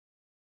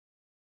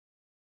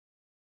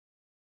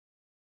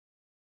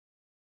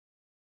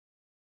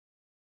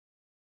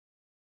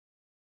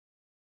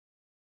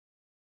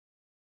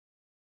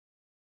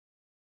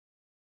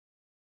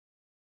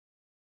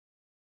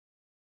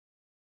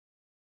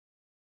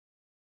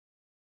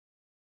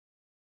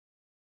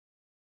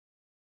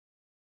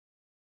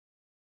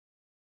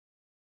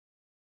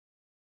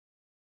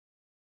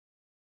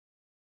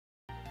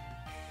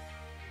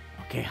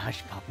Okay,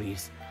 hush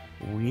puppies.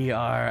 We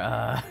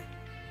are,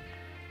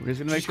 we're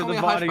just gonna make Just sure call the me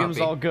a hush volume's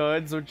puppy. all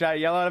good, so chat,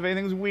 yell out if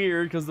anything's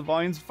weird, because the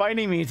volume's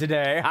fighting me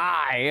today.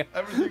 Hi!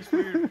 Everything's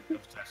weird.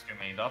 That's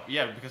gonna end up.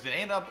 Yeah, because it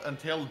ain't up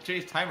until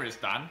Jay's timer is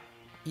done.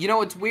 You know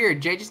what's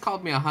weird? Jay just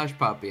called me a hush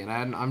puppy, and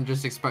I'm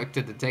just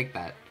expected to take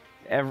that.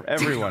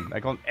 Everyone. I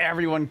call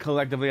everyone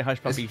collectively a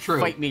hush puppy. It's true.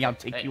 Fight me, I'll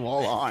take you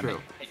all on. True.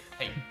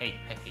 Hey,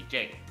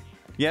 Jay.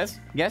 Yes?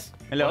 Yes?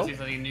 Hello? Want to see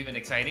something new and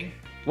exciting?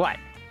 What?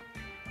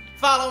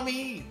 Follow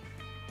me!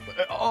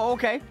 Oh,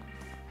 okay.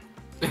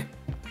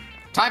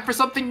 Time for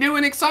something new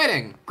and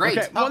exciting. Great.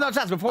 Okay, well, no,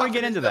 Saps, before we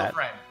get into that,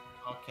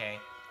 Okay.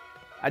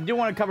 I do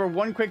want to cover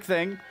one quick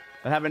thing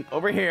that happened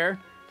over here.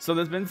 So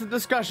there's been some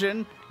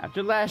discussion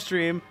after last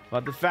stream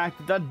about the fact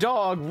that the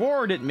dog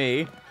roared at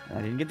me, and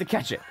I didn't get to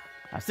catch it.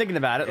 I was thinking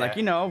about it, like,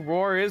 you know,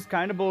 roar is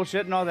kind of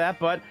bullshit and all that,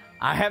 but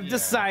I have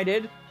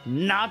decided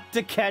not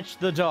to catch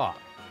the dog.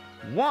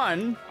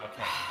 One,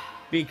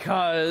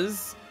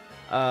 because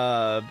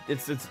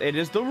it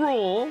is the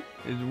rule.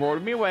 It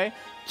roared me away.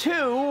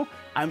 Two,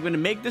 I'm going to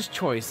make this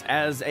choice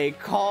as a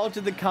call to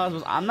the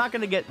cosmos. I'm not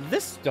going to get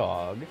this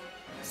dog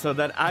so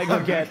that I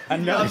go get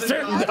another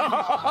certain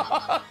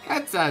dog.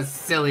 That's a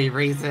silly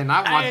reason.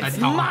 I want the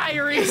dog. It's my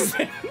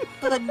reason.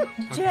 But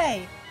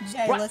Jay,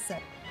 What? listen.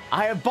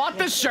 I have bought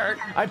the shirt.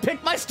 I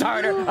picked my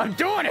starter. I'm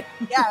doing it.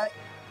 Yeah,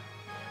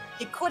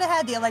 it could have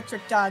had the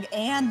electric dog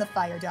and the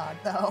fire dog,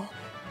 though.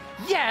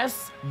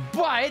 Yes,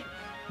 but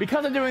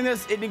because I'm doing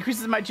this, it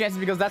increases my chances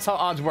because that's how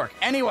odds work.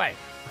 Anyway.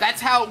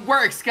 That's how it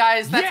works,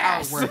 guys. That's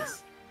how it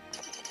works.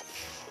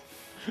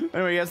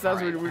 Anyway, yes, that's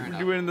All right, what we're fair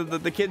doing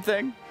the kid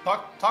thing.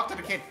 Talk to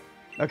the kid.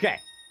 Okay.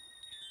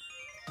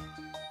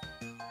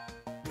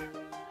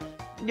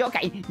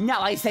 Okay,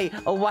 now I say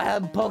a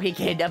wild Poke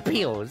Kid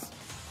appeals.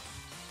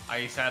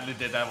 I sadly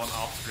did that one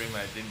off stream.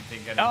 I didn't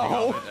think anything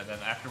of it, and then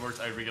afterwards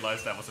I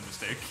realized that was a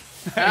mistake.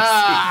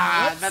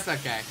 Ah, that's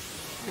okay.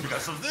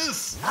 Because of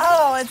this.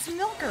 Oh, it's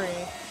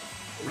Milkery.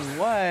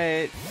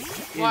 What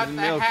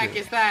the heck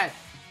is that?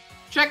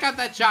 Check out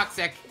that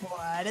Shoxic.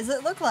 What does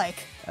it look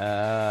like?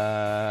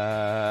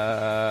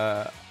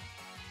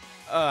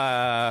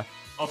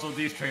 Also,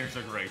 these trainers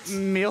are great.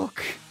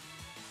 Milk?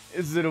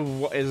 Is it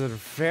a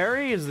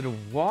fairy? Is it a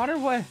water?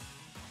 What?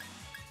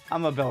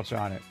 I'm a belch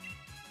on it.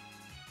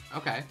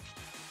 Okay.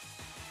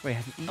 Wait, it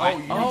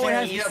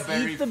has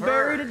to eat the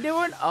berry to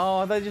do it? Oh,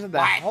 I thought you just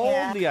had to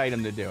hold the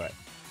item to do it.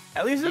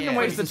 At least it can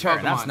waste the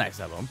turn. That's nice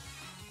of them.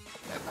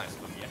 That's nice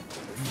of them, yeah.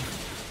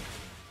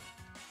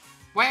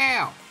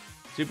 Wow.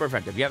 Super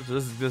effective. Yep, so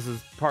this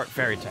is part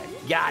fairy type.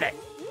 Got it.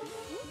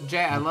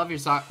 Jay, I love your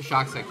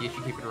Shoxic. You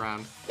should keep it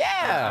around.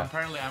 Yeah.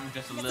 Apparently, I'm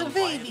just a It's little a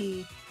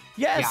baby.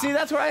 Yeah, see,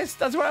 that's what I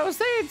was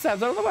saying,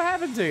 Saps. I don't know what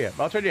happened to you.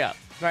 I'll turn you up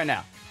right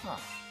now. Huh.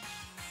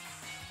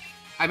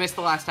 I missed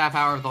the last half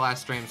hour of the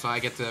last stream, so I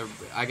get to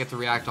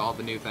react to all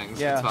the new things.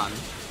 Yeah. It's fun.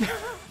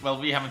 Well,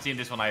 we haven't seen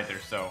this one either,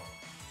 so.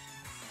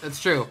 That's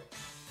true.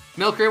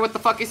 Milkery, what the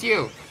fuck is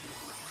you?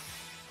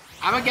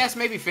 I'm gonna guess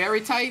maybe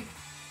fairy type.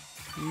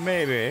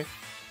 Maybe.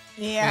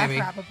 Yeah, Maybe.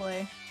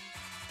 probably.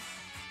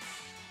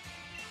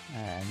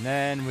 And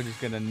then we're just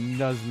gonna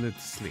nuzzle it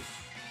to sleep.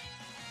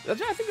 That's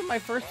what I think of my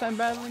first time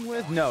battling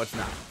with. No, it's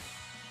not.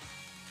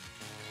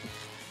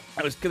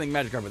 I was killing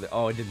Magikarp with it.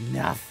 Oh, it did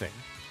nothing.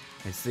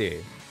 I see.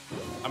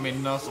 I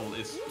mean, Nuzzle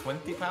is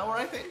 20 power,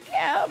 I think?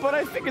 Yeah, but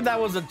I figured that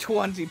was a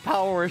 20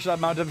 powerish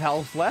amount of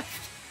health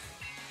left.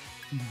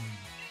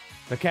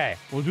 Okay,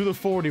 we'll do the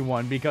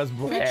 41 because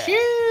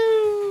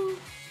Achoo!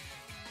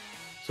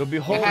 So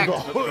behold Heck. the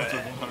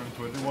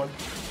 121.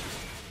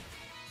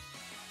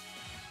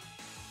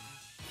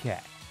 Okay.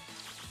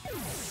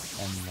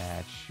 And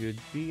that should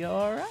be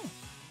alright.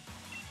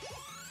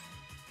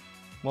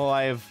 Well,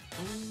 I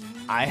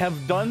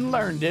have done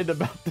learned it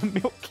about the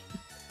milk.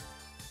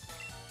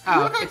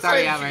 Oh, Look how it's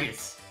already excited out, she right?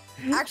 is.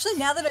 Actually,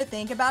 now that I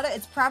think about it,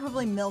 it's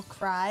probably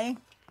Milkry.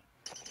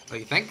 What do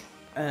you think?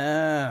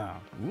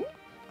 Ooh.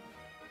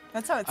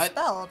 That's how it's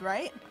spelled,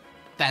 right?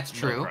 That's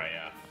true. Right,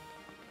 yeah.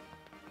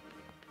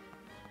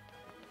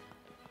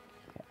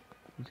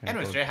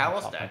 Anyways, Jay, how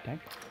was that?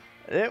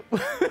 It,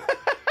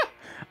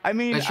 I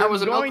mean, That sure I'm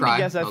was a going to Milkry.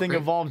 guess I think Milkry.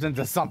 evolves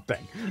into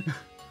something.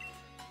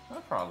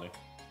 Probably.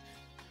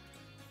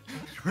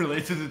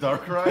 Related to the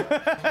Darkrai?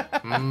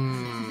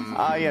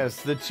 Ah,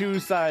 yes, the two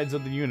sides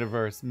of the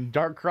universe,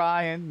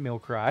 Darkrai and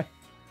Milkry.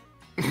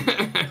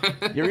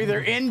 You're either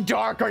in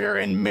dark or you're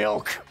in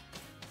milk.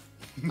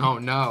 Oh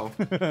no.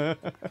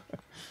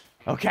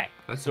 Okay,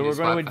 That's so a new we're going to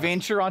spot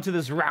adventure onto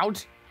this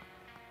route.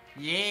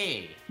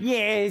 Yay!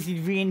 Yes,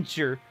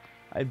 adventure.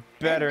 I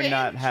better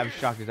not have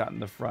Shoxic out in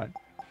the front.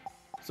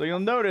 So you'll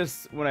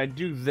notice when I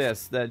do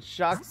this that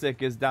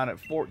Shoxic is down at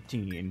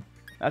 14.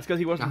 That's because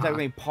he wasn't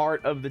technically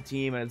part of the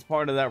team, and it's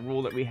part of that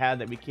rule that we had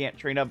that we can't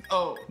train up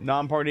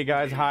non-party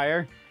guys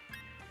higher.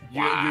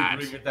 You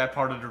agree with that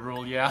part of the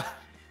rule, yeah?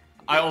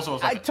 I also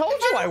was like, I told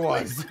you I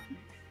was.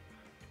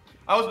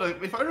 I was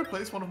like, if I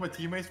replace one of my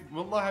teammates,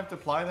 will I have to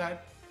apply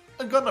that?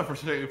 I'm gonna for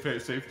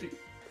safety.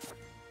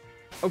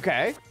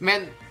 Okay.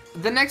 Man,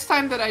 The next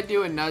time that I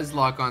do a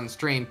Nuzlocke on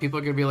stream, people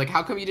are gonna be like,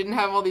 "How come you didn't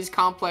have all these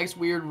complex,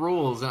 weird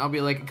rules?" And I'll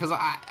be like, "Cause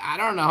I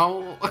don't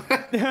know."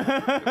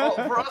 Well,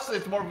 for us,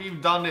 it's more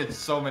we've done it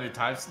so many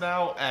times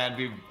now, and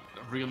we've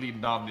really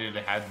not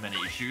really had many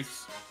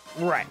issues.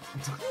 Right.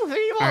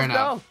 You Fair lost,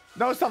 enough.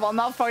 no, stop. I'm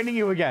not fighting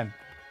you again.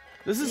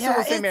 This is still Yeah,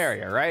 the same it's-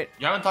 area, right?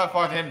 You haven't talked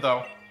about him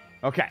though.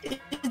 Okay.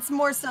 It's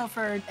more so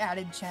for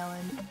added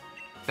challenge.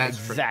 That's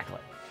true. Exactly.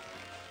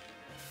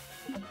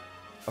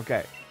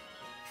 Okay.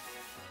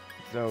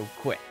 So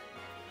quit.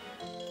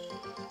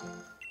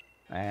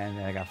 And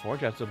then I got 4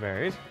 Jetso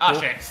berries. Ah,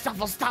 shit.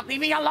 Stuffle, stop!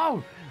 Leave me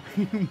alone!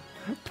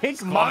 Pink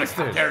Sonic, how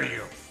monsters. dare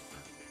you?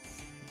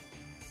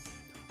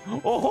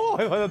 Oh,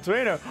 I thought the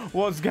trainer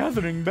was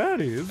gathering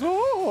berries.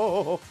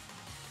 Oh.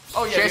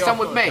 Oh yeah, Share we some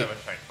also with me. have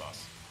a shiny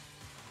boss.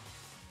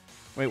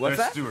 Wait, what's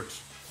There's that? Stuart.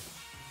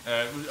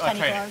 A Shiny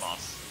shiny claws.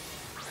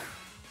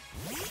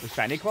 boss. The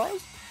shiny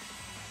claws?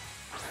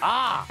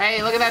 Ah,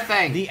 Hey, look at that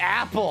thing. the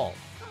apple.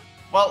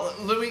 Well,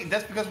 Louis,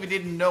 that's because we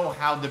didn't know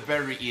how the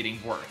berry eating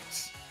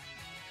works.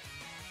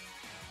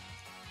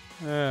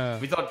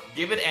 We thought,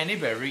 give it any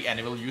berry and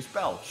it will use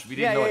belch. We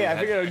didn't know it I had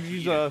figured to I'd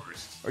use eat it a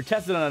first. or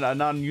test it on a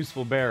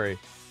non-useful berry.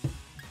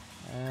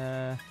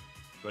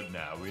 But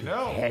now we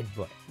know.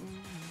 Headbutt.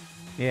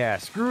 Yeah,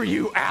 screw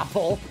you,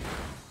 apple.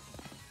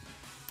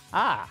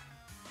 Ah,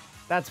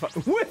 that's fun.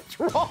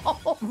 Withdrawal.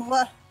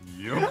 What?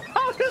 Yup.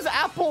 How does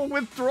apple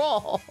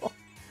withdraw?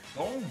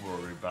 Don't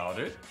worry about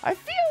it. I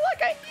feel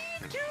like I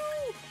need to.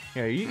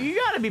 Here, you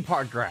gotta be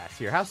part grass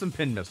here. Have some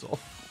pin missile.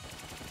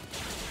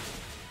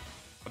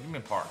 What do you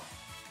mean part?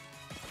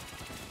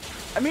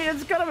 I mean,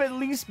 it's gotta at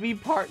least be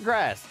part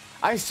grass.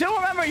 I still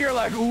remember your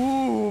like,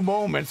 ooh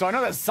moment, so I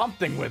know there's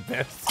something with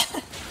this.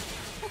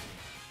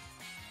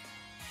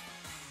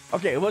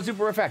 Okay, it was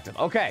super effective.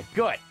 Okay,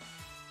 good.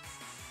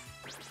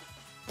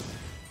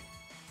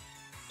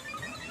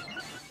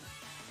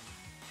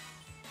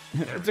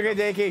 It's okay,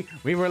 Dakey.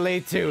 We were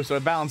late too, so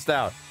it balanced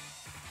out.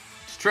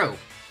 It's true.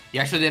 You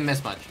actually didn't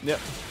miss much. Yep.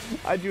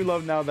 I do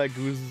love now that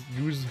Goose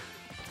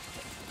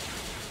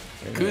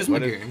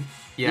Kuzmagoon.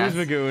 Yeah.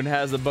 Magoon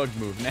has a bug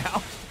move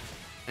now.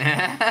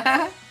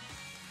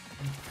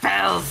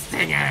 Fell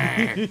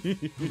Stinger.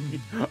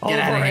 Over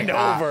outta and here.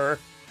 over.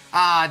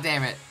 Ah,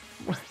 damn it.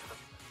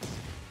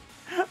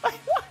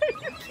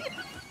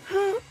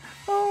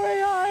 Oh,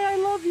 AI, I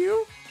love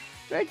you.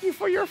 Thank you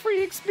for your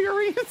free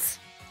experience.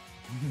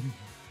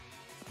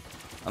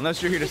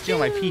 Unless you're here to steal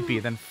my pee-pee,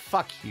 then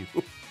fuck you.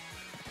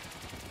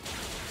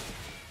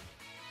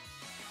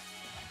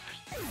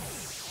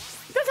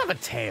 It does have a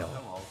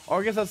tail. Or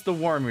I guess that's the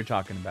worm you're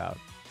talking about.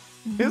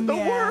 Is the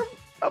Yeah. worm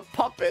a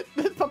puppet?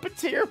 The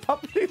puppeteer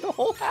puppeting the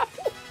whole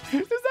apple?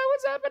 Is that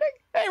what's happening?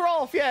 Hey,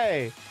 Rolf,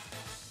 yay.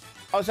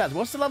 Oh, Saps,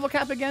 what's the level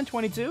cap again?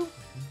 22?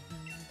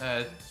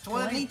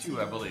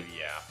 22, I believe,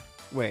 yeah.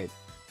 Wait.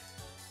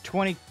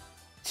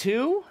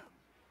 22?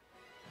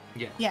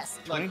 Yeah. Yes.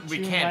 Like, we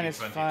 22 can't minus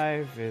do 22.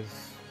 5 is...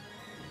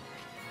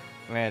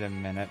 Wait a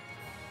minute.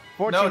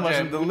 No, 14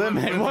 wasn't Jen, the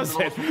limit, was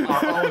it? From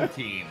our own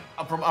team.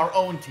 From our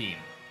own team.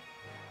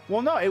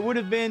 Well, no, it would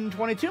have been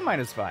 22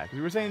 minus 5.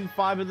 We were saying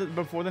 5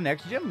 before the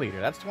next gym leader.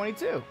 That's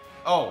 22.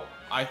 Oh,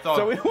 I thought...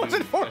 So it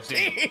wasn't I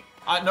see.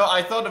 14. No,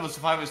 I thought it was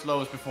 5 is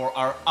lowest before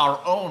our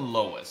own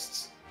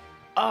lowest.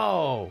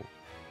 Oh.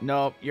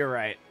 Nope, you're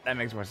right. That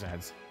makes more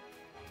sense.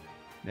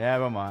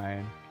 Never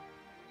mind.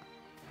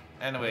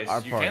 Anyways, Our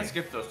you party. can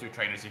skip those 2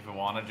 trainers if you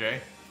want, Jay.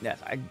 Yes,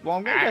 well,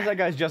 I'm gonna guess that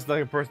guy's just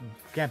like a person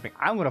camping.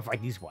 I'm gonna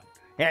fight this one.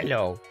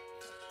 Hello.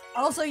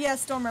 Also, yes,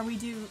 Stormer, we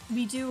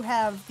do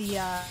have the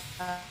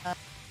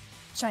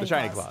shiny,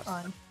 shiny claws claws.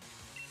 on.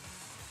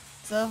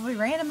 So if we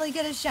randomly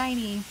get a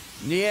shiny,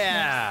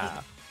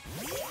 Yeah.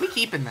 We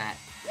keeping that.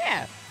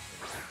 Yeah.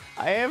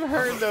 I have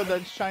heard though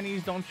that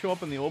shinies don't show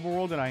up in the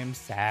overworld, and I am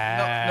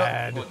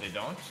sad. No, what, they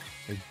don't?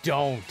 They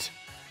don't.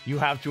 You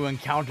have to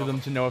encounter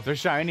them to know if they're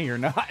shiny or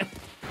not.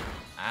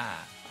 Ah.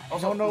 don't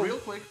Also, know. real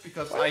quick,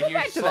 because Why I did we hear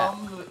go back to that?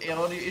 some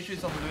audio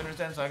issues on the Lunar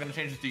Stand, so I'm gonna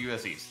change it to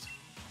US East.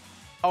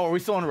 Oh, are we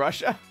still in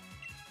Russia?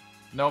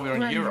 No, we're in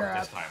We're in Europe Europe.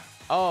 this time.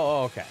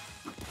 Oh, okay.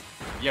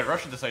 Yeah,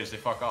 Russia decided to say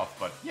fuck off,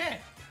 but yeah.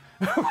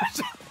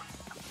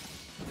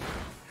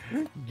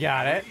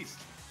 Got it. East.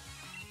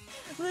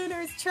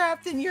 Lunar's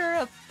trapped in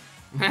Europe.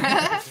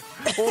 Well,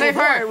 Save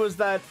the her. point was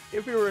that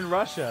if we were in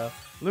Russia,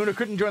 Luna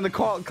couldn't join the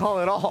call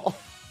at all.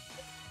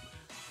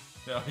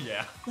 Oh,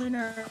 yeah.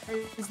 Lunar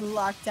is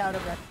locked out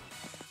of it.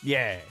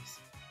 Yes.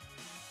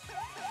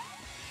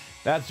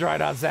 That's right,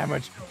 Hot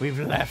Sandwich. We've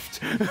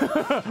left.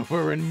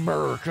 We're in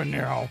America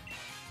now.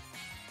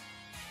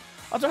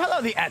 Also,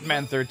 hello, the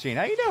Atman13.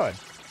 How you doing?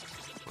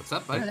 What's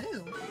up, bud? Hello.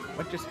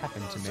 What just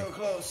happened to me?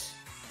 close.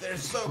 They're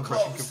so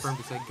Compression confirmed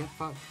to say get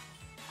fucked.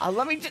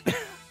 Let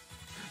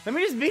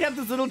me just beat up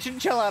this little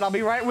chinchilla and I'll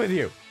be right with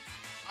you.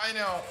 I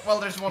know. Well,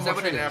 there's one Is more that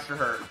what it train is? after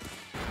her.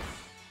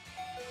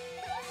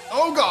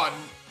 Oh god!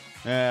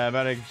 Yeah, I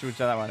better switch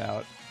that one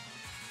out.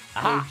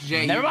 Aha, Oh,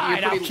 Jay, never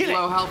mind, you're I'll pretty kill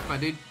low it. health, my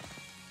dude.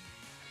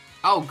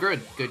 Oh,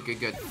 good.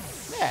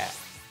 Yeah.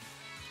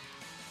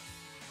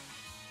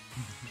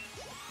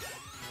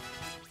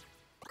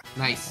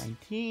 Nice.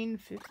 19,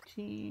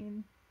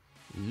 15.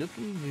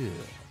 Looking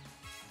good.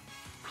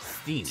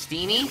 Steam.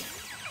 Steenie?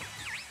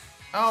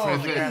 Oh,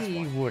 So the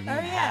He wouldn't Oh,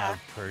 yeah. have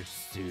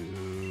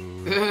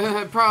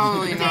pursued.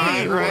 Probably not,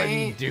 He right?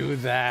 wouldn't do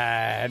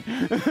that.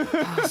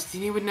 Oh,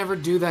 Steenie would never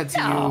do that to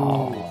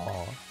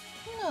No.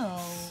 No.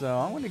 So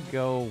I'm gonna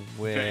go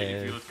with. Jay,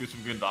 if you let Goose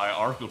McGoon die,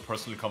 Ark will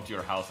personally come to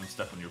your house and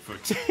step on your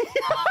foot.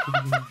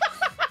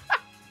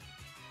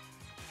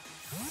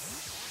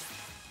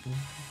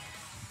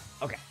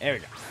 Okay, there we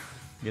go.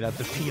 Get out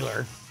the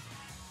peeler.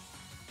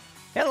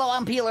 Hello,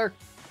 I'm Peeler.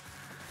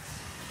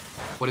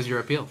 you. What is your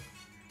appeal?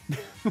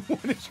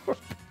 What is your?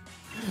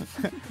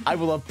 I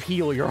will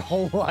appeal your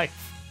whole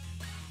life.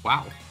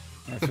 Wow.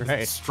 That's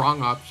right.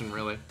 Strong option,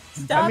 really.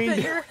 Stop mean- it,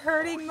 you're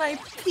hurting my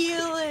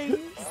feelings.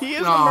 He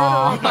is the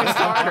Aw. murderer of my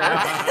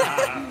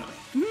starter.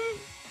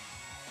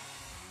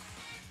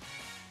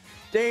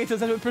 Jay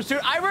says with pursuit.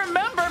 I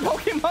remember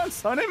Pokemon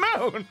Sun and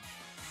Moon.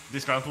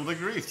 Disgruntled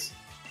agrees.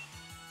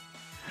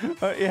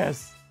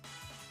 Yes.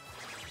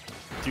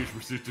 Huge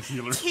pursuit to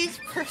healer. Teach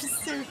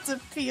pursuit to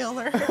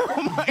peeler.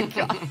 Oh my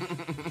god.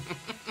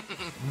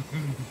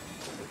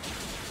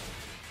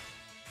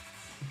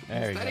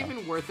 There Is we that go.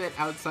 even worth it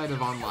outside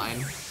of online?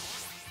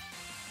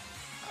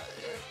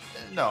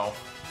 No.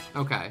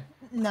 Okay.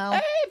 No.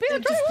 Hey, Peeler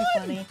It'd just be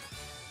 21. funny.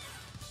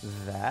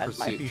 That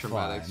might be Pursuit,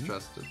 traumatic,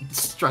 fun.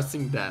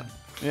 stressing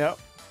death. Yep.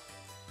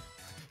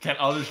 Can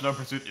others learn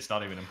pursuit? It's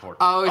not even important.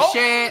 Oh,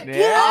 shit!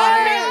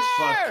 Yeah.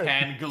 But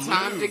can glue?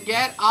 Time to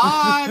get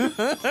on!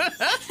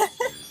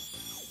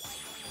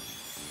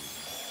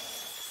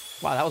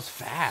 Wow, that was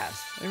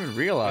fast. I didn't even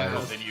realize. Yeah.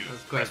 Well, then you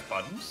That's press quick.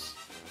 buttons.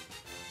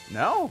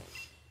 No.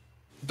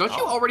 Don't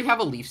you already have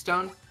a leaf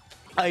stone?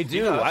 I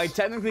do. does. I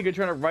technically could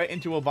turn it right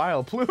into a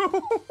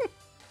Vileplume.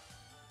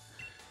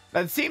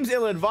 That seems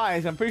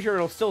ill-advised. I'm pretty sure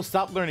it'll still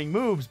stop learning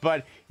moves,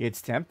 but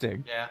it's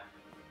tempting. Yeah.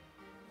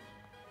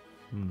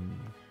 Hmm.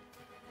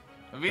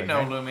 We Like, know,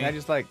 can Lumi. I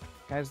just like,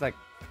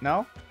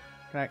 no?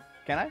 Can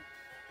I?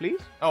 Please?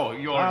 Oh,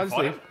 you I'll already just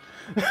fought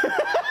leave.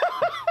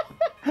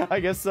 it? I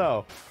guess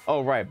so.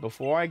 Oh, right.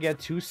 Before I get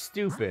too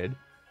stupid,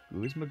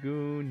 Goose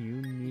Magoon,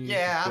 you need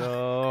Yeah. to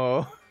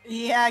go.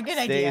 Yeah, good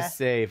Stay idea.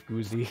 safe,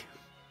 Goozy.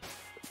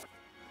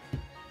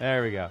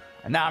 There we go.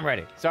 And now I'm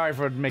ready. Sorry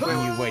for making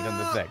you wait on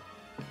the thing.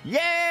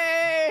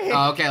 Yay!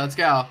 Okay, let's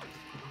go.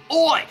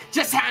 Oi!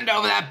 Just hand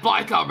over that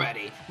bike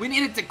already! We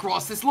needed to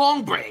cross this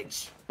long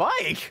bridge!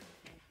 Bike!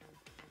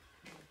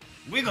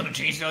 We're gonna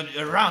change it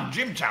around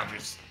gym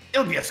challenges.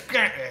 It'll be a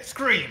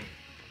scream.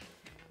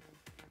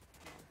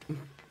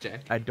 Jay.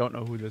 I don't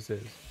know who this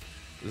is.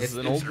 This It's is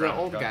an it's old the guy.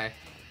 old guy.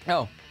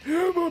 Oh.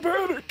 I'm a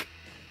panic.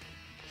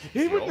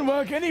 It wouldn't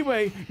work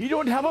anyway. You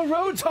don't have a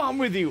Rotom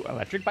with you.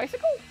 Electric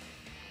bicycle?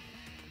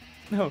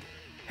 No.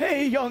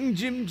 Hey, young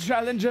gym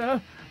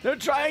challenger. They're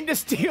trying to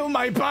steal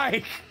my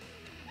bike.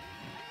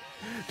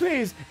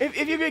 Please,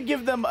 if you could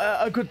give them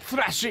a good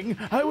thrashing,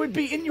 I would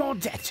be in your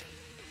debt.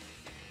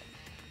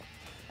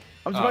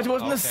 I'm surprised it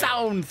wasn't a okay.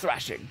 sound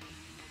thrashing.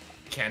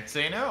 Can't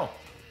say no.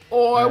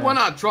 Oi, we're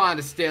not trying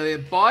to steal your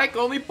bike,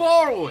 only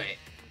borrow it.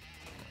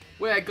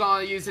 We're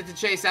gonna use it to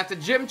chase after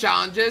gym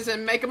challenges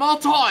and make them all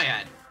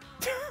tired.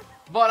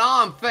 But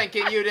I'm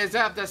thinking you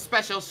deserve the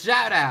special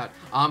shout out.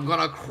 I'm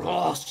gonna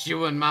cross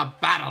you in my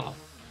battle.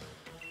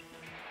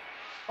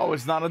 Oh,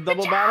 it's not a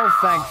double battle?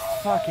 Thank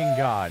fucking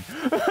God.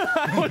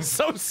 I was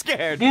so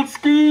scared. Let's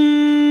go!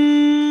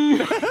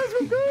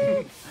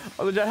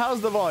 Oh, legit, how's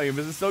the volume?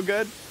 Is it still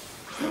good?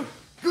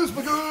 Goose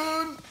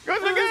Magoon! Goose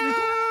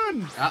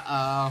Magoon!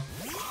 Uh-oh.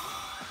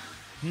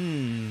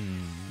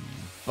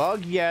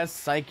 Bug, yes.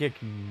 Psychic,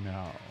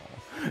 no.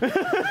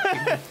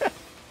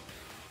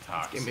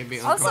 Give me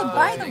a Also, uncomfortable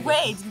by the feeling.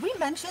 way, did we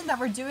mention that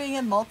we're doing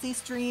a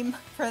multi-stream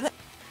for the...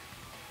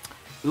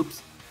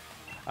 Oops.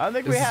 I don't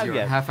think This we is have your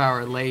yet.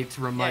 half-hour late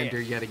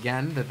reminder yet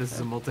again that this is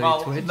a Well,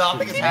 multi-Twitch.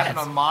 nothing has Yes. happened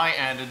on my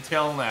end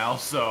until now,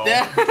 so.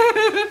 I'm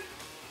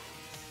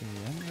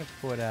gonna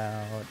put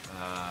out.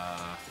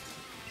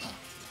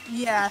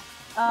 Yeah.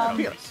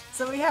 Fearless.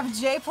 So we have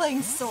Jay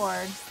playing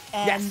Sword,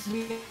 and Yes.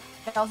 we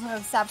also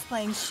have Saps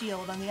playing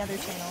Shield on the other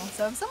channel.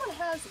 So if someone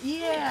has...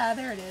 Yeah,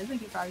 there it is.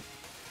 Thank you, Frog.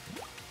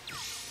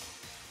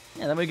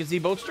 Yeah, then we can see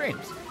both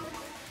streams.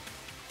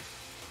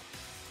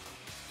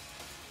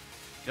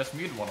 Just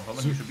mute one of them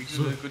and you should be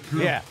good to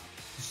go. Yeah.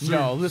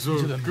 No, listen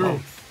to them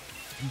both.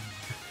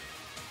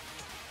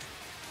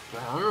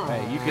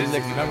 Hey, you can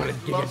lick. I'm gonna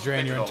Giga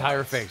Drain your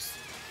entire face.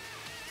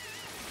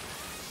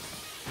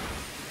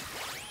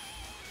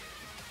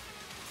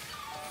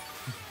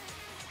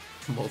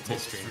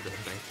 Multi-stream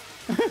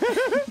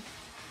drifting.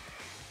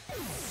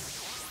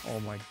 Oh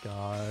my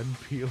God,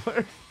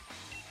 Peeler.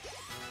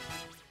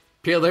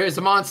 Peeler is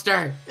a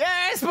monster!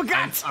 Yes,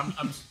 Bagat!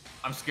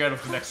 I'm scared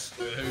of the next.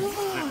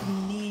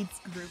 Needs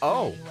group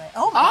Oh. anyway.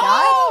 Oh my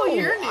Oh, god!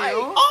 you're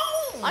new!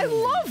 I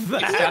love Is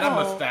that a that.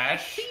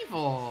 mustache?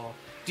 Evil.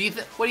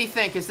 What do you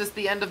think? Is this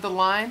the end of the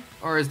line,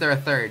 or is there a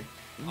third?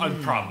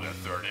 I'm probably a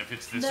third if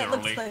it's this That early.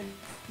 looks like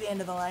the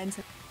end of the line.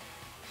 So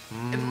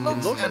It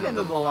looks Look at the end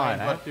of the line.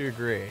 I but have to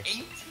agree.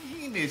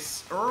 18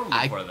 is early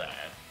I- for that.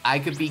 I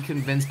could be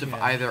convinced of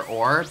either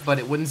or, but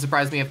it wouldn't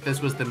surprise me if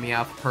this was the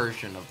Meowth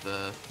version of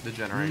the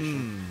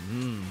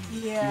generation.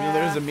 Yeah.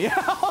 There's a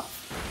Meowth.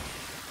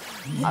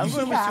 I'm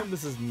going to Yeah. assume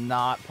this is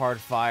not part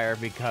fire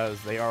because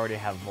they already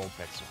have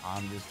Vulpix, so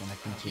I'm just going to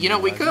continue. You know,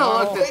 we as could have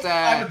normal. looked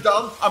at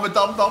I'm a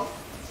dumb.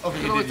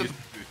 Okay, Go you with did the-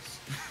 use boots.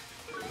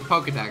 the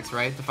Pokedex,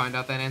 right, to find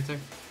out that answer?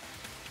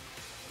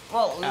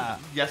 Well,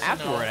 yes and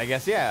Afterward, no. I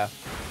guess, yeah.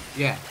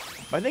 Yeah.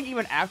 But I think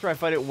even after I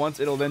fight it once,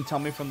 it'll then tell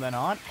me from then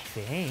on. I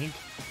think.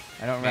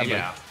 I don't remember.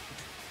 Yeah.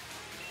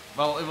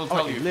 Well, it will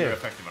tell you if live. you're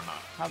effective or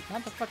not. How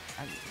the fuck?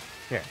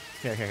 Here.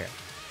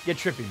 Get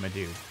trippy, my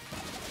dude.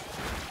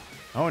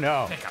 Oh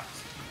no.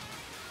 Pickups.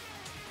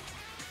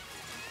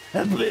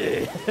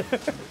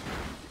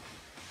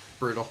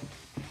 Brutal.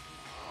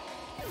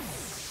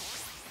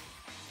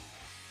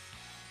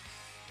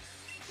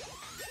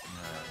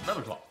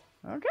 Another claw.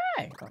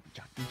 Okay.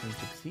 Jockey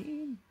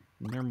 16.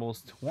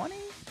 Normals 20.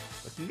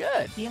 Looking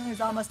good. Healer's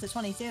almost to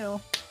 22. Yeah, I'm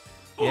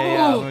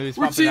Oh, gonna be we're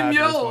swapping Team out for this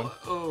Yellow. one.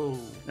 Oh.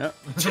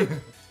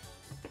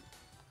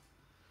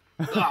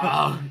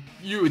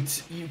 Yep. You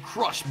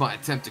crushed my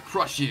attempt to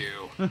crush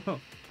you.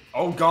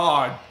 Oh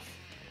God.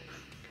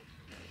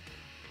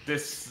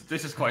 This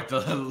is quite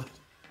the.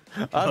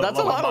 That's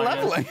a lot of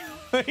leveling.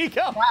 There you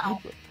go. Wow.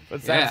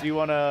 But Saps, Yeah. you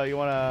wanna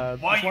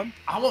this Why? one?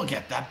 I won't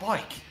get that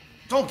bike.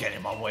 Don't get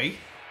in my way.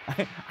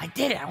 I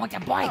did it. I want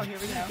that bike. Oh, here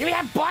we go. Give me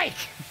that bike.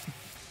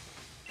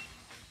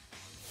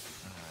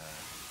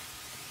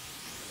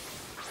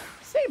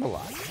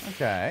 Sableye.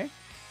 Okay.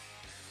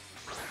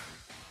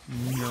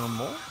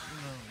 Normal.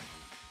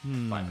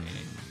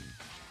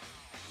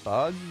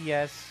 Bug,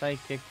 yes.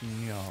 Psychic,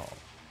 no.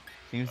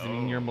 Seems to be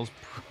Normal's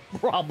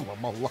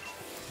problem a lot.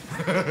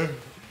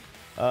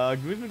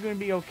 Grizmo's gonna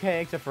be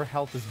okay, except for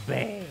health is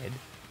bad.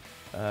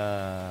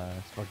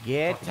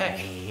 Forget Protect.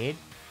 bad.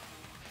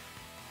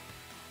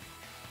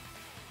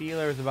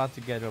 Healer is about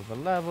to get over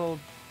leveled.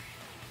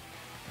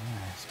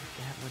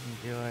 That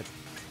wouldn't do it.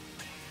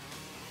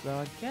 So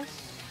I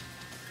guess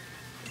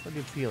we'll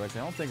do Peelix. I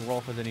don't think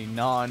Rolf has any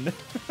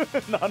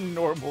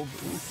non-normal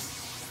moves.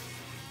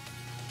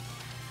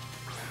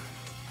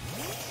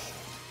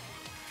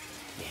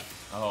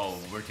 Oh,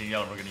 we're gonna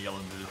yell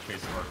into the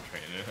face of our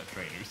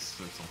trainers,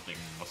 so something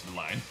must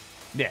align.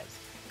 Yes.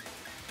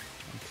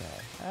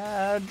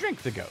 Okay.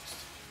 Drink the ghost.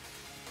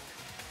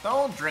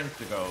 Don't drink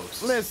the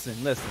ghost. Listen.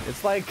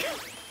 It's like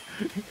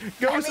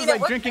ghost mean, is it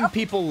like worked drinking out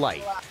people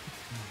light. a lot.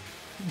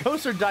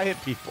 Ghosts are diet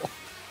people.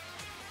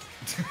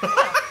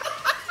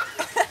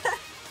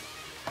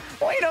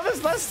 Well, you know,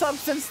 there's less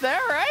substance there,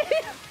 right?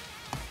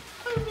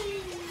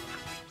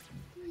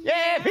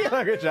 Yeah,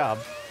 Peeler, good job.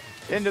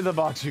 Into the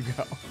box you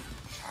go.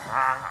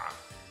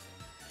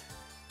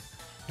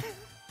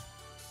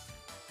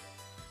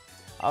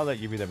 I'll let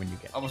you be there when you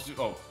get. I was.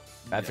 Oh.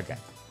 That's yeah. okay.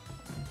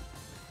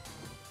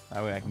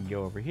 That way I can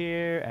go over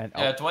here and.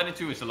 Yeah,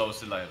 22 is the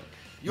lowest level.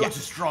 You're Yeah. too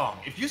strong.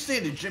 If you stay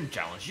in the gym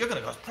challenge, you're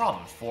gonna cause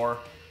problems for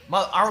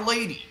Our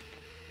Lady.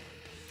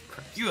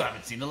 You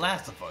haven't seen The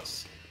Last of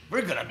Us.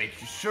 We're gonna make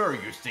sure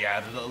you stay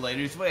out of the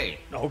lady's way.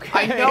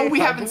 Okay. I know we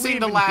haven't believe seen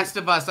The in Last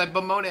of Us. I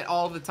bemoan it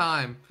all the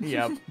time. you.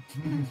 Yep.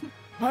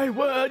 My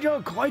word,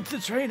 you're quite the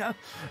trainer.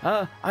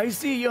 I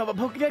see you have a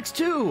Pokédex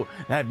too.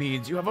 That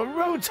means you have a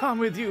Rotom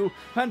with you.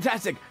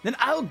 Fantastic. Then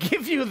I'll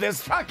give you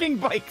this fucking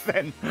bike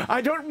then.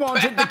 I don't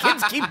want it. The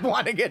kids keep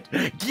wanting it.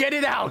 Get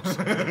it out.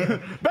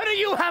 Better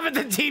you have it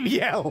than Team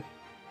Yell.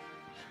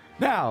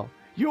 Now,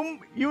 you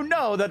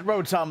know that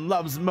Rotom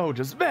loves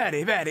motors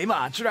very, very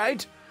much,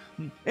 right?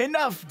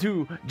 Enough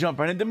to jump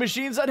right into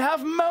machines that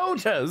have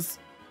motors.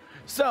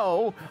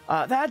 So,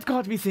 that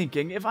got me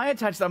thinking, if I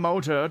attach the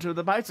motor to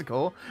the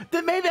bicycle,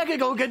 then maybe I could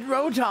go get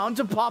Rotom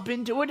to pop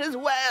into it as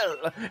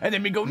well. And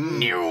then we go,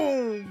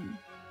 new.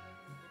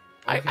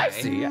 I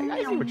see.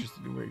 I see what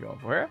you're going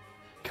for.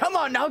 Come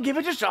on now, give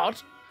it a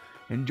shot.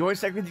 Enjoy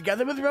cycling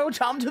together with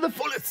Rotom to the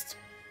fullest.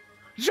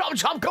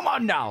 Chomp Chomp, come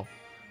on now.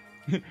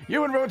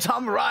 You and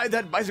Rotom ride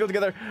that bicycle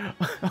together.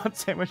 Aunt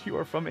Sandwich, you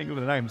are from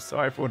England, and I am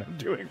sorry for what I'm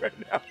doing right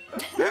now.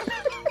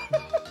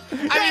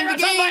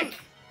 I mean,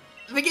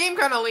 the game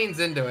kind of leans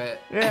into it.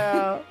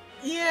 Yeah.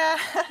 Yeah.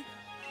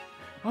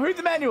 I'll read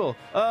the manual.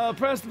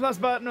 Press the plus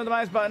button or the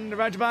minus button to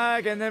ride your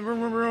bike, and then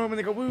vroom, and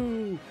they go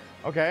woo.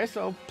 Okay,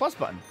 so plus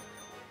button.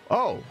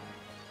 Oh.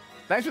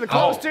 Thanks for the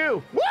clothes,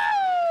 too.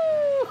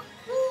 Woo!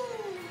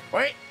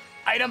 Wait.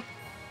 Item.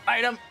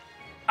 Yeah,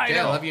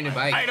 I love your new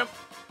bike. Item.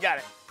 Got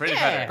it. Pretty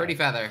Yeah. better. Pretty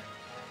feather.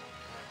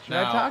 Should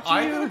I talk to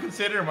I'm you? gonna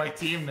consider my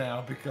team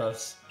now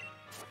because.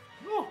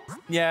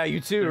 Yeah, you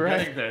too, We're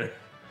right? getting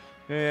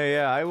there.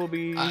 Yeah, I will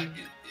be...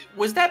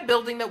 Was that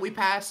building that we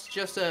passed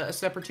just a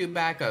step or two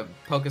back, a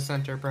Poke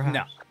Center, perhaps?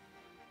 No.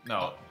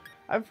 No.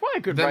 I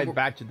probably could Then ride we're-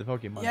 back to the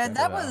Pokemon Yeah, Center,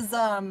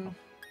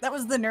 that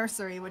was the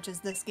nursery, which is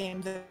this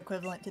game's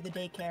equivalent to the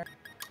daycare.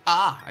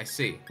 Ah, I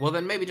see. Well,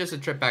 then maybe just a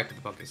trip back to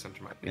the Poke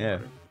Center might be Yeah.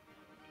 better.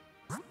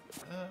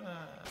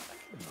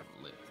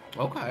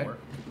 Okay.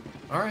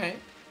 All right.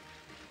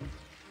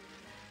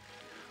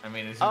 I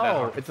mean, isn't that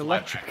hard Oh, to it's fly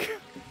electric.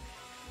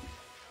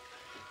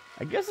 back?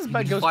 I guess this can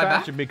bike just goes fly back?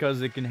 faster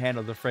because it can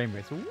handle the frame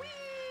rates. Whee!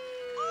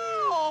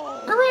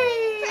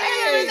 Hooray!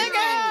 There they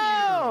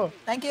go!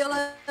 Thank you,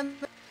 Lim.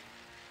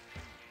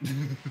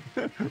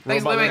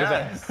 Thanks, Robot Lemmy.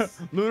 Lunar-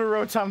 Lunar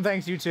Rotom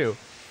thanks you too.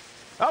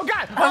 Oh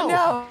god! Oh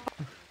no!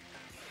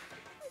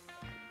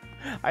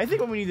 I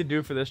think what we need to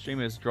do for this stream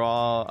is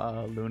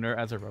draw Lunar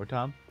as a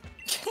Rotom.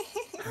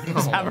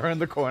 Just have her in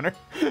the corner.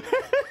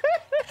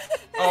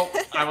 Oh,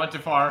 I went too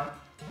far.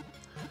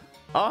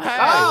 Oh hey!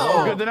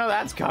 Oh! Good to know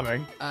that's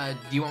coming. Do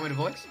you want me to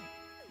voice?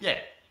 Yeah.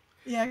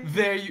 Yeah.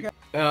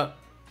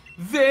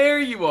 There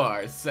you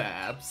are,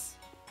 Saps.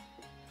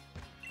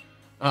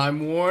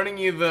 I'm warning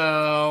you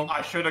though.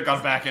 I should have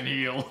gone back and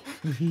healed.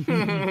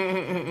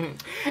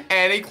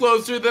 Any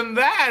closer than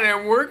that,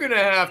 and we're gonna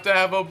have to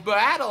have a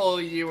battle,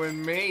 you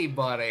and me,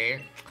 buddy.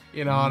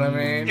 You know what I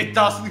mean? It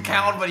doesn't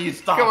count when you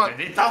stop Come on,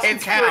 it. It doesn't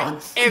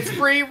count. It's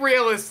free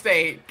real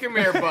estate. Come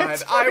here,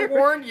 bud. I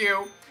warned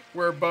you.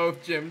 We're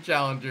both gym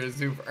challengers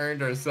who've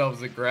earned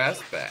ourselves a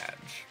grass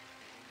badge.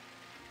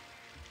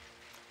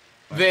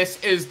 This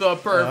is the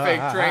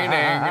perfect training.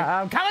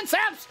 I'm coming,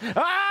 Saps!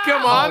 Ah!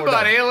 Come on, Oh, we're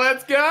buddy, done.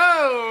 let's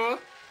go!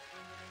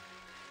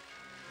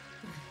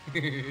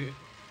 You're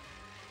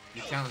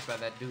challenged by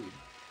that dude.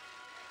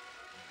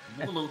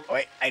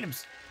 Wait,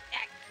 items.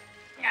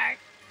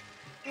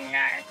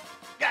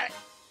 Got it.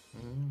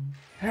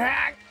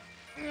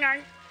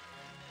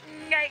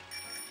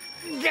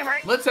 Give her.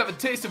 Let's have a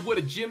taste of what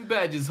a gym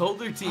badges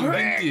holder team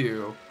can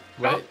do.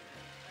 What?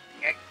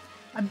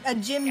 A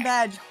gym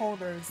badge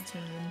holders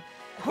team.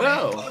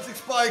 Whoa! Toxic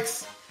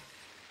spikes.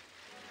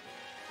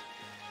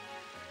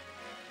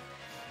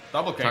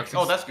 Double kick. Toxic-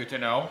 Oh, that's good to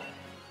know.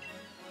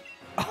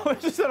 Oh,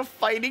 is that a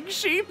fighting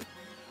sheep?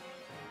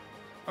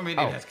 I mean,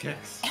 Oh. it has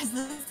kicks. Is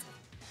this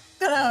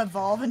gonna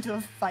evolve into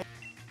a fight?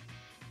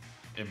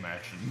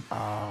 Imagine.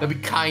 That'd be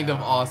kind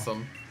of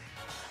awesome.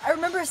 I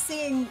remember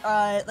seeing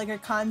like a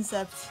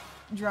concept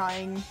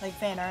drawing, like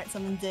fan art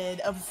someone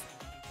did of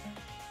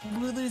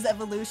Wooloo's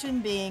evolution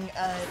being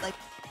like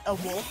a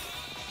wolf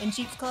in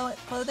sheep's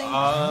clothing.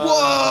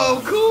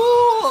 Whoa,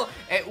 cool!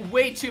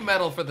 Way too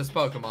metal for this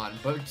Pokemon,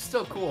 but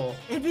still cool.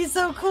 It'd be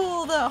so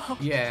cool though.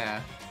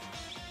 Yeah.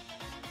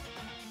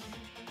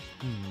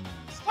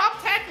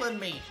 Stop tackling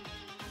me.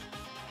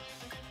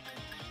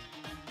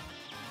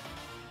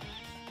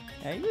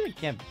 Yeah, you really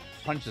can't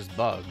punch this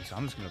bug, so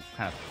I'm just gonna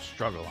kind of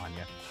struggle on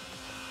you.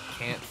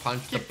 Can't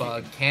punch the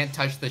bug, can't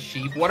touch the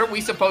sheep. What are we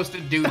supposed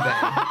to do then?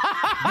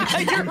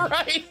 You're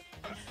right.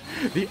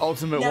 The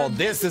ultimate. No, Well,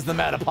 this is the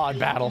Metapod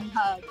battle.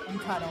 Hug and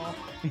cuddle.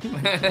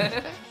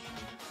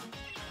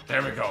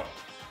 There we go.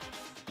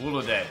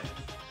 Wooloo dead.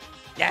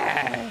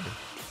 Yeah.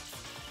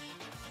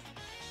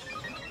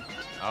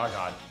 Oh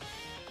god.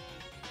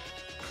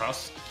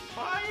 Crust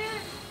fire.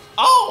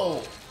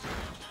 Oh!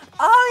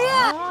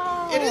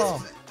 Oh yeah. It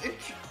is.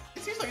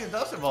 It seems like it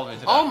does evolve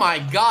into that. Oh my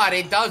god,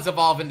 it does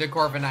evolve into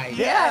Corviknight.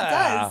 Yeah, it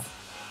does.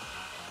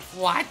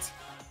 What?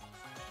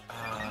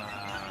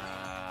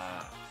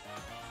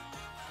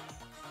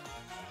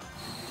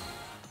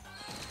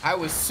 I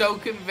was so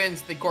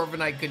convinced that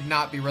Corviknight could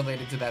not be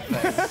related to that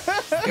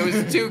thing. It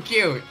was too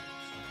cute.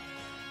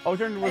 Oh,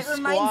 turned into a It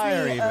reminds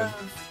squire me even.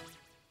 of.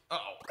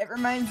 Uh-oh. It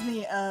reminds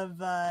me of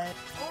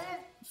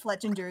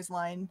Fletchinger's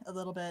line a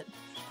little bit.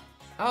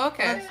 Oh,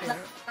 okay.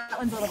 That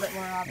one's a little bit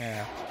more obvious.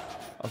 Yeah.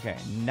 Okay,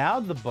 now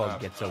the bug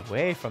gets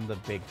away from the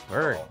big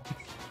bird.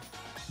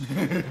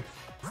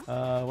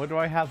 What do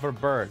I have for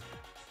bird?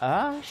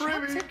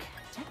 Shotzik,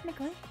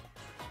 technically.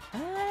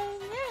 Yeah.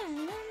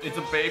 It's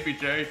a baby,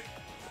 Jay.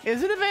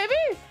 Is it a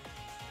baby?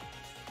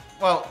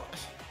 Well,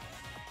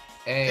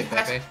 Hey,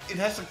 baby. it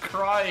has a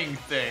crying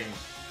thing.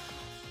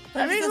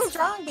 But I mean, it's it a looks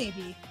strong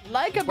baby.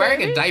 like a Wearing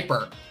baby. a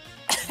diaper.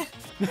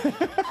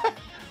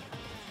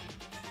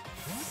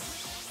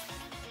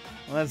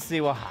 Let's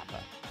see what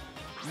happens.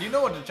 You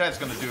know what the chat's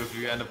gonna do if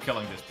you end up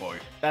killing this boy.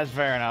 That's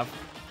fair enough.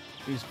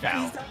 He's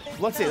down.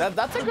 Let's see.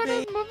 That's a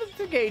good move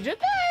to gauge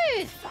it.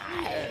 Hey, it's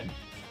fine.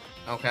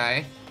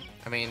 Okay.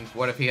 I mean,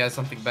 what if he has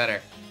something better?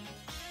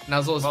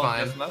 Nuzzle is Well,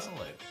 fine. just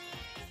nuzzle it.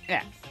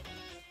 Yeah.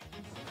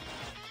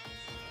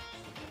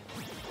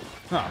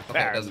 Oh, Okay, it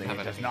apparently doesn't have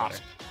it does anything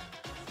not.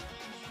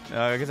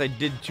 better. I guess I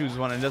did choose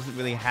one. It doesn't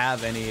really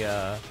have any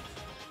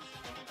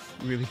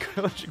really good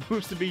electric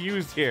moves to be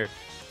used here.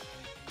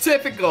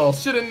 Typical.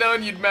 Should have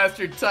known you'd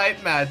master type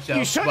matchups.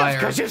 You should have,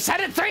 because you said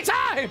it 3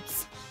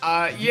 times.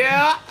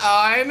 Yeah,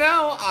 I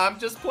know. I'm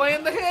just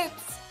playing the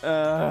hits.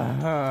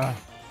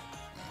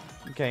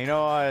 Okay, you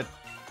know what?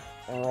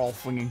 We're all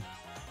swinging.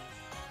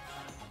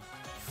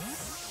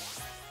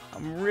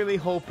 I'm really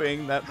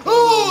hoping that.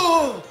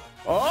 Oh!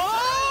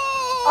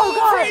 Oh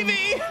God.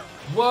 Freebie!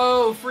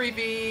 Whoa,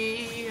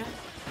 freebie.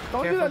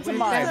 Don't do that to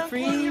mine.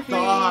 Freebie.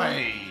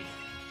 Die!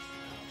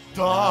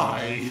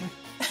 Die!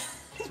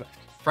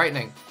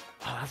 Frightening.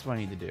 Oh, that's what I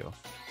need to do.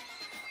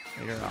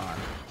 Later on.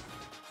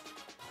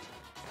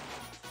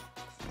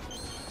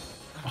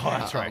 Oh,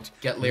 that's Uh-oh. right.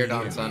 Get leered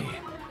on, son.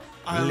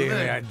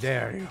 Leary, I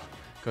dare you.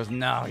 Because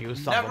now you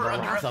suffer Never the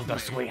wrath of the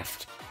underestimate.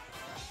 Swift.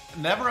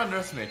 Never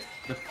underestimate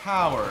the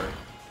power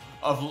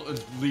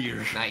of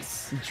Leer.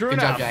 Nice. True Good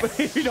enough. job, Jack.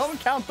 If you don't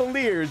count the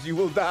Leers, you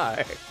will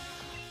die.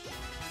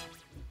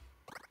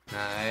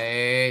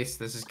 Nice.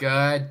 This is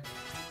good.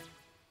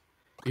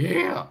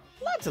 Yeah.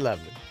 That's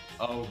lovely.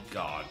 Oh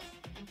God.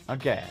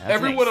 Okay. That's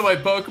Every nice. one of my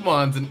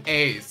Pokemon's an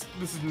ace.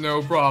 This is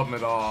no problem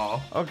at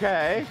all.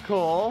 Okay,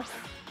 cool.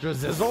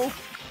 Drizzle.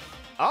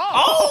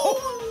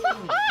 Oh!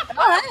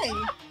 Oh, hey!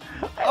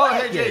 Oh,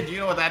 hey Jay, do you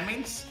know what that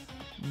means?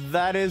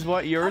 That is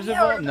what yours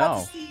Yeah, we're evolved? about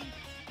No. to see-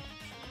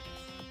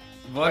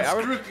 What's are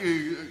we-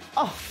 crooked?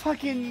 Oh,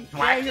 fucking.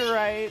 Yeah, you're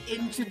right.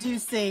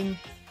 Introducing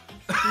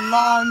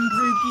Long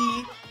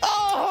Groupie.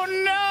 Oh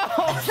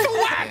no!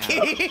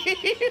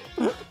 Thwacky!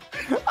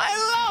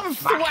 I love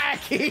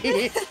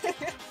Thwacky!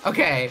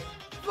 Okay.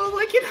 But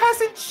like it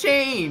hasn't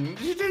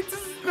changed.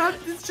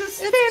 It's just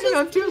standing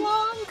on two.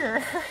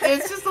 longer.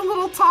 It's just a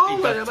little He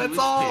taller. got That's two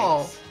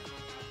all. sticks.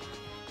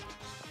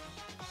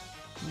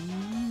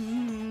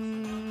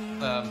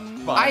 Mm.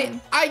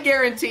 I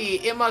guarantee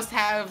it must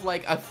have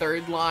like a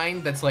third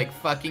line that's like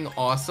fucking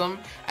awesome,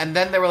 and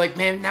then they were like,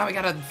 man, now we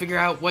gotta figure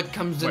out what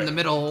comes in Wait. the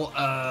middle.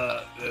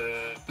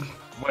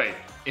 Wait,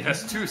 it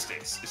has 2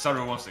 sticks. It started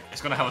with 1 stick.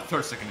 It's gonna have a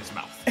 3rd stick in its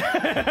mouth.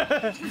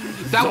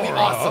 That would be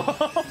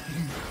awesome.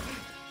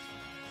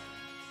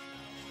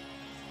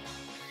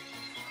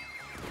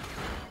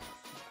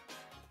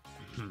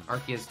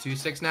 Arky has 2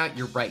 sticks now.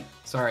 You're right.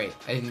 Sorry,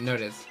 I didn't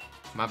notice.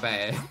 My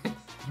bad.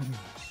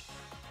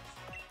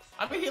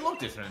 I mean, he looked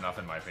different enough,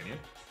 in my opinion.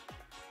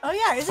 Oh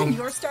yeah, isn't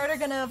your starter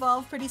gonna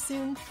evolve pretty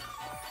soon,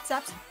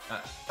 Saps?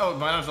 Oh,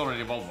 mine was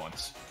already evolved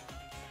once.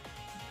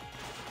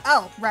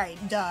 Oh, right,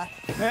 duh.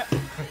 How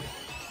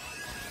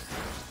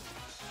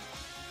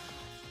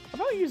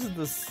about using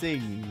the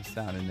sing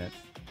sound in it?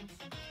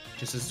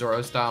 Just a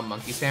Zoro style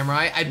monkey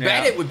samurai. I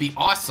bet it would be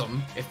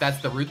awesome if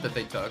that's the route that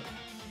they took.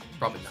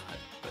 Probably not.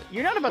 But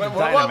You're not about Wait, to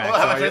what? Dynamax,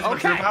 are you?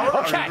 Okay, power?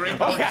 Are you Okay, green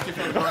okay, power?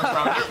 Different power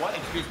rounder? What?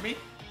 Excuse me?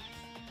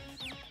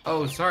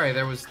 oh, sorry.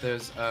 There's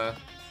text I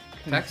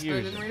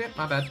Confusion. didn't read it.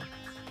 My bad.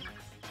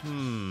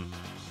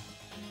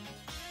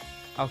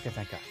 Okay,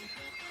 thank God.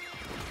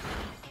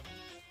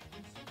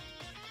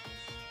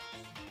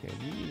 Okay,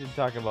 you need to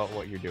talk about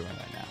what you're doing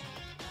right now.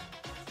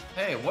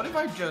 Hey, what if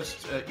I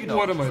just, you know...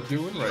 What am I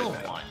doing right heal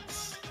now?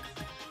 once?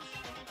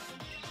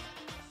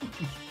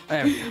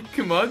 There we go.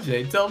 Come on,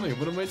 Jay. Tell me.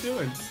 What am I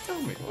doing? Just tell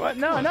me. What?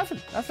 No,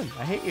 nothing. Nothing.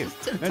 I hate you.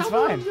 Tell It's me what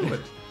fine. I'm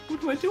doing.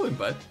 What am I doing,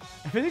 bud?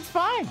 Everything's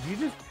fine. You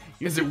just.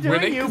 Is keep it doing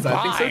winning? you Because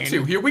I think fine. so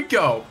too. Here we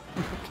go.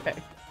 Okay.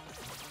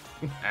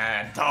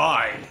 And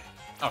die!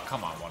 Oh,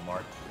 come on, one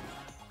more.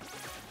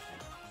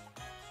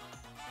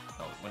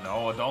 Oh,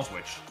 no, don't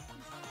switch.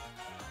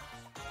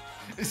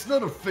 It's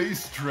not a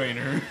face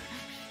trainer.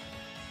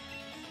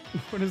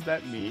 What does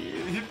that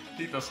mean?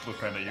 He does look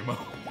kinda emo.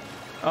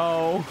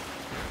 Oh.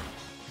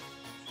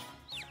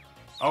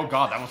 Oh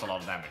god, that was a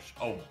lot of damage.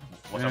 Oh,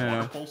 was that Yeah.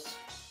 water pulse?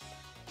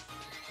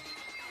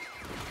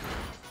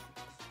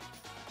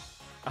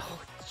 Oh,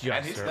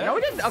 And he's just. dead. No,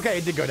 it didn't. Okay,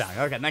 it did go down.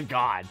 Okay, thank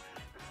God.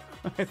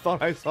 I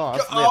thought I saw a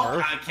Oh,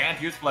 sliver. I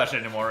can't use flash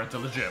anymore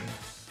until the gym.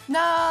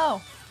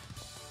 No!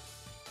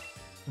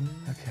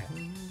 Okay.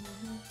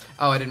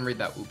 Oh, I didn't read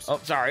that. Oops. Oh,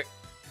 sorry.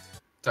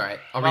 It's alright.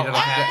 I'll read it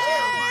off.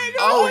 Hey,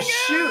 Oh,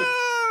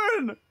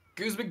 shoot!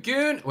 Goose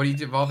McGoon. What do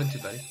you evolve into,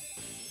 buddy?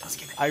 Don't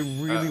skip it. I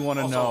really want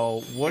to also,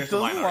 know what here's the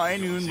does line art.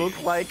 Linoon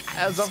look like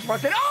as a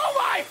fucking. Oh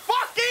my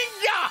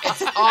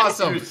fucking god!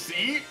 Awesome. You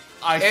see?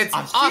 It's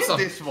I've awesome.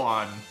 seen this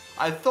one.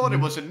 I thought it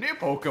was a new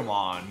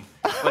Pokemon,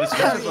 but it's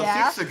just a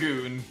Yeah?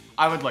 Zigzagoon.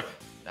 I was like,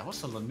 that was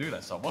the Lanoon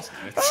I saw, wasn't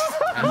it?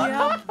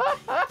 Yeah.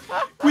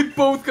 We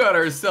both got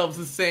ourselves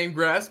the same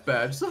grass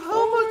badge. So how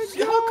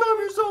come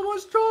you're so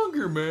much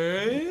stronger,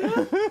 man?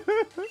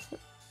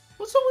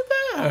 What's up with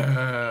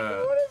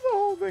that? What is the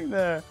whole thing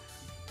there?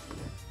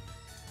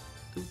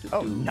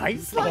 Oh,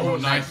 nice. Oh,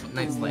 Slash.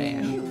 nice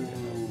slash.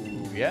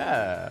 Ooh,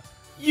 yeah.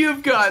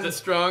 You've gotten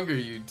stronger,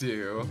 you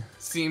two.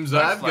 Seems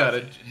Nice I've got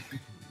slash. it.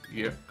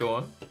 Yeah, go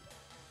on.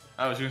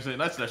 I was gonna say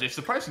Night Slash. It's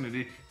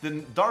surprisingly the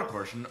dark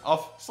version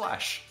of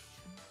Slash.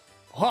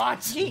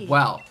 What? Gee.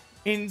 Wow.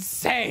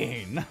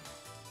 Insane.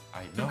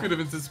 I Who know. could have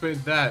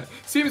anticipated that?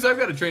 Seems I've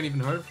got to train even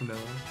harder from now on.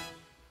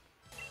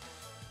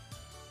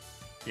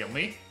 Heal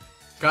me?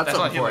 Got That's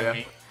something not for healing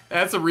you. me.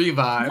 That's a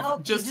revive.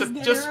 Nope, just you to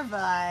get just a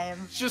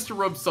revive. just to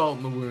rub salt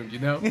in the wound, you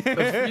know.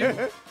 That's for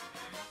you.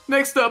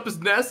 Next up is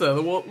Nessa,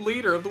 the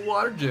leader of the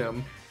water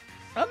gym.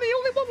 I'm the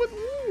only one with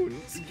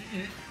wounds.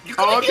 You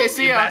Oh, could've okay, healed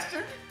see me, ya.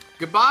 bastard.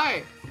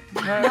 Goodbye.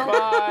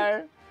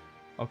 Bye.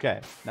 Okay,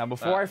 now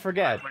before I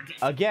forget,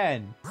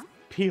 again,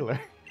 Peeler,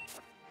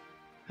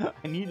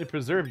 I need to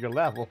preserve your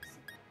levels.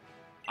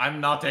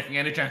 I'm not taking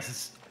any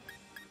chances.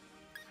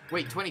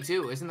 Wait,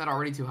 22. Isn't that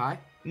already too high?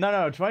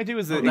 No, 22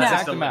 is the That's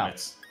exact the amount.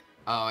 limits.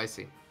 Oh, I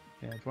see.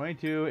 Yeah,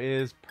 22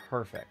 is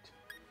perfect.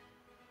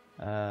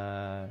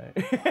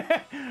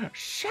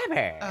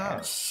 Shabby.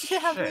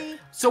 Shabby.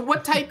 So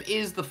what type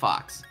is the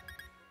fox?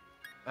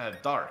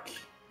 Dark.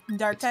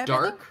 Dark It's type. I think?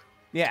 dark.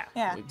 Yeah.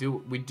 Yeah.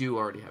 We do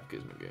already have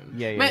Gizmogoon.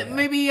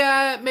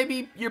 Yeah.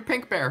 Maybe your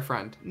pink bear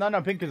friend.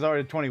 No, Pink is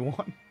already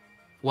 21.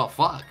 Well,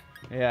 fuck.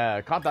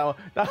 Yeah, caught that one.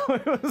 That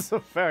one was a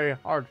very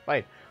hard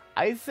fight.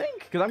 I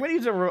think, because I'm going to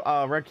use a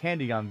rare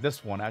candy on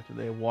this one after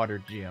the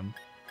water gym.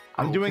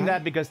 I'm doing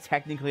that because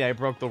technically I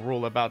broke the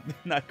rule about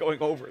not going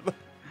over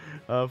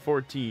the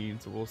 14,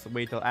 so we'll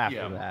wait till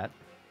after that.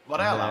 But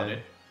I allowed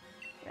it.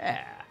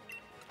 Yeah.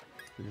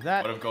 Do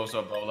that. What if it goes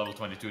up level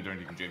 22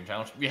 during the gym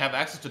challenge? We have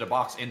access to the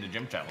box in the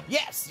gym challenge.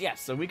 Yes,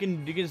 yes. So you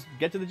can just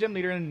get to the gym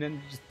leader and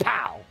then just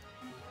pow.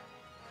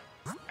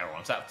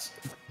 Everyone's out.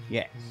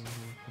 Yes.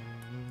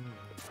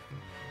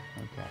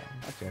 Okay.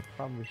 Actually, I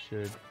probably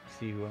should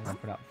see who I'm gonna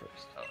put out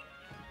first.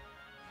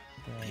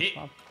 Okay,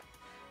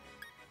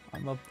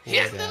 I'm gonna pull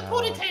Yes, the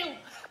ponytail.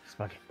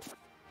 Spuggy.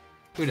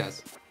 Who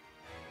does?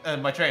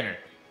 My trainer.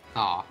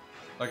 Aw.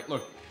 Like,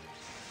 look.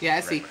 Yeah, I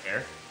see.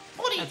 Hair.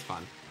 That's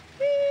fun.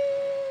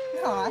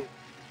 Aw.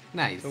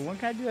 Nice. So when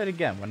can I do that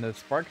again? When the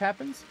spark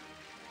happens?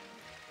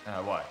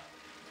 What?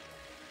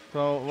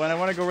 So when I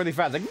want to go really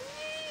fast, like.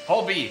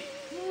 Hold B.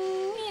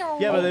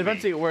 Yeah, but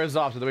eventually it wears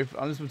off, so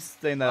I'm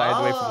just saying that I have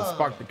to wait for the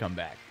spark to come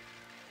back.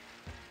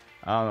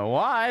 I don't know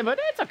why, but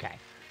it's okay.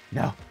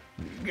 No.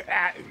 I'm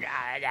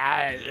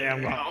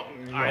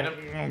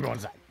going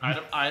inside.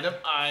 Item.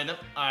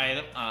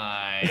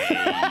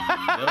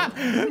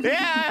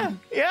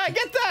 Yeah, I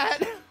get that.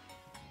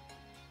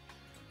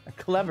 A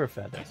clever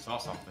feather. I saw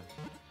something.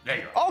 There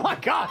you go. Oh my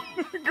god!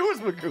 Goose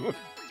Magoon.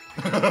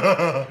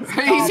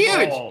 He's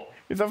huge!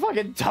 He's a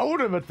fucking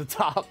totem at the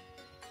top.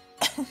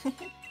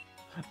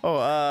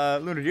 Oh,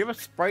 Luna, do you have a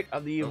sprite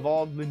of the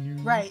evolved menu?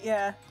 Right,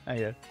 yeah. Oh,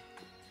 yeah.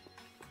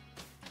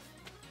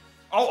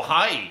 Oh,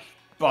 hi,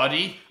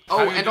 buddy.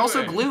 Oh, and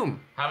also Gloom.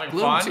 Having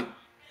Gloom fun? too.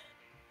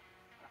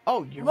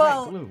 Oh, you're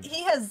Well, right, Gloom.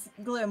 he has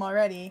Gloom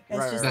already. It's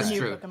Right, just right. the new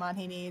That's true. Pokemon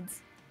he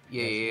needs.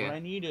 Yeah. What I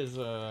need is,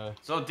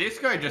 So this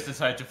guy just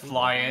decided to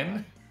fly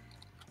in.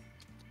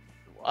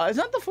 is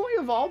that the fully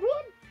evolved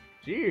one?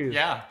 Jeez.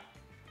 Yeah.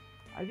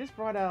 I just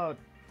brought out...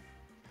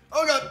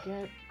 Oh god.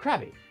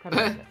 Krabby.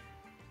 Krabby.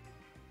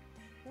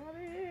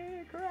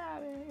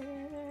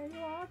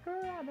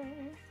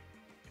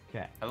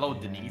 Okay. Hello,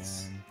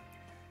 Denise.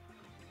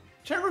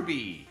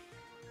 Cherubi.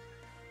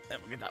 Then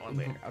we'll get that one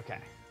later. Okay.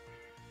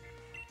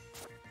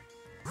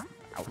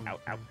 Ow.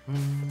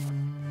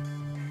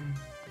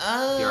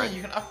 Ah, right.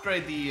 you can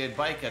upgrade the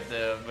bike at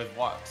the with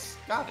watts.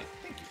 Got it.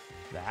 Thank you.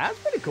 That's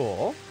pretty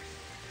cool.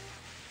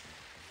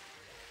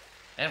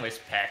 Anyways,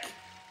 pack.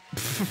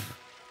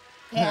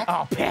 Yeah.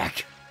 Oh,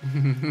 Peck.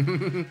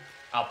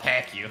 I'll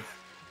pack you.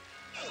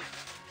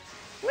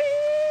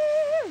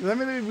 Let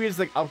me we just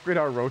like upgrade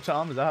our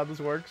Rotom. Is that how this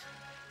works?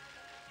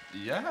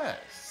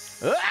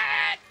 Yes.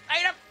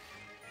 Item.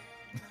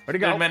 Where'd it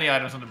There go? are many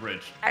items on the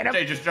bridge. Item.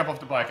 Jay, just jump off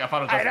the bike. I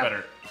found it just Item.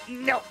 better.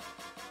 No.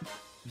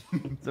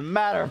 It's a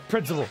matter of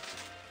principle.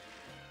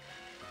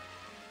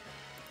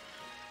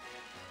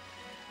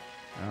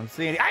 I don't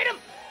see any item.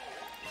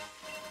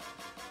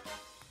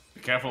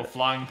 Be careful of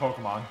flying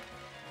Pokemon.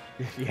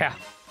 Yeah.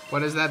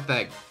 What is that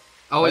thing?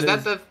 Oh, is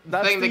that the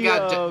thing that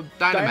got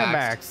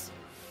Dynamax?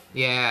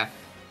 Yeah.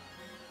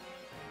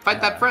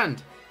 Fight that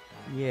friend.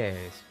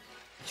 Yes.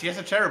 She has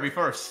a Cherubi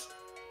first.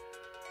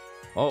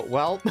 Oh,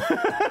 well.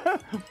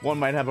 One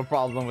might have a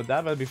problem with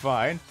that, but it'd be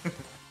fine.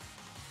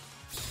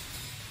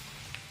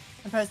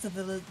 Opposed to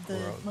the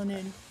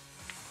Lanoon.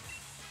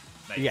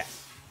 Nice.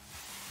 Yes.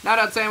 Not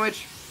out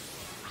sandwich.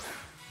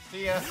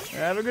 See ya.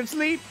 Have a good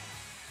sleep.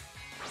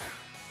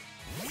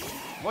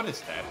 What is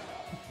that?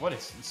 What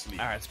is this sleep?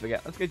 All right,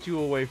 Spaghetti. Let's get you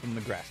away from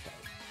the grass type.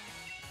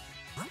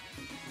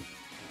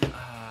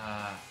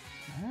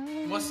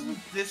 Wasn't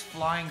this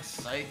flying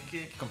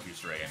psychic?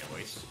 Confused Ray,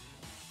 anyways.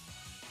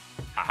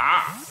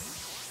 Haha!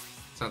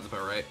 Sounds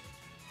about right.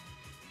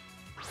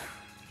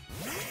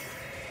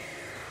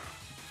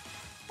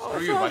 Oh,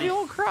 Screw you, buddy. You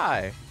won't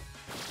cry.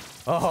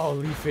 Oh,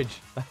 leafage.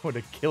 That would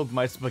have killed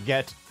my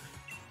spaghetti.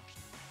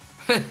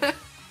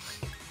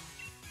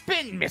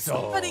 Spin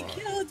missile. But he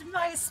killed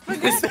my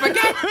spaghetti.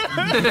 Spaghetti!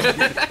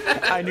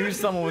 I knew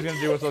someone was going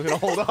to do it, so I was going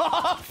to hold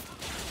off.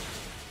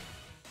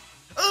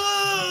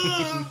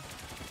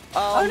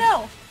 Oh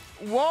no!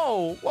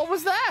 Whoa, what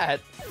was that?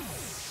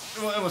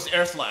 Well, it was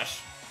Air Slash.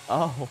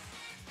 Oh.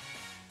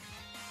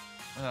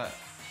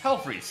 Hell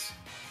Freeze.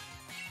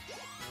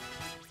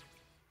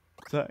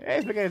 So,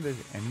 hey, Spaghetti, there's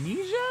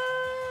amnesia?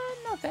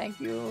 No, thank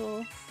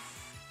you.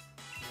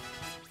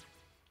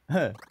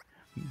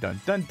 Dun,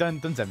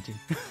 17.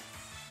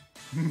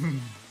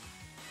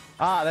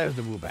 Ah, there's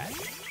the Woobat.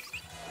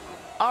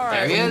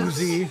 Alright, There he is.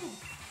 Woozy.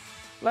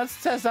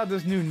 Let's test out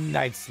this new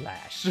Night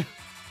Slash.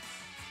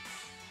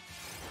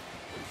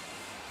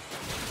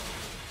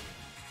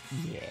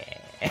 Yeah.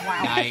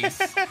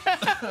 Nice.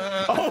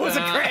 Oh, it was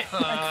a crit!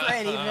 A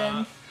crit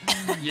even.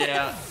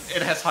 Yeah,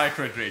 it has high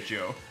crit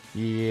ratio.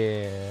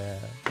 Yeah.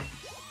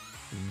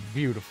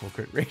 Beautiful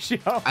crit ratio.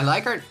 I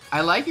like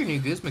your new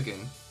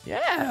Guzmagoon.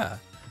 Yeah.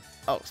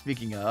 Oh,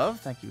 speaking of,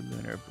 thank you,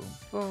 Lunar. Boom,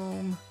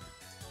 boom.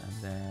 And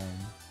then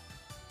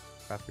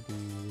properties.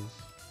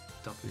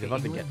 He's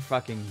about to get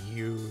fucking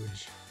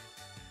huge.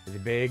 Is he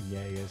big?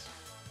 Yeah, he is.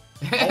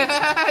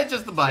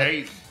 Just the bite.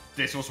 Hey,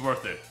 this was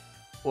worth it.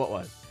 What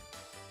was?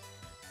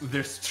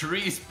 There's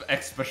 3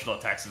 special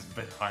attacks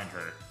behind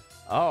her.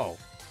 Oh,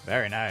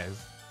 very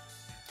nice.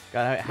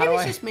 God, how Maybe do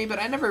it's I? just me, but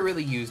I never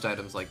really used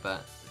items like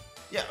that.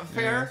 Yeah,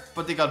 fair,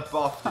 but they got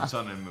buffed in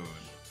Sun and Moon.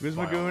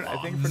 Guzmagoon, I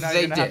think for now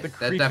They you're gonna have to did. That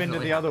creep into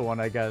definitely the other one,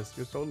 I guess.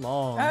 You're so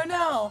long. Oh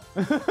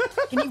no!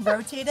 Can you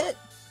rotate it?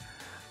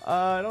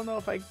 I don't know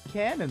if I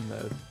can in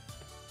this.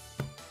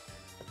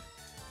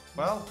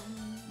 Well,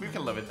 we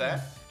can live with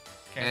that.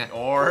 Eh.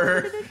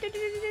 Or...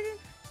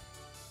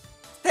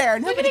 There,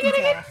 nobody can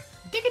tell.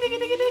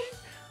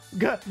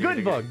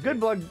 Good bug. Good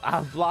bug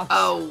blocks.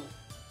 Oh,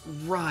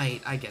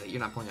 right. I get it. You're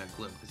not pulling out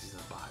Gloom because he's in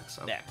a box.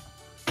 Okay.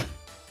 Yeah.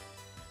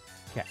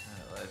 Okay.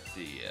 let's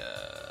see,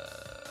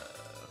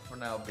 for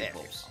now, big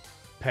bulbs.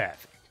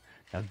 Perfect.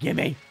 Now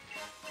gimme.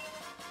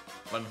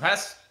 One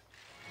pass?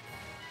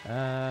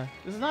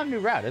 This is not a new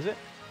route, is it?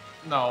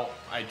 No,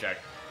 I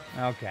checked.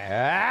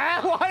 Okay.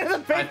 Why do the I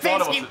big thought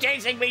things it was keep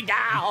chasing me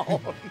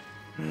down?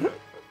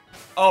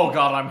 Oh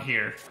god, I'm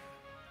here.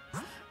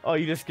 Oh,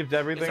 you just skipped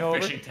everything It's a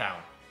over? fishing town.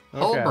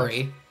 Okay.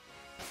 Holbury.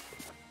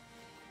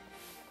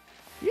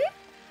 Yeah.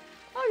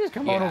 I'll just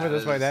come on Yeah, over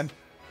this way this- then.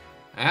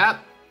 Yep.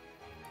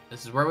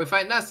 This is where we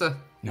fight Nessa.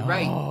 You're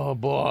right. Oh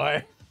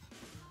boy.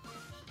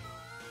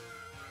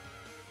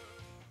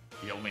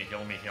 Heal me,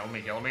 heal me, heal me,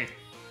 heal me.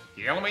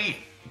 Heal me!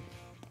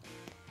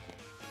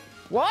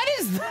 What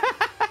is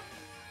that?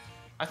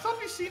 I thought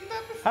we've seen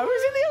that before. Have we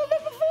seen the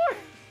elephant before?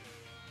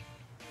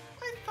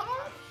 I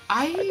thought.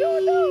 I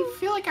don't know.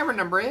 feel like I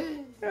remember it.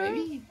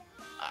 Maybe.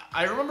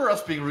 I remember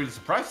us being really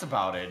surprised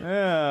about it.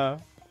 Yeah.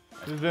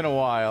 It's been a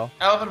while.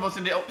 Elephant was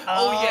in the.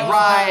 Oh yeah,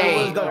 Right.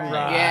 it was the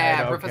ride, Yeah,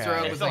 okay. Professor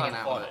Oak They was still hanging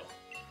have out fun. with it.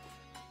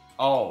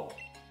 Oh.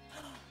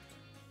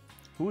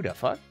 Who the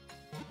fuck?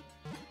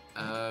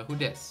 Who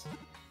dis?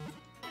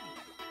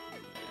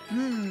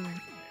 Hmm.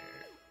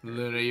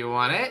 Luna, you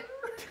want it?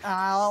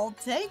 I'll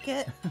take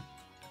it.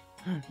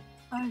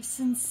 Our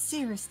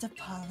sincerest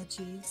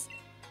apologies.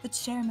 The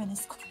chairman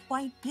is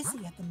quite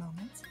busy at the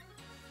moment.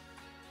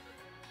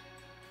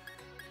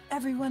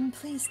 Everyone,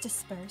 please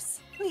disperse.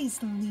 Please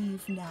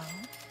leave now.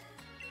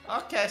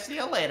 Okay, see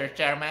you later,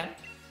 Chairman.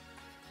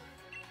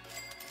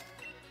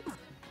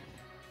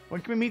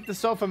 When can we meet the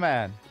sofa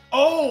man?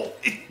 Oh!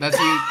 That's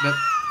you.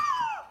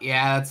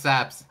 Yeah, that's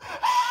Saps.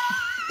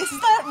 Is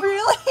that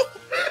really?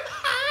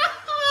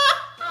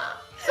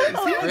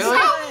 Oh my Really?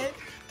 God.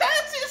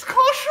 That's his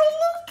kosher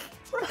look!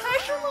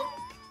 Professional!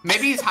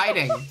 Maybe he's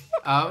hiding.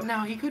 Oh,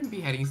 no, he couldn't be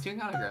hiding. He's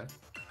doing autographs.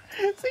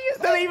 See you,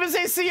 they even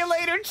say "see you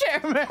later,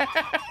 chairman."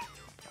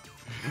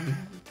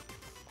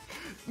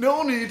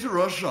 No need to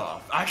rush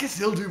off. I can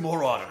still do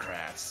more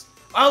autographs.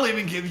 I'll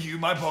even give you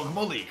my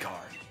Pokemon League card.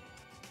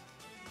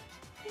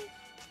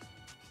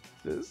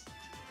 This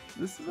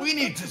is. We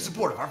need to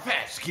support our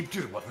fans to keep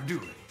doing what we're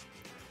doing.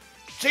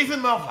 Chasing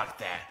them off like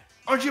that.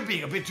 Aren't you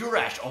being a bit too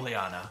rash,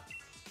 Oleana?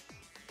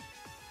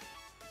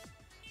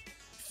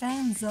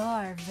 Fans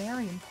are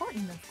very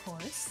important, of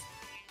course.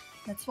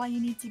 That's why you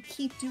need to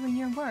keep doing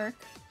your work.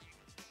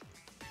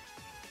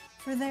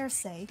 For their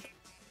sake.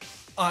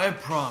 I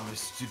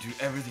promise to do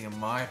everything in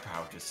my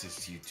power to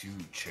assist you too,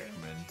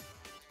 Chairman.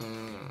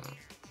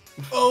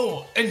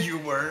 Oh, and you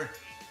were...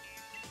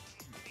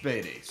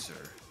 Bede, sir.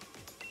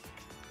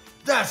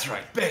 That's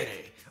right,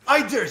 Bede.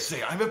 I dare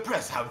say I'm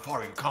impressed how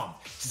far you've come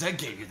since I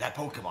gave you that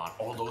Pokemon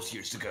all those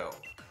years ago.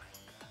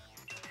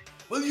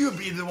 Will you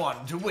be the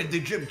one to win the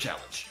gym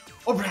challenge?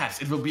 Or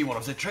perhaps it will be one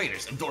of the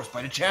trainers endorsed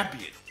by the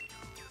champion.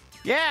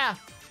 Yeah.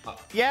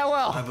 Yeah.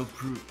 Well.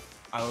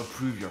 I will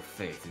prove your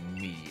faith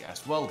in me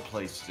as well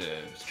placed,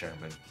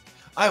 Chairman.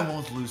 I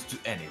won't lose to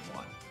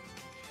anyone.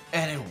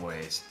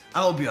 Anyways,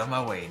 I'll be on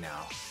my way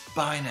now.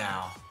 Bye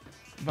now.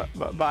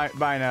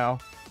 Bye now.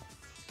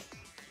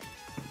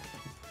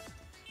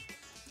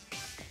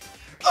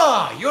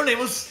 Ah, your name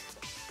was...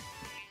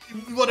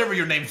 Whatever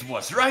your name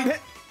was, right?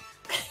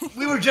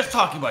 We were just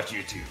talking about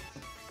you two.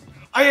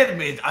 I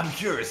admit I'm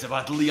curious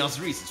about Leon's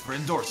reasons for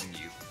endorsing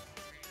you.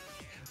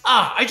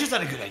 Ah, I just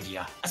had a good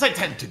idea, as I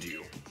tend to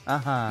do.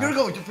 You're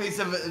going to face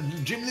a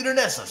gym leader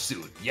Nessa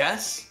soon,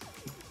 yes?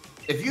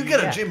 If you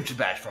get a gym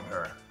badge from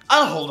her,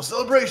 I'll hold a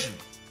celebration.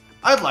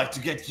 I'd like to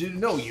get to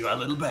know you a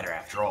little better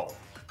after all.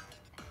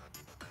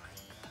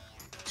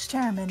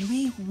 Chairman,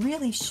 we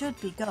really should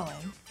be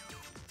going.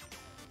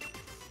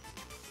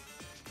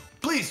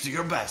 Please do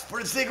your best for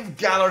the sake of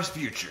Galar's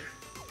future.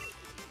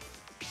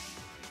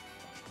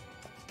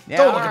 Yeah,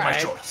 Don't look at my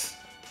alright. shorts.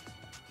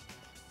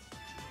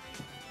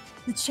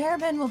 The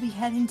chairman will be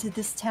heading to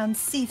this town's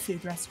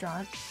seafood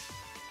restaurant.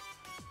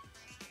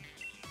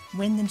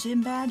 Win the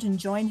gym badge and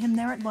join him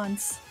there at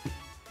once.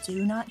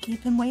 Do not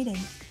keep him waiting.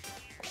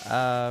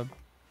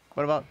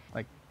 What about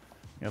like,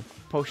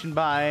 potion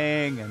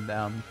buying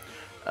and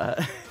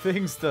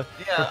things to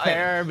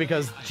prepare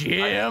because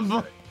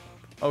gym.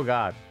 Oh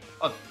God.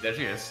 Oh, there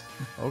she is.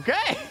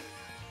 Okay.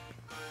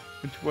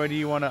 Which way do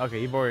you want to? Okay,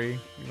 you're going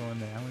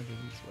there. I'm gonna go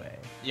this way.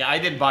 Yeah, I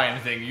didn't buy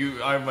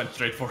anything. I went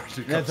straight for it.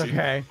 To That's cutscene.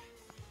 okay.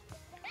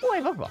 Oh,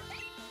 wait, Pokeball.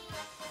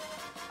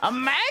 A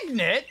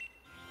magnet?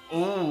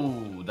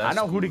 Ooh, that's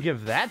I know who to good.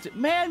 give that to.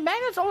 Man,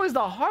 magnet's always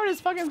the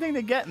hardest fucking thing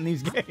to get in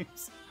these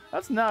games.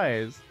 That's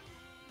nice.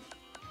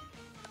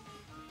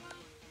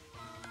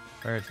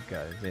 Where's it go?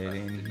 Is it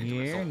in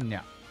here? No.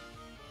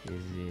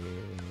 Is it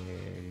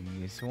in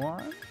this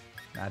one?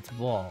 That's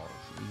balls.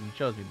 You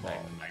chose me balls.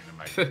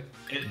 Magnum.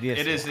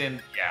 It is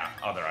in, yeah,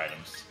 other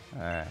items.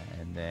 Alright,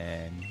 and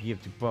then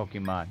give to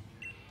Pokemon.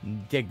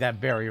 Take that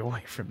berry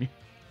away from you.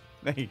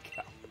 There you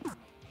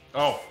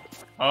go.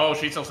 Oh,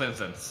 she's so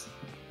incense.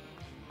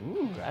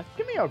 Ooh, that's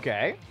gonna be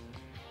okay.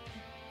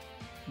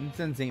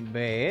 Incense ain't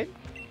bad.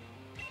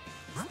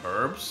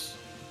 Herbs.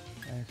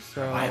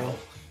 So, Revival.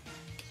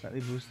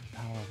 slightly boost the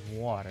power of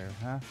water,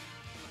 huh?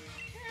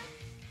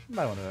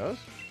 Buy one of those.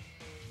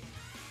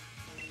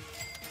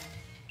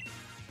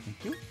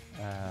 Thank you.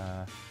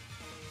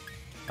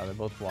 Oh, they're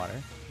both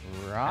water.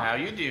 Rock. How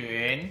you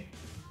doing?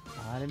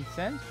 Odd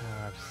incense.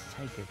 Power of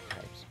psychic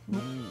types. Ooh,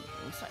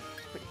 looks like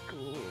it's pretty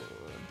good.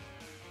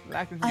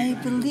 I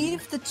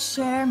believe the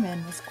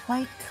chairman was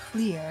quite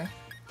clear.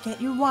 Get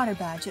your water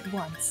badge at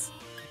once.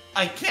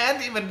 I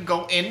can't even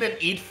go in and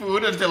eat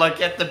food until I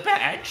get the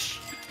badge.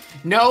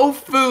 No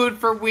food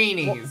for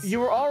weenies. Well, you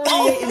were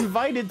already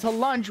invited to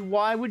lunch.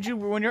 Why would you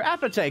ruin your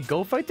appetite?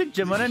 Go fight the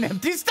gym on an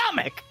empty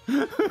stomach.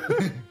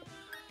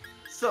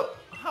 So,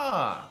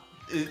 I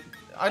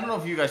don't know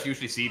if you guys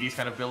usually see these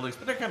kind of buildings,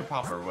 but they're kind of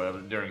popular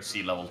during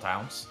sea level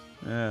towns.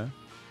 Yeah.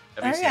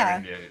 At least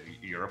yeah. here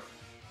in Europe.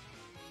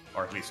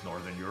 Or at least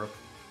Northern Europe.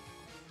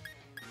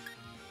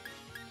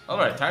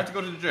 Alright, time to go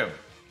to the gym.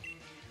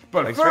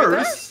 But Like straight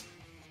there? first,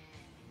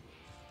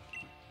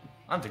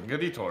 I'm taking a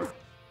detour.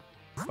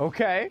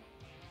 Okay.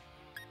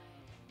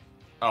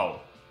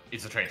 Oh,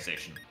 it's a train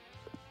station.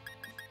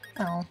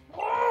 Oh.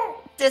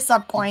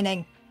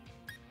 Disappointing.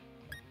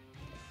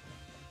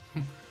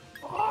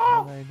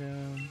 Lay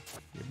down.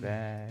 Your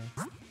bag.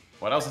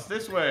 What else is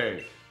this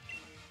way?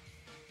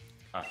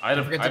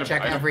 Don't forget to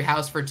check every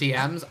house for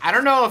TMs. I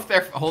don't know if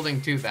they're holding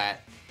to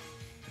that.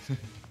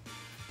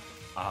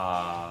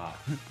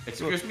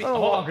 Excuse me. Oh, Hold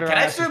on. walk Can around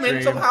I the zoom in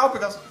stream. somehow?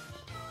 Because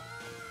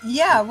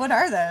Yeah, what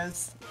are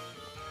those?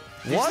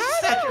 this What is are a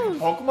statue of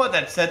those? Pokemon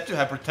that's said to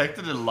have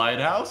protected the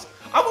lighthouse.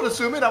 I want to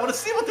zoom in. I want to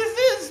see what this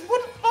is.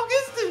 What the fuck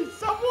is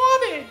this? I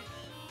want it.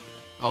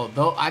 Oh,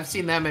 though I've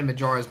seen them in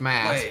Majora's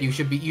Mask. Wait. You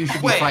should be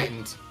Wait.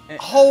 frightened.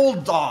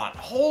 Hold on.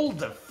 Hold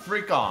the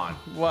frick on.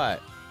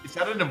 What? Is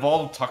that an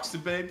evolved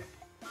Tuxebabe?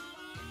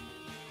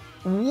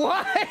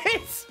 What?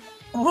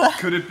 What?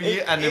 Could it be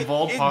an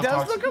evolved It Hot does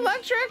Tox- look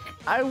electric.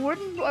 I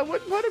wouldn't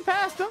put it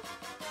past them.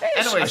 Hey,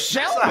 Anyway, a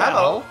shell so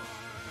hello.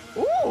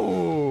 bell.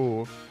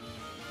 Ooh.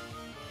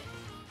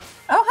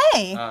 Oh,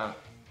 hey.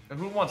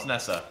 Who wants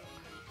Nessa?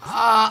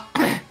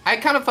 I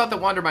kind of thought that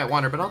Wander might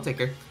want her, but I'll take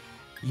her.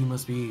 You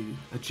must be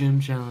a gym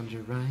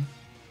challenger, right?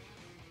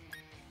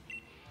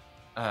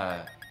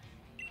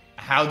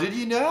 How did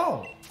you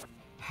know?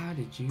 How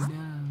did you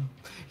know?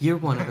 You're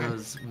one of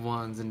those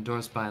ones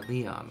endorsed by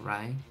Leon,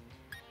 right?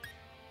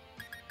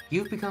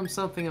 You've become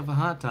something of a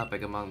hot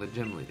topic among the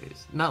gym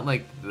leaders. Not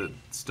like the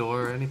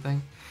store or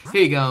anything.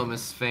 Here you go,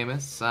 Miss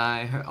Famous.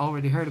 I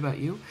already heard about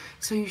you,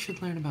 so you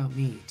should learn about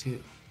me,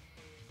 too.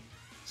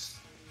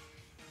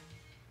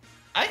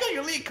 I got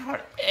your lead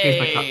card. Here's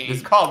my Hey,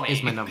 call me.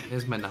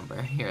 Here's my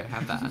number. Here,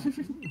 have that.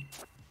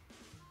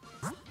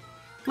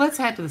 Let's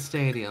head to the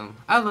stadium.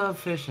 I love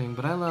fishing,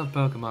 but I love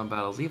Pokemon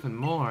battles even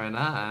more, and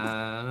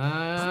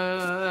I'm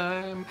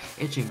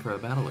itching for a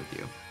battle with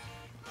you.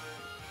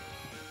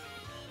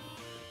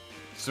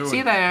 Soon. See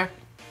you there.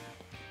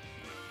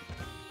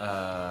 Can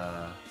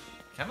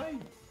I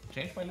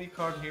change my lead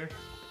card here?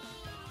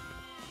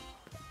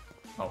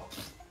 Oh.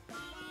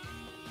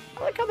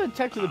 I like how the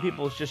text of the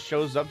people just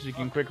shows up so you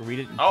can quick read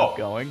it and Oh. keep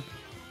going.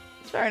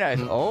 It's very nice.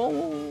 Oh.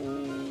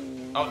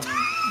 Oh.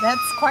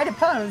 That's quite a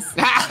pose.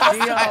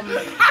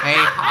 Hey,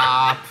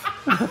 Hop.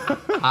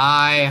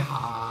 Hi,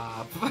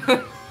 Hop.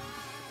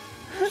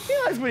 He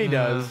likes what he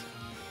does.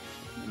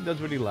 He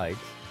does what he likes.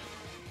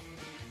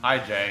 Hi,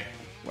 Jay.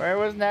 Where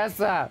was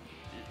Nessa?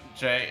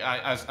 Jay,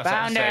 as I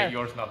Found say, her.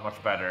 yours not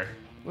much better.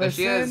 There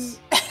she Listen,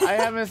 is. I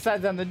haven't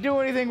sat down to do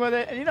anything with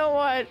it, and you know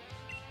what?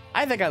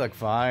 I think I look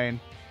fine.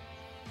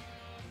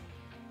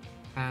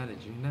 How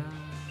did you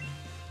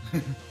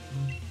know?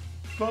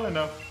 Well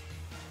enough.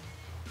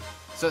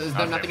 So is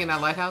there Okay. nothing in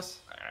that lighthouse?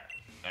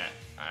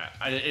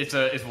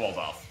 It's walled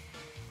off.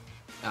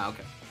 Oh,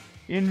 okay.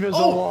 Invisible.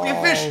 Oh, we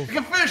can fish! We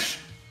can fish!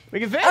 We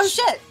can fish. Oh,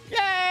 shit.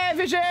 Yay,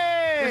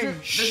 fishing!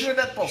 Fish in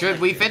that boat. Should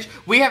we fish?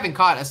 We haven't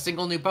caught a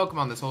single new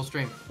Pokemon this whole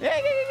stream. Yeah.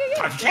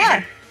 Time to change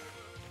Yeah.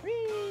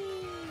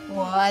 it.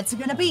 What's it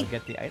gonna be?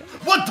 Get the item.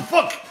 What the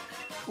fuck?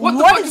 What the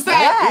What fuck is is that?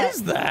 that? What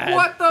is that?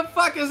 What the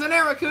fuck is an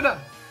Arrokuda?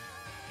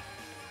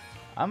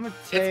 I'm gonna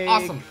take.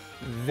 awesome.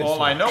 This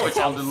All I one. know is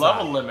on the Outside.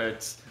 level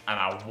limits, and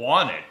I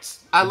want it.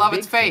 I The love big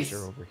its face. fish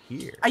are over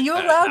here. Are you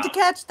allowed to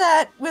catch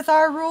that with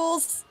our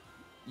rules?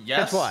 Yes.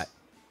 Guess what?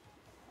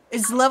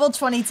 It's level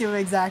 22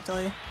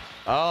 exactly.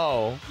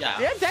 Oh. Yeah.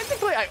 Yeah,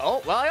 technically. I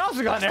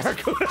also got an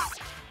Arrokuda.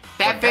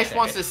 That fish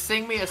wants to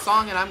sing me a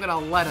song, and I'm gonna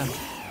let him.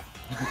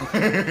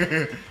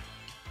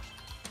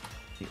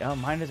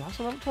 Mine is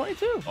also level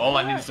 22. All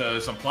I need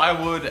is some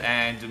plywood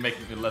and to make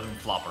me let them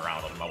flop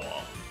around on my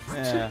wall.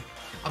 Yeah.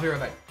 I'll be right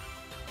back.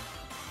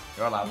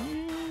 You're allowed.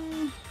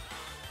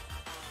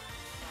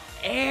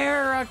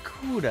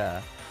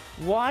 Aracuda.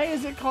 Why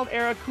is it called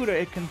Aracuda?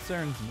 It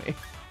concerns me.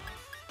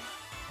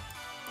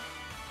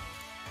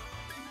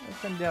 Let's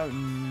send out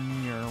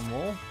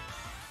normal.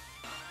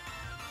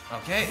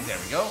 Okay, there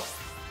we go.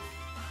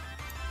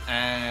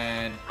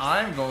 And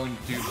I'm going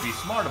to be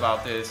smart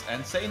about this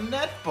and say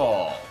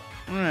netball.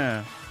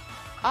 Yeah.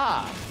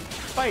 Ah,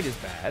 fight is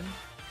bad.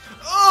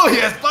 Oh,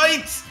 yes,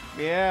 bites!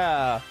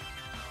 Yeah.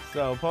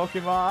 So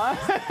Pokemon.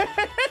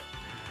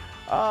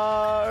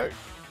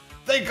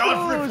 Thank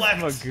God for reflect.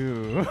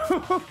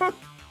 Magoo.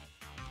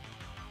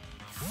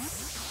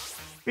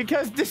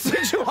 Because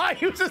Decidueye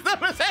uses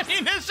them as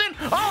ammunition?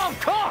 Oh, of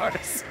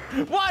course!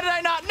 Why did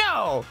I not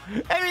know?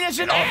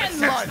 Ammunition and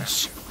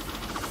lunch!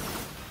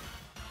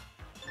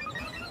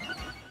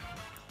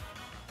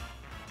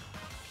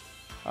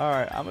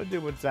 Alright, I'm gonna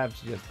do what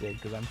Saps just did,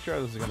 because I'm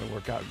sure this is gonna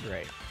work out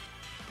great.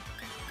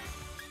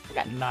 I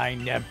got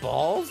 9 net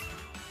balls.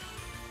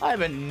 I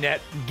have a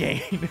net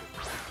gain.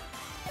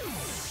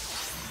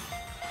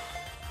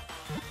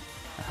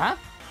 Huh?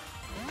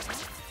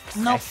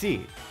 Nope. I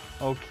see.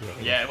 Okay.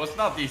 Yeah, it was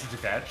not easy to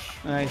catch.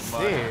 I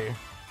see.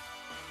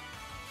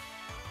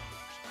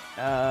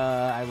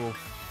 I will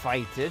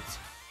fight it,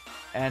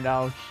 and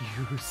I'll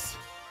use.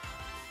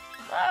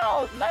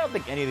 I don't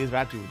think any of these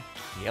rats would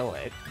kill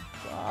it,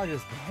 so I'll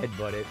just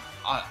headbutt it.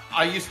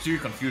 I used 2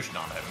 confusion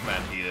on him,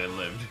 and he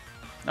lived.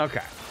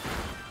 Okay.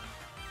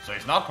 So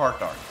he's not part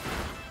dark.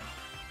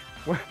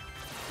 What?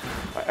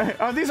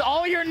 Are these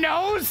all your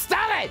nose?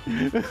 Stop it!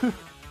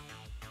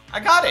 I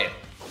got it!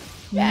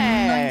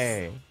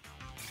 Yay!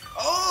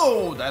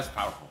 Oh, that's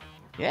powerful.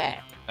 Yeah.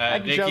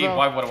 Thank you, Nikki, Shell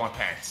why Bell. would I want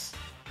pants?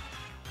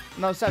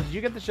 No, Seth, did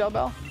you get the shell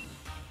bell?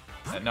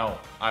 No,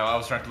 I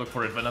was trying to look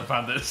for it when I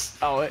found this.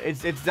 Oh,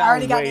 it's I down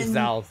already got way it in-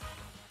 south.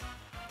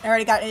 I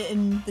already got it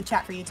in the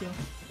chat for you too.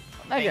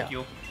 Thank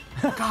you.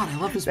 God, I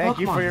love this Thank Pokemon.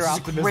 you for your This is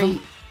optimism.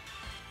 great.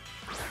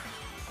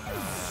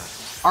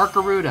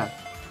 Arcaruda.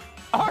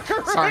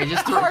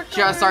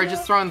 Arcaruda. Sorry,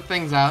 just throwing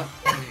things out.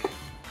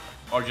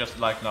 Or just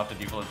like not the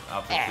default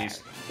outfit,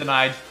 please.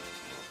 Denied.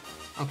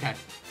 Okay.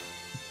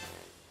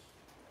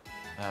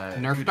 Good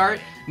Nerf Dart?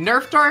 night.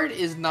 Nerf Dart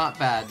is not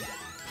bad.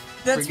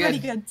 That's We're pretty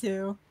good. good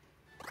too.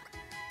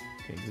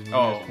 Okay, this is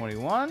Oh.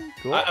 21.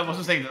 Cool. I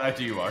wasn't saying that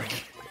to you, Ark.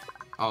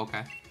 Oh,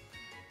 okay.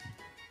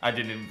 I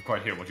didn't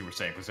quite hear what you were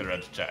saying, consider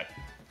it chat.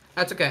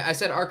 That's okay. I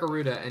said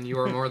Arcaruda, and you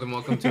are more than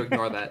welcome to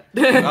ignore that.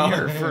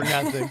 You're for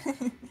nothing.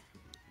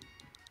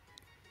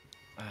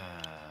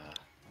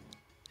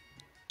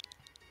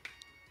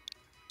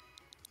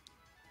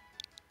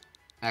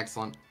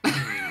 Excellent.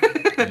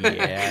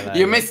 Yeah.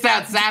 You missed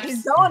out, He's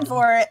Saps. going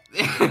for it.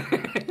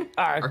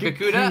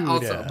 Arcacuda,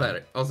 also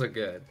better. Also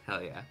good.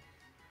 Hell yeah.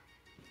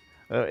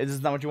 Is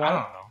this not what you I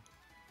want?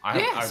 don't know.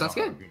 Yeah, I sounds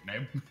don't have good. a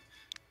name.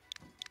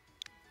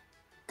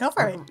 Go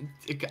for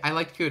it. I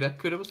liked Cuda.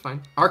 Cuda was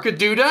fine.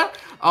 Arcaduda?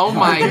 Oh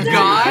my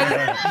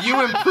god.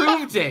 You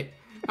improved it.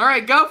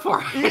 Alright, go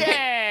for it.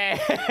 Yeah.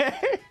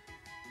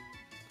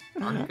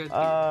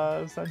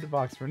 Arcaduda. Send the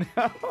box for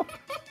now.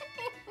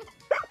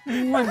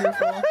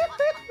 Wonderful.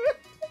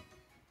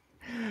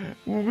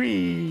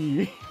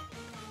 Wee.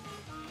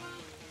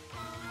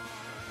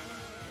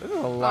 There's a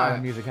lot of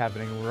Alright. music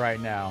happening right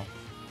now.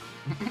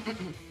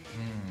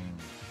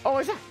 Oh,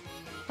 what's that?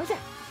 What's that?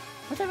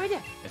 What's that right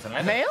there? It's an A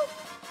item. mail?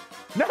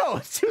 No,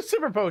 it's 2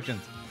 super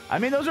potions. I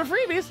mean, those are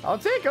freebies. I'll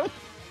take them.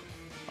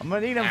 I'm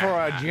gonna need them for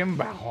a gym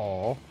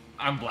battle.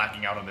 I'm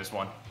blacking out on this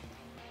one.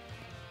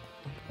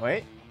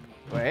 Wait.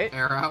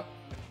 Arrow.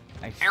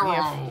 I sniff.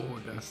 Arrow.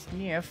 I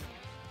sniff.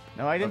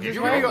 No, I didn't Okay, just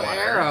You're gonna go wait.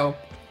 arrow.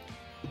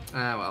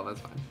 Ah, well,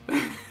 that's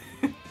fine.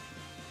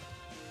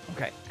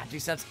 Okay, actually,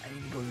 since I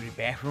need to go to the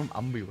bathroom,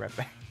 I'm gonna be right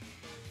back.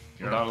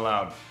 You're not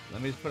allowed.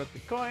 Let me just put up the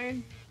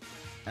coin,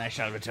 and I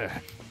shall return.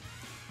 Okay,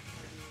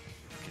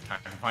 time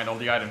to find all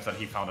the items that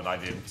he found that I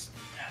didn't.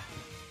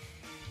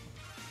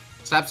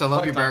 Saps, I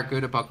love your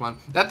Barracuda Pokemon.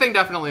 That thing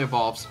definitely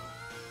evolves.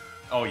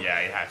 Oh yeah,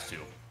 it has to.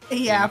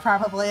 Yeah,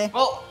 probably.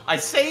 Well, I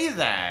say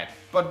that,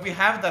 but we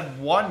have that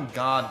one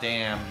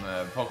goddamn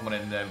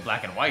Pokemon in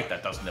black and white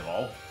that doesn't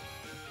evolve.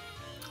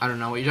 I don't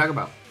know what you're talking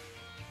about.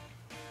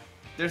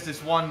 There's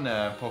this one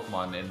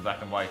Pokemon in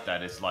black and white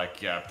that is like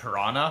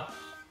Piranha.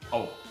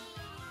 Oh,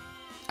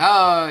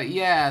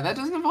 Yeah, that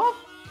doesn't evolve?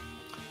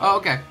 Oh,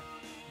 okay.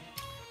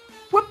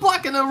 We're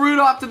blocking the route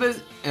off to this.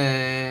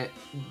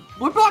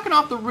 We're blocking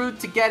off the route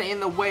to get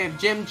in the way of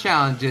gym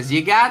challenges.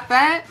 You got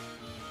that?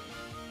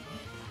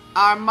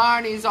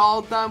 Armani's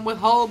all done with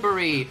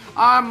Hulbury.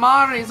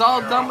 Armani's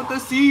all done with the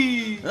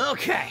sea.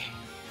 Okay.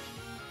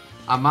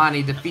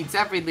 Armani defeats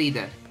every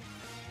leader.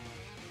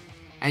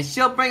 And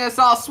she'll bring us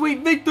all sweet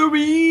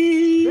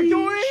victory!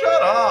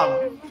 shut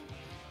up!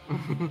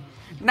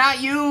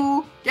 Not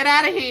you! Get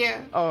out of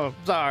here! Oh,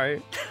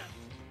 sorry.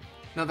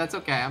 No, that's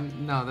okay.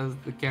 No, that's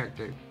the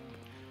character.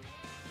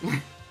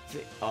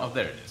 Oh,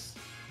 there it is.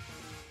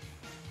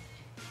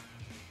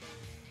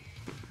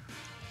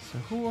 So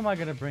who am I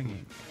gonna bring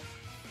in?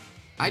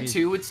 I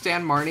too would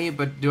stand Marnie,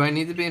 but do I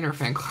need to be in her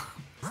fan club?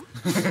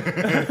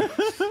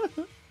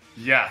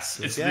 Yes,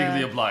 it's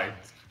legally obliged.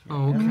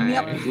 Okay.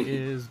 That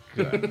is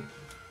good.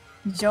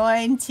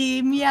 Join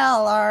Team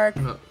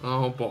Yellark.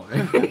 Oh boy.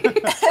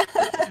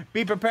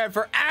 Be prepared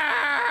for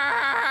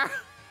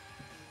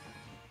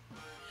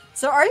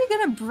So are you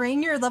gonna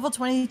bring your level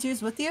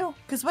 22s with you?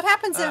 Because what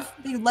happens if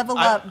you level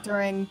up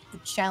during the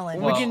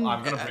challenge? Well,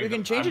 we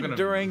can change it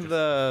during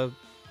the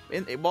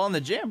in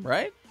the gym,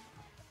 right?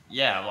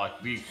 Yeah,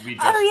 like we just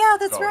yeah,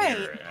 that's go right.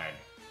 here and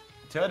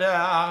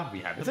ta-da! We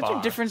have the It's such a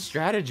box. different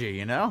strategy,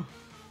 you know?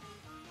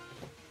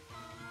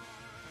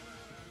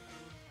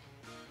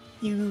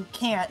 You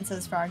can't,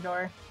 says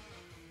Frogdoor.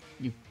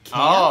 You can't.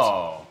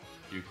 Oh,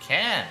 you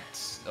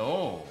can't.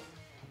 Oh,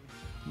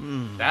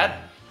 that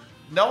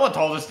no one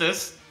told us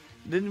this.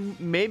 Then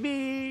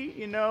maybe,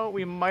 you know,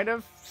 we might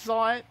have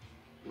saw it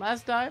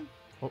last time.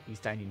 Oh, he's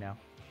tiny now.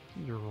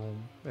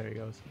 There he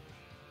goes.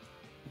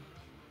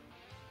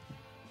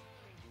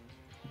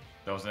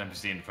 There was an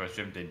NPC in the first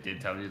gym. They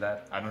did tell you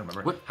that. I don't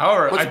remember. What-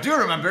 However, what's- I do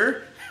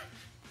remember.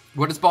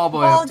 What is Ball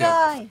Boy Ball up to?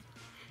 guy.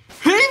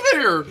 Hey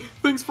there!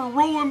 Thanks for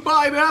rolling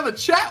by to have a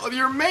chat with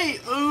your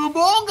mate, the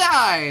ball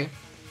guy.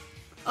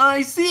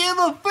 I see you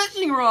have a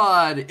fishing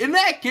rod. In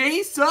that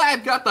case,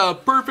 I've got the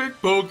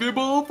perfect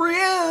Pokeball for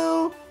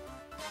you.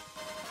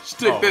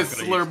 Stick Oh, this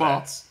we're gonna use slur ball.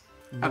 that.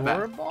 Have that.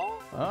 Lure ball?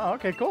 Oh,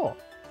 okay, cool.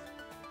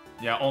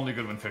 Yeah, only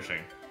good when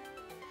fishing.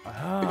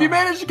 If you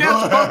manage to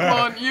catch a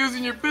Pokemon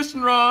using your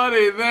fishing rod,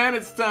 then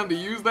it's time to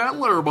use that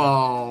lure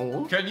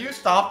ball. Can you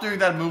stop doing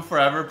that move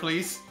forever,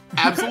 please?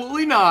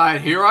 Absolutely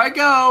not. Here I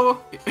go.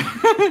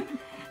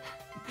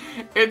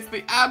 It's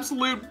the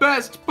absolute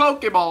best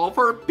Pokeball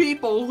for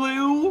people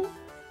who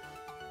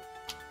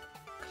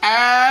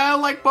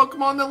like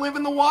Pokemon that live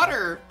in the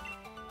water.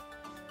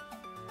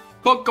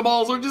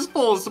 Pokeballs are just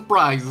full of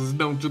surprises,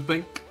 don't you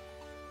think?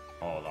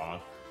 Hold on.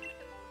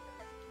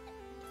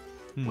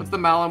 What's the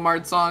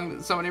Malamart song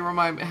that somebody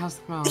remind me? How's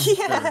the Malamart?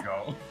 There we Yeah.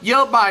 go.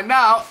 You'll buy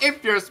now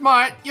if you're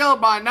smart. You'll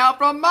buy now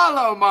from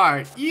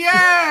Malomart.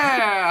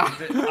 Yeah!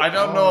 I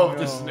don't know if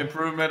this is an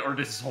improvement or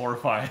this is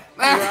horrifying.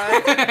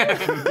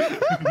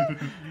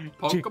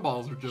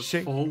 Pokeballs are just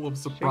Shake, full of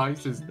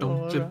surprises,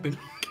 don't you think?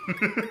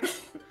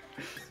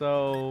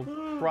 So,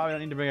 probably don't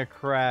need to bring a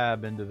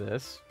crab into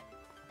this.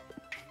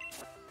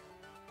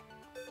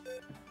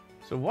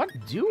 So what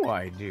do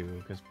I do?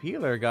 Because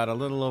Peeler got a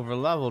little over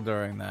level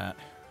during that.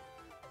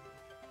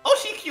 Oh,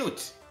 she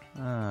cute.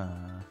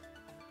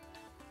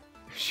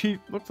 She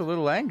looked a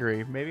little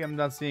angry. Maybe I'm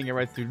not seeing it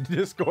right through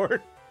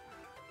Discord.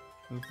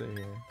 Let's see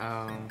here.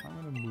 I'm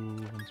gonna move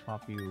and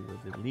swap you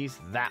with at least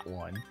that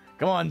one.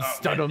 Come on, Oh,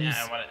 Studums.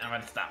 Yeah, I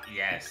want to stop.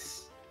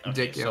 Yes.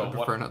 Okay, Jake, I so would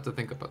prefer not to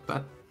think about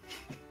that.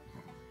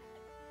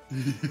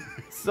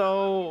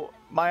 So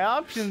my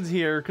options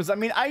here, because I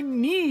mean I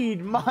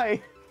need my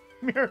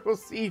Miracle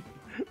Seed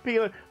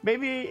Peeler.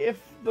 Maybe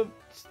if the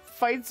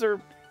fights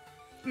are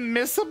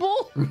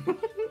missable.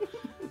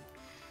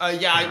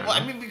 Yeah,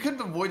 I mean we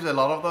could avoid a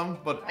lot of them,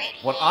 but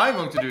what I'm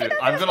going to do,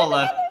 I'm gonna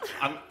let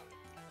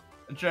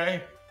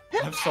Jay.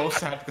 I'm so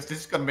sad because this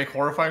is gonna make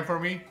horrifying for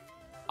me.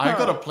 I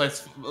gotta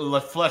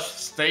let Flesh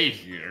stay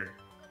here.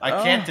 I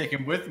can't take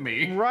him with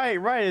me. Right.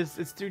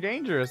 It's too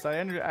dangerous. I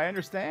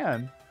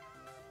understand.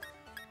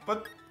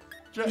 But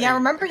Jay, Yeah,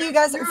 remember you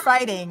guys are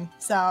fighting,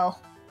 so.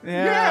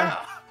 Yeah.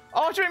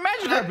 Oh, should we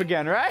magic up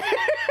again, right?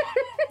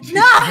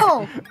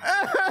 No!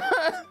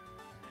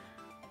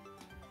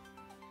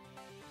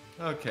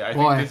 Okay, I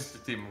Boy. think this is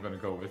the team I'm gonna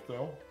go with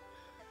though.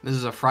 This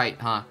is a fright,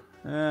 huh?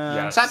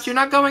 Yes. Saps, you're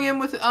not going in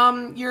with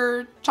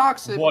your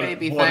toxic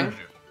baby thing.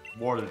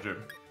 Water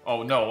gym.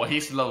 Oh no,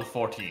 he's level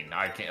 14.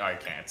 I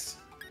can't.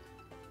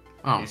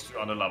 Oh, He's too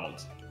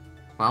underleveled.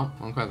 well,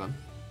 okay then.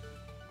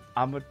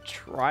 I'm gonna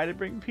try to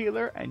bring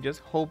Peeler and just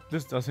hope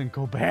this doesn't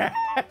go bad.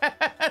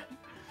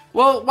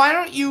 Well, why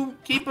don't you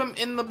keep him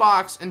in the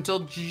box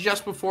until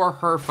just before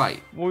her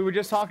fight? Well, we were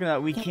just talking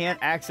about we can't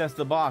access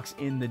the box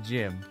in the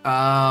gym.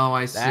 Oh,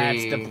 I see.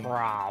 That's the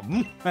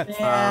problem.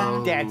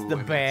 Yeah. That's the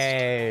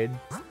bad.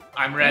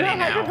 I'm ready You don't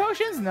have your now.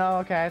 potions? No,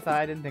 okay,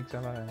 I didn't think so.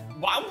 I don't know.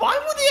 Why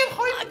would he have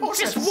high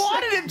potions? Just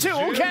wanted him to,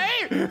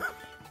 okay?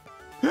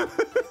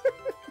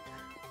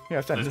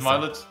 Yeah, Miss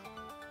Violet,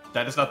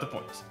 that is not the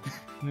point.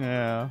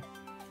 Yeah.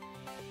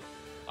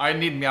 I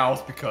need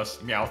Meowth because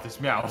Meowth is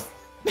Meowth.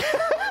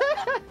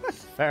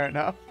 Fair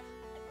enough.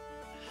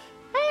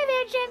 Hey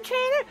there, gym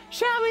trainer.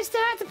 Shall we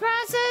start the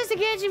process to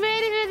get you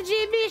ready for the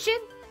gym mission?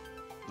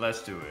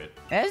 Let's do it.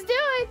 Let's do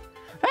it.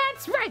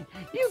 That's right.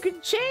 You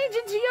can change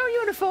into your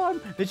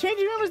uniform. The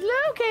changing room is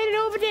located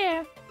over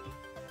there.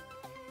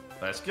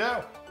 Let's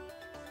go.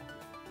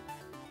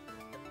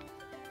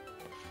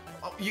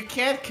 Oh, you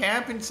can't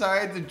camp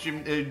inside the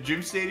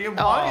gym stadium.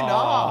 Why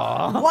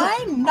not?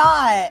 Why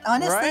not?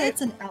 Honestly, Right?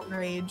 it's an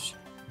outrage.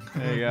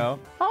 There you go.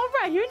 All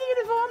right, you're in the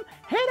uniform.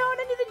 Head on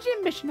into the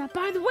gym mission. Now,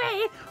 by the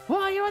way,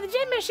 while you're on the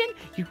gym mission,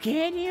 you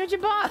can't use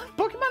your Pokemon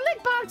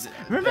Link box.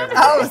 Remember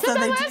Oh, I said so that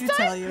they last do time?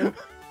 tell you.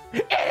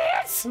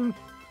 Idiots!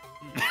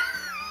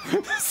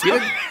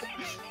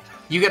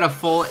 You get a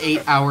full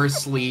 8 hours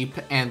sleep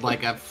and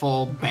like a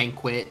full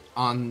banquet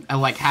on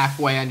like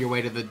halfway on your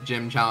way to the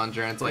gym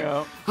challenger, and it's like,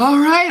 all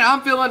right,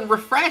 I'm feeling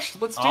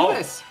refreshed. Let's do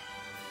this.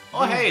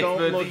 Oh, hey, don't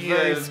look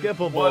very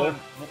skippable.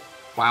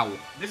 Wow.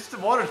 This is the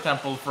water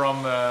temple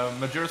from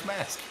Majora's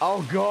Mask.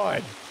 Oh,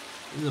 God.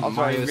 This is a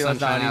Also, I Mario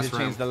realized I Sunshine need to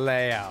change the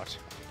layout.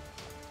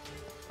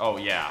 Oh,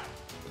 yeah.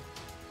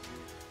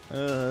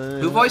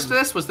 Who voiced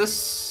this? Was this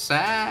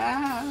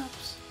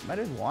Saps? Might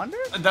have Wander?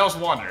 That was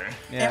Wander.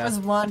 It was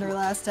Wander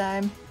last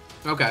time.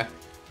 Okay.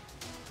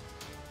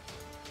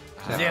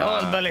 The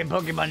old bully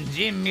Pokemon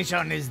gym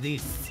mission is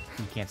this.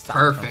 You can't stop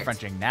Perfect. from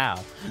Frenching now.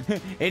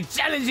 It's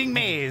challenging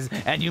maze,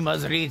 and you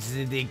must reach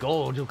the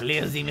goal to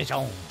clear the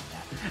mission.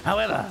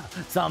 However,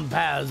 some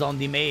paths on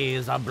the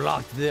maze are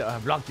blocked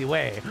the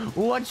way.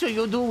 What should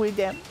you do with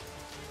them?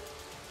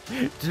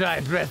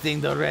 Try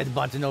pressing the red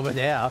button over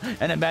there,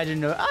 and I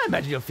imagine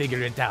you'll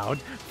figure it out,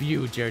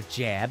 future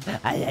champ.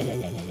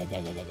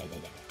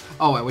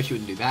 Oh, I wish you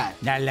wouldn't do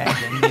that. Now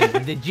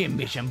let the gym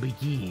mission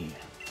begin.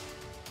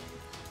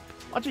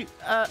 Actually,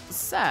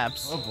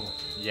 Saps. Oh, boy.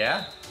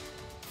 Yeah?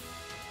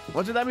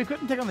 Was it that we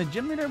couldn't take on the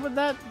gym leader with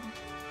that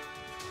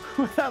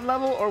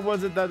level, or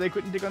was it that they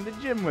couldn't take on the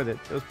gym with it?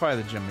 It was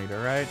probably the gym leader,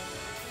 right?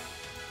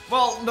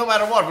 Well, no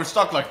matter what, we're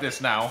stuck like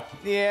this now.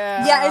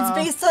 Yeah. Yeah, it's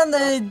based on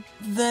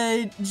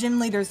the gym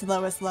leader's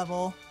lowest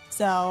level.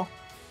 So.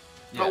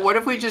 But what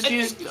if we just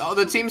used all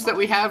the teams that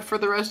we have for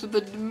the rest of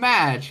the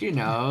match? You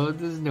know,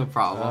 there's no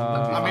problem.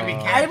 I mean,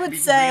 we can't. I would we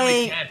say-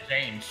 really can't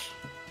change.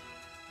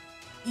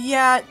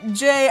 Yeah,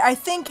 Jay, I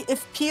think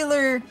if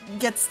Peeler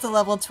gets to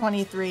level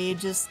 23,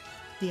 just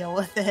deal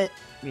with it.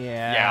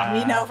 Yeah.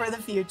 We know for the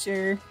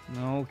future.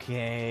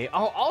 Okay.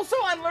 Oh, also,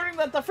 I'm learning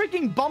that the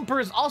freaking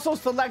bumpers also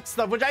select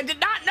stuff, which I did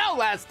not know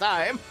last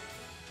time.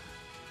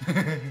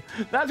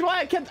 That's why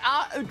I kept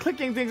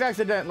clicking things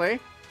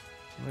accidentally.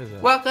 What is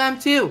it? Welcome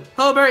to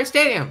Holbury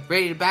Stadium.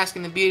 Ready to bask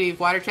in the beauty of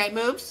water type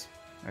moves?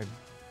 I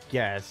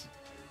guess.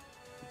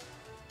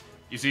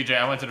 You see, Jay,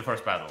 I went to the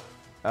first battle.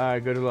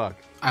 Good luck.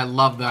 I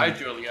love them. Hi,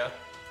 Julia.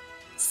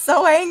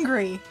 So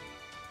angry.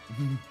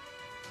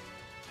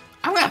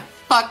 I'm gonna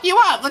fuck you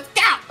up. Let's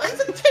go. It's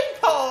a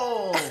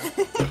tinkle!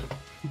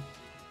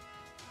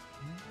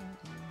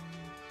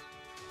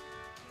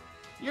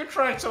 You're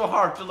trying so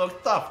hard to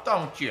look tough,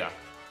 don't you?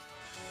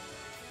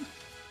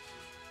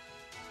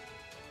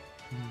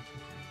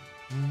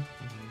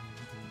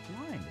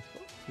 Blind. It's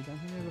supposed to be down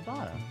here at the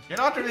bottom. You're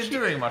not really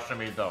doing much to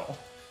me, though.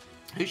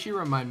 Who she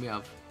remind me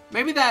of?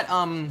 Maybe that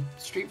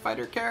Street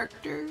Fighter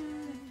character,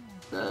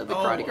 the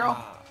karate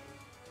girl.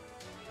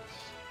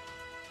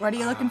 What are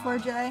you looking for,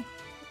 Jay?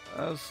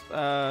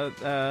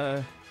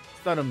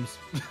 Studums.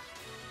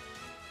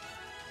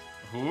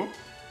 Who?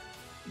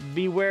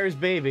 Beware's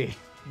baby.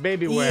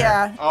 Babyware.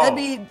 Yeah, Oh,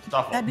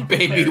 that'd be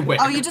Baby preferred. where?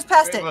 Oh, you just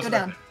passed it. Wait, Go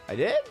down. I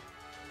did?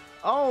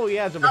 Oh,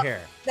 yeah, it's over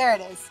here. There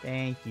it is.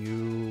 Thank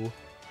you.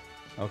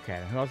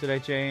 Okay, who else did I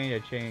change? I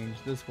changed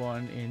this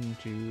one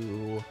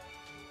into...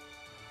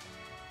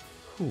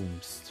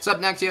 Whomst. What's up,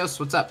 Naxios?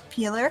 What's up?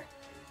 Peeler.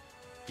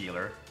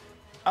 Healer.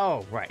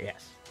 Oh, right,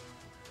 yes.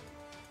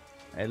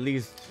 At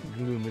least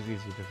Gloom is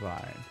easy to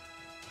find.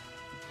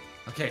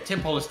 Okay,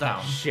 Timple is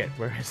down. Shit,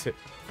 where is it?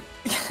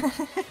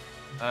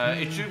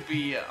 It should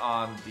be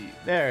on the...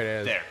 There it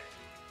is. There.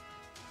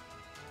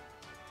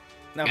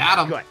 No, Got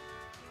him. Good.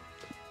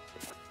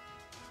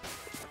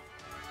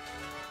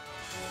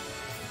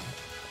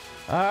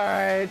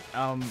 Alright,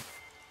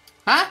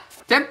 Huh?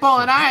 Temple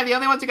and I are the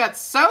only ones who got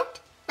soaked?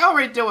 Don't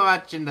read too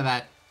much into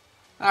that.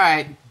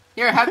 Alright,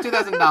 here, have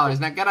 $2,000.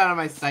 Now get out of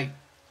my sight.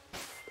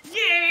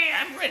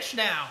 Yeah, I'm rich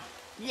now.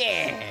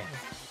 yeah!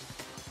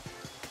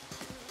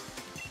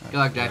 Good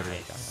luck, Jay.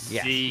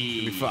 Yeah, See.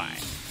 it'll be fine.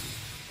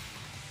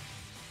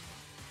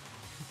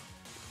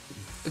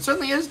 It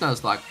certainly is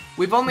Nuzlocke.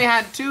 We've only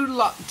had two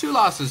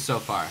losses so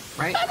far,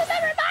 right?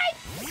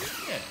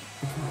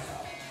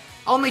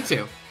 Only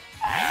two.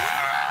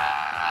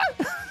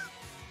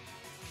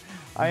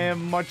 I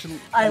am much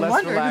I less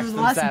wonder relaxed who's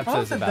than lost Saps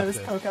both is of about those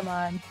this.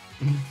 Pokemon.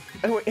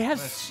 Oh, it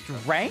has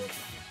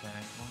strength?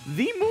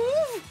 The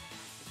move?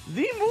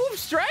 The move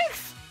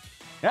strength?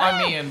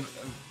 I mean,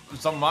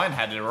 some of mine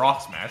had a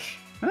rock smash.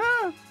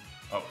 Ah.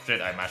 Oh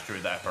shit, I mashed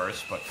through that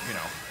first, but you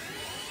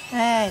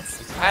know.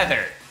 It's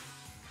Heather.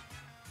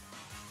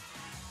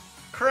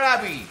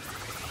 Krabby.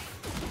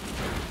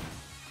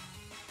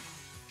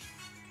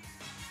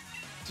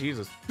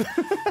 Jesus.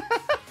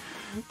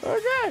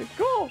 Okay,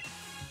 cool.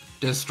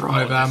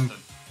 Destroy Oh, them.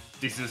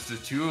 This is the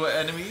two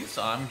enemies.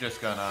 I'm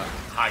just gonna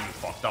tie you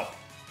fucked up.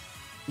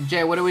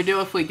 Jay, what do we do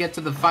if we get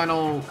to the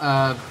final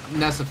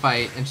Nessa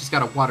fight and she's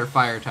got a water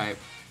fire type?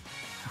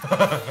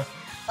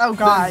 oh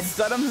god.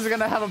 Studums is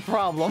gonna have a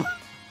problem.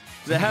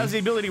 It has the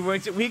ability where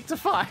it's weak to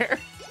fire.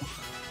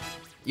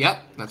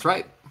 Yep, that's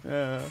right.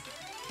 Yeah.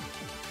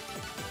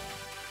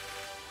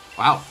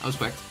 Wow, that was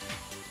quick.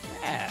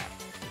 Yeah.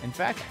 In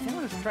fact, I think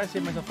I'm gonna try to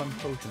save myself on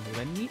potions with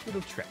a neat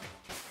little trick.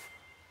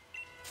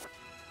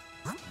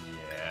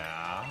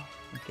 Yeah.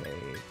 Okay,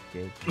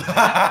 good.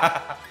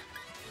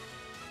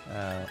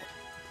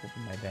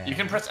 Open my bag. You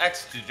can press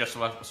X to just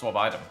swap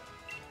item.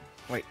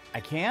 Wait, I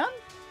can?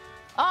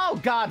 Oh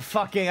God,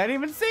 fucking! I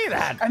didn't even see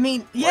that. I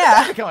mean, When did yeah.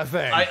 that become a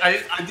thing?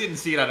 I didn't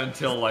see that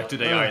until like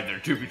today either,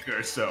 to be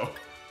fair. So.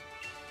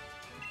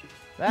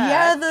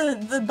 Yeah,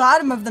 That- the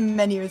bottom of the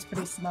menu is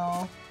pretty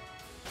small.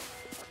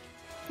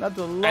 That's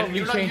a And lovely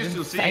you're not change used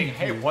in to seeing, thank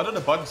hey, you. what do the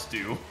buttons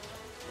do?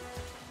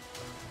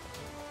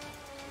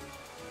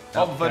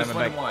 Oh, Oh, but it's I'm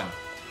back. 21.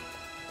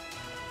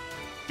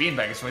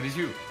 Beanbag is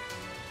 22.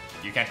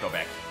 You can't go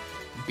back.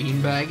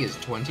 Beanbag is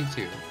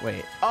 22.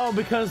 Wait. Oh,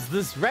 because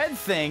this red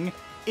thing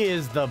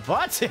is the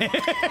button.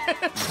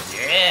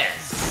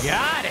 Yes!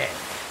 Got it.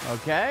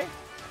 Okay.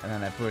 And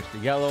then I push the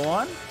yellow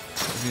one.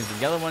 Which means the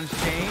yellow one's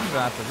changed, but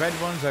not the red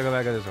one, so I go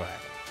back this way.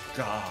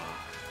 God.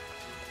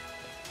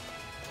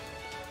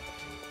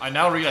 I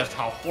now realized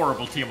how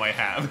horrible team I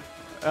have.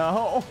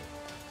 Oh.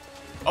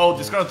 Oh,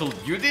 Disgruntled,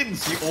 you didn't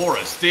see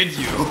Oris, did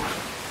you?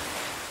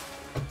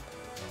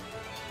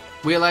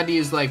 We allowed to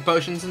use like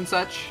potions and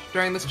such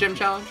during this gym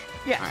challenge?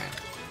 Yeah. Alright.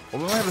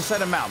 Well, we only have a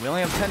set amount. We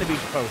only have 10 of each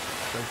post.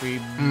 So if we...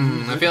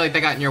 I feel like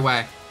they got in your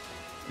way.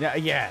 Yeah,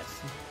 yes.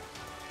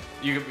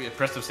 You can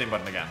press the same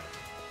button again.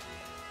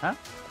 Huh?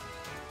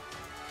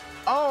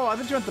 Oh, I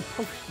thought you meant the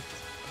potion.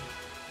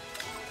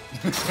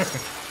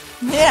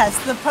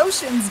 Yes, the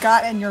potions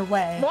got in your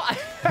way. What?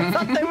 I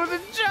thought that was a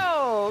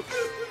joke.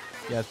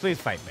 Yes, please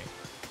fight me.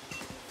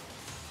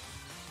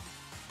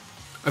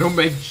 I don't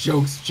make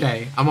jokes,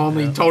 Jay. I'm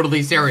only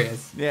totally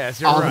serious. Yes,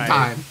 you're All right. the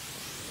time.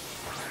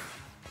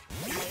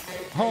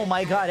 Oh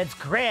my God, it's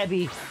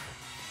Krabby.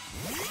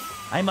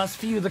 I must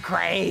view the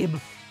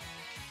crab.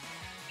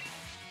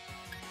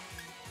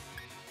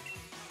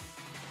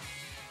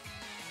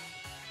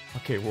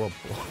 Okay,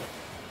 whirlpool.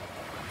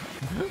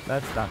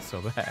 That's not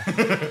so bad.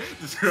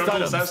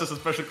 Disgruntled Saps has a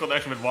special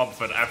connection with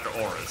Wobbuffet after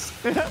Oris.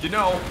 You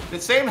know, the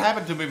same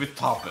happened to me with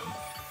Toppin.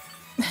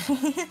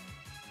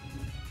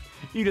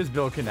 You just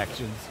build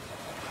connections.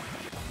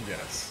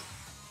 Yes.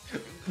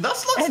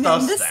 Nuzlocke And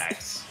does in this-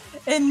 stacks.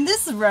 In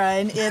this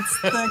run,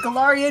 it's the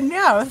Galarian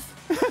Meowth.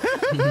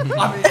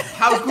 I mean,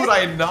 how could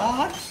I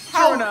not?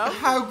 Sure enough.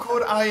 How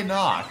could I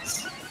not?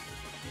 It's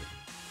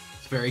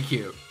very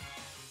cute.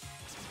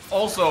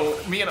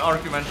 Also, me and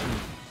Ark mentioned,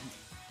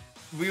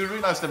 we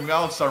realized the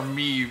Meowths are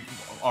me,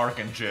 Ark,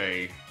 and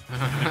Jay.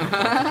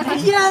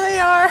 Yeah, they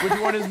are. Which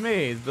one is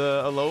me?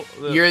 The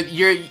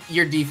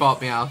Your default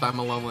Meowth. I'm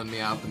Alolan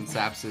Meowth, and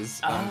Saps is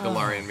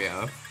Galarian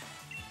Meowth.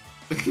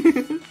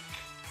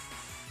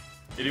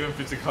 It even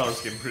fits the color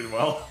scheme pretty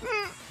well.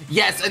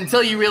 Yes,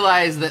 until you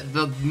realize that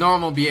the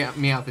normal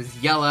Meowth is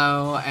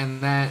yellow,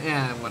 and then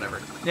whatever.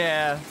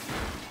 Yeah.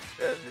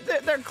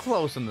 They're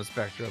close on the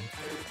spectrum.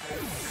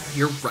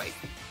 You're right.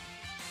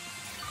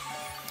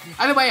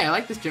 Either way, I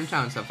like this gym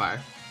challenge so far.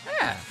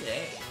 Yeah.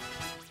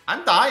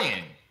 I'm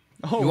dying.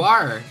 Oh. You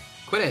are.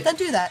 Quit it. Don't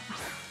do that.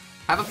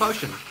 Have a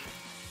potion.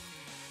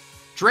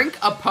 Drink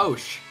a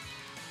potion.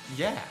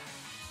 Yeah.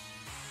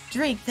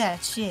 Drink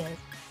that shit.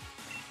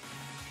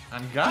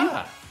 I'm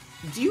gonna.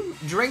 Do you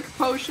drink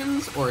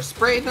potions or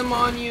spray them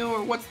on you,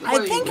 or what's the? I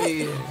think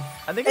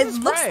I think It it's a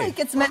looks spray. like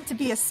it's meant to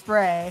be a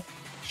spray.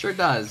 Sure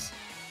does.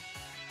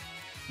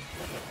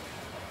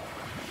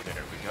 There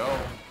we go.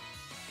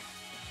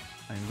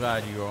 I'm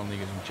glad you're only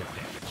using chip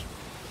damage.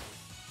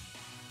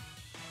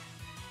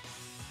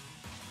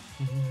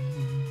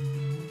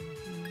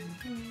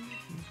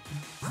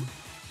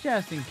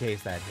 Just in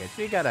case that hits.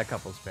 We got a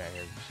couple spare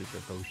super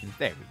potions.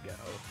 There we go.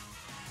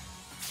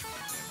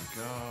 There we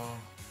go.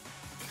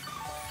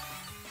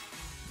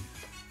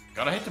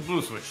 Gotta hit the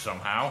blue switch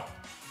somehow.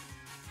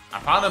 I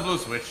found the blue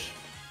switch.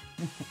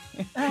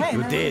 Alright, You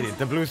nice. did it.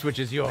 The blue switch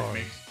is yours.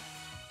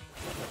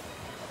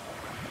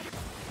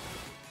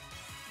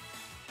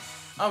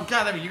 Oh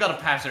god, I mean, you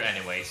gotta pass her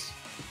anyways.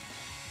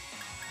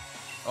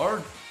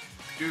 Or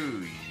do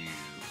you?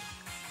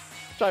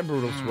 Try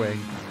brutal swing.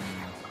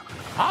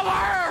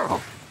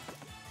 Hover!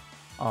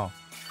 Oh.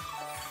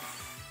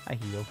 I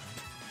heal.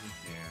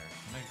 There.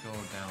 Can I go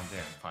down there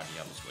and find the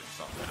yellow switch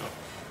somehow?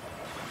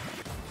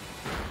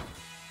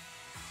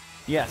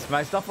 Yes,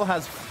 my Stuffle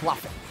has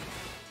Fluffy.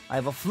 I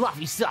have a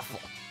fluffy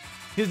Stuffle.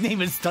 His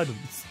name is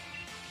Studdles.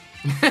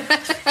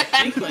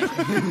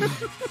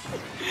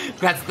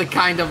 That's the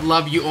kind of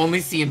love you only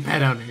see in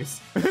pet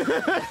owners. Okay,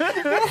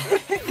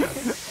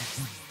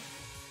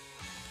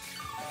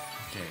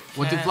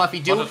 What did can- Fluffy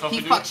do? what does Fluffy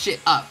He do? fucks shit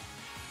up.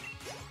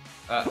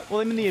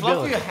 Well, I mean the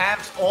Fluffy ability.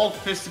 halves all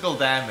physical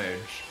damage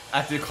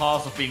at the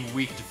cost of being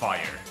weak to fire.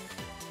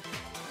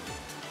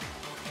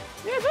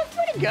 Yeah, that's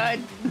pretty good.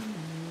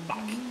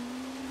 Fuck.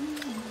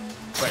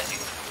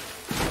 Wait.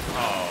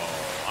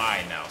 Oh,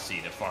 I now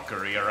see the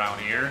fuckery around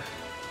here.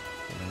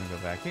 So then we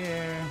go back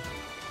here.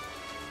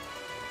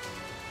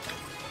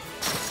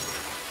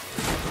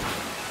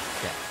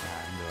 Okay, now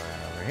I'm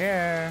going over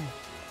here.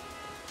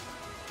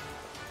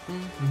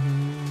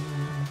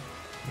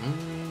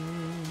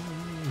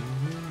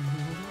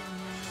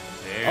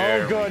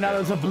 There Oh, good. we Now go.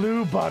 there's a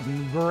blue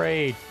button.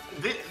 Great.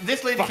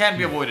 This lady can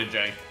be avoided,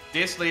 Jay.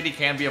 This lady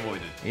can be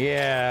avoided.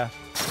 Yeah.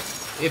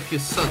 If you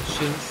so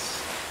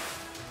choose.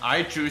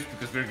 I choose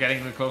because we're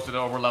getting close to the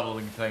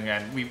over-leveling thing,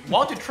 and we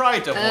want to try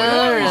to avoid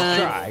Alright.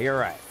 it. Try, you're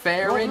right.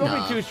 Fair We'll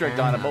enough. be too strict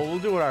on it, but we'll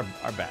do our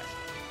best.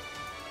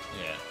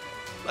 Yeah.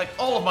 Like,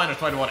 all of mine are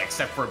 21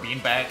 except for a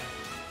beanbag.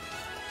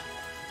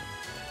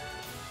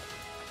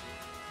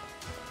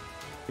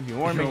 If you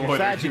want to make her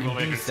sad, you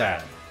can be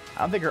sad.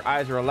 I don't think her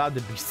eyes are allowed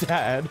to be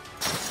sad.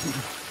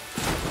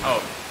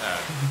 Oh,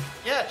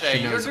 yeah, Jay,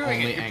 She you're knows doing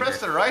only it. You anger.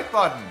 pressed the right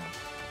button.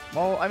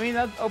 Well, I mean,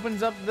 that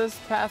opens up this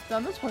path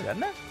down this way,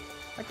 doesn't it?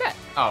 Like that.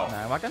 Oh,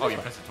 Now walk down oh, this you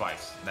way. pressed it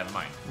twice. Never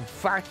mind.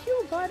 Fuck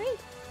you, buddy.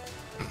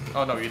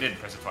 Oh no, you didn't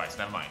press it twice.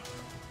 Never mind.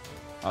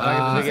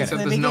 Except the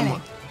there's no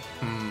beginning.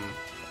 more.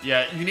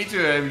 Yeah, you need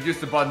to use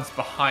the buttons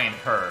behind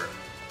her,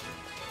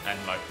 and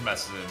like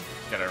mess and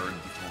get her in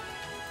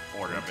the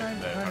order of it. I'm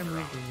the trying to background.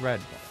 move the red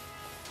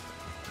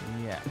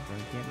one. Yeah, so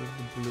we can't move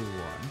the blue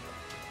one.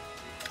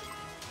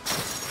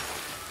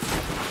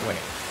 Wait.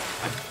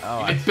 Oh,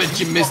 I bet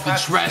you missed the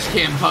trash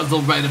can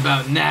puzzle right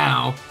about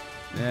now.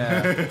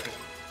 yeah.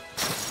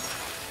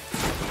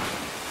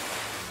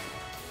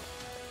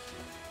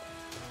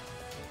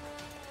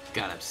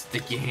 Gotta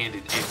stick your hand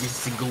in every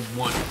single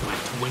one of my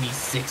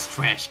 26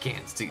 trash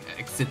cans to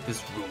exit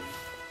this room.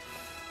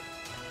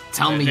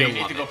 Tell me They you need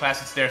love to go it.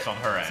 past the stairs on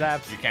her end.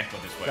 Saps. You can't go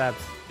this way.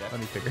 Saps. Yeah? Let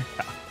me figure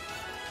it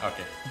out.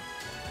 Okay.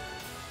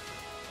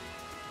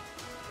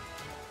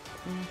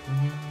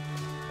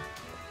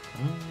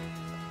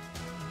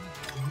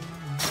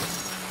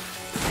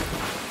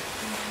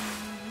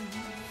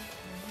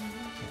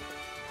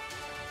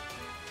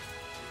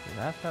 So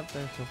that's up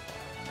there so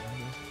far. Over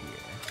here.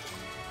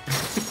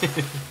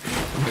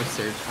 No,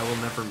 Serge, I will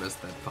never miss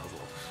that puzzle.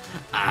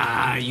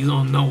 Ah, you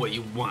don't know what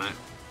you want.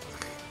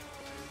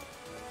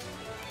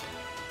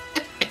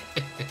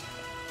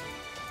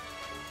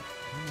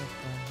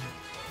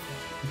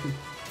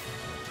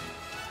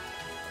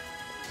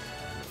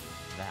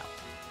 That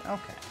one.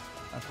 Okay.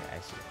 Okay, I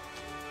see.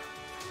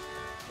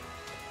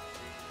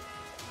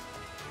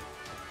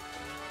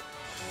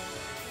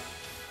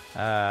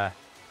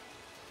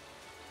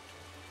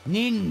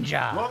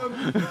 Ninja!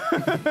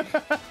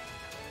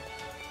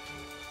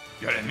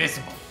 You're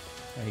invisible.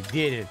 I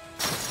did it.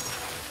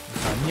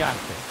 Oh,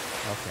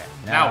 nothing. Okay.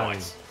 Now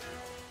what?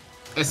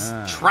 It's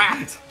Ah.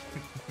 trapped.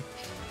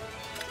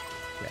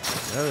 Okay,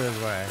 go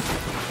this way.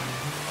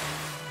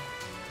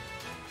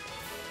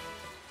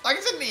 Like,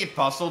 it's a neat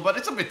puzzle, but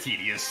it's a bit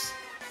tedious.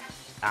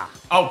 Ah,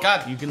 Oh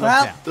god. you can look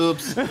Well- down.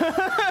 Oops.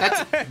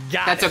 That's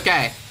Got that's it.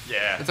 okay.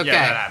 Yeah. It's okay.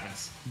 Yeah, that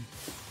happens.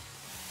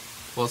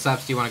 Well,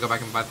 Saps, do you want to go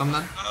back and fight them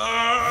then?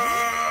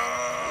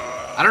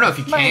 I don't know if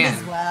you Might as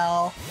can.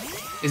 well.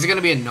 Is it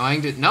gonna be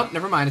annoying to? Nope,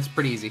 never mind. It's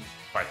pretty easy.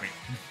 Fight me.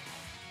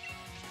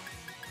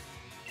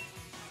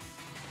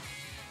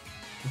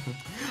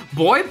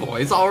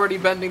 Boy's already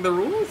bending the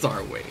rules,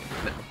 are we?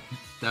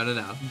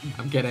 No.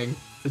 I'm kidding.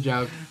 It's a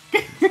joke.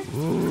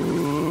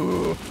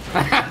 Ooh.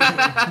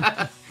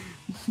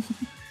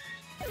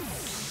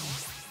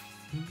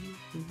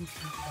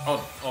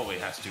 Oh,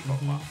 it has two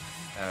Pokemon.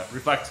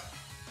 Reflect.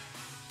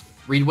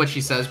 Read what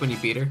she says when you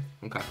beat her.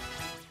 Okay.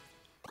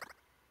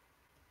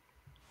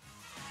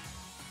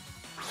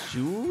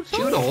 Shoot?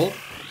 Choodle.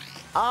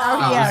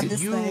 Oh, yeah, is it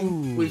this you.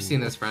 thing. We've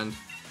seen this friend.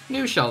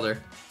 New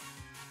Shelter.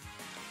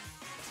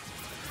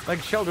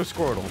 Like Shelter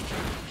Squirtle.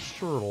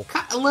 Squirtle.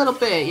 A little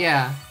bit,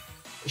 yeah.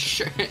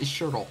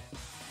 Shirtle.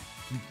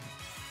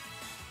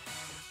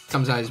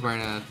 Comes out, he's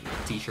wearing a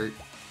t-shirt.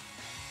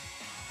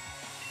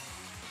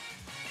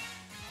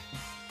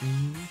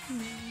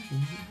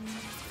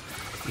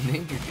 You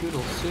named your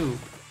Choodle Soup.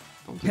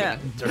 Don't do Yeah,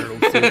 that. turtle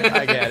soup.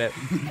 I get it.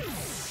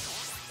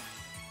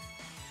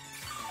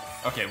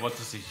 Okay, what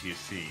does you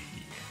see?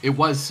 It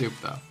was Soup,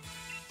 though.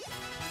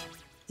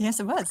 Yes,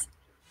 it was.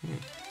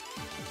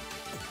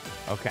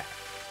 Okay.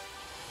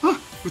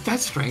 With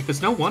that strength,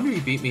 it's no wonder you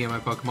beat me in my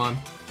Pokemon.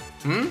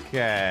 Hmm?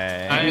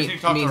 Okay. I need to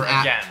talk to her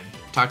again.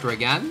 Talk to her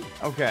again?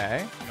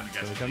 Okay. I'm gonna So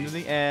guess we come to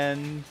these. the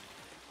end.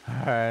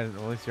 Alright,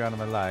 at least you're out of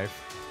my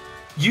life.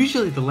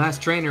 Usually the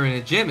last trainer in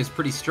a gym is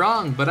pretty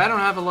strong, but I don't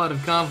have a lot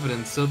of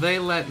confidence, so they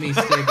let me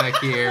stay back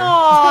here.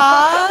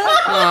 Aww.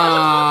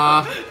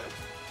 Aww.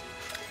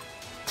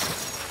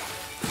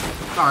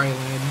 Sorry,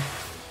 Lynn.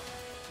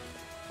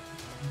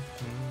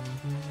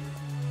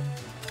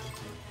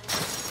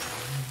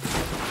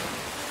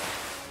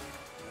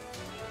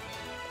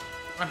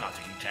 I'm not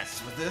taking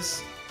chances with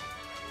this.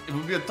 It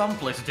would be a dumb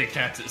place to take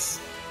chances.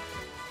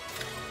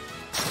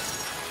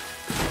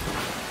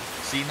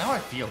 See, now I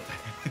feel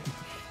bad.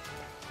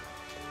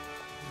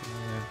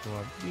 Go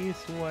up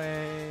this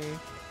way.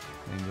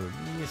 And go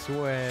this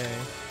way.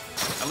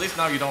 At least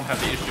now you don't have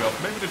the issue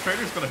of maybe the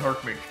trainer's gonna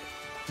hurt me.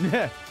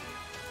 Yeah.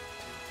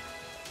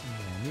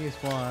 And this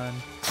one.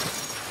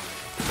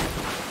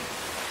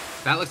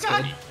 That looks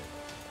Got good. it.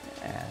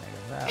 And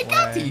go that I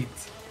got way. it.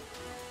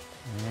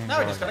 And Now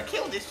I go just gotta that-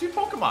 kill these two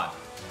Pokemon.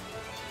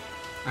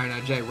 Alright, now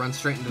Jay, run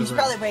straight into You the should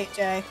room. probably wait,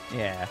 Jay.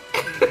 Yeah.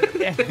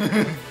 Yeah.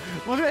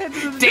 What did I hit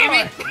through the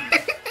Damn door? it!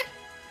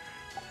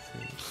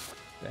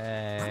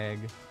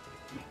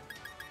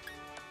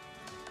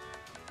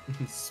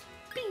 Let's see.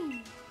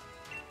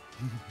 Bag.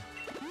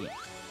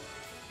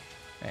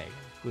 Hey,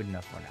 good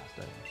enough for now,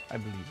 Study. I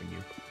believe in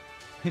you.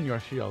 In your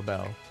shield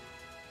bell.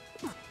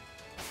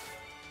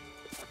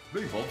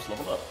 Big Bulbs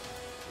level up.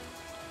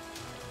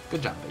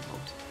 Good job, Big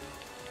Bulbs.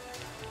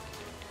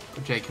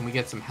 Oh, Jay, can we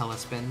get some hella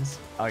spins?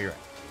 Oh, you're right.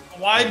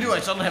 Why do I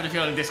suddenly have the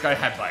feeling this guy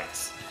had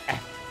bites?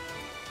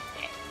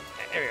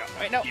 There we go.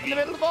 Wait, no, in the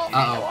middle of the ball.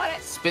 Uh-oh. I want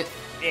it. Spit.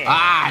 Yeah.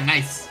 Ah,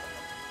 nice.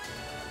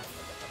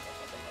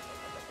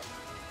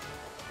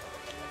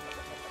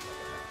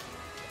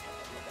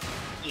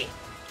 Yeah.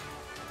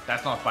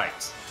 That's not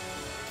bites.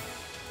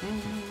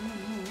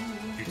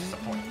 You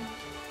disappoint.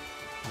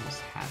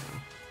 Almost had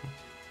him.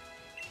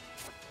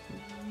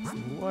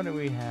 What do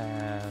we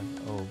have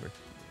over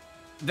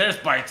There's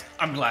bites.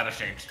 I'm glad I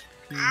changed.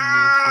 here?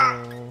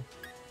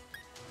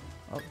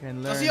 Oh,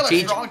 can Does learn. he have a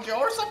Teach- strong jaw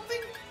or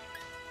something?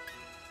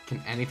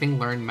 Can anything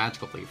learn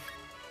Magical Leaf?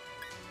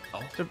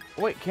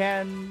 Wait,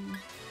 can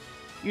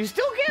you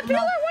still get Peeler?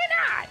 Why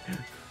not?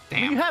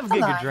 Damn. You have Come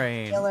Giga on,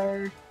 Drain.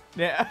 Killer.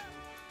 Yeah.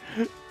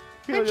 Peeler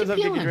Where'd you does have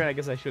peel Giga him? Drain. I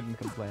guess I shouldn't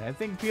complain. I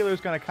think Peeler's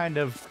gonna kind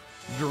of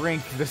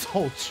drink this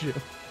whole gym.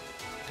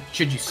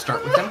 Should you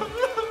start with him?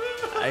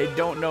 I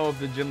don't know if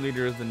the gym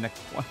leader is the next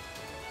one.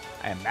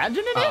 I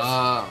imagine it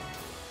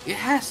is. It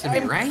has to be,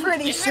 I'm right?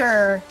 pretty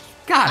sure.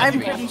 Gotta I'm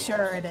be. pretty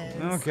sure it is.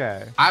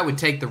 Okay. I would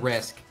take the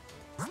risk.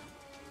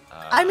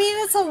 I mean,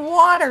 it's a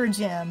water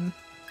gym.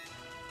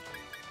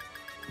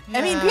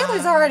 I mean,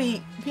 Peeler's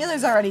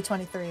already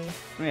 23.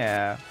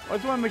 Yeah. I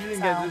just want to make sure you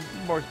get So.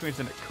 this more experience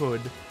than it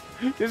could.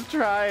 Just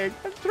trying.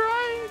 I'm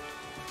trying.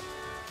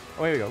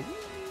 Oh, here we go.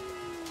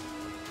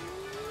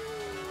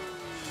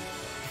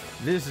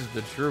 This is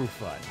the true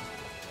fun.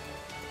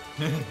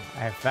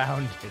 I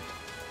found it.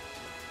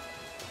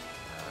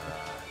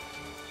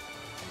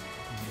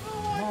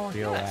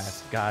 Mario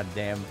ass,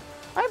 goddamn.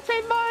 I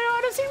played Mario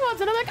Odyssey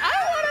once and I'm like, I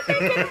want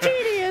to make it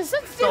tedious.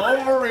 Let's do Don't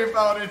it. worry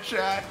about it,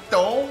 chat.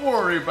 Don't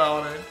worry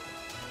about it.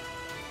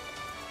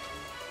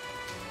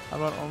 How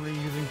about only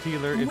using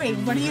Peeler? if Wait,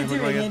 what are you look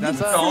doing? like I a- didn't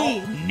that's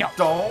a- see. No.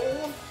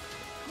 Don't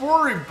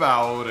worry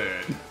about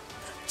it.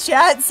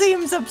 Chat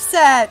seems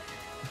upset.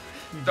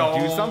 Don't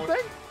Do something?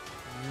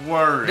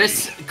 worry.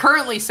 This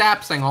currently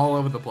sapsing all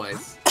over the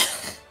place.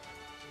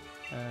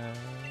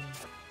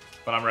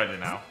 But I'm ready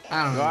now.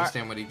 I don't You are-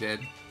 understand what he did.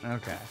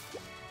 Okay.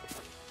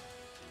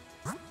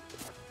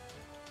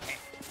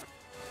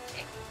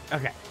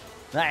 Okay.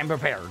 I'm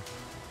prepared.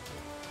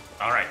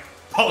 All right.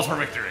 Pose for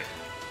victory.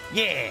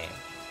 Yeah.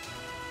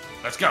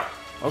 Let's go.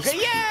 Okay,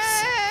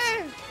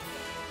 yeah!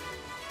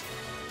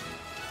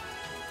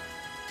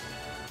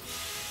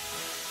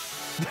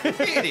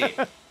 Hit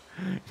it.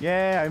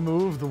 Yeah, I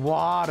moved the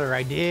water.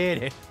 I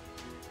did it.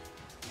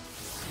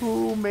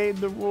 Who made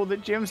the rule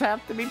that gyms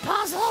have to be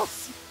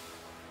puzzles?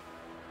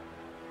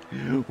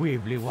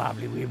 Wibbly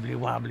wobbly, wibbly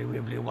wobbly,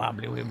 wibbly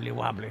wobbly, wibbly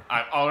wobbly.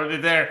 I'm already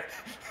there.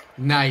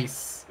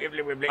 Nice.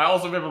 Wibbly wibbly. I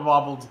also wibble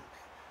wobbled.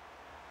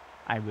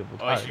 I wibbled.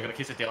 Oh, is she gonna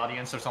kiss at the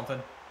audience or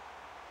something?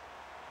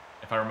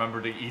 If I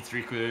remember the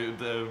E3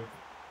 the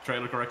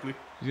trailer correctly.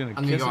 She's gonna I'm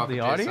gonna kiss go at off the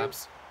with Jay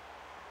audience?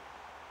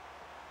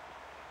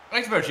 I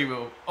expect she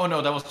will. Oh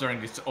no, that was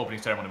during the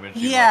opening ceremony when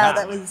she Yeah, like,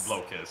 that was-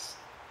 blow kiss.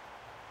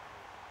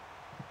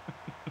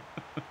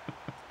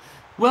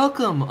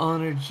 Welcome,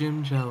 honored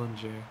gym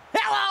challenger.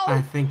 Hello!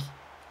 I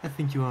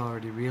think you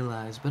already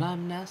realize, but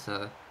I'm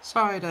Nessa.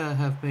 Sorry to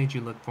have made you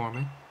look for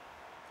me.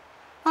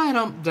 I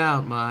don't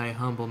doubt my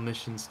humble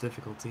mission's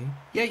difficulty,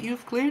 yet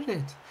you've cleared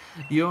it.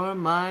 Your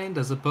mind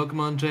as a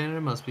Pokemon trainer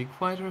must be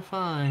quite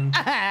refined.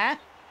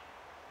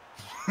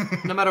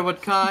 No matter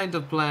what kind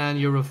of plan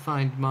your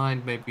refined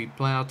mind may be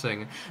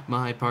plotting,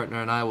 my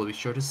partner and I will be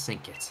sure to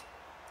sink it.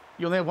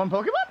 You only have one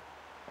Pokemon?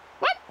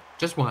 What?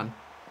 Just one.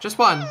 Just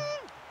one.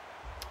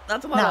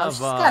 That's a lot No, of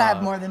she's gotta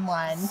have more than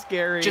one.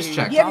 scary. Just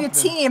check. You have your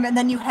confidence. team, and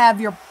then you have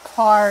your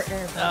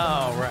partner.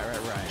 Oh,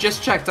 right.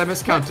 Just checked, I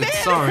miscounted.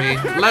 Sorry.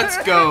 Let's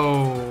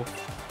go.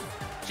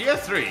 She has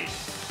 3.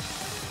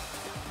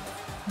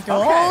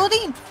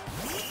 Goldie.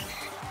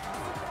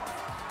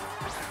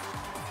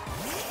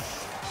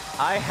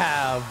 I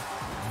have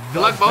the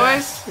Good luck, boys.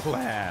 best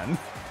plan.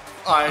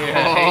 I hate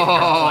her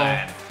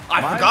plan.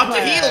 I My forgot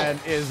to heal. plan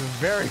is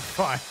very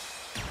fun.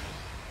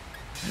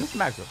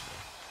 Max up.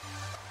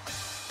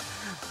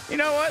 You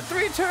know what?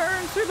 3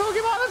 turns, 3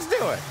 Pokemon. Let's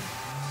do it.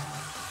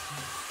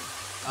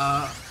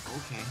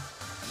 Okay.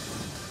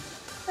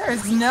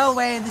 There's no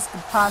way this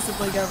could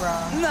possibly go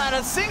wrong. Not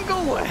a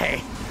single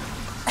way.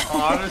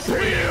 Honestly,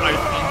 I think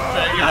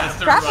Faye has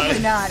the Probably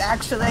right. not,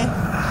 actually.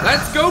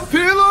 Let's go,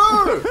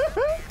 Peeler!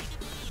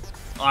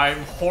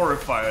 I'm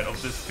horrified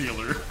of this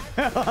feeler.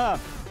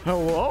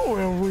 Hello,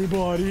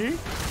 everybody.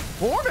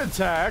 Horn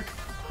attack.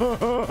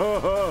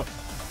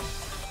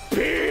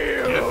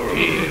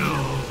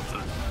 Peel.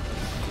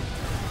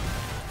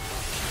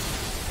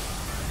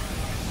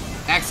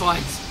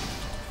 Excellent.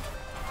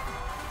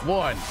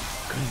 1.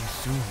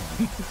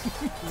 Consume.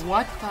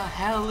 What the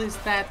hell is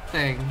that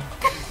thing?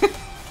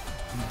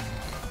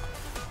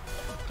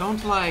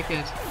 Don't like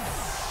it.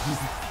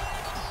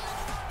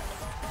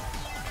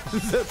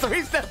 It's a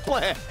 3-step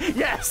plan.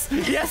 Yes,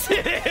 yes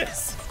it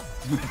is.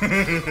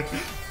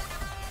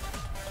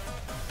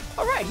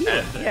 All right,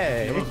 healing.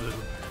 Yay.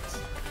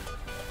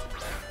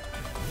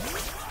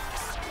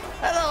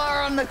 Hello,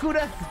 Aaron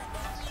Nakuda.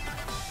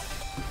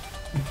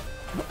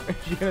 Are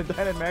you gonna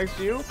Dynamax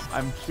you?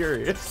 I'm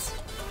curious.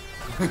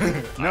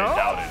 No? I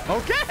doubt it.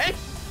 Okay.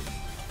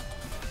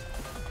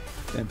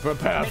 Then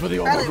prepare for the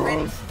Probably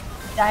overgrowth.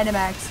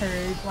 Dynamax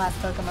her last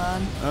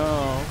Pokemon.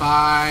 Oh.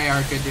 Bye,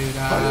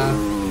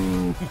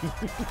 Arcaduda.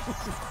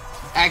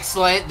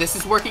 Excellent. This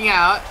is working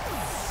out.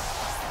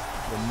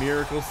 The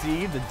Miracle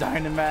Seed, the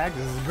Dynamax.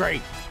 This is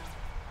great.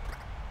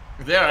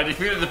 There, I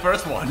defeated the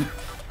first one.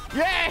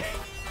 Yay!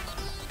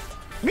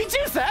 Me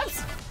too,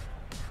 Saps.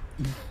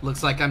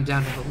 Looks like I'm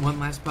down to one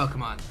last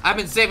Pokemon. I've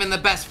been saving the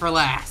best for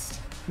last.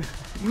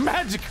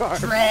 Magikarp.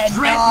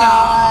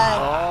 Dreadnought!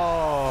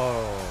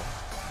 Oh.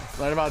 What's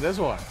that about this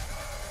one?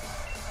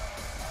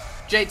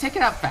 Jay, take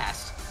it out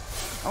fast.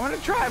 I'm gonna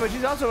try, but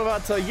she's also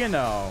about to, you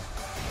know.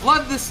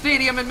 Flood the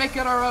stadium and make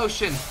it our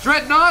ocean.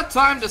 Dreadnought,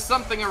 time to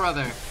something or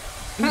other.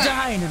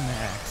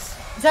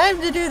 Dynamax. Time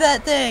to do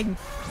that thing.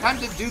 Time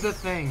to do the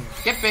thing.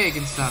 Get big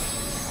and stuff.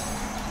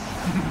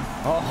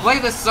 Oh, Play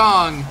the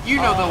song. You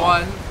know the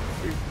one.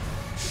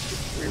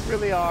 we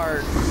really are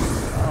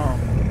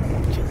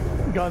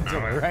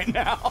Godzilla right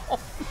now.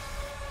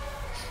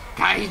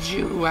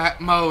 Kaiju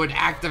mode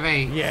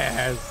activate.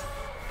 Yes.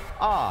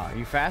 Ah,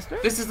 you faster?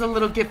 This is a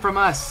little gift from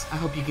us. I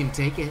hope you can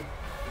take it.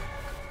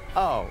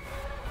 Oh.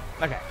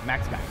 Okay,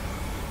 max back.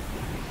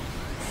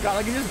 God,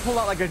 like you just pulled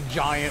out like a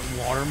giant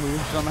water move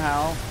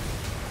somehow.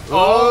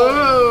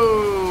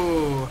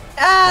 Oh!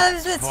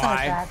 It's not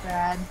fine. that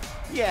bad.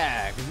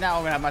 Yeah, because now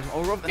I'm gonna have much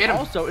overgrowth, Get and 'em.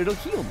 also it'll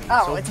heal me.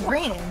 Oh, so it's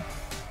raining.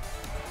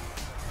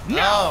 No,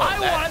 Oh, I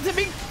that- want it to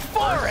be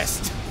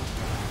forest.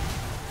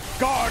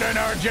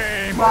 Gardener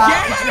James. Wow,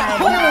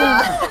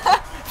 Yeah.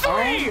 Oh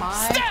Three my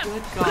step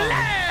good God.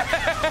 plan.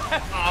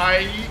 I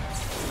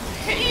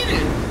hate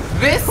it.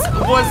 This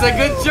was a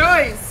good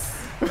choice.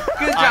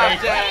 Good job,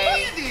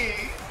 Jay.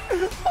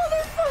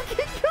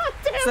 Motherfucking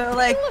goddamn. So,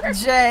 like,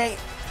 Jay,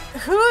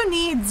 who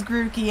needs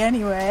Grookey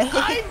anyway?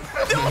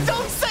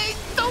 Don't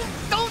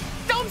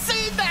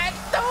say that.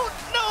 Don't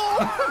no.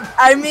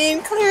 I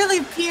mean,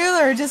 clearly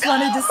Peeler just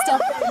wanted to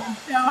step in and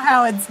show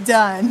how it's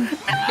done.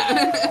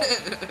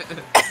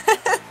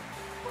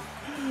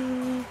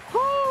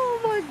 Oh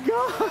my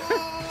god.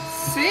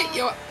 Sit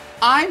your.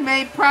 I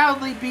may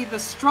proudly be the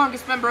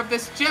strongest member of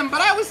this gym,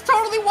 but I was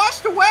totally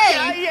washed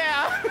away.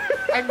 Yeah.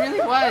 I really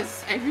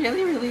was. I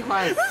really, really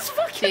was. That's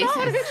fucking Jesus.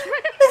 honest,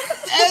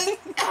 man.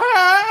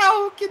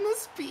 How can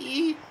this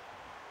be?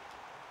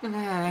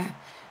 Now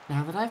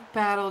that I've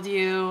battled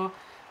you,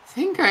 I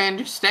think I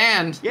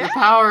understand Yeah. the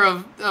power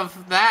of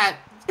that.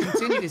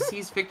 Continue to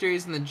seize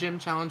victories in the gym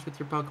challenge with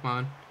your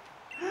Pokemon.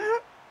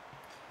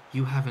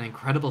 You have an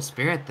incredible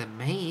spirit that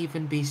may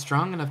even be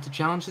strong enough to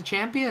challenge the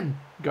champion.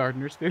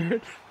 Gardener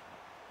spirit.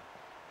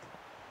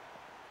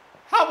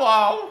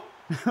 Hello.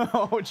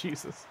 Oh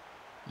Jesus.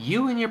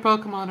 You and your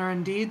Pokemon are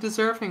indeed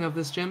deserving of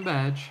this gym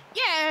badge.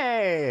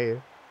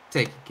 Yay.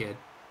 Take it, kid.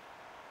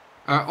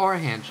 Or a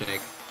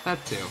handshake.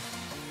 That too.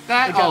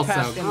 That It got also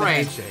passed in the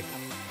great. handshake.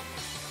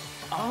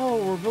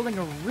 Oh, we're building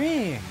a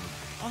ring.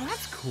 Oh,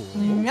 that's cool.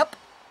 Yep.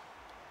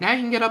 Now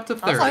you can get up to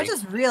 30. Also, I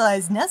just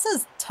realized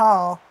Nessa's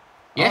tall.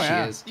 Yeah, Oh,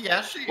 yeah. she is.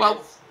 Yeah, she Well,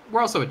 is.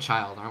 we're also a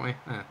child, aren't we?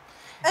 I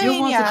You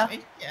mean, want to-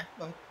 yeah. Yeah.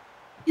 Well,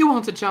 You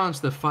want to challenge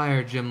the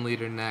fire gym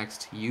leader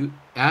next.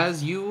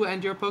 As you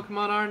and your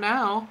Pokemon are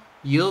now,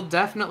 you'll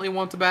definitely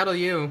want to battle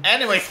you.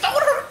 anyway,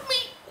 don't hurt me.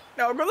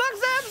 No, good luck,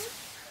 Saps.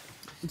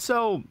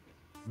 So,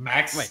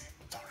 Max. Wait.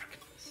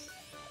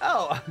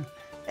 oh.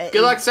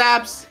 Good luck,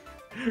 Saps!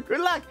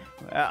 Good luck.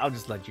 I'll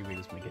just let you read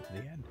this when we get to the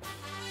end.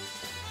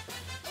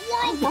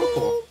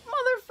 Whirlpool.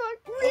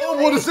 Motherfucker. Oh,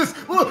 what is this?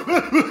 Oh,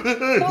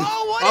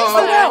 what is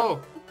Oh!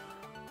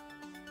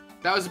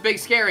 That was a big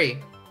scary.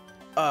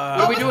 that?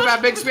 What do we do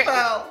about big scary?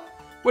 Spell.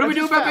 What do we I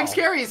do just about big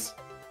fell. scaries?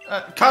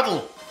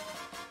 Cuddle.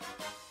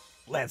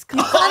 Let's go.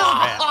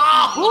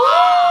 Uh-oh.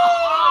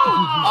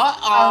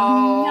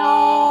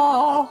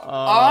 No.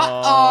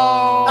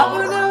 Uh-oh.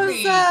 Oh no,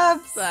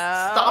 Saps.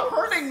 Stop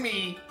hurting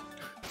me.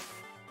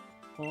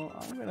 Well,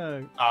 I'm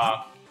gonna.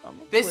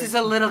 This quit. is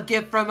a little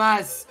gift from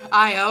us.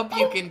 I hope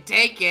you can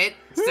take it.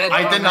 Said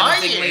I more deny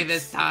menacingly it.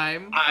 this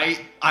time. I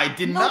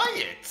deny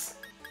it.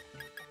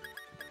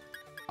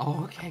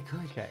 Oh, okay,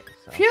 good. Okay.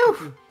 So.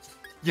 Phew.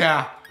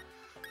 Yeah.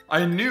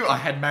 I knew I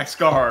had max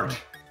guard.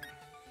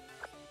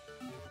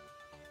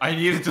 I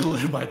needed to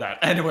live by that.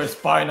 Anyways,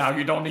 bye now.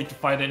 You don't need to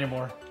fight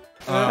anymore.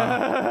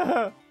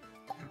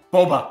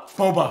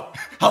 Boba,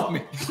 help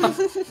me.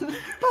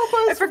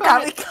 I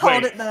forgot we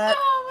called Wait. it that.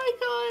 Oh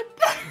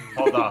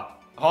my god.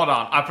 Hold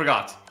on. I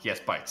forgot. Yes,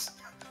 bites.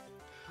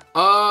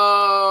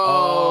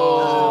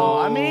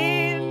 Oh, I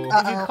mean, if you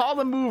Uh-oh. call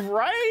the move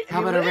right. How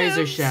he about a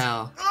razor lives.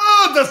 shell?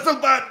 Oh, that's so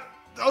bad.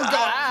 Oh god.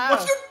 Ah.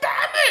 What's your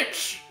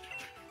damage?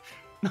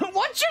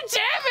 What's your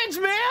damage,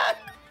 man?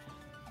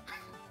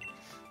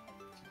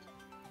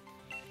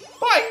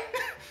 Bite.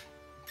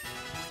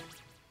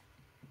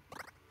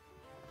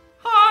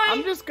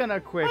 I'm just gonna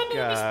quick. My name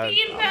is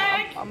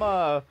Beanbag. I'm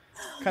a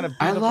kind of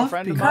I beautiful love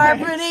friend of Beanbag. mine.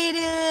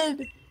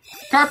 Carbonated!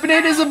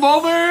 Carbonated is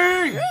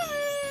evolving! Yeah,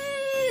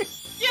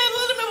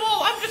 let him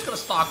evolve. I'm just gonna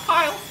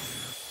stockpile.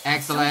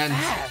 Excellent.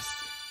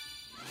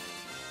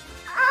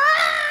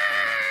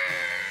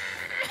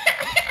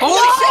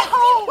 Holy shit!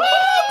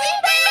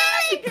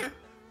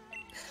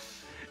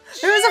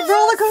 There's a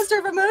roller coaster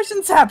of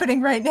emotions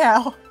happening right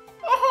now.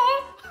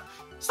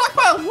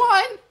 Stockpile 1.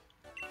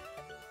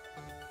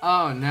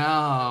 Oh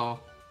no.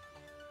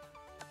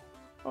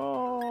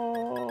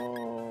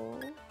 Oh.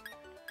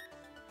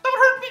 Don't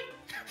hurt me.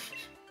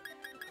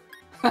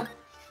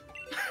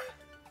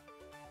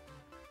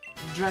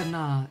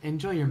 Dreadnought,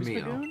 enjoy your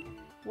meal. Spagoon?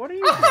 What are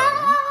you doing?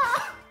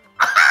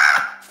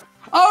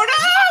 Oh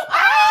no!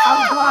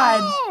 Oh god.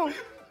 Oh!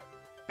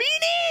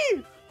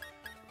 Beanie!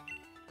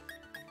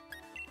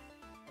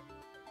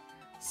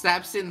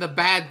 Sap's in the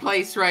bad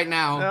place right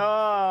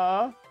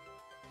now.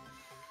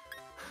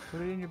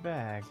 Put it in your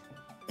bag.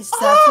 Is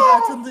Saps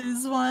about to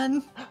lose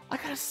one? I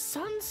got a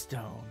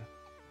sunstone.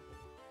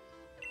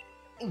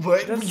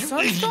 What? Does He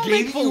Sunstone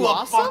gave make you a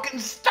blossom? fucking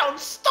stone.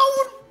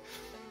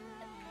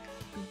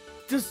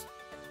 Just.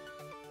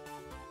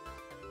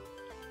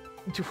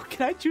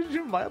 Can I choose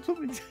your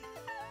Vileplume?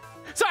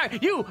 Sorry,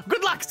 you.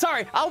 Good luck.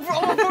 Sorry, I'll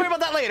worry about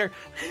that later.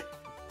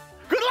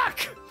 Good luck.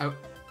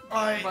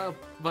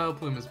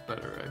 Vileplume is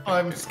better.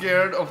 I'm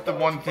scared of the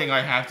one thing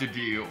I have to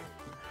do.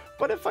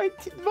 But if I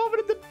evolve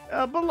it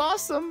into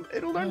Blossom,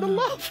 it'll learn to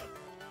love.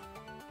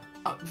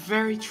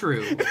 Very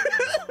true.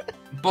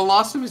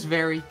 Blossom is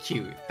very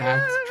cute.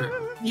 That's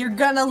true. You're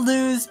gonna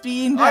lose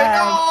Beanbag. I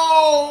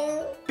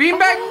know.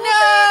 Beanbag,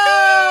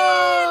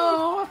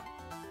 no!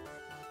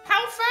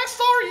 How fast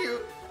are you?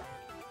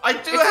 I do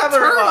It's have a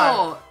a revive.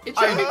 turtle. It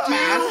should be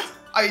fast.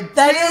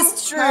 That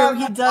is true,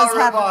 he does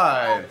have a-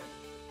 revive.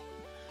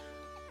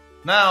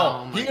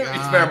 Now, Oh my here is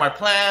God. where my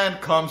plan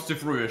comes to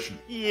fruition.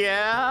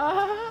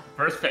 Yeah.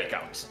 First fake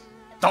outs.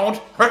 Don't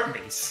hurt me.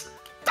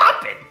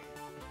 Stop it.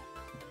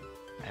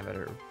 I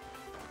better.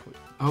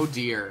 Oh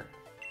dear.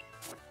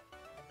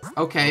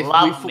 Okay,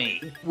 Love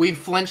me. we've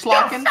flinch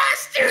locking.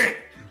 Faster.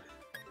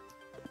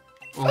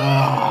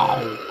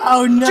 Oh.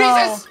 Oh no.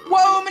 Jesus!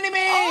 Whoa, mini me!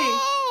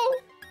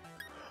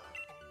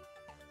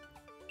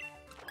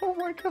 Oh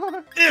my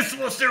god. This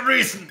was the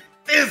reason.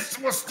 This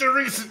was the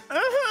reason.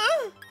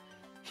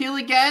 Heal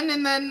again,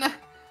 and then,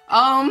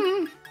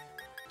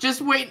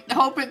 just wait.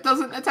 Hope it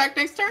doesn't attack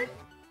next turn.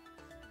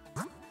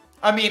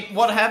 I mean,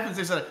 what happens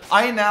is that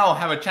I now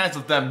have a chance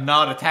of them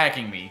not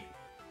attacking me.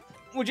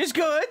 Which is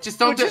good. Just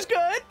don't Which do- is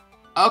good.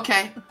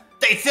 Okay.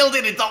 They still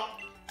did it though.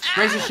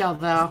 Razor shell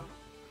though. Oh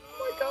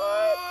my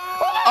god.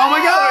 Oh my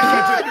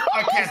god!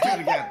 I can't do it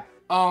again.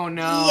 Oh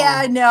no.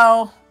 Yeah,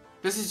 no.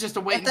 This is just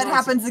a wait. If that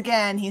happens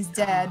again, he's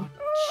dead.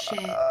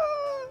 Shit.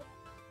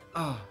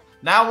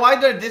 Now, why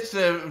did this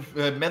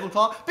metal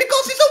claw?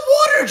 Because it's a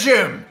water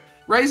gym.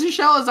 Razor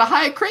shell is a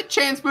high crit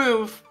chance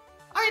move.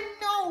 I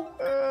know.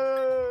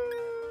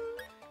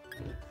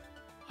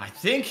 I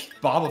think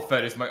Boba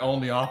Fett is my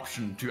only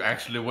option to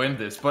actually win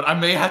this, but I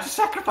may have to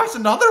sacrifice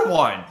another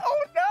one.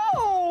 Oh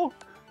no.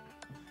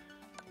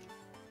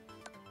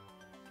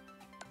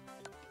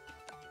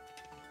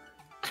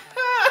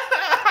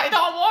 I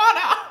don't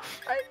wanna.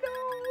 I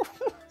know.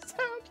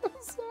 I'm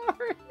so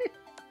sorry.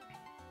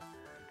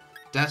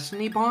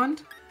 Destiny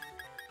Bond?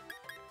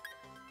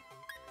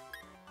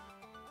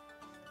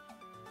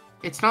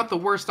 It's not the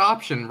worst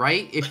option,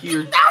 right? If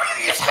you're... Now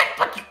you use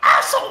headbutt, you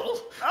asshole.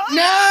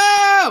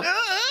 No!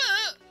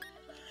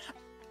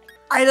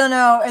 I don't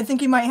know. I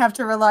think you might have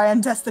to rely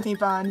on Destiny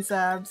Bond,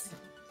 Sabs.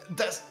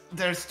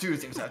 There's two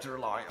things I have to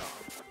rely on,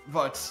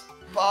 but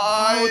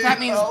Oh, that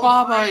means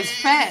Baba is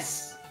fat.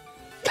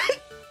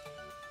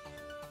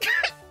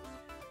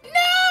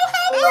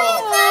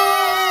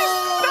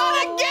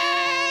 Not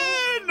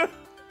again.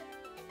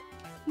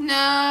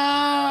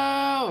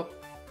 No!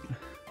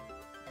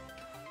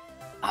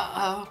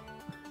 Uh-oh.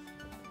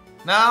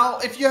 Now,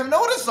 if you have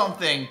noticed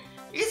something,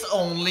 it's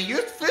only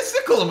used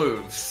physical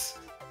moves.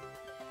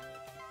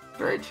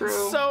 Very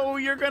true. So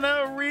you're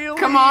gonna really?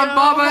 Come on,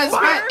 Baba is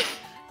fat.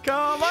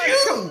 Come on.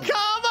 You.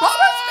 Come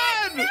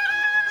on.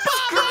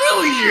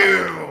 Screw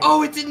you!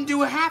 Oh, it didn't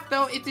do a half,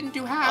 though. It didn't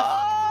do half.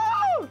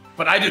 Oh.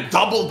 But I did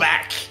double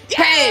back.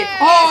 Hey!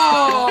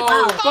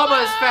 Oh!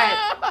 Bubba is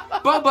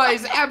fat. Bubba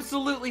is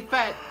absolutely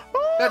fat.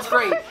 That's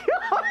great.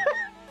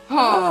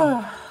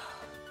 Oh,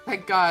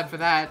 thank God for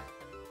that.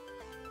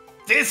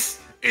 This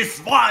is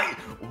why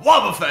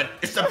Boba Fett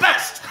is the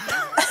best.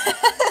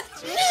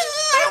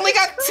 I only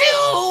got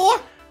two.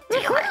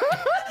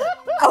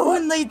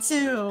 Only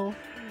two.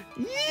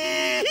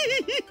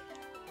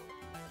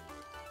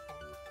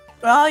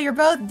 Well, you're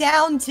both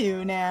down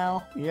two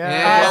now. Yeah,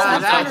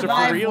 that's that's for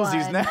a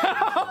realsies one.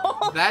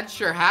 now. That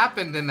sure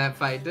happened in that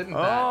fight, didn't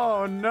that?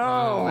 Oh no.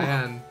 Oh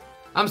man.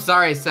 I'm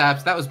sorry,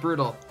 Saps. That was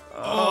brutal.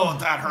 Oh,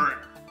 that hurt.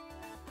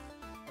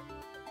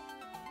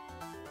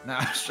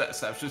 Nah,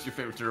 Saps, just your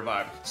favorite to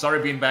revive. Sorry,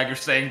 Beanbag, you're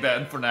staying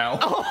dead for now.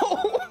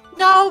 Oh.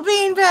 No,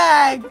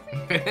 Beanbag!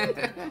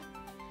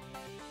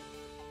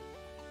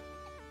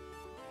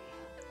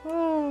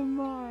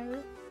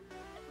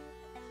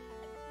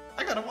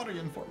 kind of water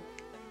uniform?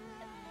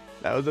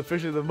 That was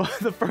officially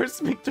the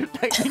first Victor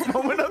technique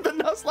moment of the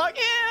Nuzlocke.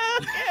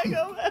 Yeah,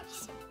 go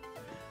Lips.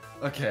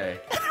 Okay,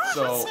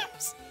 so.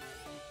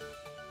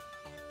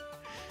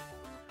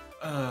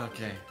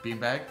 Okay,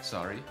 Beanbag.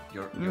 Sorry,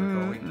 you're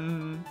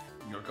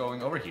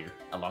going over here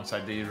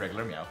alongside the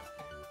regular Meowth.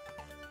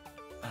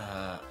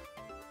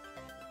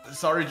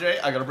 Sorry, Jay.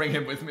 I gotta bring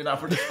him with me now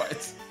for this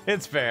fight.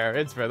 It's fair.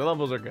 It's fair. The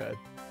levels are good.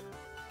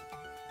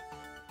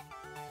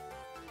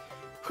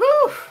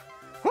 Whew.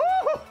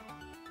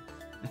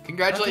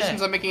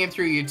 Congratulations on making it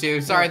through, you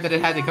two. Sorry that it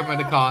had to come at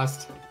a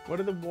cost. What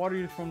do the water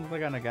uniforms look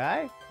like on a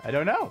guy? I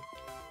don't know.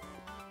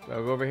 So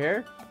I'll go over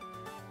here.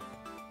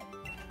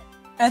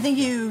 I think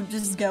you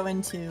just go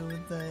into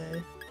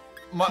the...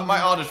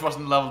 My Oddish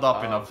wasn't leveled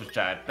up enough to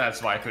chat.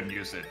 That's why I couldn't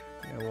use it.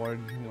 Yeah, water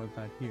was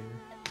not here.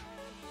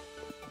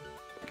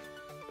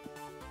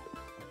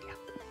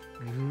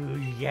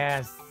 Ooh,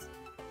 yes.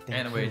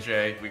 Anyway,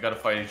 Jay, we gotta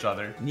fight each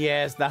other.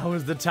 Yes, that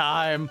was the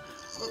time.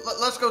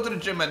 Let's go to the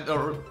gym and,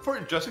 for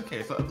just in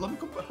case, let me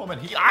go home and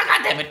heal.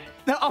 Ah, goddammit!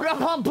 No,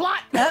 I'm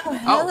blind. Oh,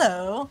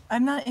 hello.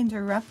 I'm not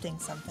interrupting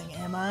something,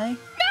 am I?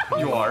 No!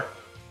 You are.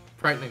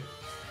 Frightening.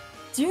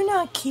 Do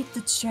not keep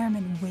the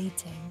chairman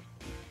waiting.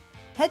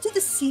 Head to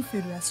the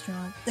seafood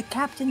restaurant, the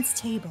captain's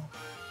table.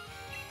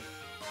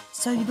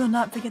 So you will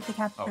not forget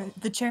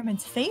the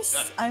chairman's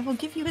face. I will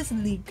give you his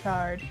league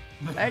card.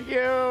 Thank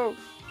you.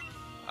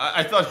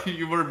 I thought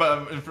you were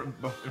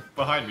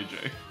behind me,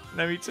 Jay.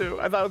 No, me too.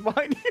 I thought it was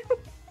behind you.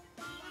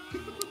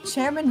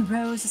 Chairman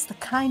Rose is the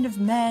kind of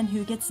man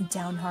who gets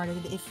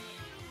downhearted if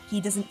he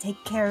doesn't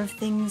take care of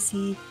things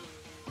he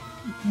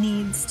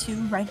needs to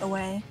right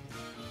away.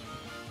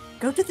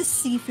 Go to the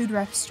seafood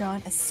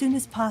restaurant as soon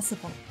as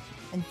possible,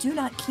 and do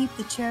not keep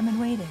the chairman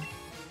waiting.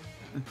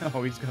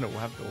 No, he's gonna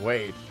have to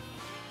wait.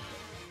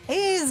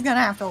 He's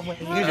gonna have to wait.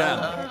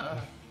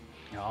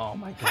 Oh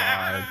my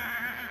god.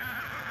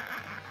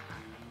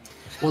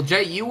 Well,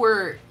 Jay, you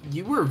were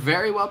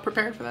very well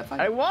prepared for that fight.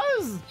 I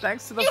was,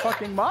 thanks to the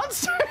fucking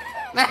monster.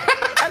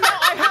 And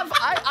now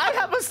I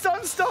have a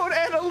sunstone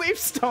and a leaf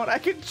stone. I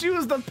can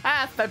choose the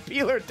path that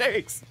Peeler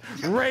takes.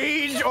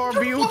 Rage or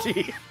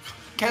beauty.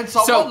 Can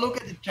someone look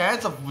at the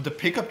chance of the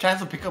pickup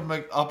chance of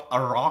picking up a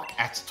rock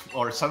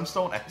or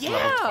sunstone at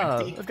level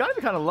 20? It's gotta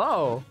be kind of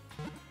low.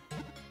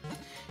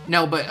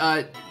 No,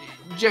 but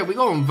Jay, we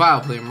go on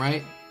Vileplume,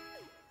 right?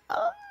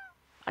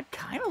 I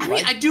kind of. I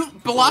mean, I do.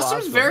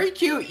 Blossom's very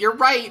cute. You're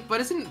right, but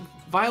isn't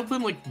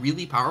Vileplume like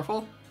really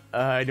powerful?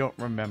 I don't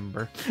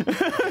remember.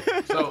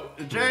 So,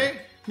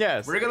 Jay.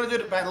 Yes. We're gonna do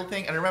the battle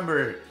thing, and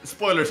remember,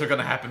 spoilers are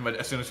gonna happen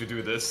as soon as we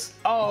do this.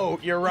 Oh,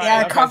 you're right.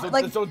 Yeah,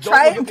 okay, so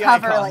try and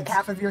cover like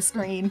half of your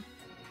screen.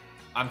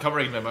 I'm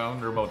covering my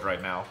own remote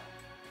right now.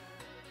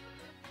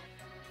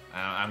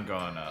 I'm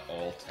gonna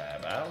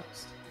alt-tab out.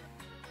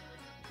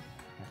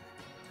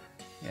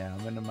 Yeah,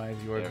 I'll minimize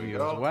your There we view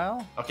go. as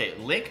well. Okay,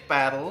 link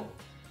battle,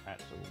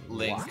 That's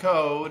link what?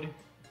 code.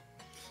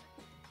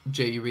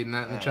 Jay, you reading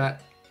that in the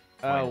chat?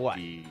 What?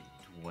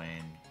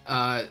 20.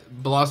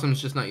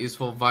 Blossom's just not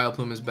useful.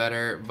 Vileplume is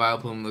better.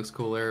 Vileplume looks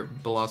cooler.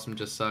 Blossom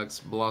just sucks.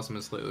 Blossom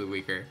is slightly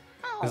weaker.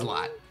 There's a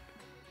lot.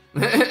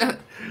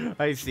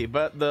 I see,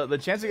 but the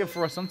chance to get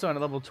for a sunstone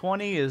at level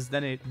 20 is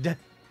then it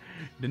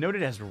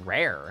denoted as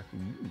rare.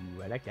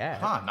 Ooh, I like that.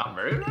 Huh, not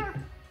very rare.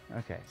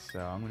 Okay, so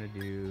I'm gonna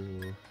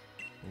do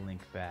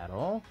link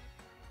battle,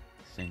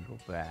 single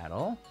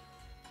battle.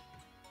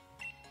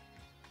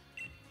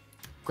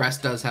 Grass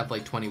does have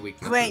like 20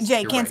 weaknesses. Wait,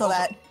 Jay, You're cancel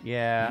right. that.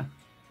 Yeah.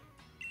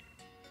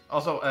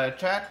 Also,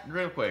 chat,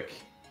 real quick.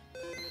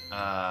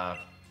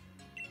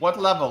 What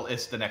level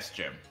is the next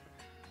gym?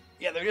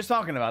 Yeah, they're just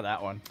talking about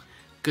that one.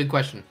 Good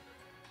question.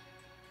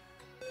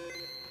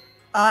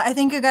 I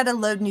think you gotta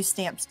load new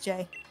stamps,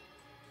 Jay.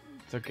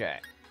 It's okay.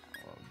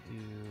 We'll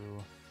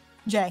do...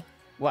 Jay,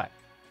 What?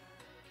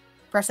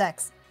 press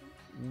X.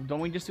 Don't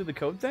we just do the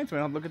code thing so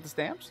we don't look at the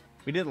stamps?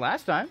 We did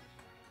last time.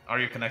 Are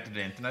you connected to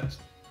the internet?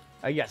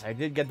 Yes, I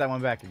did get that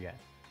one back again.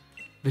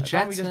 The I thought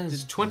chat we just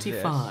says did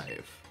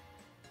 25.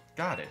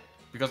 Got it.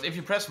 Because if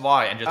you press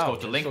Y and just go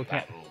to it's link okay.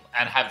 battle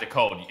and have the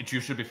code, you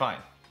should be fine.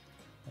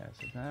 Yeah,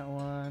 so that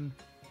one.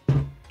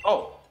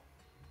 Oh.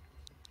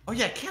 Oh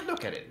yeah, I can't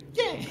look at it.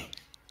 Yay.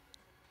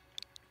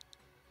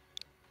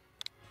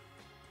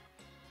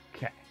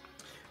 Okay.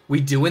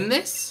 We doing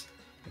this?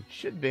 It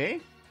should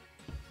be.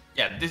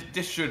 Yeah,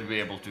 this should be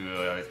able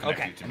to connect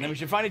Okay, you to and me. then we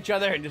should find each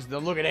other and just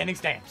don't look at any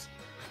stamps.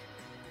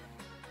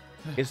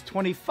 It's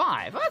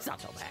 25. Well, that's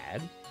not so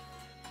bad.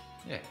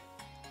 Yeah.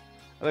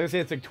 I was gonna say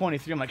it's like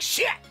 23. I'm like,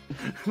 shit!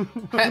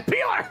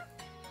 Peeler!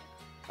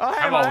 Oh, hey,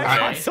 I'm my alright.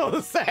 console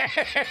the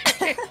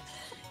same.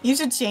 You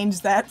should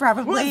change that,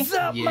 probably. What's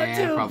up, my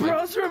Yeah, two probably.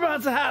 bros? We're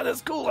about to have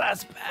this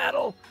cool-ass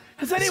battle.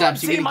 Has anyone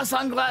Saps, you seen gonna- my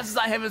sunglasses?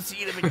 I haven't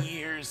seen them in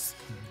years.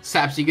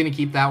 Saps, you gonna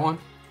keep that one?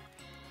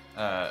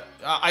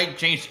 I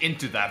changed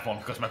into that one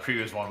because my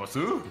previous one was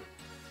ooh.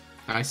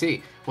 I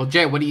see. Well,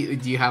 Jay, what do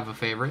you have a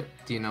favorite?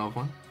 Do you know of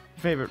one?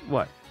 Favorite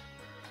what?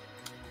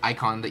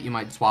 Icon that you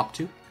might swap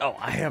to? Oh,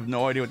 I have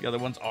no idea what the other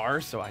ones are,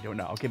 so I don't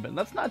know. Okay, but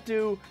let's not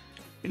do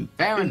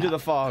Fair into the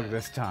enough. fog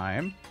this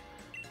time.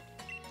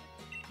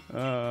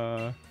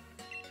 Oh,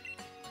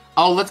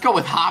 let's go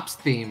with Hop's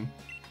theme.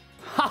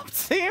 Hop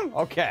theme?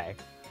 Okay.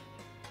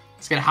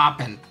 Let's get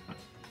hopping.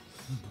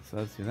 So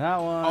let's do that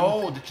one.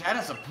 Oh, the chat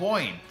has a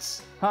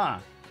point. Huh.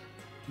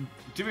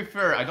 To be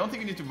fair, I don't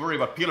think you need to worry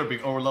about Peeler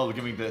being overloaded,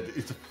 given that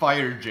it's a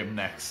fire gym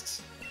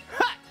next.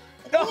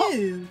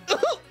 Ew.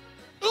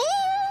 Ooh,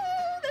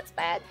 that's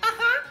bad.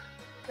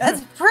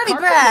 That's pretty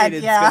bad,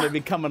 Carbonated yeah. gonna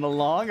be coming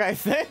along, I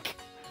think.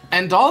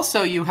 And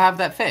also, you have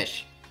that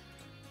fish.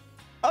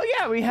 Oh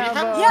yeah, we have.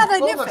 Yeah, the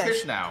new Full of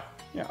fish. now.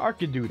 Yeah,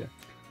 Arcaduda.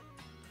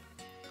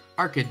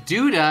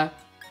 Arcaduda.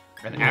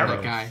 An Love arrow.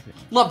 that guy.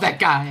 Love that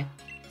guy.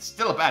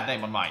 Still a bad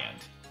name on my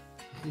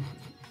end.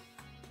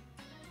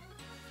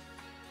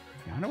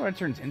 I don't know what it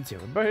turns into,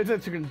 but it's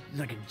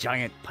like a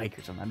giant pike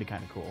or something. That'd be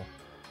kind of cool.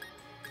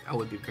 That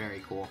would be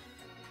very cool.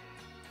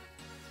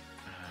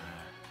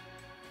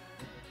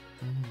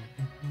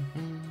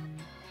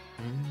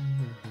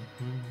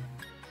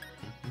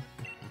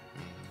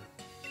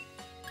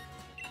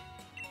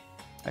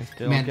 I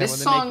still Man, don't get this what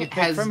they song make you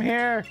pick has- from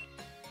here.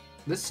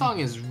 This song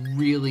has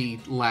really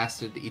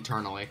lasted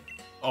eternally.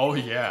 Oh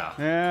yeah.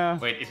 Yeah.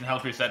 Wait, isn't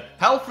Hellfreeze dead?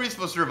 Hellfreeze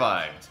was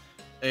revived.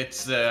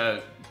 It's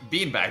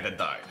Beanbag that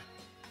died.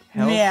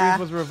 Hellfreeze Yeah.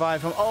 was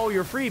revived from. Oh,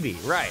 your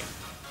freebie, right?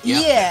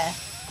 Yep. Yeah.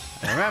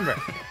 I remember.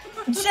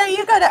 Jay,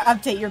 you gotta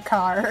update your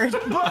card.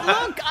 But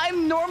look,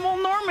 I'm normal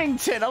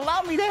Normington.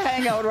 Allow me to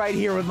hang out right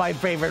here with my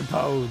favorite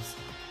pose.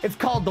 It's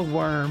called the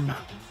worm.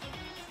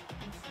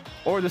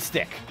 Or the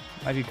stick.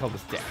 Might be called the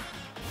stick.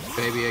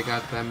 Baby, I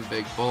got them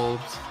big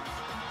bulbs.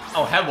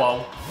 Oh,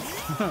 hello.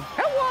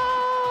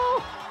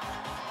 Hello!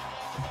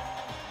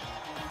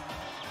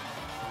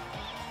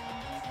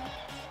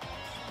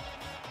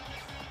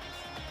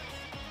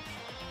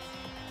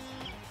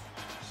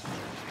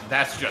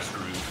 That's just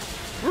rude.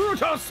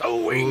 Brutal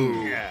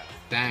swing! Ooh.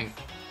 Dang.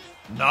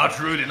 Not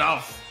rude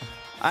enough.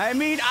 I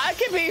mean, I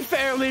can be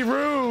fairly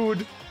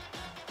rude.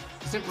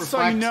 Does it reflect?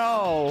 So you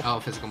know. Oh,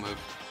 physical move.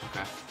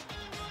 Okay.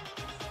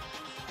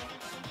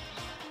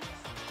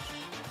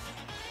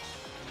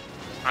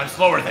 I'm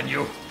slower than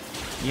you.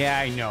 Yeah,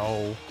 I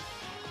know.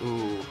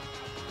 Ooh.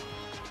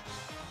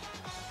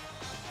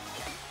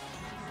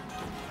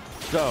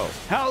 So,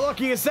 how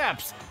lucky is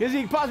Saps? Is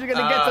he possibly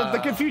gonna get the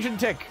confusion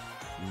tick?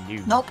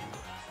 No. Nope.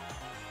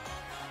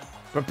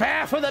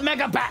 Prepare for the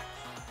mega bat.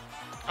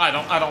 I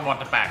don't want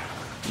the back.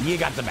 You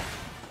got the bat.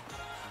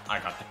 I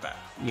got the back.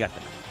 You got the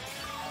bat.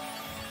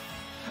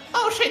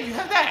 Oh shit, you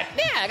have that.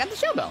 Yeah, I got the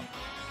showbell.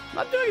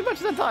 Not doing as much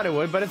as I thought it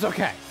would, but it's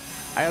okay.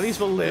 I at least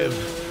will live.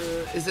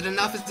 Is it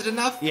enough? Is it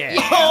enough? Yeah.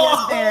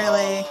 Just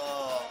barely.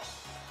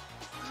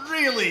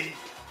 Really?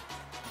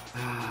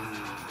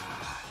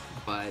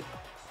 But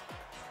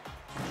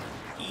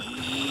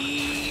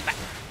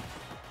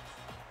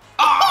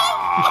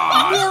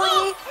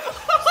Really?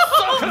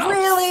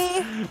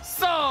 Really?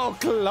 So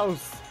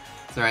close.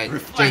 it's alright. Jay,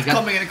 Reflect you got,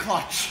 coming in a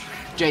clutch.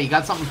 Jay, you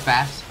got something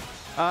fast?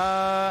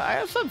 I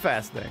have some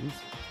fast things.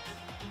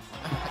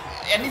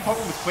 Any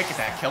Pokemon with quick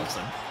attack kills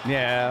him.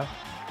 Yeah.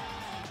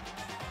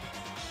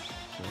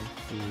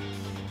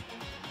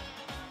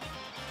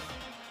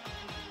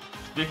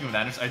 Speaking of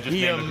Nannerz, I just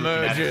He named the group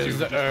Nannerz emerges too,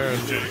 just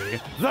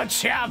early. The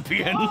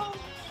champion.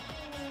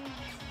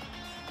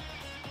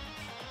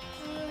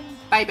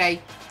 Bye bye.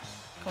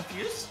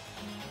 Confused?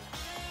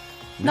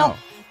 No.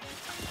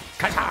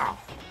 Kata.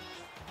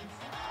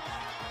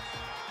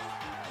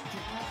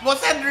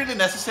 Was that really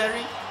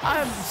necessary?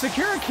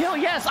 Secure a kill.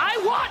 Yes, I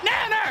want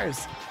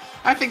Nannerz.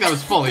 I think that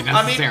was fully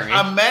necessary.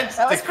 I meant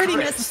That was the pretty crits.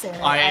 necessary.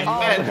 I Oh,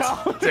 meant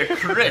no. the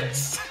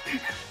crits.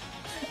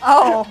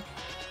 Oh.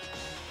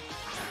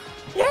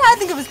 Yeah, I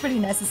think it was pretty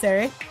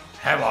necessary.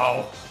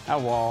 Hello.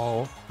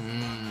 Hello.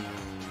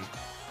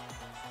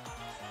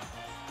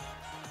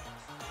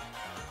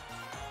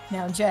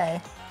 Now,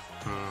 Jay.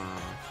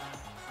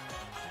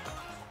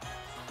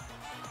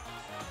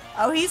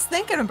 Oh, he's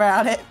thinking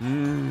about it.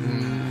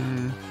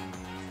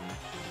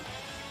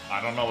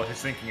 I don't know what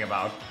he's thinking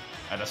about.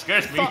 And it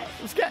scares me.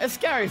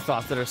 Scary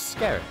thoughts that are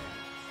scary.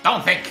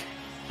 Don't think.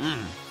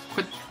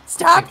 Quit.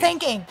 Stop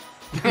thinking.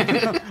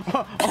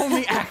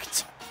 Only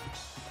act.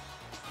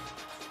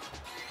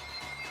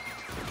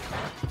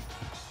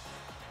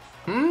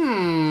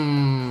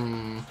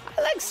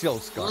 I like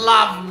Silk Scarf.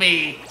 Love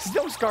me.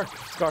 Silk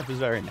Scarf is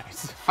very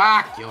nice.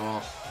 Fuck you.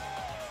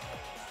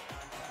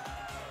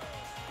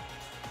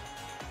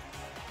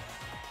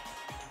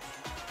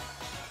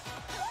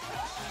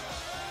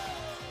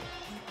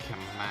 Come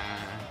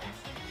on.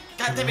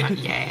 God damn it.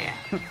 Yeah.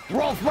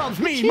 Rolf loves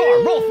me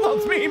more. Rolf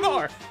loves me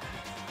more.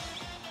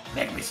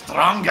 Make me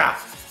stronger.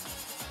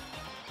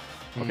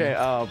 Okay,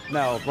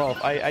 now,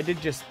 Rolf, I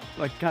did just,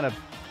 like, kind of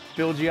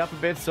build you up a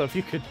bit, so if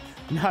you could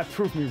not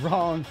prove me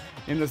wrong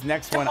in this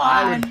next one,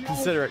 I would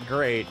consider it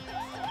great.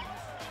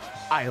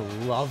 I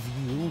love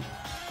you.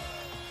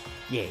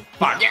 Yay.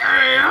 Fuck.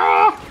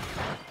 Yeah.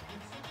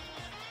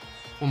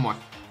 One more.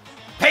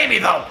 Pay me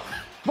though.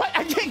 What?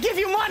 I can't give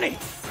you money!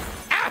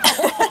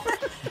 Ow!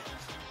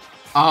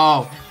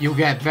 Oh, you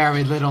get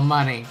very little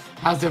money.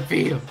 How's it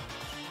feel?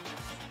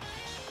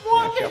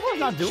 Kerbal's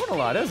not doing a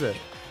lot, is it?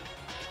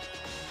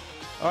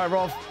 All right,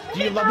 Rolf. Do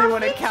you love me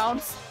when it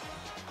counts?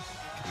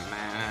 Come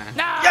on.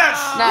 No! Yes!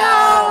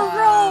 No!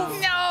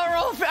 Rolf! No,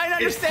 Rolf. I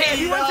understand.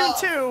 You went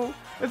through 2.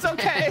 It's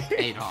okay.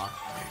 Adolf.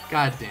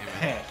 God damn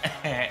it.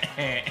 I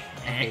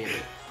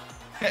hate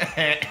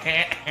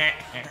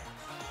it.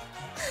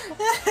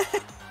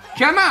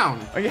 Come on!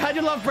 Oh, you had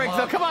your love break,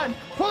 though. Come on.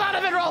 Pull out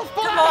of it, Rolf.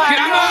 Pull out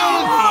Come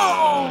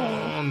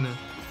on!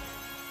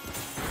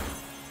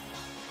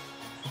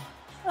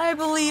 I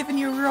believe in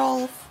you,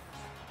 Rolf.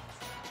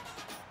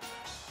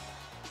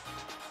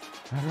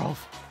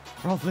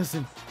 Rolf,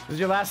 listen. This is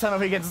your last time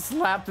if he gets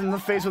slapped in the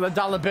face with a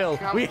 $1 bill.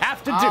 We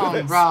have to do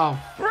this. Rolf.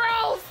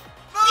 Rolf!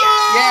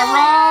 Yeah,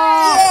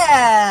 Rolf!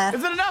 Yeah.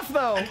 Is it enough,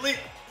 though?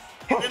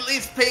 At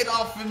least paid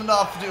off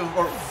enough to,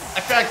 or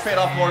I feel like paid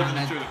off more than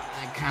it should.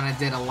 That kind of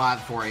did a lot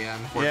for you,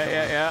 unfortunately.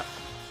 Yeah.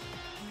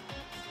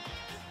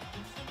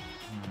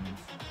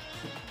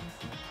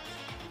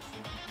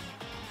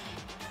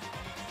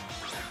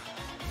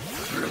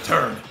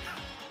 Return.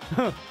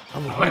 I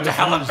went to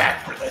hell and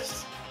back for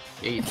this.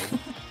 Yeah, you did.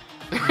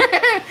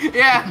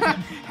 Yeah,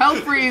 Hell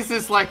Freeze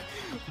is like,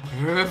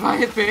 where have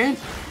I been?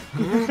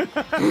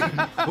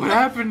 What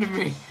happened to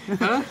me?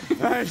 Huh?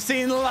 I've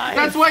seen life.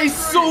 That's why he's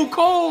so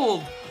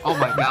cold. Oh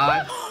my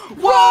god.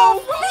 Whoa!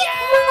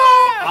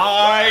 Yeah!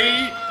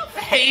 I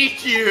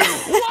hate you.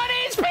 What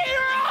is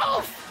Peter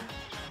Rolf?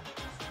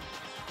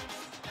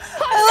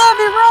 I love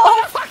you,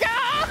 Rolf.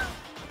 Motherfucker!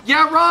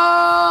 Yeah,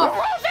 Rolf!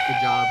 Rolfie!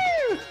 Good job.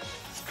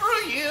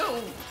 Screw you.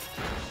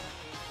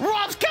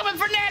 Rolf's coming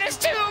for Nannerz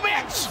too,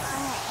 bitch!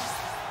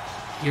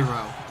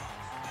 Hero.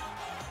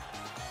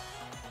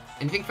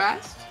 Anything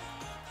fast?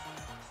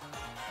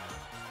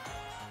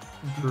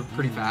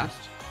 Pretty fast,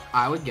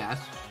 I would guess.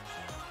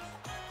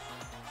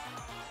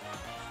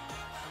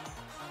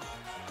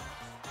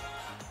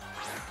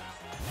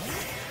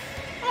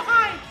 Oh,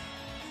 hi.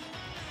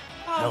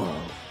 Hello.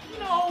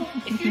 No.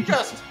 If you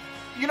just,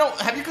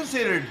 have you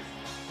considered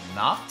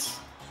not?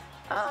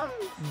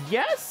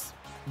 Yes,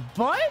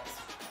 but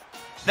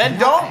Then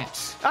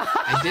don't.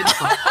 I did.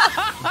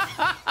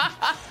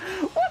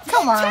 what's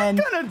Come on.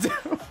 Jay gonna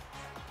do?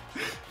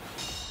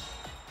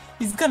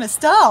 He's gonna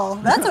stall.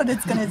 That's what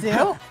it's gonna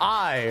do.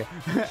 I,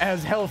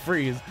 as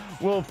Hellfreeze,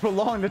 will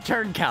prolong the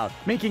turn count,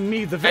 making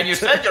me the victor. And you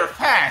said you're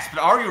fast,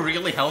 but are you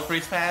really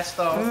Hellfreeze fast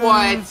though?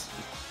 What?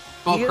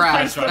 Bull He is crap.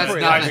 pretty That's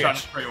slippery. nothing.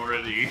 Nice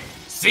priority.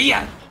 See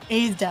ya.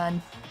 He's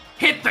done.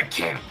 Hit the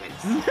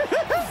canvas.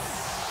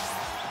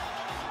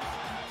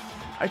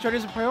 I tried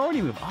as a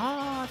priority move. Oh,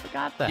 I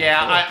forgot that.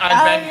 Yeah, I'm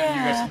Oh, betting you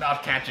yeah. guys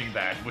not catching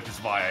that, which is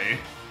why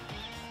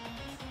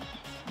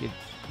You-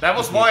 that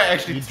was why I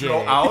actually you threw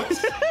did. out.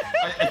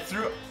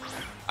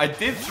 I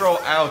did throw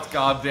out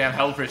goddamn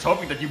Hellfreeze,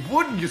 hoping that you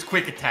wouldn't use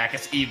Quick Attack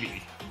as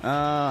Eevee.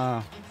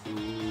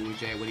 Ooh,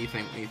 Jay, what do you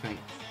think? What do you think?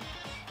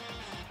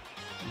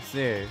 Let's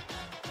see.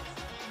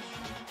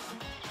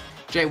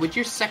 Jay, would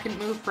your second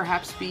move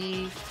perhaps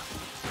be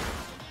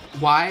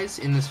wise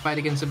in this fight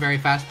against a very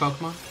fast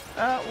Pokemon?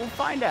 We'll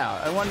find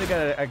out. I wanted to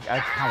get a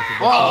counter.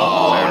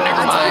 Oh, never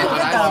That's mind. pretty but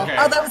good, though. okay.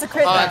 Oh, that was a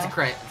crit, Oh, though. that's a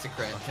crit. It's a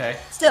crit. Okay.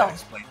 Still. That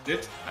explains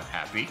it. I'm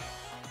happy.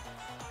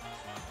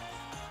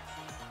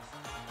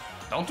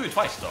 Don't do it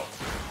twice though.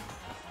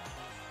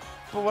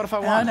 But what if I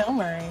Oh, want? don't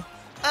worry.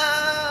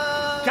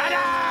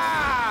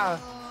 Ta-da!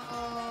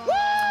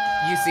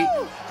 You see?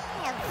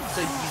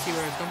 So you see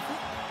where I was going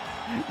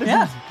from?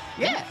 Yeah.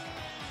 Yeah.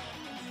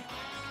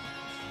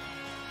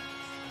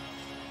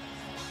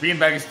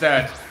 Beanbag is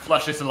dead.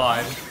 Flush is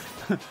alive.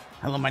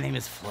 Hello, my name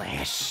is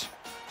Flash.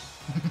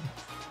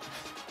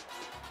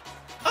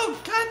 Oh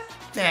god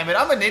damn it!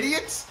 I'm an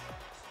idiot.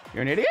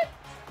 You're an idiot?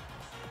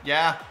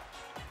 Yeah.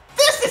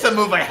 This is a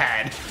move I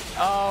had.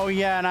 Oh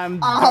yeah, and I'm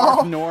Oh.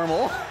 dark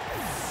normal.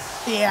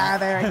 Yeah,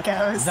 there it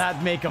goes.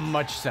 That make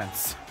much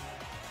sense.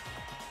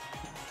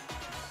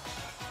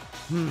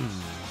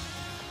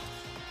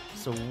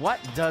 So what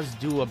does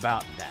do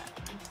about that?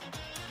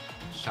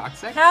 Shock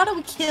Sec? How do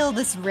we kill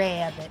this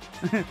rabbit?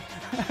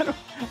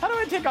 How do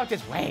I take out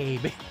this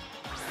wave?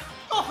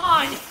 Oh,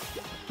 hi.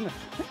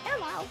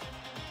 Hello.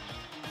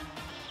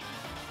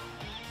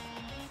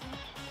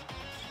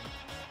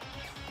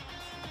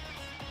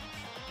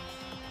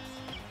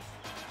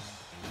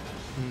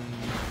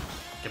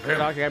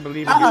 Doctor, I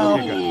believe in Uh-oh.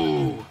 you.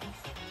 Ooh.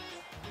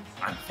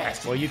 I'm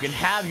fast. Well, you can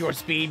have your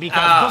speed because.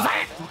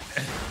 Ah.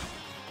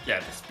 Yeah,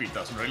 the speed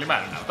doesn't really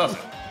matter now, does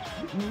it?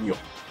 Yo.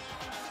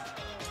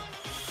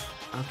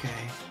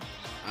 Okay.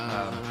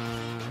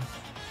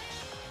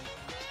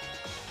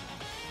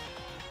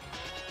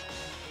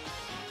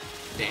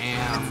 Damn,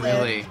 That's it.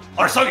 really?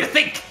 Or so you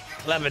think.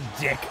 Clever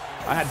dick.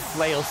 I had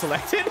flail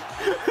selected.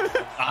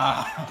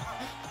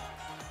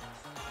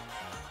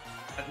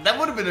 That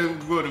would have been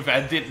good if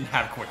I didn't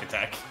have quick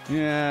attack.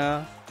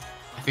 Yeah.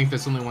 I think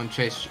there's only one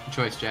choice,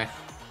 Jay.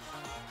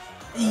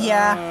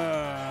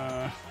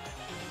 Yeah.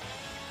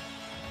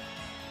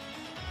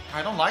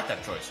 I don't like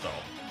that choice though.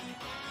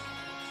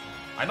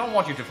 I don't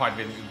want you to fight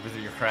with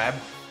your crab.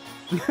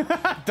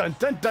 Dun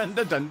dun dun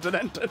dun dun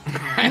dun dun.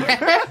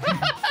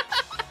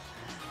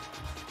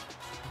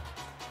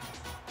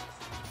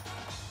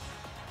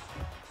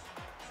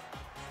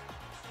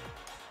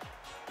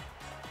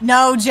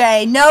 No,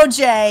 Jay. No,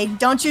 Jay.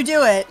 Don't you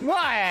do it.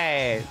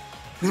 Why?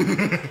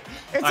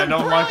 It's I a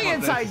don't like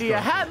brilliant what this idea,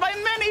 is. had by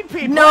many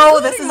people. No,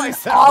 this including is an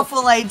myself.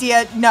 awful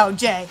idea. No,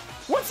 Jay.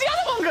 What's the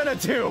other one gonna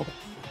do?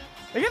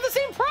 They get the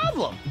same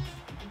problem.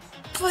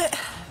 But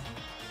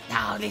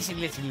No, listen.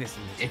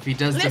 If he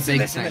does Listen, the big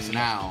listen, thing listen.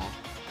 now.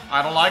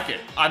 I don't like it.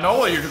 I know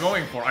what you're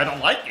going for. I don't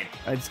like it.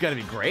 It's gonna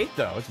be great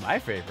though. It's my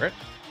favorite.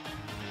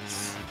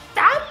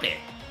 Stop it.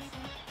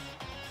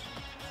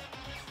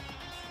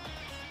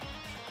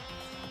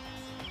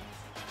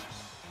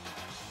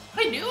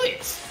 I knew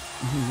it.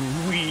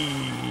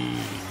 Wee.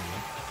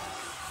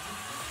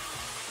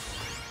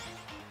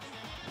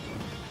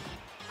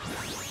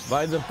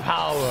 By the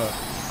power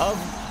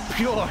of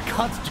pure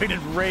concentrated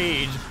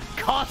rage,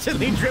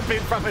 constantly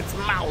dripping from its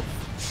mouth.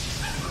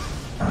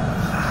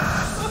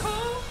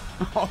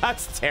 Oh,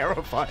 that's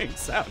terrifying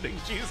sounding.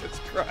 Jesus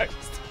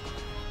Christ.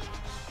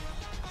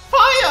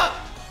 Fire!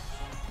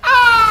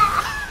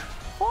 Ah!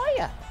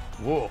 Fire.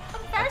 Whoa.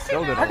 That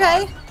killed it a lot.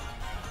 okay.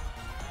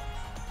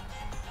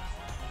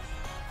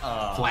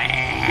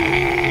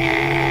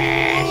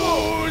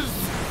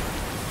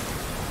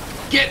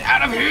 Get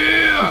out of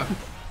here!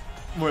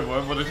 Wait,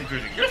 what is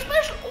increasing? You're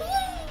special.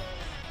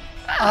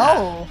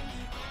 Oh.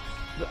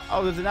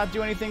 Oh, does it not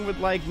do anything with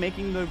like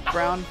making the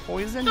ground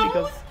poison?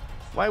 Because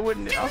why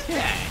wouldn't it?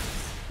 Okay.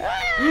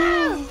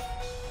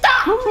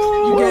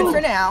 You're good for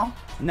now.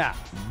 Nah,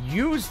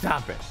 you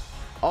stop it.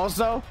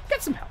 Also,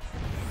 get some help.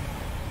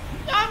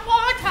 I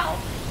want help.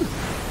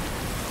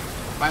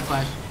 Bye,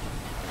 Flash.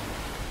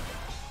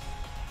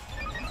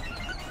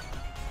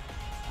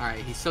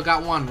 Alright, he still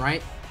got one,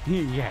 right?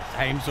 Yes,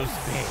 I am so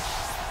space.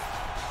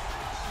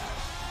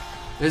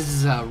 This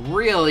is a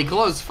really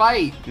close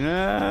fight.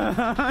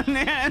 Nannerz.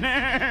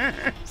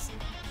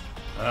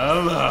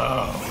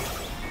 Hello.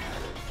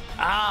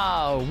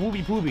 Ow,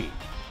 wooby pooby.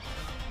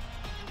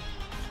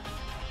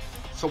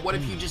 So what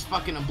if you just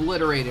fucking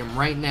obliterate him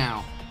right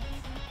now?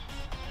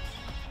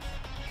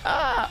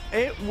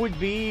 It would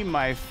be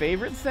my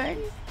favorite thing,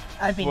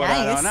 That'd be but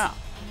nice. I don't know.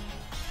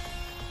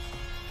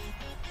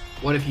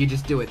 What if you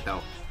just do it,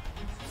 though?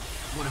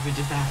 What if it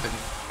just happens?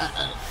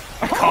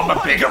 Become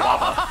a bigger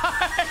mama.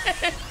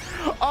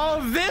 Oh,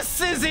 this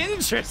is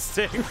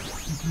interesting.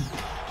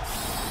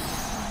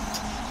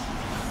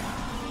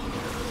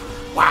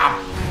 Wow.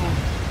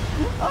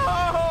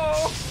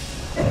 Oh.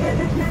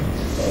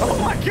 Oh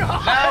my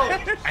god. Now,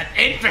 an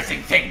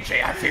interesting thing,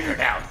 Jay, I figured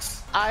out.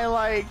 I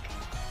like.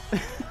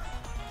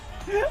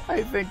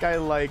 I think I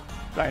like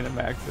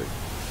Dynamaxing.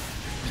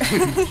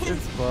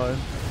 It's fun.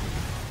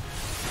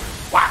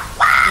 Wow.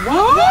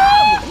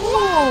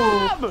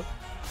 Whoa!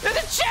 There's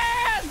a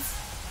chance!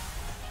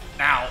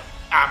 Now,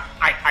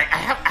 I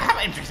have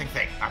an interesting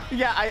thing.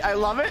 Yeah, I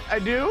love it. I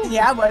do.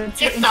 Yeah, but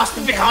it's It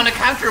doesn't become a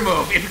counter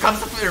move. It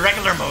becomes a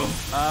regular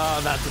move.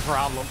 Oh, that's a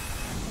problem.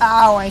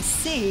 Oh, I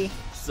see.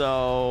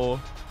 So,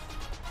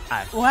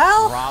 I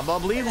Well,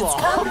 probably It's lost.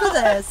 come to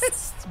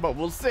this. But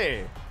we'll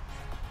see.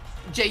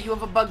 Jay, you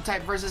have a bug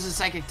type versus a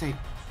psychic type.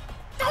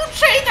 Don't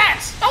say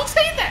that. Don't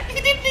say that. He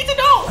didn't need to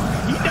know.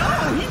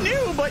 He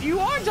knew, but you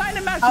are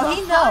Dynamax Oh, with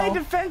he a high know.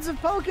 defensive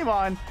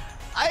Pokemon.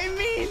 I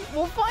mean,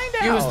 we'll find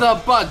out. Use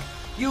the bug.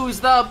 Use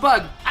the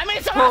bug. I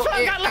mean, so Pull much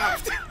I it got out.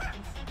 left.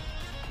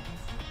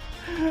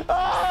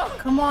 Oh,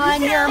 Come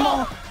on,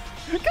 Yermal.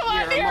 come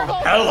on, Yermal.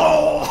 Nermal.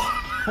 Hello.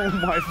 Oh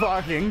my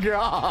fucking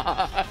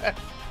god.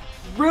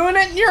 Ruin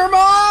it,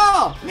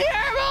 Yermal!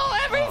 Nermal,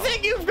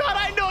 everything you've got,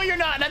 I know you're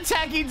not an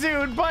attacky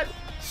dude, but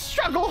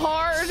struggle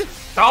hard.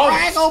 Don't.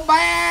 Bagel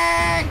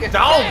bag!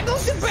 Don't.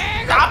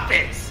 Bag. Stop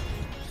it.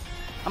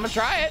 I'm gonna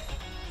try it.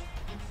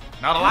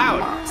 Not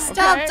allowed.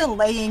 Stop Okay.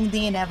 delaying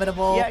the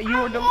inevitable. Yeah,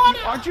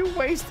 aren't you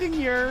wasting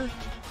your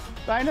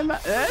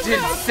Dynamax?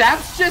 Did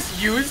Saps just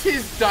use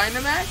his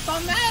Dynamax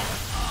on that?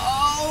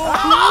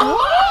 Oh!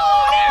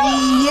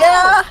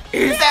 Yeah.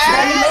 Is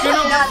That Jay may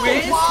not gonna be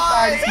win? his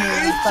Sparks move,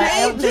 Is but I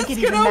Jay don't think just it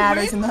even gonna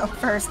matters win? in the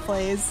first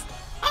place.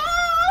 Oh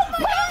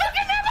my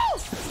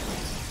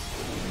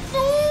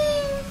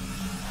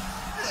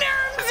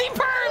Nermsy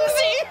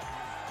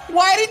Permsy!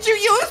 Why did you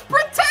use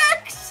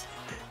Protect?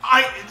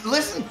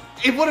 Listen.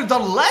 It would have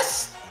done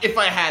less if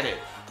I had it.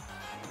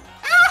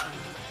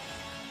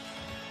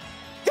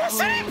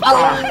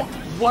 Oh,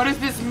 what does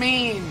this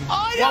mean?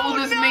 I What will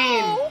don't this know.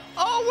 mean?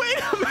 Oh, wait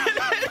a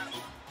minute.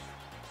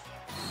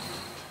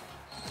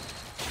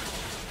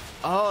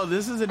 Oh,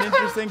 this is an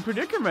interesting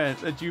predicament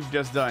that you've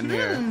just done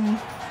here.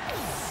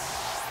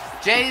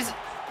 Jay's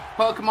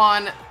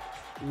Pokemon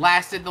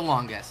lasted the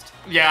longest.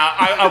 Yeah,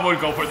 I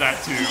would go for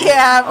that too.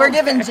 Yeah, we're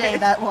giving Jay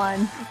that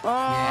one.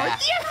 Yeah.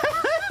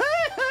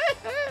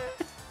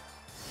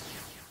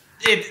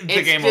 The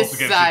It's game also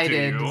gives it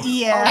decided. to you.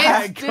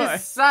 Yeah. It's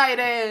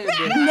decided.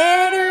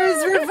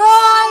 Nannerz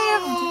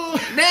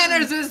revived!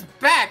 Nannerz is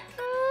back.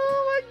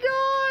 Oh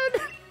my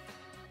god.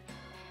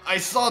 I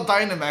saw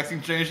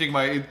Dynamaxing changing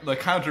my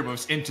counter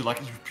moves into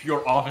like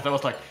pure offense. I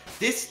was like,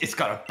 this is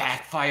gonna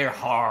backfire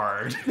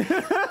hard.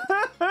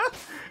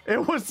 It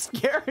was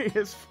scary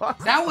as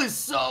fuck. That was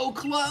so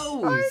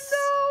close. I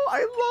know.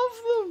 I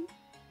love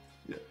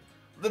them.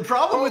 The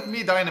problem with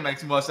me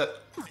Dynamaxing was that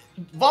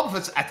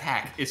Wobbuffet's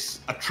attack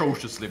is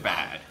atrociously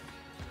bad.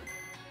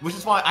 Which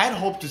is why I had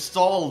hoped to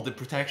stall the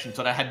protection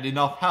so that I had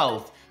enough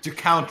health to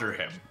counter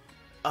him.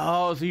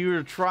 Oh, so you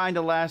were trying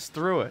to last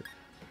through it.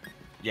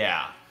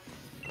 Yeah.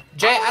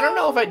 Jay, I don't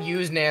know if I'd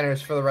use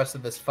Nannerz for the rest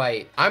of this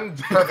fight. I'm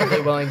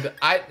perfectly willing to.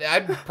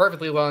 I'm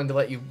perfectly willing to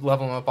let you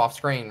level him up off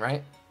screen,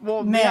 right?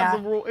 Well, we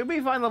have the rule. It'd be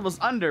 5 levels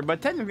under,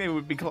 but technically it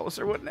would be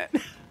closer, wouldn't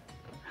it?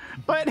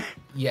 But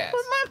yes.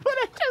 But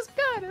I just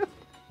got him.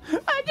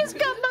 I just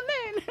got my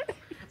man.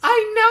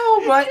 I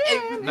know, but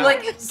it, No.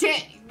 like,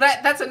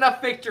 that's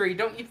enough victory,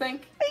 don't you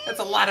think? That's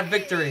a lot of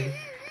victory.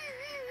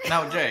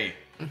 Now, Jay,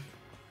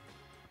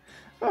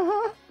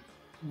 Uh-huh.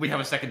 we have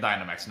a second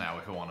Dynamax now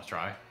if you want to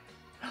try.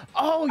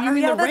 Oh, you Oh,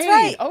 mean yeah, the that's raid?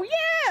 right. Oh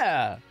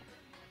yeah.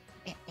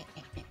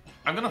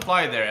 I'm gonna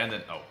fly there and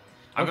then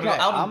I'm gonna go Okay,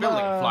 out of I'm, the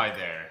building and fly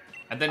there,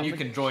 and then I'm you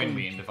gonna can join change-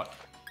 me in the fight.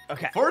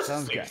 Okay. First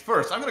sounds things good.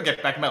 first, I'm gonna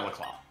get back Metal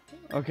Claw.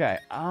 Okay.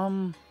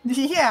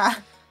 Yeah.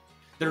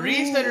 The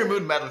reason I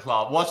removed Metal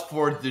Claw was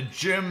for the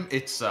gym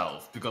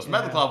itself, because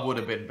Metal Claw would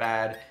have been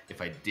bad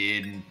if I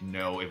didn't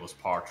know it was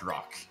part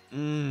rock.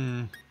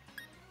 Oh,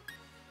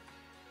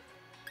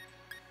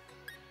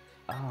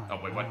 Oh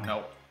wait, what?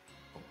 No.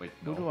 Oh wait,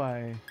 Who no. do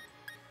I?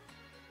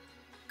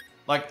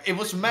 Like, it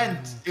was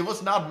meant, it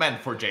was not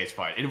meant for Jay's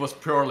fight, it was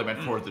purely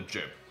meant for the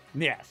gym.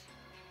 Yes.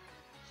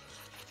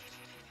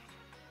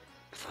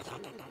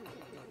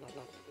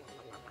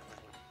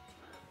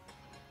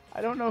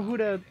 I don't know who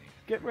to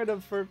get rid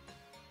of for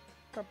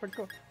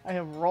Capricorn. I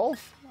have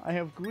Rolf, I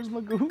have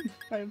Guzmagoon,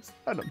 I have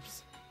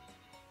Studdums.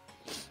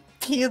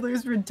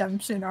 Healer's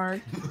redemption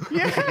arc.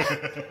 Yeah.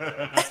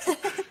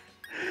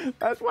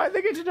 That's why I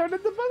think it should turn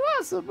into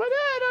Balasa, but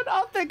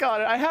I'll think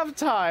on it. I have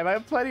time. I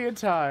have plenty of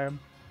time.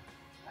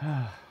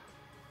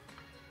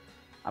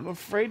 I'm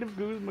afraid of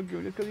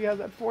Guzmagoon because he has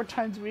that 4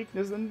 times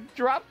weakness, and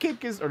double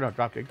kick is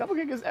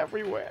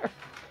everywhere.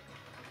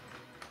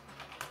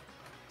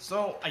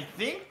 So, I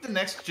think the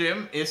next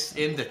gym is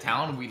in the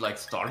town we, like,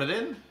 started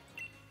in.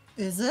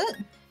 Is it?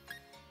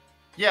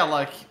 Yeah,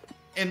 like,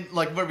 in,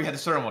 like, where we had the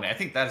ceremony. I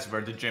think that is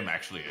where the gym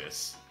actually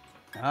is.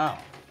 Oh.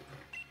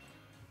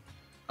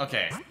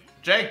 Okay.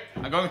 Jay,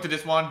 I'm going to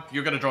this one.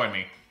 You're gonna join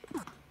me.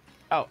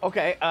 Oh,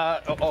 okay.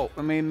 Let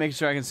me make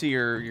sure I can see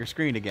your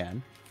screen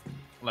again.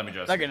 Let me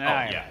just... Okay, oh, now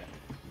I yeah. got it.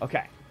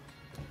 Okay.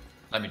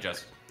 Let me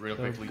just, real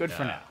So, quickly... good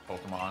for now.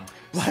 Pokemon.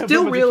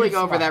 Still really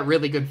going for that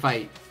really good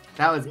fight.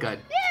 That was good.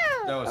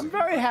 That was I'm a good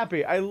very fight.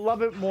 happy. I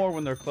love it more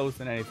when they're close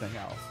than anything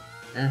else.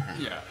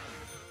 Yeah.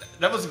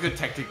 That was a good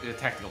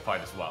tactical fight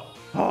as well.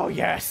 Oh,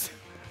 yes.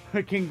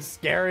 Freaking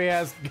scary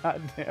ass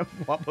goddamn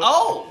Wumpa.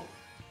 Oh!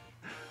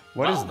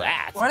 What is well,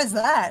 that? What is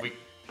that?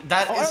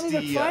 That Oh, I is don't need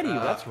the... to fly to you.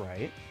 That's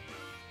right.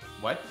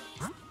 What?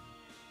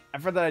 I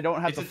forgot that I don't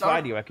have It's to a fly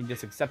dark- to you. I can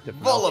just accept it.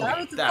 From Volibee, That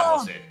was the that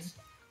was phone. it.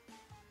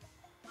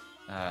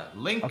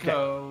 Link Okay.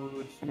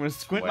 code... I'm gonna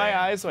squint my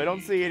eyes so I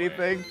don't see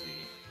anything. 2020.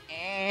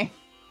 Eh.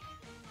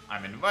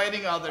 I'm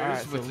inviting others All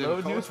right, so with the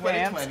load new code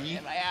stamps 2020.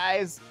 in my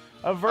eyes.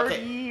 Avert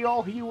Okay. ye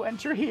all who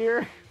enter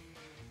here.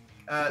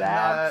 No,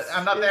 That's-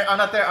 I'm not there. I'm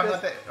not there. I'm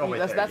not there. Oh wait,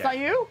 that's there, not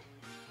yeah. you?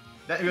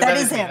 That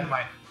is me, him. never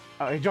mind.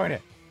 Oh, join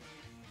it.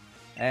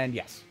 And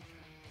yes.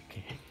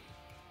 Okay.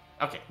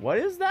 Okay, What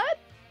is that?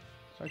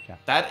 Sorry, Cap.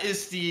 that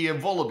is the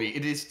Volibee.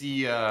 It is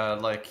the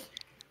like,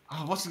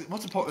 what's the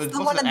one what's in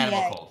the the animal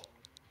egg. called?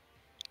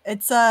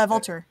 It's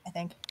vulture, I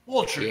think.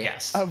 Vulture. Yeah.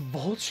 Yes. A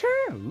vulture?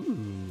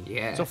 Ooh.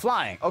 Yeah. So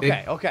flying.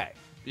 Okay, okay.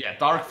 Yeah,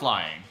 dark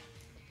flying.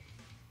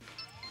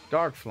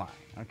 Dark flying.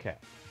 Okay.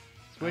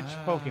 Switch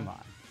Ah.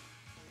 Pokemon.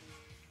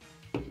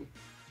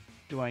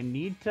 Do I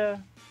need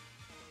to?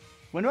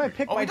 When do I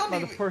pick Oh, we don't the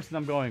need- person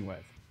I'm going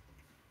with?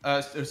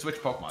 Switch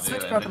Pokemon.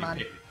 Switch and then you Pokemon.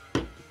 pick-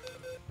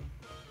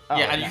 Oh,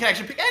 yeah, and you okay. can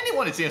actually pick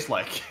anyone. It seems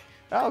like.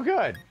 Oh,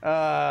 good.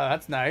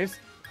 That's nice.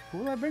 Who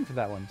will I bring for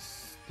that one?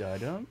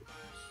 Studum?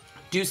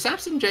 Do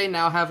Saps and Jay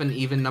now have an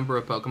even number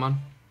of Pokemon?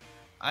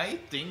 I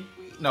think.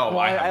 No, Well,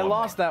 I have one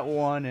lost more. that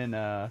one in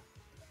that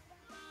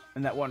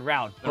one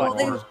round. Well, But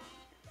they-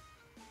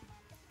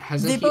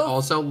 Hasn't They he both-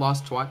 also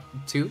lost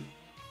two?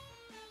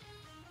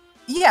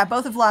 Yeah,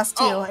 both have lost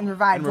 2 Oh, and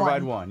revived and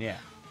revived 1. one, yeah.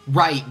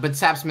 Right, but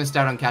Saps missed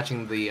out on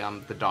catching the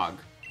dog.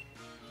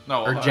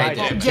 No, Or I Jay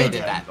did. did. Jay I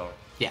did that. though.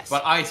 Yes.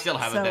 But I still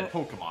have a So- dead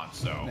Pokemon,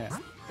 so. Yeah.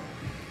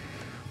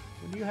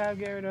 What do you have,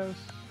 Gyarados?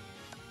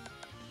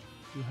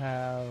 You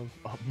have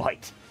a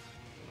bite.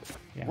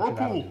 Yeah, I'm sure that'll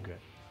do Whirlpool.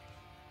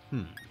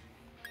 good.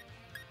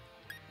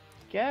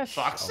 Guess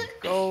I'll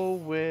Toxic? go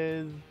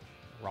with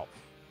Ralph.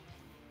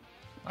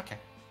 Okay.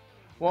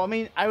 Well, I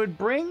mean, I would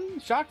bring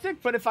Shocktick,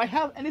 but if I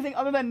have anything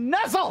other than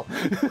Nuzzle!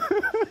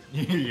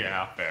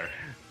 Yeah, fair.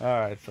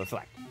 Alright, so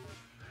select.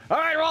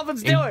 Alright, Ralph,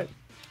 let's do it!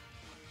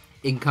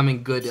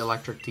 Incoming good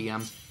electric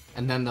TM,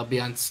 and then they'll be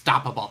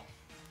unstoppable.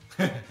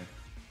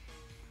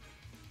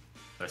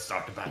 Let's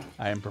start the battle.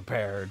 I am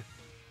prepared.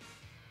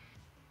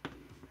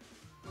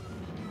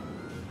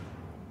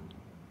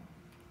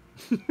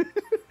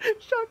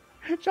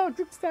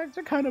 Shock's stacks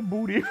are kind of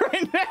booty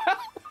right now.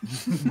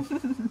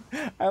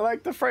 I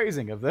like the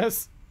phrasing of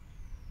this.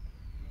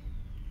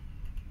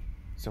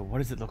 So what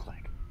does it look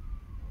like?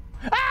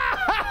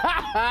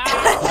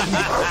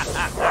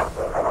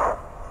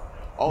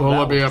 Oh, Will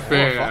that it be was a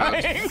fair?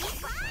 horrifying.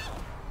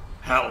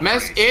 Hell,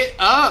 Mess freeze. it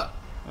up.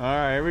 All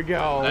right, here we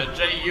go.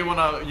 Jay, you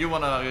wanna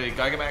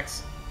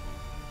Gigamax?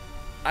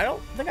 I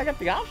don't think I got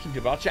the option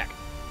to, but I'll check.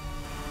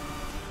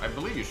 I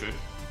believe you should.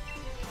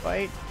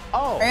 Wait.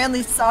 Oh. I at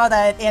least saw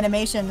that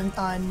animation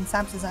on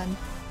Saps' end.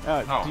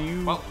 Oh, do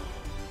you well,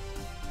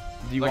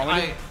 do you like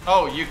want me?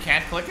 Oh, you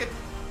can't click it?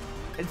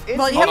 It's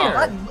Well, you have a here,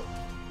 button.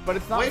 but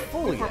it's not Wait,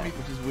 full wait for yet, me.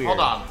 which is weird. Hold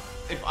on.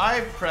 If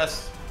I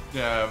press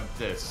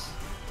this.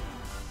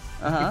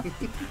 Uh huh.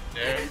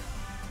 There.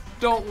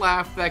 Don't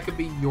laugh. That could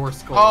be your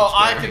skull. Oh,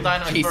 I square. can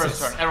Dynamic Jesus.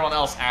 first turn. Everyone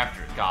else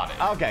after. Got it.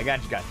 Okay,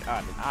 gotcha. All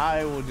right, then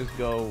I will just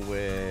go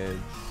with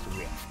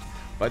Swift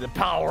by the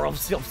power of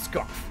Silk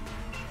Scarf.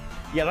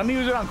 Yeah, let me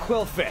use it on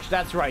Quillfish.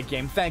 That's right,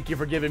 game. Thank you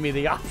for giving me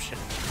the option.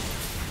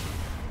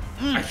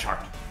 I shark.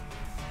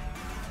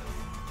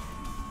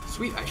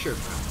 Sweet. I sure.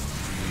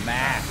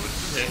 Max.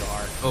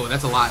 Oh,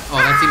 that's a lot. Oh,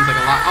 that seems like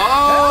a lot.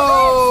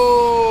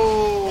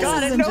 Oh.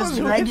 God, This it isn't knows just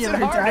who hits it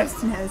regular hardest.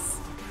 darkness.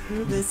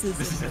 This is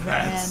This is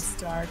advanced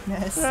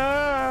darkness.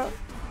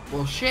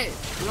 Well, shit.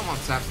 We don't want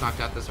Saps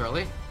knocked out this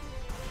early.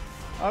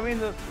 I mean,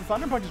 the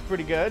Thunder Punch is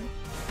pretty good.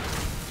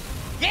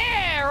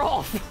 Yeah,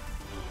 Rolf!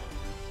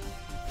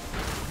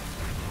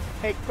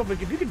 Hey,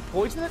 Quillfish, if you could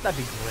poison it, that'd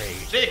be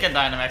great. Jay can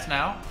Dynamax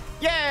now.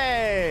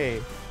 Yay!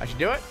 I should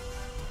do it?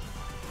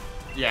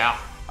 Yeah.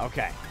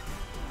 Okay.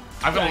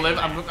 I'm gonna live.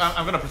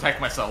 I'm gonna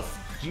protect myself.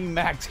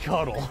 G-Max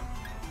Cuddle.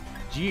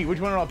 Gee, which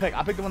one do I pick?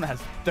 I'll pick the one that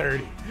has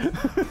 30.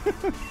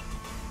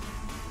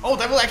 Oh,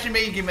 that will actually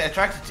make him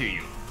attracted to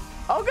you.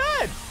 Oh,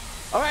 good!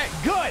 Alright,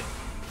 good!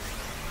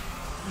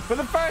 For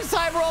the first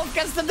time, Rolf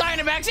gets the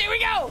Dynamax. Here we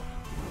go!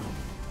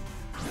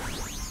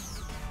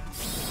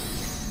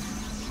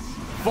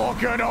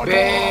 Fucking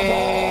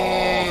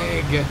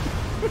Big.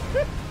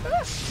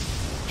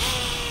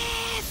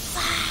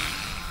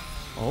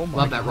 Oh my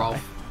Love that God.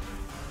 Rolf.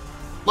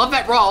 Love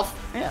that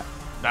Rolf. Yeah.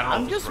 That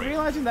I'm rolls just great.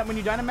 realizing that when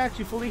you Dynamax,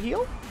 you fully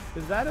heal?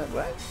 Is that a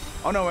what?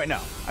 Oh, no, wait, no.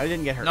 I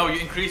didn't get hurt. No, you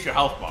increase your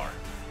health bar.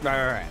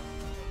 Right.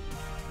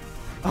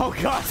 Oh,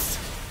 God.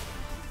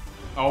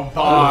 Oh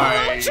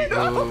boy.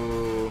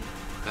 Ooh,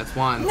 that's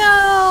one.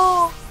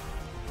 No!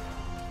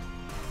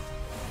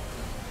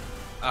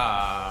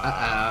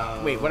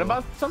 Uh-oh. Wait, what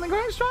about something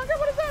growing stronger?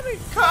 What does that mean?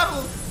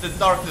 Cuddle the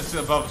darkness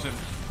above him.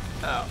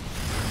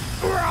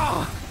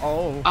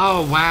 Oh,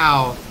 Oh,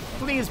 wow.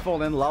 please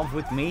fall in love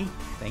with me.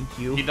 Thank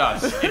you. He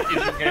does.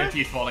 It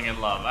guarantees falling in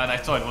love, and I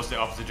thought it was the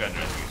opposite gender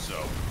as you.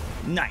 So.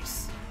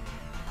 Nice.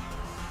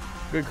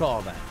 Good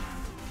call, then.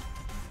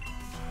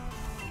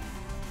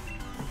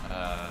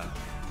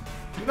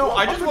 No,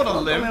 I just want to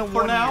Only live for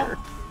 1 now. year.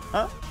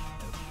 Huh?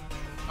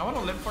 I want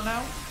to live for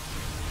now.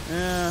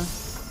 Yeah.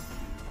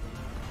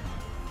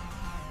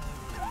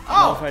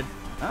 Oh.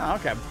 Oh,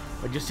 okay.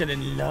 I just said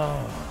in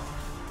love.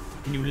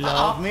 Can you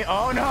love me?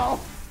 Oh, no.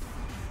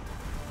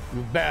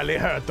 You barely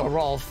hurt the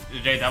Rolf.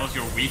 Jay, that was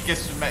your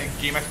weakest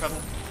G-Max battle?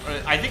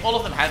 I think all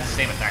of them had the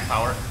same attack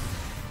power.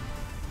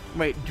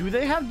 Wait, do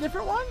they have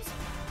different ones?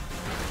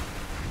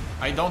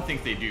 I don't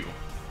think they do.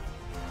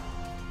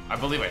 I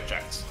believe I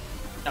checked.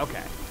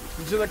 Okay.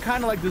 So they're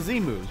kind of like the Z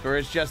moves, where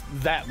it's just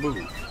that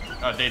move.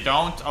 They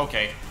don't?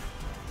 Okay.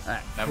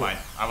 Alright, Never cool. mind.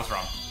 I was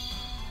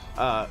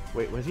wrong.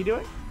 Wait, what's he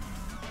doing?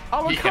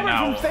 Oh, we're He can coming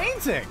now- from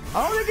fainting.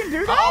 Oh, they can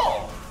do that?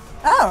 Oh!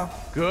 Oh.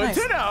 Good nice.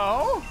 to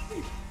know.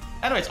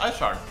 Anyways, Ice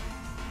Shard.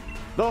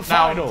 The Now,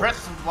 final.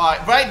 press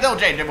Y. Right, no,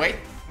 Jay, wait.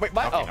 Wait,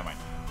 what? Okay, Oh, never mind.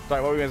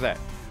 sorry, what were we gonna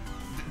say?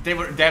 They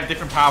have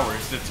different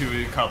powers, the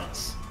two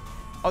colors.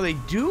 Oh, they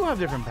do have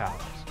different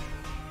powers.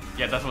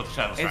 Yeah, that's what the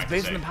channel's trying It's to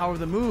based say. on the power of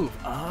the move.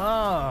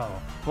 Oh.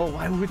 Well,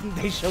 why wouldn't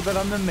they show that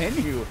on the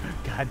menu?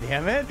 God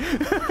damn it.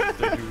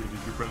 Did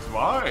you press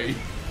Y?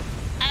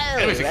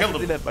 Anyways, you I killed have to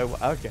them. do that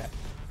by- okay.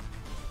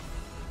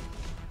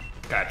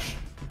 Catch.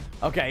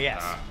 Okay,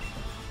 yes.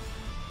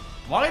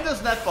 Why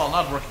does netball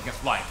not work against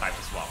flying types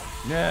as well?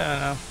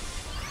 No.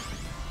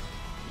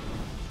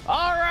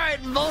 All right,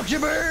 Vulture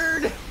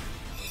Bird.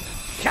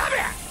 Come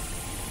here.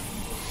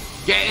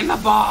 Get in the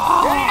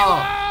ball.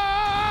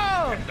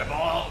 Oh. The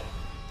ball.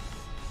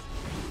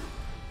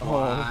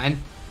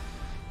 One,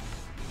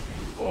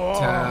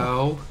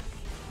 Oh. two,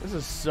 This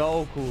is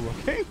so cool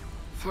looking.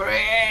 3.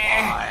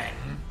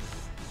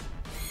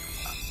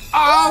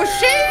 Oh,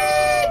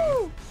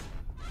 shit!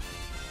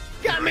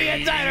 Got me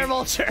a Diner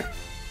Vulture.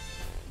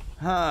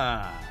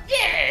 Huh.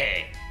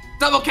 Yay!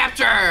 Double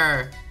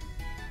capture!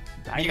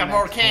 You got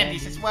more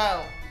candies as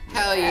well.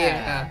 Hell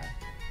yeah.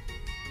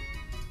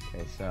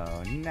 Okay,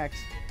 so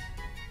next.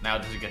 Now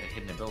does it get a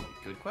hidden ability?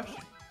 Good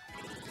question.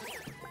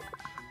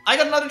 I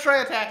got another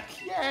tray attack.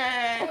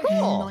 Yay!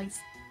 Cool. Nice.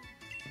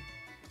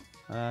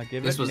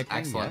 Give This it was nickname,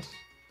 excellent.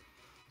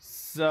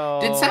 yes. So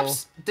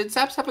Did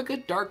Saps have a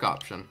good dark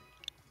option?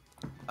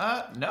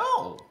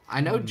 No. I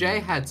know Jay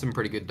had some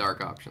pretty good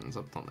dark options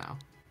up till now.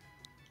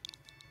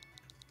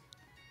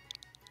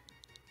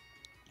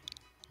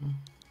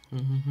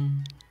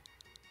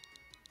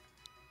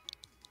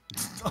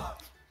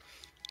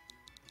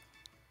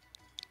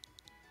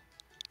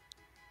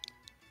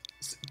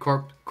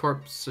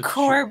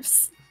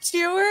 Corpse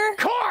chewer.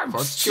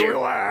 Corpse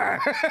chewer.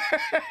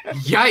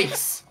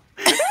 Yikes!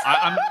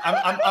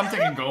 I'm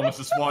thinking Gomez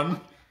is one.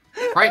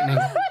 Frightening.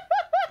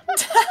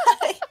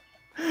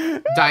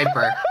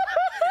 Diaper.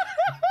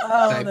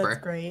 Oh, Diaper.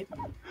 that's great.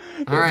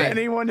 All right. Does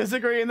anyone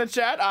disagree in the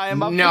chat? I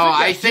am up. No, for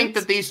I think suggestions.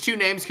 that these two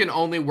names can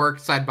only work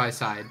side by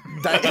side.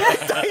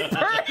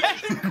 Diaper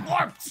and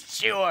corpse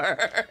chewer.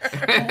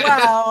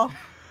 Wow.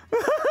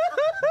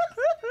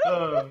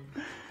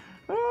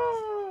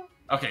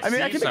 Okay, I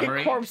mean, I can make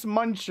summary. a corpse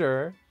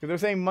muncher because they were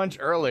saying munch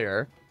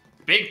earlier.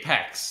 Big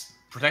pecs.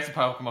 Protect the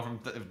Pokemon from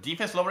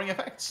defense lowering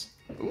effects.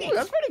 Ooh,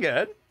 that's pretty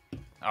good.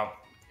 Oh,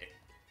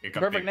 it got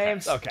Perfect big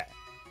names. pecs. Okay.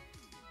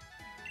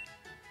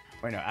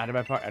 Wait, no, add to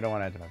my party. I don't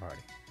want to add to my party.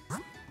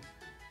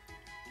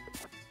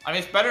 I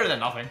mean, it's better than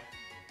nothing.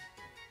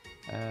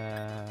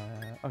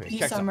 Okay. View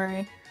Check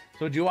summary.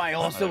 So do I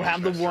also that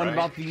have the makes one sense,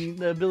 about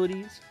the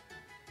abilities?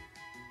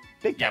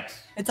 Big Yep. pecs.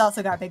 It's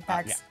also got big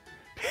packs.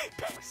 Big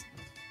pecs.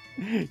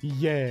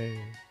 Yay.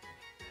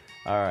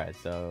 All right,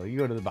 so you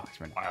go to the box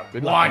for now. I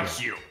Good luck.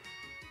 want you.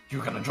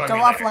 You're gonna join Go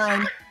me there.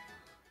 offline.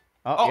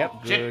 Oh, Oh, yep.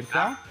 shit. Good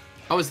call.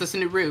 Oh, is this a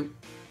new route?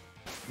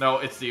 No,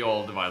 it's the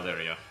old wild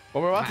area.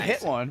 Well, we're about to Nice.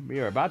 hit one. We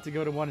are about to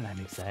go to one, and I'm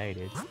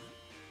excited.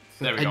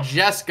 There we I go.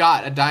 just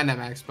got a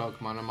Dynamax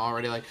Pokemon. I'm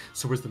already like,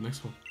 so where's the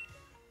next one?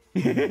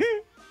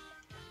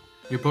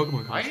 Your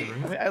Pokemon collection, I,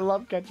 right? mean, I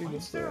love catching Is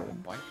this. there a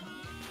white light?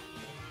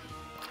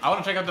 I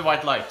want to check out the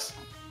white lights.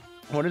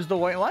 What is the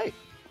white light?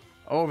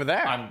 Over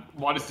there.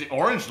 What is the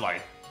orange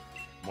light?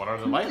 What are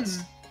the lights?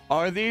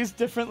 Are these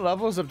different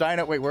levels of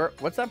Dino? Wait,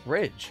 what's that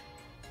bridge?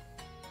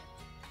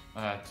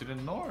 To the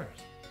north.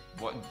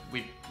 What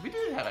we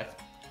did have it.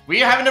 We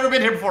haven't never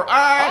been here before.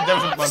 Ah, there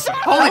was a bunch of.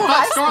 Holy Oh,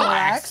 fuck,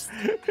 hi,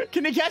 Snorlax!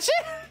 Can you catch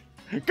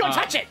it? Go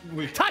touch it!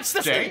 Touch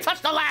the Jay?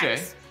 touch the Jay,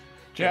 lax!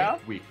 Jay, Yeah?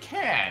 we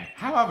can.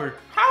 However,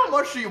 how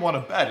much do you want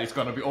to bet it's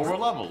gonna be over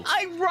leveled?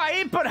 I'm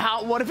right, but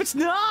what if it's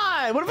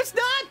not? What if it's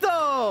not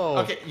though?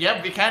 Okay,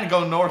 yeah, we can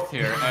go north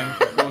here and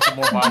go to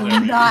more wild Do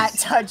areas. not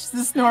touch the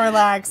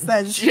Snorlax.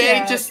 That's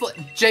Jay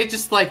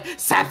just like,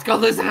 Saps, go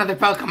lose another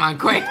Pokemon,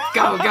 quick,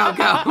 go, go,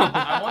 go.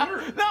 I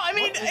wonder. No, I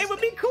mean it would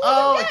be cool.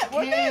 Oh, to it get,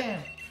 wouldn't it?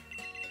 can.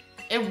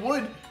 It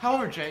would.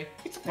 However, Jay,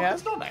 it's a fucking Yeah?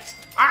 Snorlax.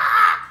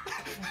 Ah!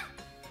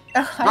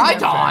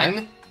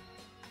 Rhydon?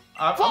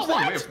 I'm What?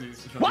 staying away from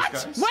these What?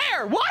 guys.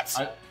 Where? What?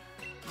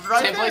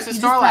 Right Same there. place as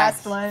You just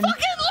passed Snorlax. one.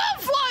 Fucking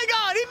love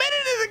Flygon! He made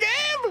it into the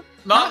game!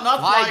 Not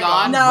Flygon.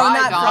 Flygon. No,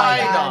 not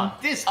Rhydon.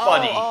 Flygon. This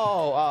buddy.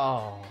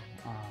 Oh,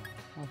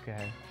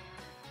 okay.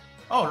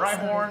 Oh,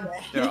 Rhyhorn.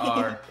 There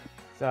are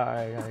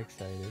Sorry, I got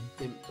excited.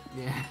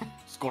 Yeah.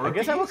 Scorpions. I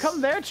guess I will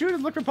come there too to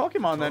look for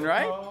Pokemon then,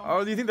 right?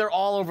 Or do you think they're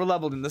all over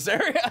leveled in this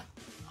area?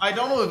 I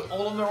don't know if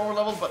all of them are over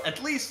leveled, but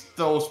at least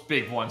those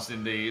big ones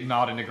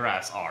not in the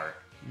grass are.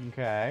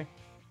 Okay.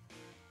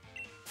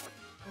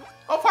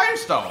 Oh,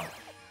 Firestone.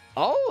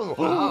 Oh.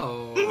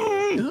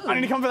 Oh. I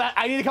need to come for that.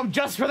 I need to come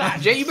just for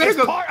that. Jay, you better It's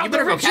go. part You of the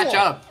better go catch ritual.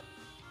 up.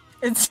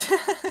 It's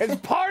It's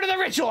part of the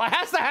ritual. It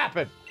has to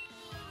happen.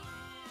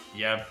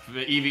 Yeah,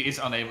 Eevee is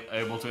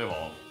unable to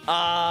evolve.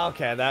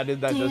 Okay, that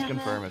does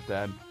confirm it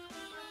then.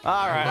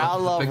 All right, love I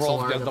the love pixel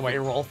Rolf art just the of way it.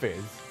 Rolf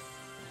is.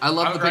 I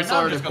love the Right now,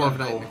 I'm pixel art just of gonna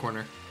Corviknight go- in the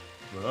corner.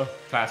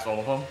 Past all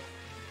of them.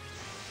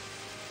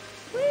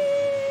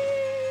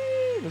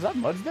 Whee! Was that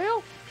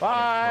Mudsdale?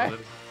 Bye.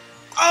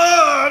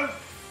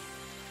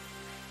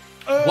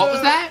 What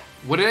was that?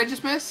 What did I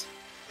just miss?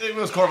 It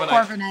was Corviknight.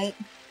 Corviknight.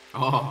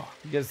 Oh.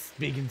 Just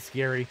speaking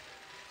scary.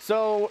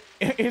 So,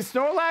 is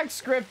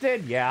Snorlax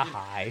scripted? Yeah,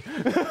 hi.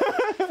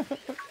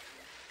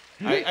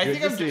 I Good think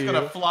to I'm see just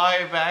gonna you.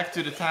 fly back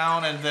to the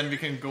town and then we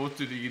can go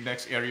to the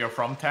next area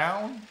from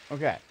town.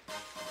 Okay.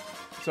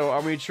 So,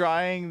 are we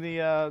trying the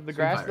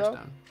grass though?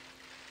 Firestone.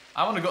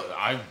 I want to go.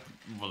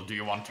 Well, do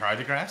you want to try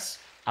the grass?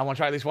 I want to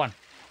try at least one.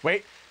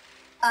 Wait,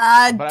 But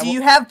I Do will-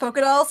 you have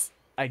Pokedolls?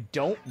 I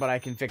don't, but I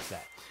can fix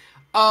that.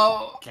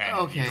 Oh, Can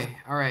okay.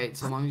 All right.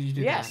 So long as you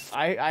do Yes, that.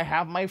 I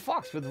have my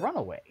fox with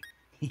Runaway.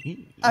 Oh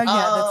yeah, that's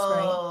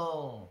right.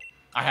 Oh.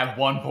 I have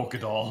one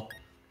Pokédoll.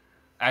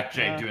 At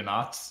Jay, do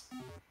not.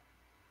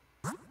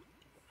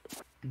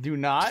 Do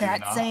not. Cat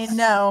not. saying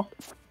no.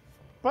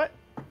 But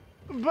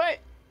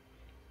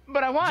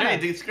I want Jay,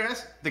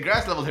 it. the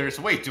grass level here is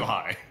way too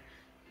high.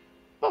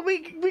 But we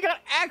got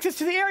access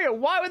to the area.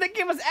 Why would they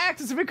give us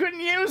access if we couldn't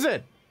use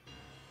it?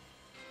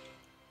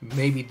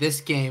 Maybe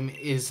this game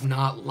is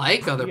not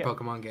like other Yeah.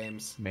 Pokemon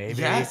games. Maybe.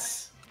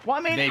 Yes. Well,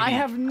 I mean, Maybe. I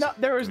have no.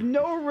 There is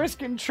no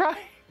risk in trying.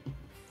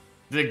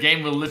 The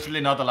game will literally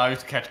not allow you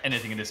to catch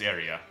anything in this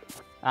area.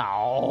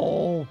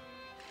 Oh.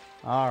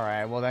 All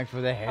right. Well, thanks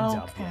for the heads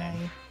up, Okay.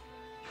 then.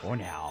 For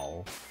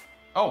now.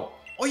 Oh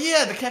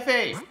yeah, the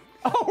cafe.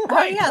 Oh, Oh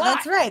right. yeah, Clock.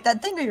 that's right.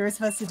 That thing we were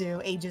supposed to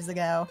do ages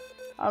ago.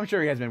 I'm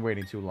sure he has been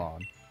waiting too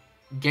long.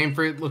 Game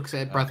Freak looks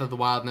at Breath of the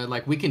Wild and they're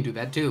like, we can do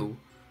that too.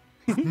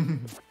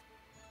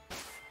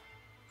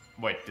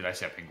 Wait, did I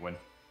see a penguin?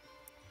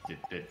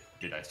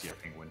 Did I see a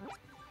penguin?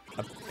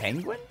 A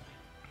penguin?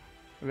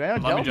 I know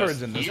Let me Delbirds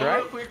just in this, heal right?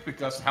 real quick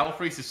because Hell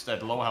Freeze is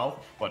at low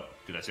health. But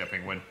did I see a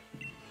penguin?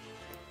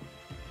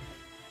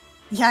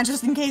 Yeah,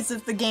 just in case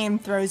if the game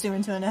throws you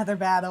into another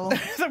battle.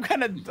 Some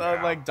kind of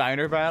like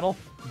diner battle,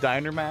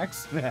 diner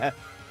max.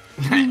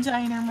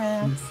 Diner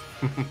Max.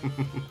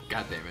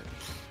 God damn it.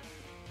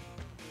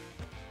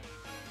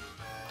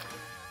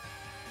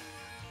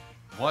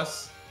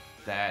 Was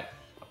that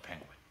a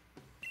penguin?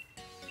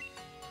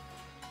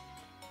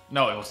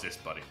 No, it was this,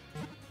 buddy.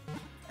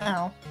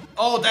 Oh.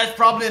 Oh, that's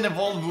probably an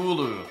evolved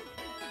Wooloo.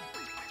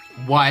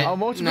 What? Oh,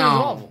 Mochi no.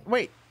 Evolve.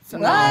 Wait. So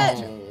What?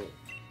 No.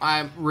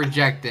 I'm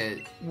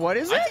rejected. What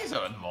is I it? think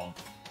so,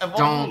 evolved. Evolved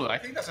Don't- Wooloo. I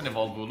think that's an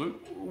evolved Wooloo.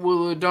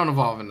 Well, don't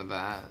evolve into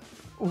that.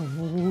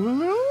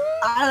 Wooloo?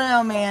 I don't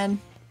know, man.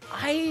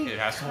 It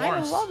has kinda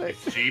horns. love it.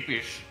 It's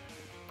sheepish.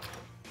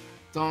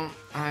 Don't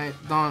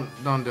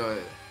do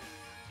it.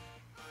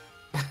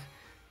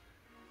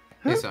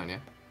 Hey, Sonia.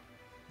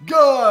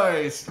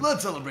 Guys,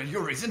 let's celebrate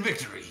your recent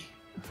victory.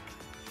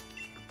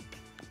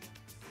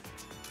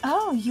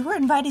 Oh, you were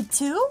invited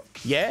too?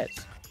 Yes.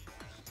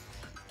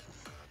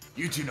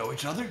 You two know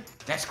each other?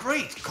 That's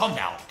great. Come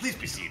now, please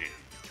be seated.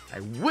 I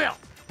will.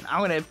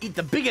 I'm gonna eat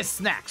the biggest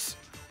snacks.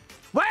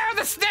 Where are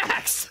the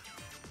snacks?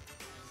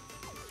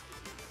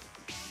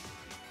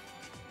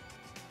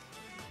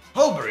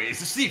 Holbury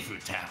is a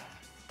seafood town.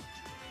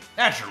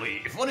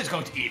 Naturally, if one is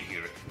going to eat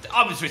here, the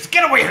obvious choice is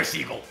get away here,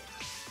 seagull.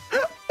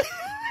 The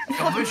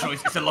obvious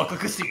choice is a local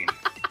cuisine.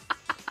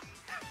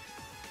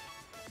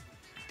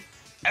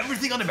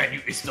 Everything on the menu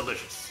is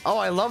delicious. Oh,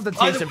 I love the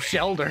By taste the of way-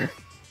 Shelter.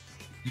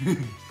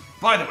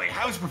 By the way,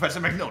 how is Professor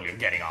Magnolia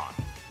getting on?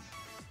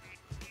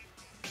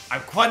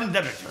 I'm quite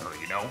indebted to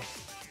her, you know.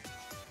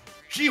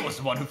 She was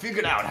the one who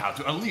figured out how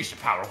to unleash the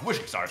power of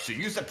wishing stars to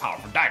use that power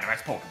for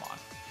Dynamax Pokemon.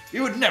 We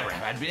would never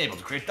have been able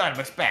to create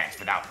Dynamax bands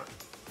without her.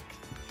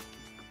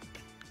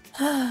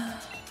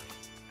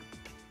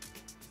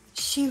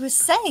 She was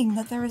saying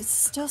that there is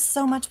still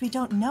so much we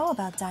don't know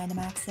about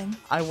Dynamaxing.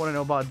 I want to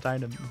know about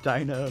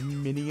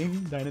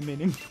dynamining.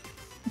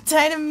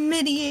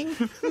 Dynamiting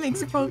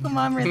makes your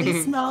Pokemon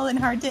really small and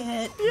hard to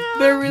hit.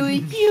 They're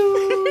really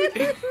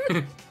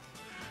cute.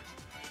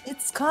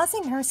 It's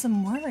causing her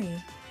some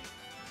worry.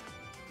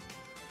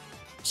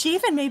 She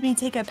even made me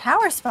take a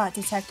power spot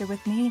detector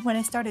with me when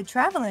I started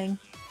traveling.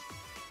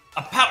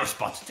 A power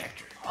spot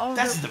detector. Oh,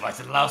 That's the device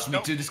that allows me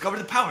to discover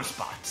the power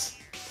spots.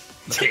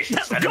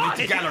 Locations that Got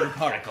emit it. Galar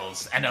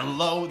particles and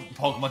allow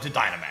Pokemon to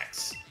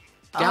Dynamax.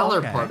 Galar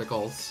okay.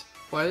 particles.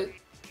 What?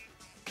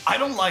 I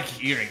don't like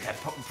hearing that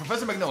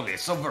Professor Magnolia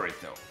is so worried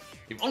though.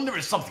 If only there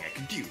was something I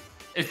could do.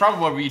 It's probably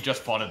where we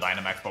just fought a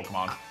Dynamax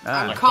Pokemon.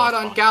 I'm Like caught those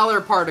on ones.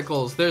 Galar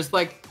particles. There's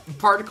like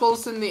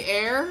particles in the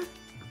air.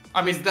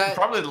 I mean, Is that-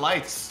 probably the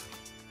lights.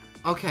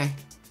 Okay.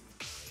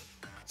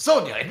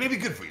 Sonia, it may be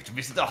good for you to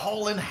visit the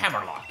hole in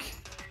Hammerlock.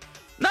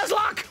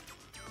 Nuzlocke!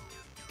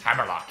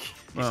 Hammerlock.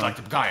 He's Oh. like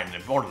the guy in the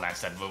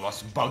Borderlands that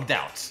was bugged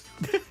out.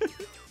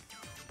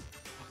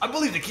 I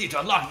believe the key to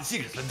unlocking the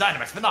secrets of the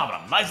Dynamax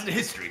phenomenon lies in the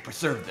history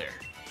preserved there.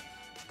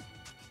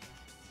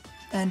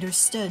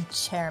 Understood,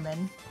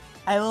 Chairman.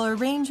 I will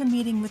arrange a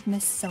meeting with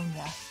Miss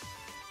Sonia.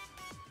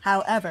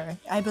 However,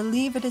 I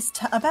believe it is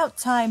about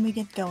time we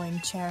get going,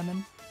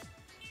 Chairman.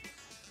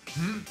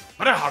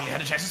 But I hardly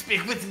had a chance to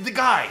speak with the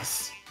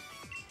guys.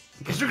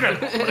 It's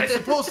regrettable, but I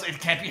suppose it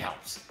can't be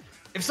helped.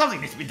 If something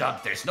needs to be done,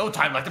 there's no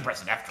time like the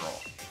present after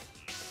all.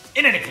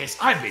 In any case,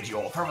 I bid you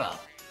all farewell.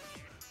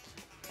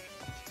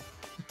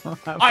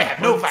 I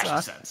have no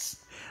fashion sense.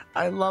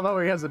 I love how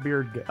he has a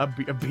beard, a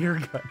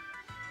beer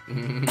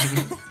gun.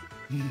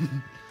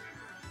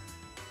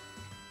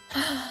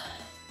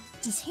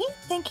 Does he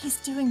think he's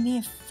doing me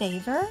a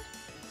favor?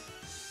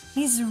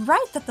 He's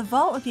right that the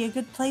vault would be a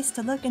good place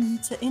to look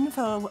into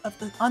info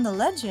on the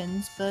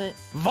legends, but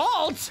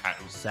Vault!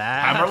 Saps.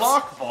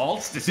 Hammerlock,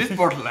 Vaults, this is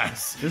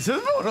Borderlands. This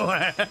is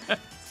Borderlands.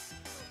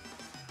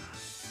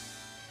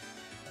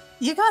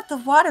 you got the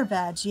water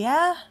badge,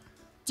 yeah?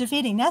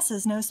 Defeating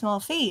Nessa's no small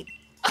feat.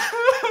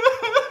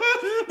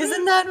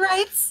 Isn't that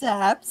right,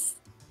 Saps?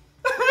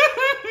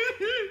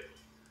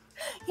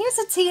 Here's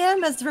a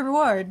TM as the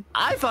reward.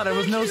 I thought it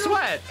was no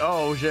sweat.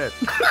 Oh, shit.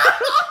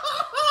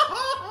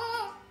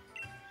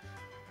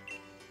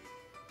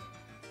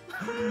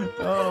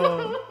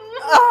 Oh.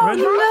 Oh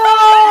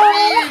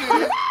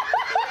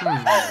no!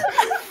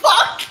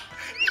 Fuck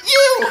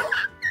you!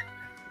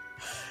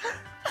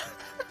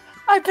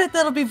 I bet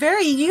that'll be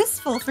very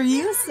useful for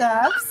you,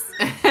 Saps.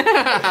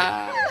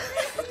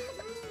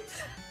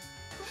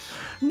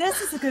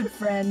 Ness is a good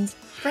friend.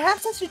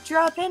 Perhaps I should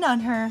drop in on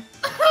her.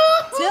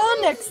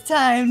 Till next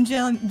time,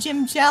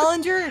 Jim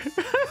Challenger.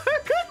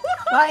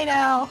 Bye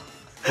now.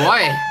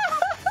 Boy, I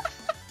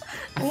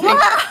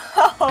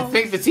Wow!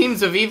 think the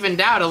teams have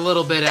evened out a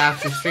little bit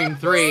after stream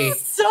 3.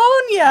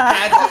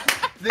 Sonia!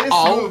 This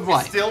All move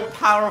right. is still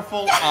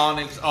powerful on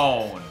its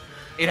own.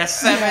 It has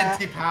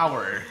 70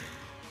 power.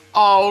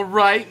 All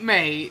right,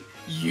 mate.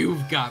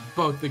 You've got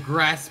both the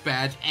grass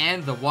badge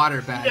and the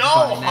water badge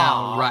by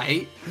now,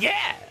 right?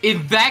 Yeah.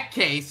 In that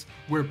case,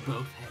 we're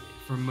both headed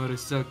for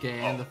Motosuke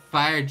and the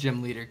fire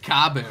gym leader,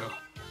 Kabu.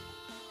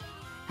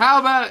 How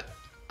about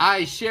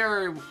I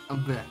share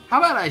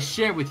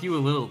with you a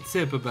little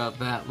tip about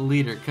that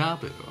leader,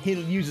 Kabu? He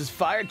uses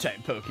fire type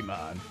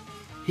Pokemon.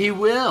 He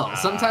will.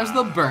 Sometimes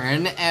they'll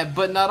burn,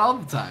 but not all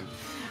the time.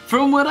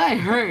 From what I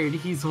heard,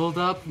 he's holed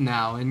up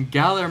now in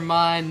Galar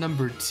Mine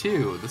number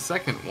 2, the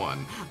second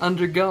one,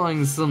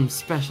 undergoing some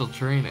special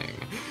training.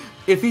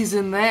 If he's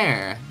in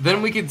there,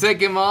 then we can take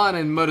him on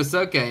in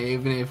Motosuke,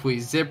 even if we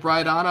zip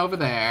right on over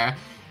there,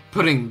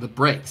 putting the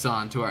brakes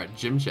on to our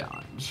gym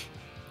challenge.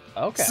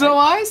 Okay. So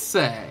I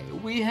say,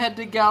 we head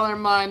to Galar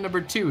Mine number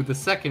 2, the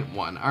second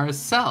one,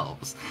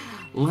 ourselves.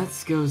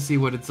 Let's go see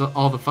what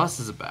all the fuss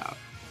is about.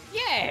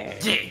 Yeah.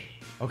 Yeah.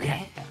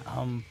 Okay.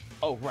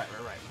 Oh, right.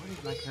 What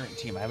is my current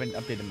team? I haven't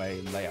updated my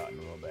layout in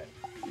a little bit.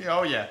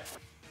 Oh, yeah.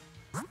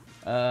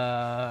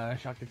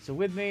 Shock's still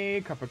with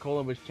me.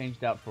 Capricola was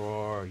changed out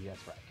for... Yes,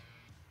 right.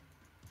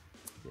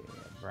 Yeah,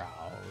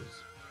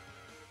 browse.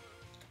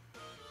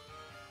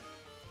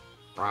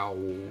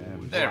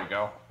 There we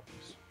go.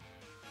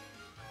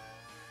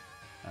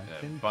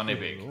 Bunny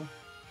Big.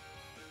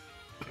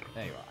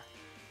 There you are.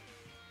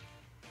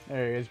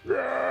 There he is.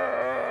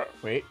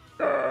 Wait.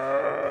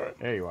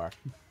 There you are.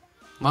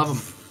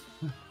 Love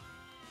him.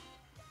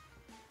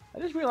 I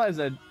just realized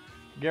that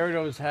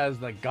Gyarados has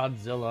the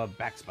Godzilla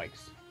back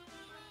spikes.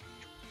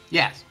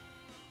 Yes.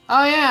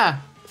 Oh, yeah.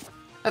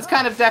 That's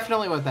kind of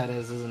definitely what that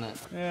is, isn't it?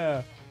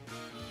 Yeah.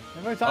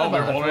 Never thought Oh, we're about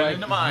that for holding like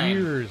into mine.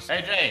 years.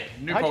 Hey, Jay,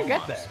 new How'd Pokemon. you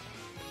get there?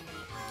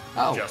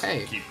 Oh, Just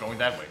hey. keep going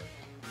that way.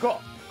 Cool.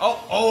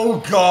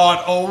 Oh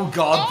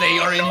God, they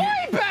are in here.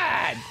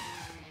 Bad.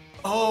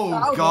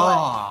 Oh, Oh,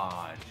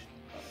 God.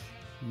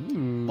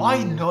 Why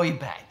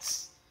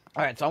Noibats?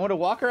 All right, so I'm gonna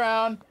walk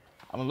around.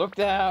 I'm gonna look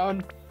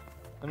down.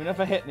 Let me know if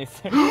I hit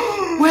anything.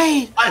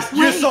 Wait!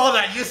 You saw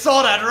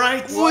that,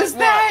 right? Was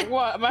that?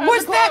 What? My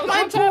Was eyes are that closed.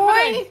 my What's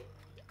happening?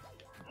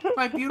 boy?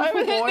 My I beautiful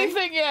haven't hit boy?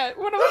 anything yet.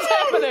 What's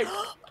happening?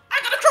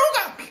 I got a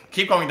Krogunk!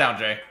 Keep going down,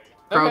 Jay.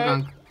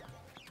 Krogunk.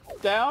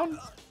 Down.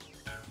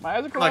 My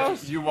eyes are Like,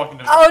 closed. you walking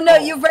down. Oh no,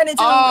 you've run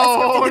into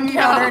Oh, a scripted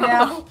encounter no.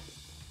 now.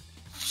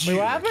 Wait,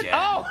 what happened? again.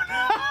 Oh.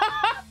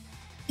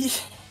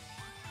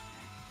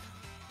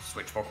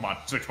 Switch Pokemon.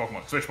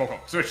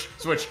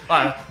 Switch.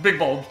 Big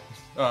bulb.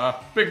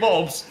 Big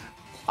bulbs.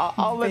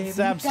 I'll let Baby,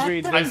 Saps got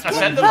read the I this.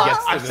 said the line.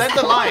 I said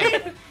the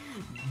line.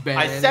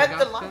 I said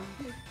the line.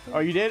 Oh,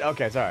 you did?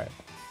 Okay, sorry.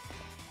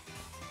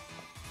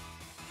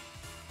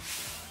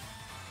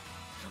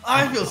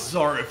 I feel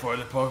sorry for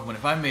the Pokemon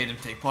if I made him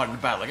take part in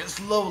the battle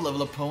against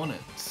low-level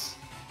opponents.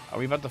 Are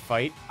we about to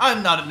fight?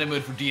 I'm not in the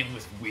mood for dealing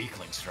with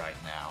weaklings right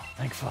now.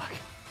 Like fuck.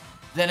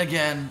 Then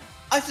again,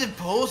 I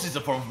suppose it's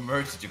a form of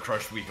mercy to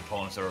crush weak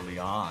opponents early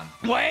on.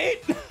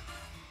 Wait.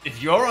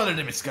 If you're under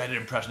the misguided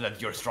impression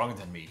that you're stronger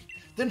than me,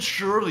 then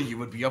surely you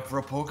would be up for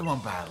a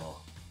Pokemon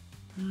battle.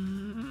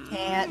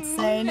 Can't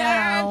say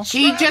no.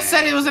 He just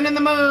said he wasn't in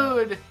the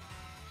mood.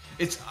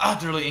 It's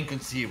utterly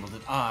inconceivable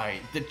that I,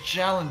 the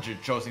challenger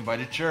chosen by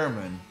the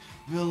chairman,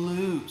 will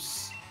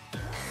lose.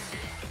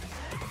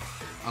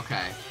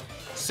 Okay.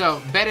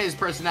 So, Betta's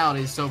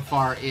personality so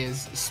far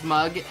is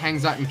smug,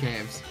 hangs out in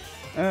caves.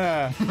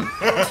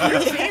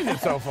 You've seen it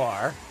so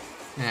far.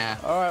 Yeah.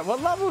 All right,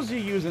 what levels you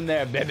using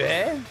there,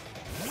 baby?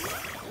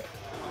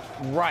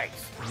 Right,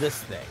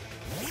 this thing.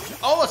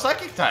 Oh, a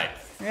Psychic type!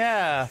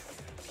 Yeah.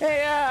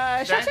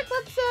 Hey, Jay? Shashik,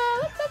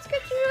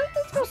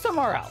 let's go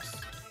somewhere else.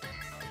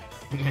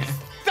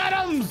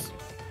 Stutums!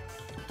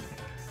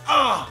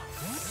 Ah!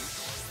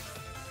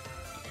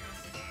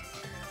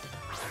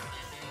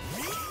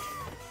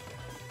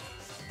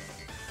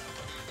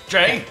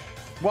 Jay,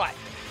 What?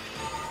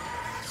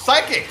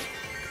 Psychic!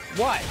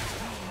 What?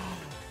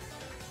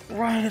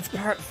 Right, it's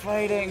part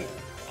fighting.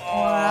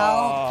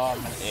 Wow. Oh,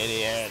 I'm an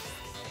idiot.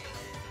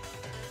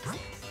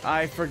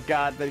 I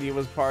forgot that he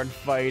was part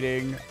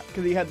fighting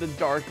because he had the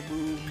dark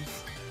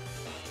moves.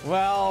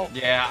 Well,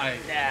 Yeah, I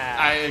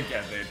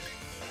get it.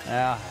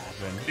 that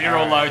happened.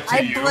 Zero light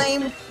to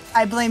you.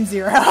 I blame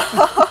Zero. You're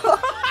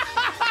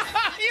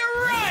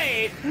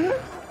right.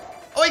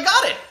 Oh, he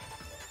got it!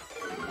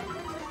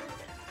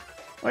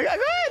 Oh, yeah,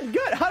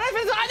 good.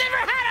 I never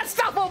had a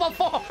Stuffle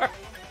before.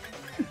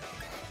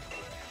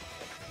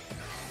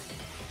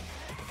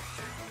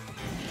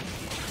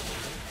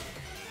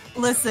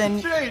 Listen,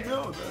 Jay,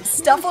 no.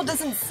 Stuffle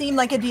doesn't seem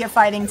like it'd be a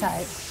fighting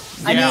type.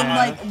 I Yeah. mean,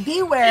 like,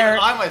 Beware,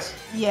 I was.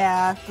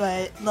 yeah,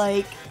 but,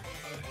 like,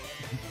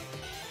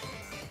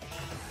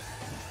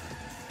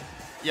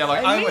 Yeah,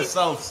 like I I mean-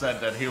 myself said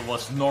that he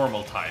was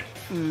normal type.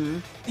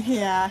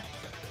 yeah.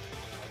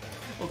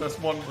 Well, this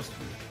one was.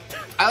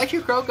 I like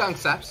your Krogunk,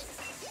 Saps.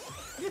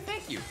 Yeah,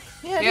 thank you.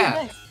 Yeah, Yeah.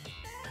 nice.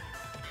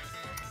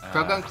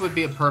 Krogunk would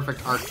be a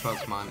perfect arch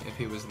Pokemon if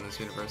he was in this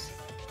universe.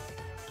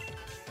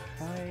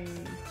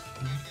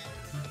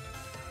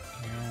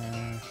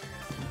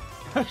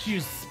 You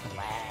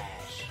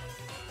splash.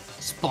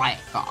 Splat.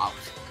 Oh,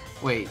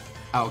 wait.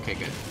 Oh, okay,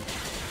 good.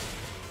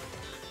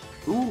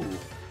 Ooh.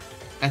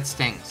 That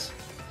stings.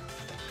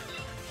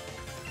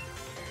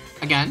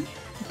 Again?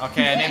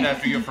 Okay, I named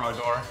after you,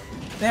 Frogor.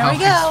 There we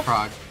thanks, go.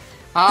 Frog.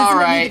 Doesn't All it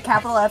need right. a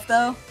capital F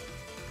though?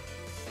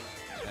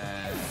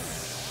 Maybe.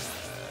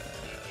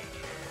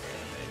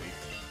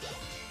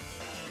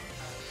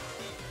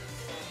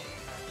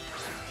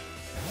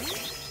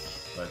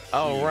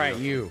 Oh, right,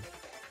 you.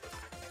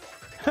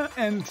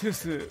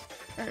 Anticipation.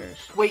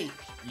 Wait.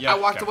 Yeah, I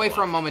walked away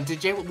capital for a moment.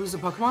 Did Jay lose a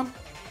Pokemon?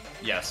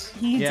 Yes.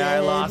 He did. Yeah, I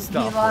lost He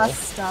Stuffle.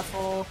 lost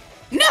Stuffle.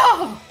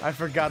 No! I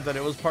forgot that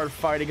it was part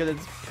fighting because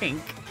it's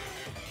pink. So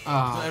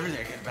Oh. every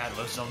day in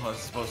battle, someone's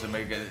supposed to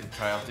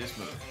try out this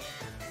move.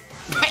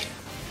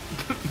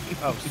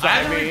 Oh,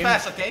 I'm really sorry.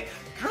 fast, okay?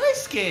 Gray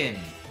skin.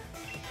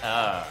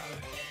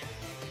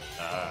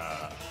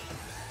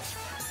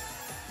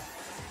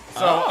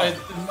 So,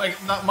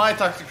 my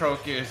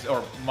Toxicroak is,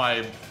 or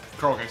my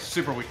Croak is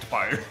super weak to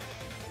fire.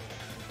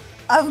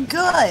 Oh,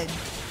 good.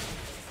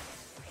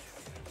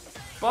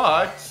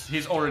 But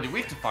he's already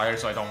weak to fire,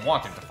 so I don't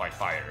want him to fight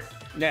fire.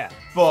 Yeah.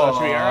 But So it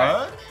should be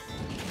alright.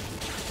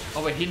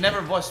 oh wait, he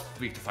never was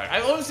weak to fire.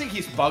 I always think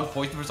he's bug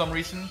poison for some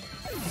reason.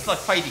 He's like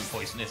fighting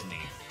poison, isn't he?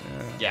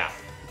 Yeah.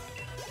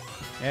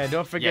 Yeah,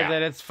 don't forget Yeah.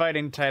 that it's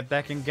fighting type.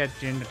 That can get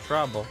you into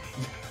trouble.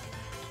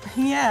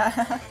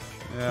 Yeah.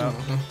 Yeah.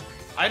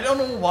 I don't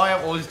know why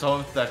I've always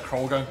thought that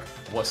Krogunk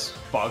was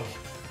bug.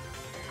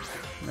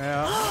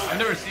 Yeah. I've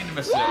never seen him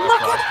as a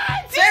bug.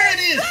 There it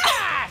is!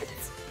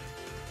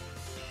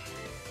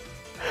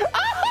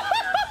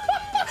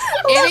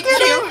 Isn't it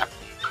cute?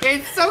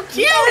 It's so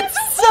cute!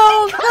 It's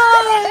so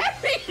good.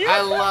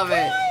 I love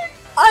it.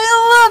 I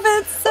love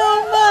it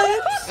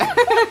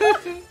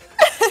so much.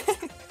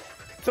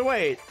 So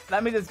wait,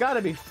 that means it's got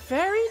to be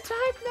fairy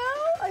type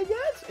now, I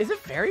guess? Is it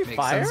fairy Makes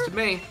fire? sense to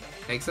me.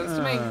 Makes sense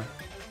to me.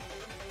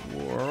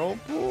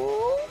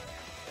 Whirlpool?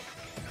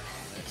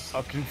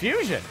 Oh,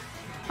 confusion.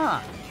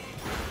 Huh.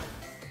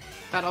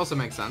 That also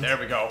makes sense. There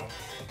we go.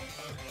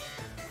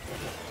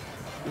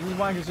 This is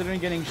why I'm considering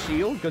getting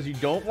shield, because you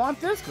don't want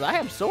this? Because I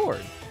have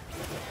sword.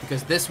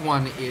 Because this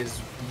one is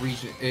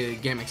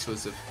game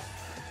exclusive.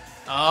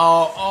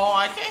 Oh,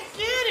 I can't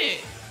get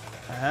it.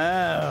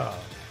 Oh.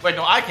 Wait,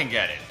 no, I can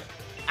get it.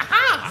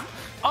 Aha!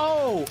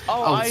 Oh,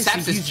 Oh, I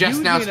Saps see. is He's just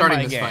using now it in starting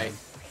my this game. fight.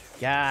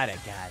 Got it.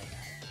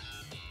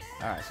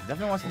 Alright, so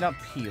definitely wants to know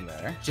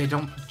Peeler. Jay,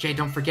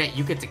 don't forget,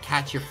 you get to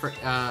catch your free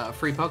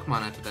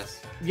Pokemon after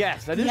this.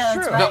 Yes, that is Yeah,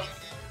 true. that's right. No,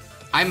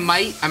 I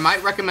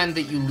might recommend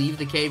that you leave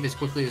the cave as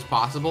quickly as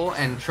possible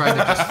and try to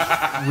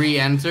just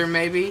re-enter,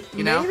 maybe.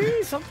 You know? Maybe?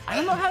 I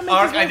don't know how to make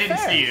Ark, this I more didn't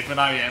fair. see it when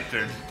I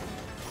entered.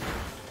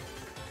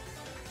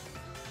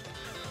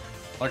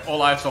 Like,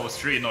 all I saw was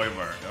 3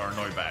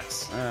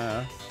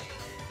 Noibats.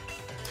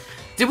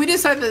 Did we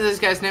decide that this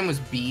guy's name was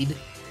Bede?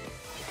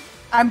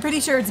 I'm pretty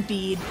sure it's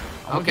Bede.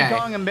 I'll keep Okay.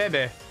 calling him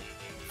baby.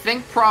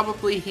 Think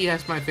probably he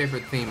has my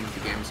favorite theme of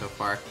the game so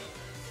far.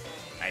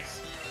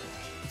 Nice.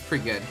 It's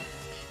pretty good.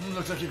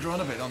 Looks like you've grown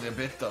a bit on the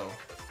bit, though.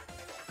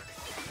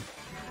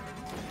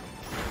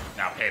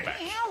 Now, payback.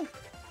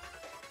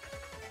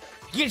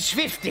 Get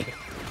 50.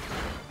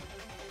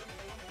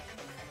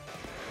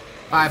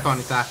 Bye,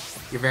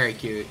 Ponyta. You're very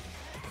cute.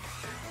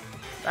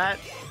 God,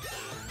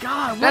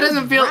 That what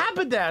doesn't does feel-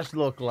 Rapidash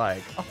look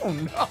like? Oh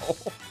no.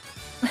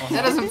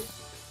 That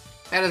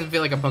doesn't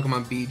feel like a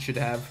Pokemon Bede should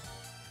have.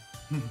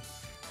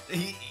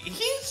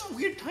 He's a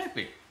weird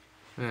typing.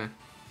 Yeah.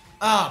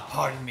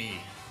 Pardon me.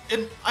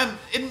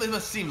 It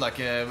must seem like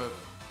it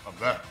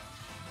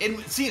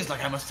seems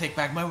like I must take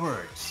back my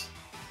words.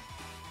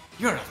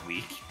 You're not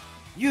weak.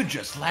 You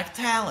just lack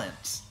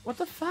talent. What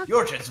the fuck?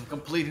 Your chances of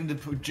completing the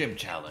gym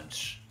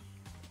challenge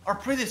are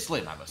pretty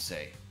slim, I must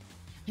say.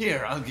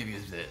 Here, I'll give you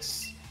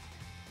this.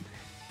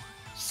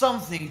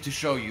 Something to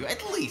show you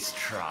at least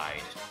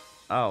tried.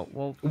 Oh,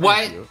 well, thank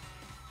What? you.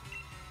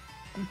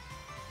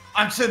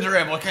 I'm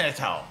Cinderella, what can I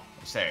tell?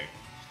 Say.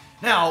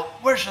 Now,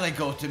 where shall I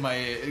go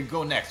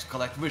go next to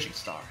collect wishing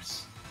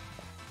stars?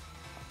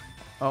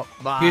 Oh,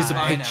 bye. Here's a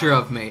Bye picture now.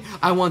 of me.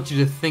 I want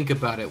you to think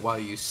about it while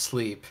you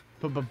sleep.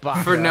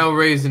 Bye. For no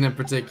reason in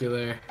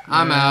particular.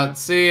 I'm Yeah. out.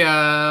 See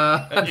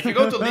ya. If you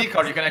go to League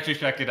Card, you can actually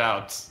check it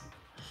out.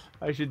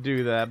 I should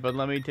do that, but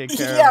let me take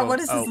care Yeah, of what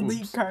does oh, his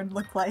lead oops. card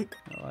look like?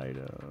 Oh, I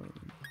don't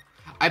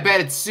I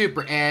bet it's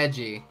super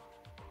edgy.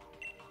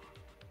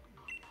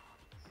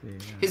 see.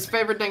 His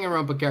favorite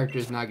Danganronpa character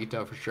is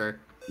Nagito for sure.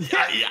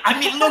 I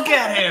mean, look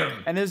at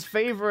him! And his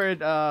favorite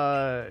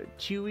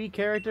Chewy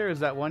character is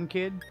that one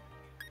kid?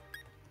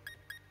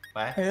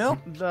 What? Who?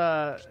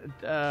 The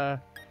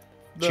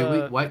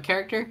Chewy, what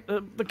character?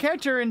 the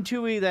character in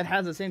Chewy that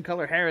has the same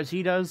color hair as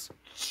he does.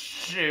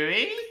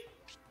 Chewy?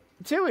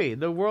 Chewy,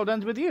 The World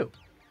Ends With You.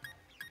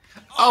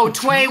 Oh,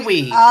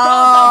 Twaywee.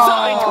 Oh,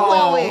 sorry,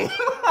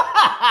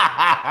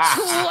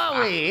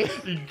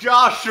 Chloe.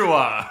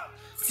 Joshua!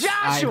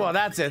 Joshua,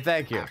 that's it.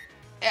 Thank you.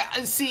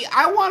 See,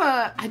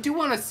 I do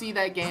wanna see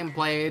that game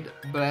played,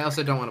 but I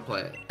also don't wanna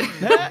play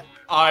it.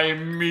 I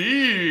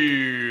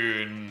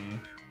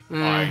mean...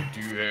 I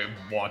do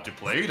want to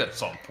play it at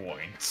some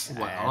point.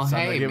 Well, sounds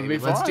hey, like it would maybe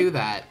be let's fun. do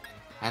that.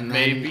 And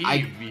then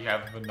Maybe we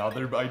have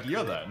another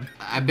idea then.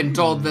 I've been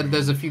told that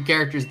there's a few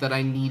characters that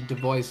I need to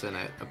voice in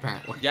it,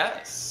 apparently.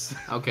 Yes.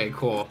 Okay,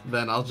 cool.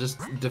 Then I'll just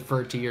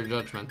defer to your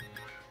judgment.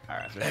 All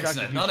right. So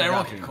Excellent. Not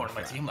everyone can corner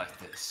my team like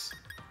this.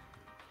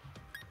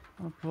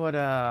 I'll put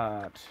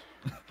out.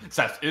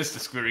 Saps is the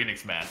Square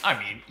Enix man. I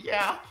mean,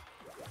 yeah.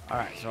 All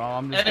right. So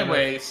I'm just.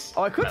 Anyways.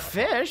 Oh, I could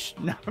fish.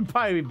 No, I'd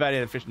probably be better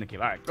than fishing the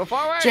cube. All right, go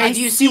forward. Jay,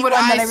 do you see what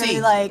one I that see? I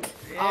really like.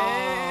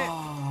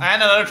 Oh.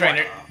 And another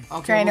trainer.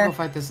 Okay, Trainer. we'll go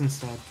fight this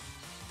instead.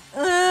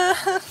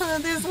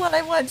 There's one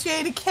I want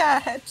Jay to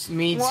catch.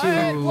 Me too. What?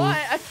 What?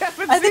 I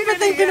haven't I think seen we're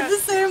thinking it of the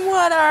same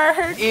one,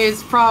 Ark.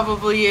 Is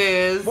probably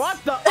is. What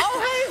the? Oh,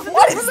 hey, it's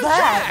What from is the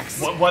that?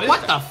 Jacks. What is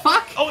What that? the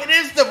fuck? Oh, it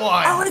is the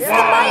one. Oh, it's Whoa. the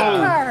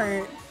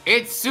minecart.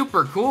 It's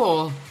super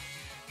cool.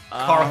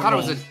 Carl I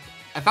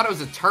thought it was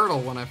a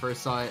turtle when I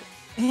first saw it.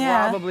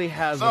 Yeah. Probably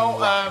has. So, a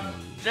rock move.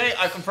 Jay,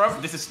 I confirm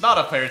this is not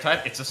a fairy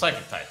type, it's a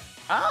psychic type.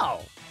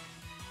 Oh.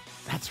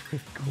 That's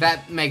really cool.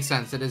 That makes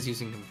sense. It is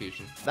using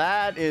confusion.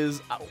 That is.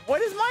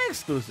 What is my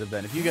exclusive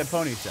then? If you get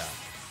Ponytail,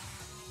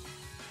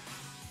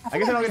 I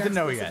guess I don't get to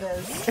know yet.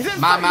 Is it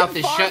My fucking mouth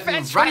is shutting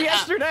Farfetch'd right from up.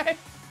 yesterday.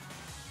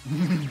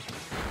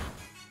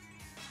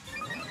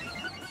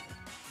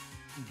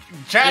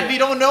 Chad, we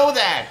don't know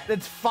that.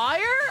 It's fire.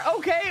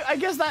 Okay, I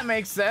guess that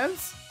makes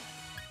sense.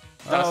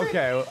 Does it?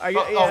 Okay, well,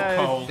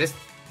 Oh, cold.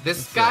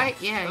 This guy?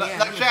 Yeah, yeah.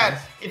 that makes Chad,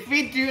 sense. if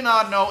we do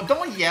not know,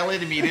 don't yell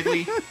it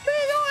immediately.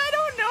 I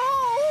don't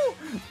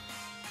know.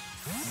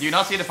 Do you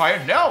not see the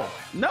fire? No.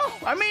 No,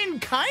 I mean,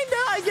 kinda,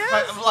 I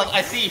guess. Look,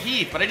 I see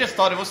heat, but I just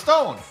thought it was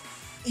stone.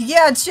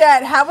 Yeah,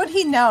 Chet, how would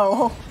he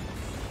know?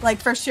 Like,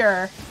 for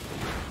sure.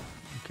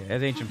 Okay,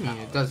 that's ancient power.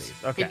 Yeah, it does.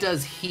 Okay. It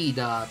does heat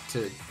up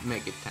to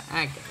make it.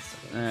 I guess.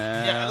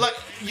 Yeah, look,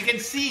 you can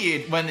see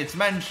it when it's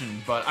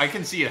mentioned, but I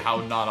can see it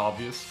how not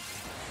obvious.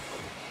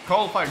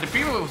 Cold fire. The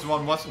previous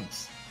one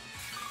wasn't.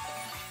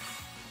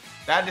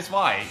 That is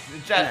why.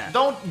 Chad, Yeah.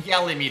 don't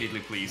yell immediately,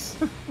 please.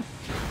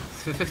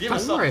 Give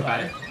us Don't worry some about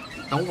time.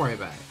 it. Don't worry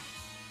about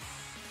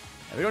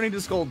it. We don't need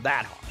to scold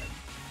that hard.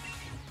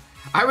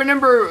 I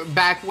remember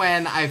back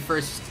when I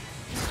first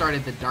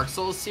started the Dark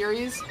Souls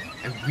series,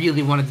 I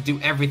really wanted to do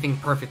everything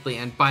perfectly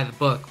and by the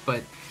book,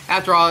 but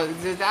after all,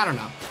 I don't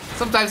know.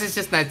 Sometimes it's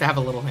just nice to have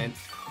a little hint.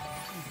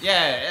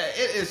 Yeah,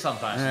 it is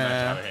sometimes nice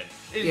to have a hint.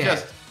 It's Yeah.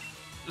 just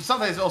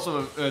sometimes it's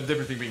also a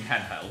different thing being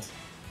handheld.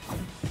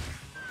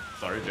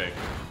 Sorry, Jake.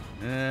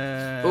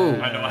 Ooh.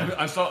 I know.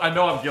 I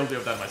know. I'm guilty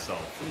of that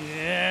myself.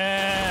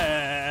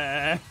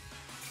 Yeah.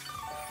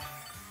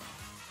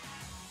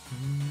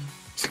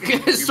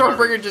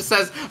 Stormbringer just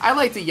says, I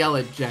like to yell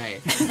at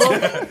Jay. Well,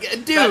 That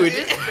dude.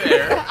 is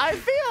fair. I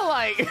feel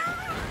like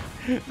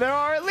there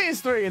are at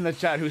least 3 in the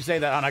chat who say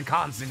that on a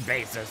constant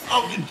basis.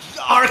 Oh,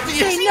 Arthur, you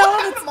They see know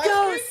what it's happened to my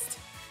screen? Ghost.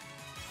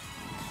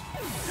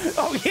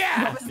 Oh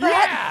yeah, was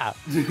that?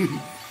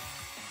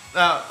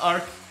 yeah.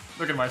 Ark,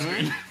 look at my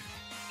screen.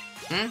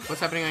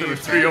 What's happening on There were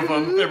your 3 of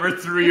them. There were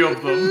 3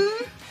 of them.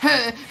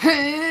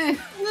 Hey.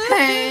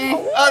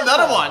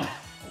 Another one.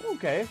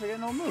 Okay, forget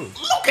no moves.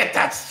 Look at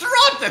that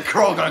strut that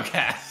Krogan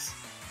casts.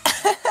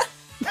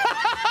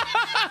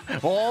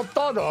 Oh,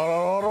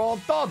 todo,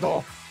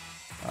 todo.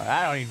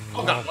 I don't even know.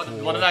 Oh god,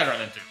 what did I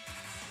run into?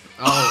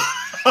 Oh.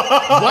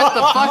 What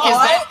the fuck is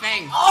that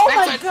thing? Oh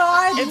my That's a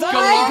god, It's what?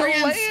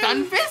 Galarian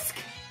Galarian? Stunfisk?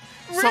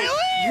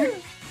 Really? So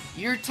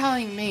you're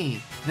telling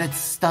me that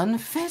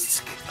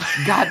Stunfisk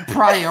got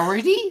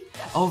priority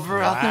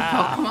over other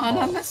Pokemon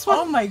on this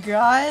Oh one? my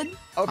god.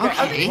 Okay,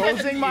 Okay. I'm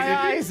closing my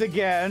eyes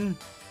again.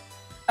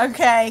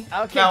 Okay.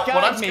 Okay, Now, what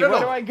guide I'm me. scared Where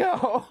of- do I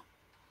go?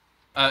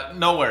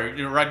 Nowhere.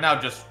 Right now,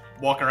 just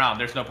walk around.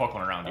 There's no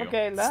Pokemon around you.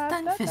 Okay,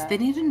 Stunfisk. They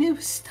need a new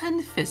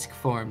Stunfisk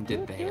form,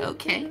 did they?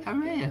 Okay,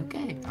 alright,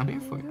 okay. I'm here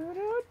for it.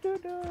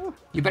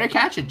 You better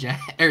catch it, Jay.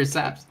 Or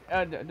Saps.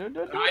 I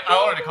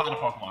already caught a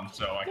Pokemon,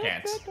 so I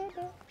can't.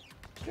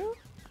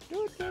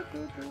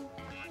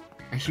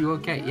 Are you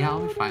okay? Yeah,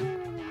 I'll be fine.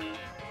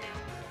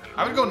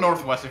 I would go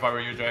northwest if I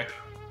were you, Jay.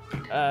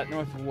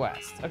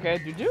 Northwest. Okay,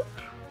 do.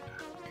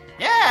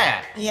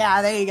 Yeah!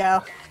 Yeah, there you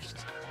go.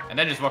 And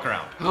then just walk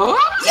around. Oh!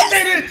 You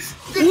did it!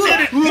 You did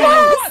it!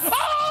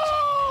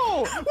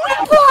 Oh!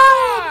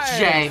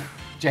 Why?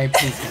 Jay,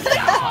 please catch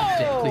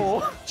that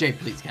Wimpod. Jay,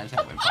 please catch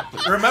that Wimpod,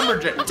 please. Remember,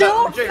 Jay.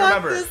 Don't Jay, fuck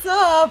remember. this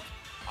up.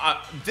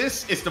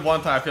 This is the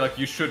one time I feel like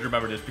you should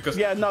remember this because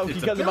Yeah, no, its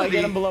because if I get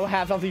ability- him below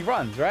half health, he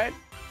runs, right?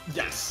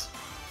 Yes.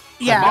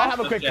 I Yeah. don't have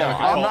a quick ball. Yeah,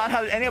 quick I've ball. not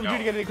had any opportunity No.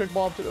 to get any quick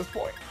ball up to this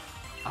point.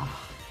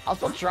 I'll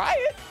still try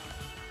it.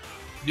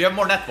 Do you have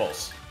more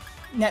netballs?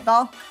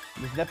 Netball.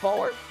 Does that ball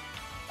work?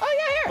 Oh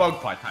yeah, here.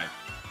 Bug fight time.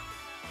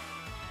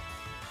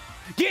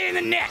 Get in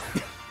the net.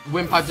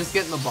 Wimpod, just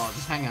get in the ball.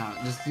 Just hang out.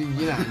 Just, you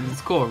know,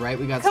 it's cool, right?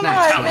 We got Come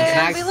snacks. on, You like man,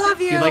 snacks? we love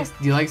Do you.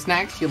 you like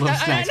snacks? You love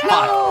snacks. I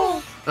Fuck.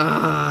 know.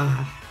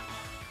 Ugh.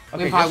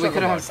 Okay, Wimpod, just we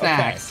could have circle back.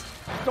 Okay.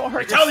 snacks. Don't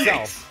hurt Retaliate!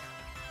 yourself.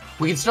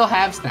 We can still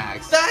have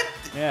snacks. That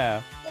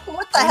Yeah.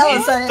 What the hell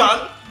is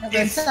that?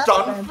 is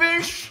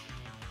Stunfish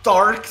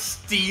Dark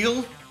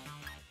Steel.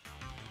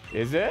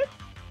 Is it?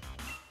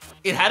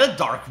 It had a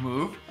dark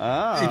move.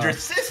 Oh. It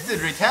resisted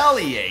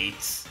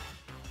retaliates.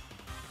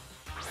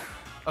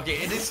 Okay,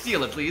 it is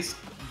steel at least.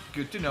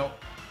 Good to know.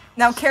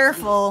 Now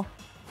careful.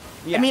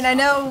 Yeah. I mean, I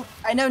know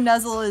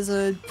Nuzzle is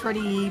a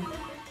pretty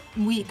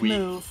weak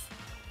move,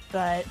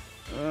 but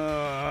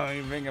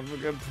You bring up a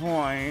good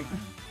point.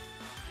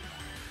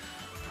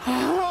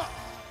 I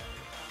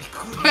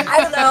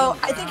don't know.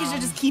 I think you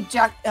should just keep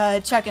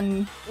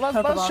checking. Let's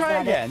Pokeballs try at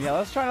it. again. Yeah,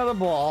 let's try another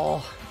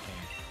ball.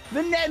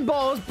 The net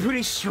ball is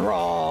pretty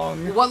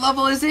strong. What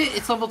level is it?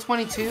 It's level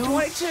 22.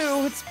 22.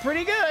 It's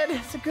pretty good.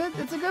 It's a good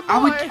boy. I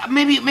would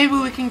maybe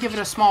we can give it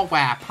a small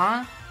whap,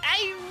 huh?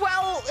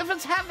 Well, if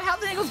it's half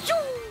health, then it goes.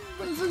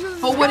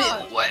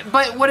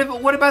 But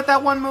what about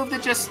that one move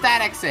that just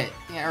statics it?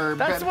 Yeah, or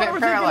That's what we're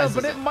thinking of, paralyzes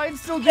but it? it might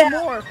still do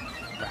more.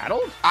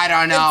 Rattled? I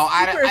don't know.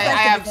 It's super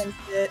effective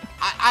against it.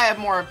 I have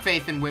more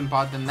faith in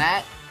Wimpod than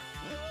that.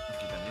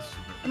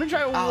 Let me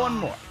try one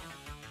more.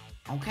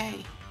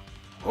 Okay.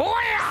 Oh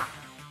yeah!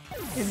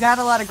 He's got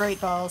a lot of great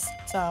balls,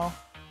 so.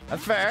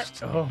 That's fair.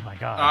 Oh my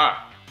god.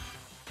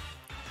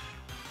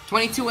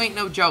 22 ain't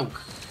no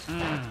joke.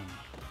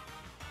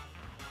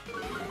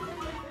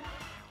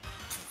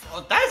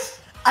 Oh, that's.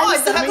 I'm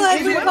so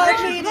glad Is we it both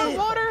animation made for it.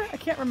 water? I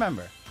can't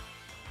remember.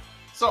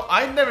 So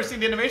I've never seen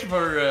the animation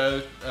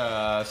for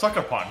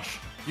Sucker Punch.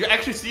 You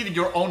actually see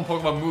your own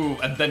Pokemon move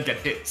and then get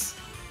hits.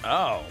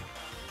 Oh.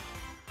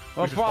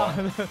 Well, Which is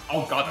fun.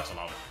 Oh god, that's a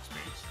lot of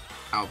experience.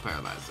 I'll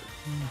paralyze it.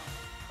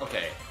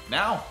 Okay,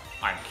 now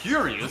I'm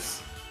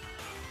curious.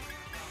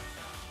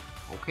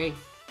 Okay.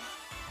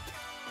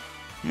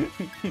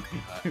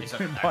 Is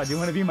that Pod, you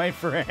want to be my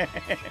friend?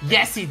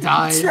 Yes, he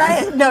does. Try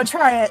it. No,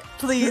 try it,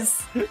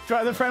 please.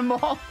 Try the friend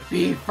ball.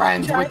 Be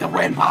friends with the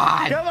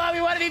Wimpod. Come on, we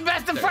want to be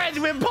best of friends,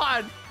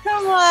 Wimpod.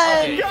 Come on.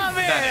 Okay, Come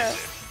here. that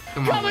is it.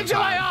 Come Into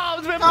my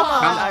arms, Wimpod.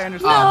 on. I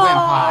understand.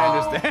 Oh,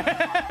 I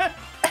understand.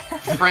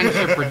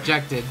 Friendship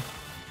rejected.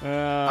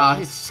 Uh,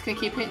 He's just gonna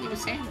keep hitting you with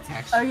sand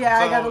attacks. Oh yeah,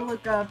 I So- gotta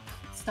look up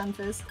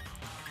Stunfisk.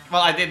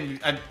 Well, I didn't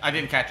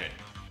catch it.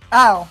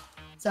 Oh,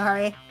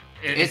 sorry.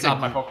 It's It's not a-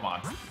 my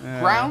Pokemon.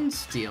 Ground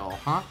steel,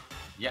 huh?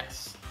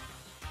 Yes.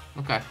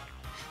 Okay.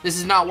 This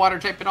is not water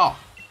type at all.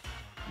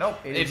 Nope,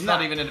 It it's is not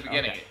not. even in the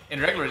beginning. Okay. In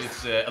regular,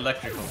 it's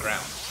electrical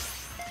ground.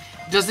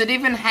 Does it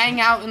even hang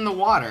out in the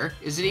water?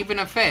 Is it even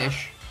a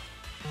fish?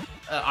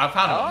 I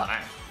found it on the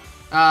map.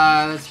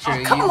 That's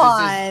true. Oh, come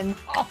on.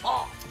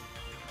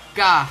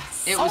 God,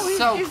 it was he's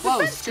so defense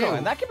close too.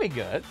 going. That could be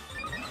good.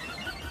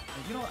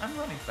 You know, I'm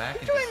running back.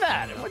 Keep doing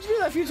that. Once you do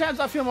that a few times,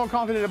 I feel more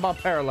confident about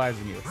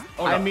paralyzing you.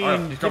 Oh, I no. mean, Oh,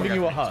 no. He's coming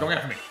giving you a after me.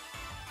 He's hug. going after me.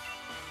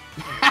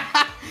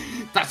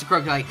 Dr.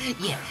 Croak like,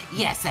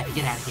 yeah, Sappy,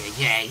 get out of here.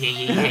 Yeah,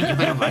 you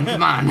better run,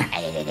 come on.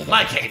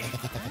 My cave.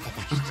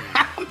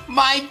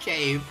 My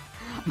cave.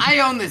 I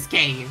own this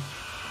cave.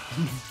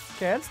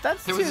 Okay,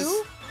 that's There was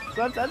two.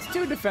 That's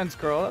two defense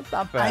curl. That's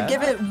not bad. I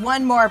give it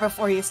one more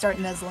before you start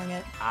nuzzling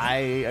it. I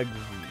agree.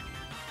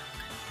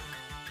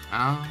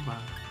 Oh, wow.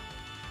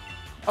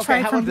 Okay,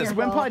 Try how from about this?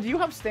 here, Paul. Wimpod, do you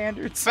have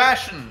standards?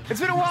 Fashion. It's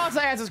been a while since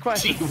I asked this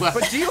question, Gee,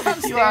 but do you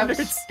have You have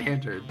standards?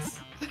 standards.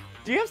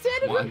 Do you have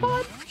standards, One.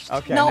 Wimpod?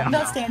 Okay. No, now-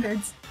 no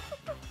standards.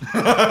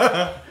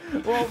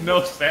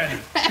 No standard.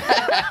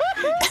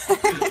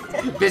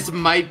 This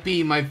might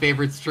be my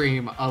favorite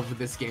stream of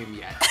this game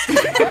yet.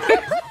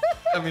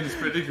 I mean, it's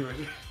pretty good.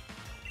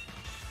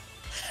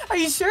 Are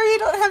you sure you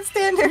don't have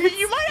standards?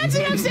 You might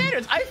actually have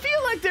standards. I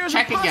feel like there's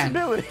Check a again.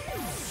 possibility.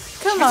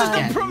 Come This is on. the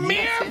Yeah.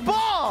 premier Yeah.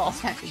 ball.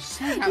 Just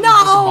hang out with No!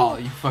 the ball,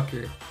 you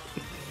fucker.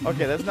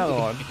 Okay, that's another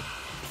one.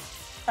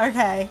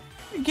 Okay.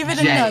 Give it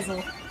a Jay.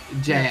 nuzzle.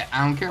 Jay,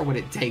 I don't care what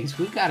it takes.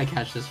 We gotta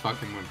catch this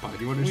fucking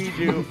Wimpod. You We understand?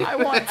 do.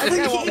 I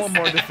think I want one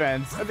more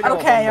defense. I think I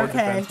want Okay, one more okay.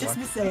 defense Just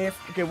one. be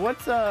safe. Okay,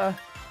 what's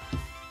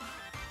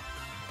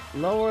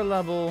lower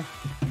level?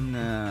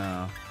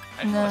 No.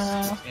 I No.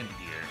 must in here.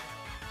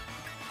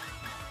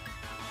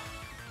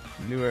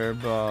 Newer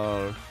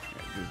ball.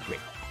 Wait.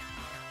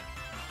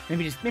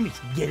 Maybe just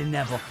get a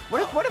Neville.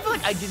 What if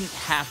like I didn't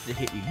have to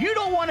hit you? You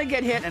don't want to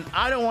get hit, and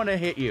I don't want to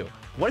hit you.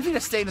 What if you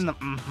just stayed in the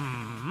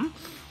Am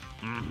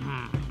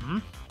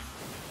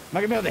I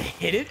gonna be able to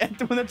hit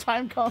it when the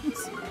time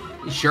comes?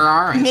 You sure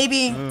are.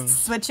 Maybe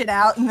switch it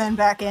out and then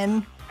back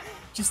in,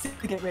 just to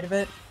get rid of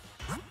it.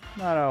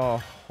 Not a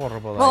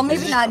horrible Well, idea.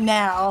 maybe not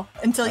now,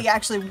 until you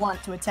actually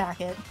want to attack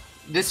it.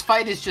 This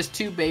fight is just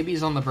two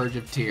babies on the verge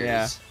of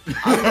tears. Yeah.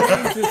 I'm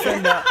going to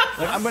send out,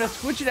 like, I'm gonna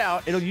switch it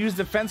out. It'll use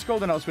the fence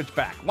code, then I'll switch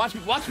back. Watch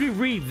me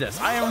read this.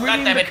 I am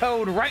reading damn the it.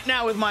 code right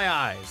now with my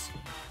eyes.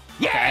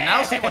 Okay, and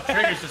now see what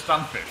triggers the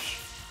Stunfish.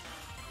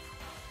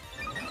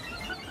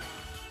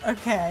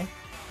 Okay.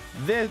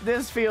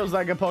 This feels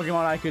like a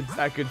Pokemon I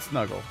could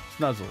snuggle.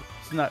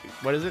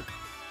 What is it?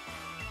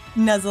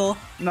 Nuzzle.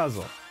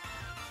 Nuzzle.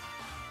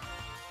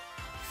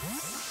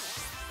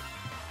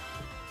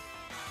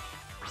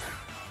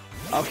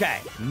 Okay,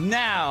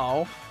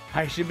 now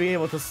I should be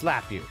able to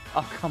slap you.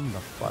 Oh, come the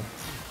fuck.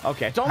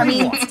 Okay, it's only I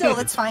mean, one. still,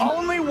 it's fine.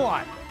 Only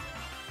one.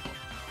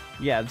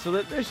 Yeah, so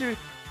there should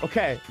be...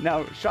 Okay,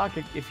 now Shock,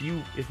 if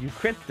you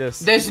crit this,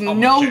 There's Oh,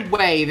 no shit.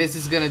 way this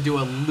is gonna do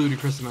a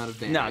ludicrous amount of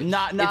damage. No,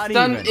 not it's even.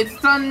 done.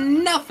 It's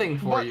done nothing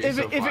for but you if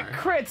so it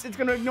crits, it's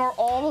gonna ignore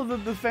all of the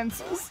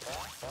defenses.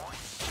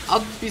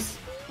 I'll be.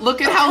 Look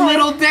at how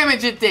little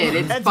damage it did.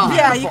 It's That's fine.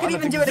 Yeah, you beautiful,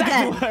 could and even that's do it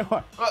exactly again.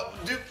 what I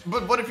want.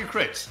 But what if you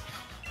crit?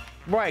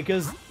 Right,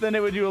 because then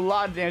it would do a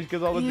lot of damage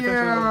because all the defenses would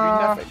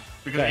Yeah. be nothing.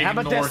 Because Okay, it how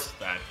about ignores this?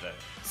 that then.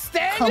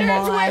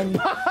 Standards on.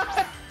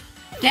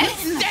 with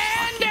Get in the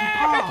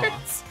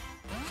standards.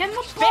 Get in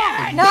the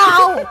ball.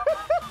 No!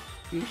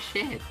 You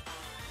shit.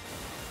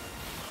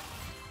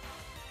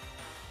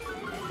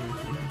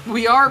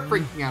 We are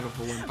freaking out of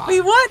the Wimpod.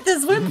 We want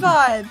this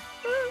Wimpod!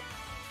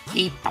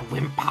 Keep the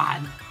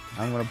Wimpod.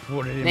 I'm gonna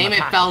put it in Name my it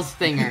pocket. Fell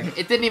Stinger.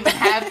 It didn't even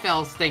have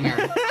Fell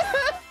Stinger.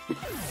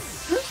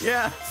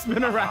 Yeah,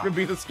 Spinner Rack would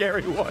be the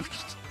scary one.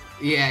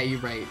 Yeah, you're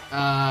right.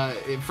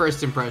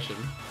 First impression.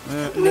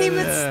 Name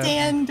it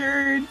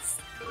Standards.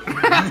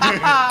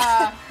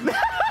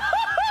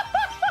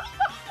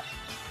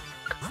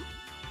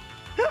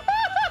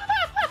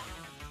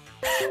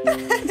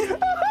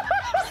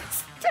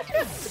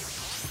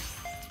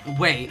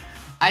 Wait,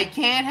 I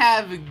can't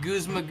have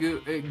Guzma,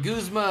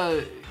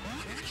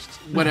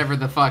 whatever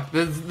the fuck,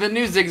 the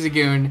new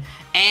Zigzagoon,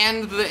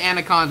 and the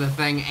Anaconda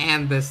thing,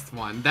 and this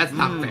one. That's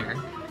not fair.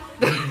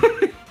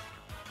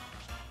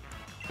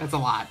 That's a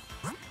lot.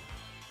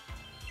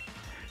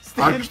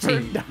 Arc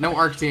team. No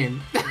Arc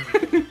team.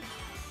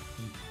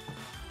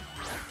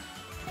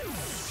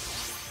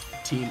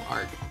 Team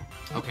Arc.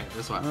 Okay,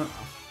 this one.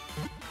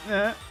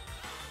 Come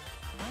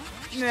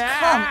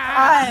Come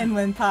on,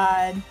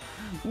 Wimpod.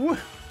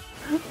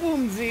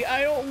 Whimsy,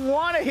 I don't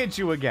want to hit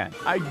you again.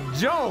 I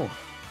don't.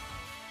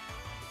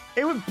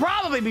 It would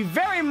probably be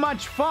very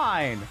much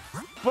fine,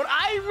 but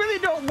I really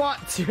don't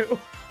want to.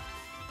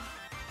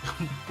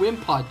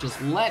 Wimpod,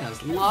 just let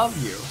us love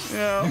you.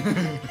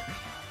 Yeah.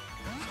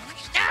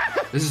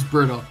 This is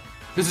brutal.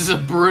 This is a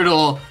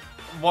brutal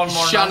One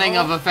more shunning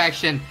number. of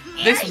affection.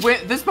 This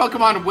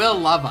Pokemon will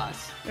love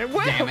us. It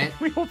will. Damn it.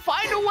 We will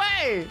find a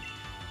way.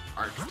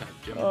 Archetype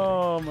Jim.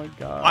 Oh my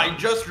god. I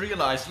just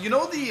realized, you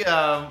know the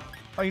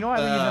Oh, you know what?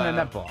 I'm using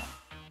a netball.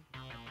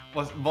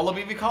 was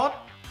Vullaby we caught?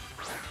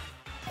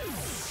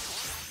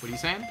 What are you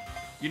saying?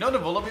 You know the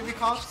Vullaby we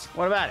caught?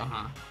 What about it?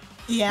 Uh-huh.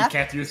 Yeah?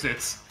 Can't use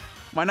it.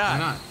 Why not? Why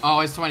not? Oh,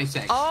 it's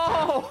 26.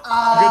 Oh,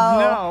 Oh. good to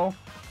know.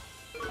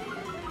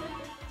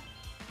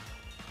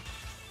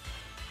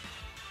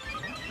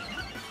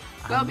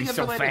 That'll I'll be be good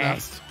so for later, though.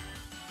 fast.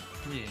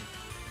 Yeah.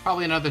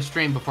 Probably another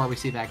stream before we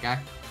see that guy.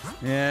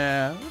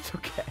 Yeah, it's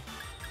okay.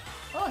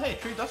 Oh hey,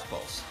 3 dust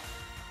balls.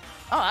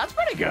 Oh, that's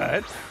pretty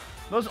good.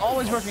 Those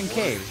always work in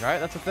caves, right?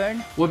 That's a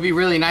thing. Would be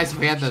really nice if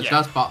we had those Yeah.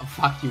 dust ball.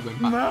 Fuck you,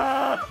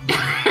 Wimpod.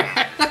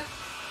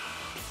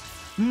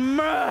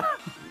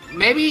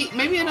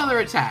 maybe another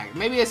attack.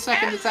 Maybe a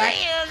second attack.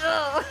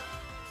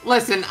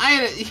 Listen,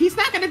 he's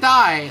not gonna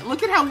die.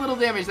 Look at how little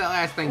damage that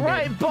last thing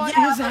Right, did. but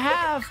Yeah, his but-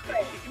 half.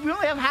 We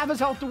only have half his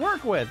health to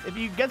work with. If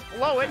he gets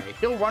below Okay. it,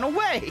 he'll run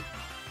away.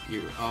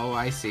 Oh,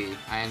 I see.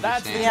 I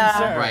That's understand. the Yeah.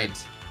 concern.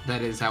 Right.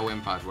 That is how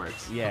Wimpod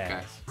works. Yes.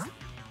 Okay.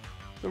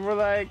 So we're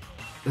like,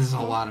 This is a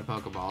lot of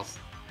Pokeballs.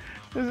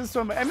 this is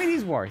so much. I mean,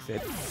 he's worth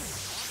it.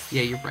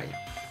 Yeah, you're right.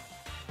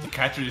 The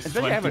catcher is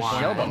Especially I have a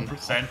shield on.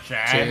 21%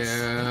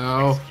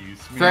 chance. 2,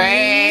 Excuse me. 3.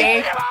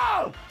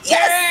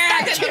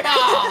 Yes! Get the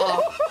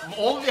ball!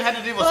 All you had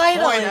to do was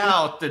Finally. point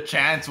out the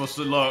chance was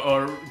low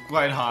or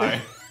quite high.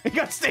 He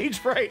got stage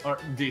fright. Or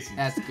decent.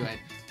 That's good.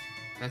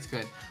 That's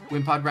good.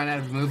 Wimpod ran out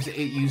of moves. You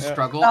Yeah.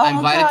 struggle. Oh, I'm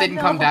glad it God, didn't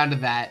come no. down to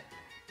that.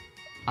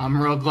 I'm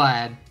real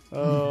glad.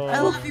 Oh. I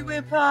love you,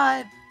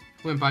 Wimpod.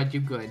 Wimpod, you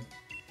good.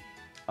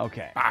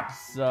 Okay. Ah.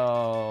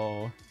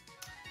 So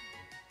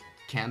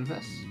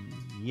Canvas?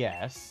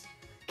 yes.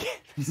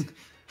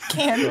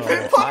 Can't.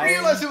 So I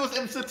realized it was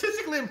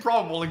statistically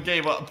improbable and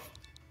gave up.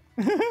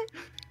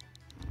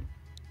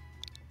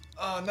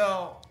 Oh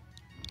no.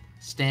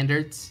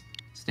 Standards?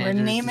 We're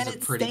Standards naming is a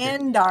it pretty good-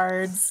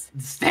 Standards.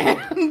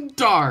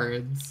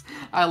 Standards.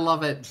 I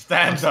love it.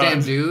 Stand Stand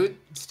up. dude.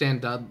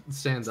 Stand up.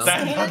 Stand up.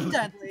 Stand- Stan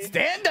Dudley.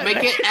 Stand up. Make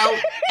it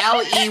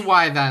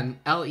L-E-Y then.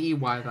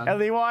 L-E-Y then.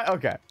 L-E-Y?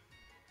 Okay.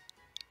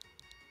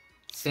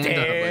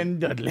 Stand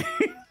Dudley.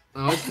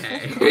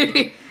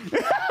 Okay.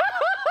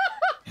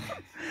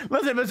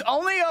 Listen, if it's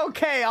only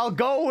okay, I'll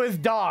go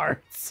with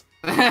darts.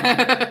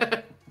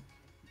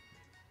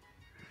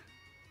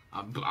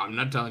 I'm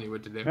not telling you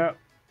what to do. Yep.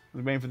 I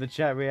was waiting for the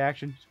chat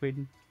reaction. Just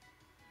waiting.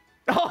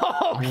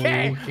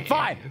 Okay.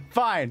 Okay.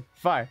 Fine.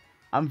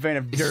 I'm a fan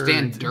of Is Dirds.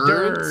 Stan Dirds?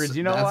 Dirds.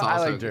 You know That's what? I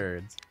also like good.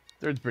 Dirds.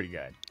 Dirds pretty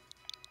good.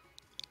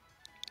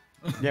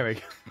 There we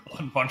go.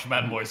 One Punch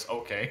Man voice,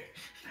 okay.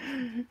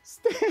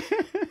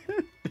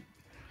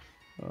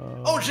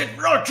 Oh shit,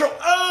 Rocho!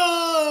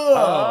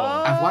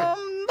 Oh! I've what?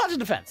 Dodge and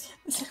defense.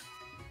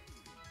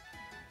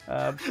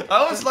 I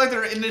always like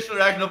their initial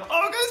reaction of,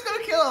 oh, guy's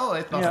gonna kill! Oh,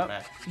 it's not Yeah. so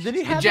bad. Did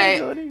he have Jay-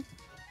 the ability?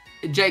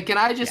 Jay, can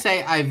I just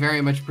say I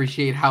very much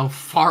appreciate how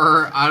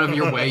far out of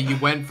your way you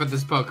went for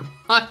this Pokemon?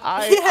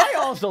 I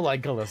also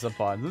like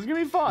Calypsopon. This is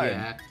gonna be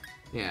fun.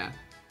 Yeah.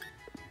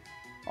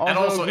 And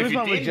also, if you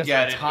Guzman was didn't just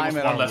get a it, time it was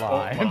in one our less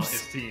Pokemon on lives.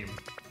 his team.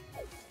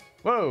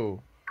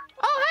 Whoa.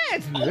 Oh, hey,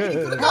 it's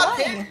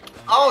Why?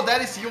 Oh,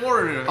 that is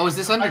your. Oh, is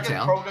this I guess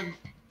Undertale? Krogan-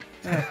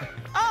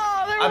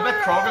 Oh, there I bet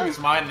we Krogan go. is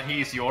mine and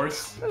he is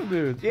yours. Oh,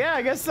 dude. Yeah,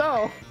 I guess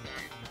so.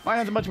 Mine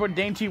has a much more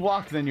dainty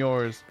walk than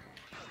yours.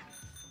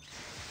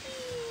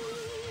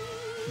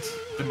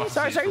 The must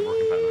Sorry, be for sorry.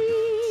 working better.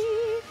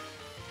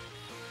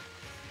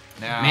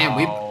 Now,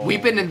 Man,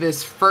 we've been in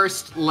this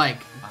first like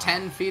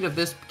 10 feet of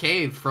this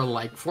cave for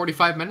like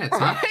 45 minutes,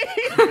 huh?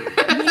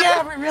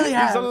 Yeah, we really It's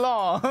have. a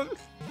long.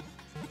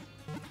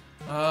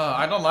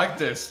 I don't like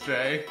this,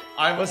 Jay.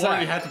 I've What's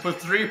already that? had to put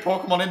 3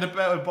 Pokemon in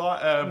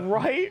the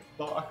Right?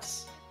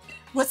 box.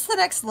 What's the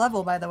next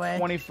level, by the way?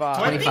 25.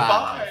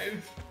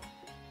 25.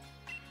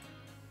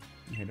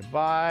 Here to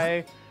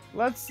buy.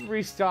 Let's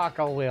restock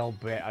a little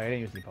bit. I didn't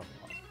use any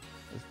Pokemon.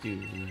 Let's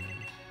do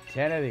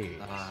 10 of these.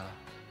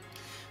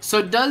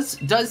 So does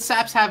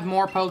Saps have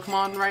more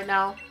Pokemon right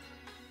now?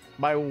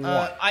 By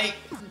what? I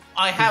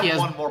have He has-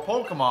 one more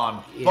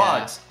Pokemon, Yeah.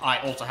 but I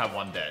also have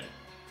one dead.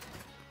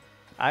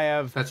 I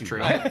have. That's two. true.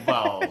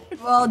 Well,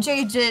 Well,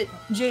 Jay did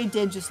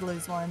just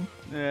lose one.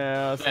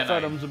 Yeah, Then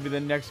Studums will be the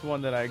next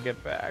one that I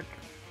get back.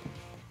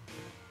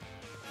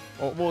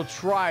 Or we'll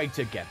try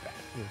to get back.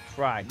 We'll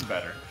try.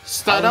 better.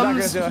 Studums, I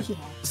was not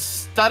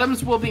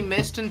Studums will be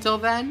missed until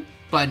then,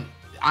 but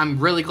I'm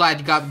really glad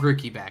you got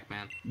Grookey back,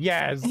 man.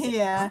 Yes.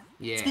 Yeah.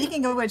 Yeah.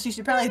 Speaking of which, you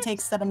should probably take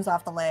Studums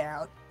off the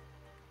layout.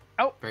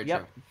 Oh, Very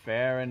yep. true.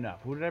 Fair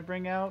enough. Who did I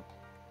bring out?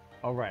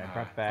 All right, I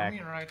brought back. Come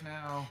here right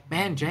now.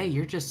 Man, Jay,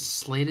 you're just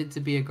slated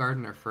to be a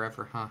gardener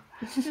forever, huh?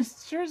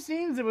 Just sure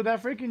seems it with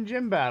that freaking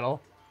gym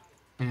battle.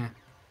 Yeah.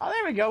 Oh,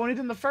 there we go. When he's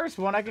in the first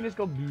one, I can just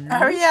go.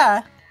 Oh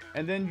yeah.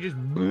 And then just.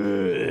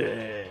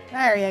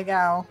 There you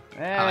go.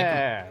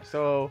 Yeah.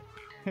 So.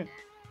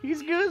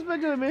 He's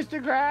Guzman to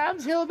Mr.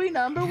 Krabs. He'll be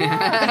number 1.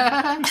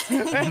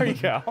 There we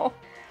go.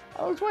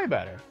 That looks way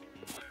better.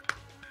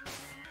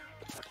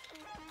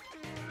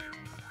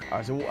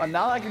 Alright, so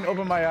now I can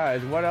open my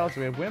eyes. What else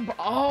do we have? Wimp.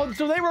 Oh,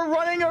 so they were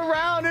running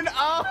around and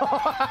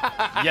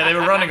Yeah, they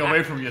were running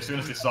away from you as soon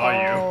as they saw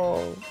you.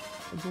 Oh,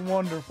 it's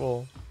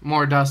wonderful.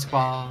 More Dusk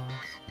Balls.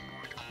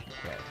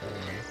 Okay,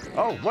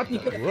 oh, what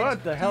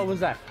the hell was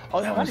that?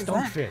 Oh, that What was is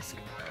that? Stonefisk.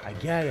 I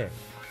get it.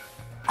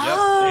 Yep,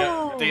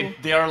 Oh.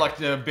 they are like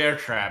the bear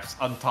traps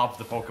on top of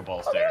the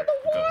Pokeballs there.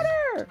 because-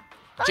 Water.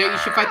 Jay, you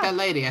should fight that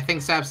lady. I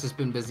think Saps has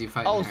been busy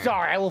fighting Oh, her.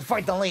 sorry. I will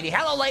fight the lady.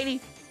 Hello,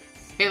 lady.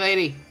 Hey,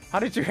 lady. How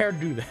did your hair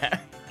do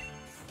that?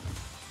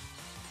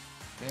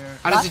 There.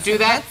 How does it do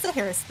that? That's a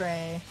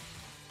hairspray.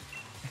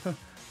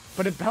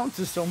 But it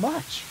bounces so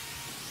much.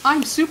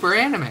 I'm super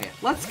anime.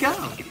 Let's go.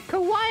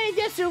 Kawaii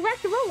desu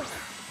roller.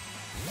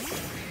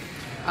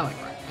 I like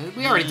Rock.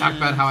 We already talked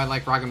about how I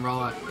like Rock and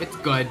Rolla. It's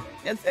good.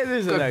 It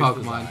is a Good nice Pokemon.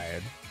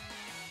 design.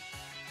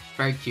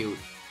 Very cute.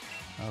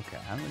 Okay,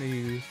 I'm gonna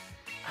use.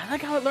 I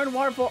like how it learned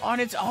Waterfall on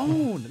its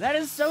own. That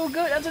is so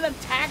good. That's an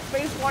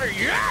attack-based water.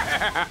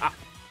 Yeah.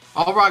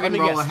 All Rock and Let me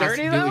get Rolla has to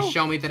sturdy, do though? is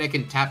show me that it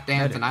can tap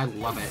dance, and I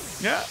love it.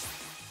 Yeah.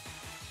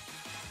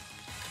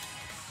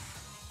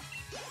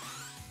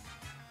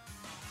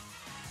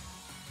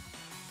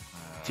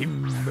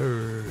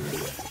 Timber.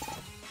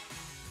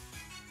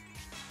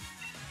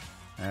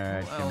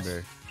 Alright, Who else?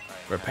 Timber.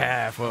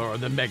 Prepare for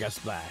the Mega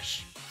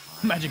Splash.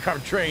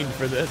 Magikarp trained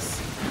for this.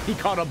 He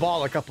caught a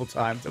ball a couple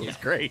times. It was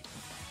great.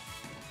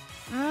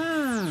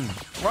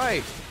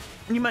 Right.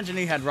 You mentioned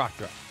he had Rock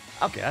Throw.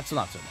 Okay, that's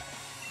not so bad.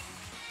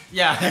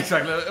 Yeah,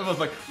 exactly. It was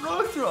like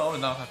rock throw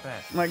and not that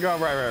bad. Like, oh,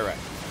 right.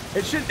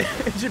 It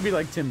should be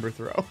like Timber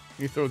Throw.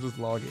 He throws his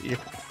log at you.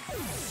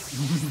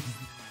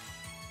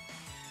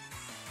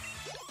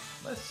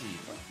 Let's see.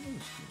 What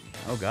moves do we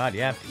have? Oh god,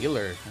 yeah,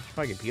 Peeler. I should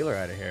probably get Peeler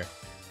out of here.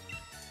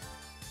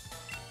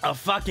 A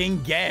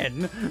fucking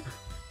Gen!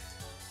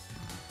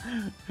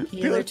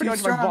 Peeler's pretty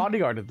much my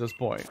bodyguard at this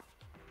point.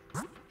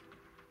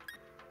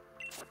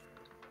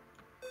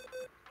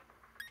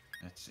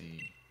 Let's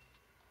see.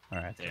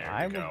 Alright, so There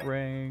I we will go.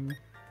 bring...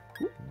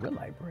 Who will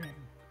I bring?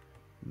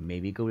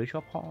 Maybe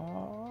Glacial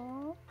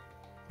Paw?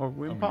 Or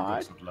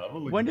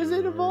Wimpod? When does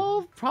it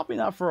evolve? Probably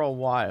not for a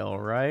while,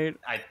 right?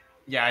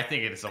 Yeah, I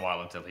think it is a while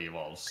until he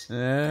evolves.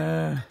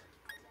 Could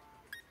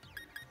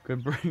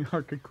bring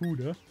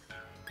Arcacuda.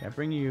 Can't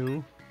bring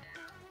you.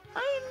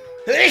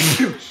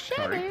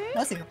 Sorry.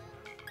 Bless you.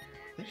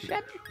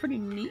 Shabby's pretty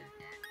neat.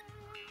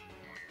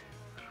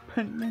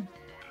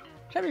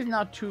 Shabby's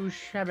not too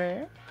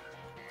shabby.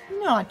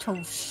 Not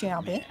too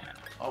shabby.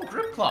 Oh,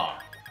 Grip Claw.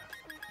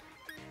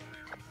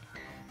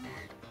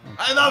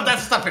 No,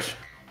 that's Stuffish.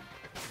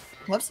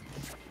 Whoops.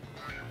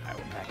 I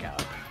will back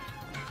out.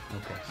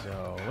 Okay,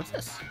 so what's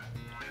this?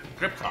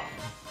 Grip Claw.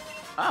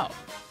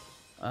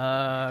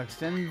 Oh.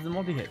 Extends the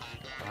multi-hit.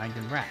 Bind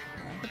and wrap.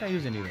 I don't think I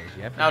use any of those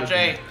yet. but Now, good to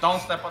Jay, know.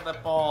 don't step on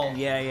that ball.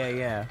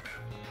 Yeah.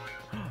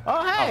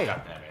 Oh, hey! Oh,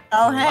 god damn it.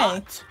 Oh, hey.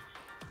 What?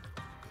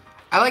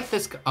 I like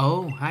this.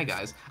 Oh, hi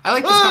guys. I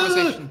like this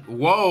conversation.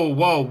 Whoa,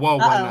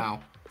 what Uh-oh.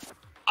 now?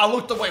 I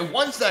looked away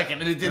 1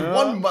 second and it did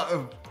one.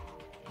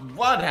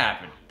 What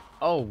happened?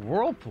 Oh,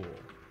 Whirlpool.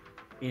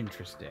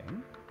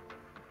 Interesting.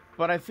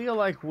 but I feel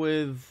like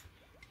with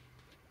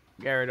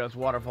Gyarados,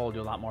 Waterfall will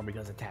do a lot more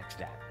because attack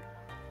stat.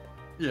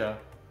 Yeah.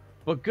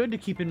 But good to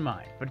keep in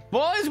mind. But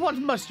boys, what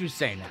must you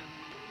say now?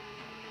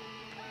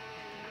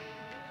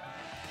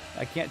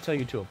 I can't tell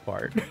you two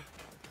apart.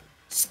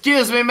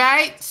 Excuse me,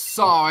 mate.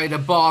 Sorry to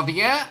bother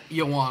you.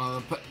 You're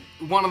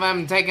one of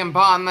them taking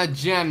part in the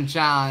gym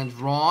challenge,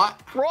 right?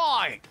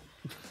 Right!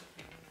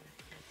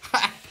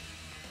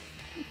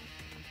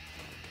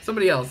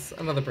 Somebody else,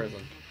 another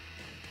person.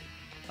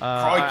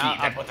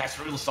 Crikey, that's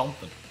real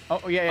something.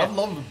 Oh, yeah. I'd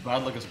love to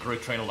battle like a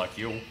great trainer like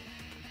you.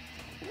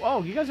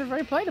 Oh, you guys are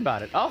very polite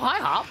about it. Oh, hi,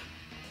 Hop.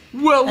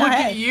 Well, look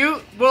at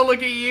you. Well,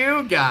 look at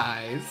you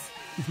guys.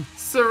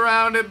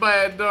 Surrounded by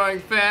adoring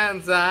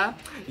fans, huh?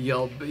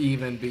 You'll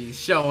even be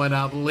showing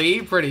up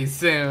Lee pretty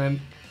soon.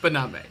 But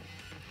not me.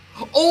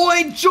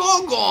 Oi,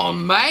 jog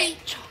on,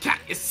 mate. Can't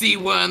you see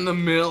we're in the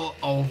middle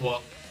of a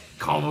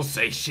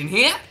conversation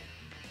here?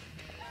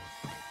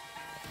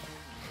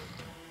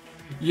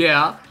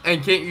 Yeah,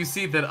 and can't you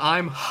see that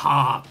I'm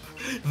Hop,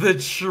 the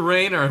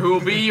trainer who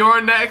will be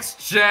your next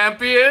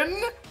champion?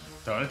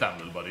 Turn it down,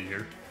 little buddy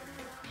here.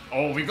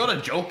 Oh, we got a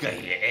joker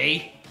here,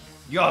 eh?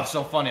 You're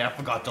so funny, I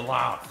forgot to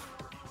laugh.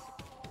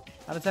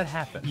 How does that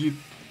happen?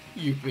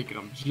 You think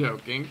I'm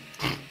joking?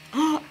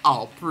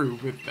 I'll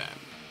prove it then.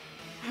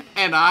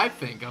 And I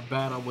think a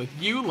battle with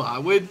you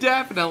lot would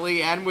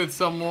definitely end with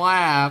some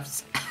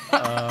laughs.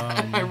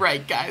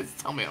 Right, guys?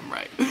 Tell me I'm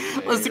right.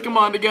 Let's come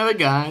on together,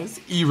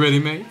 guys. You ready,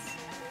 mates?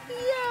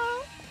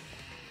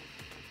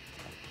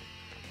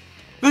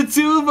 The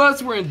two of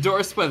us were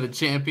endorsed by the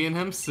champion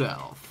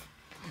himself.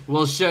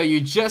 We'll show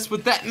you just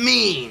what that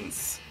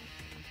means.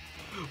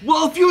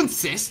 Well, if you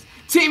insist,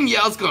 Team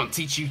Yell's gonna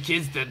teach you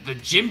kids that the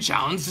gym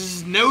challenge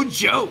is no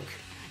joke.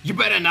 You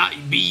better not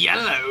be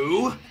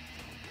yellow.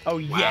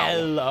 Oh, wow.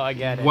 Yellow, I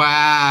get it.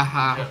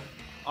 Wow.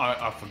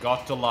 I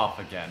forgot to laugh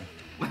again.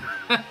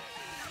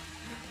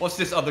 What's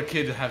this other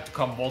kid have to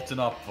come bolting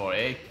up for,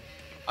 eh?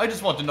 I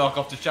just want to knock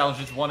off the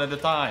challenges one at a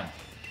time.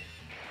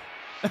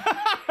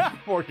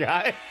 Poor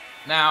guy.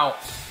 Now,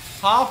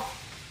 Hop,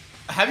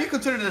 have you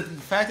considered the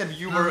fact that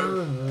you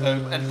were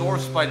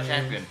endorsed by the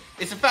champion?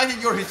 It's the fact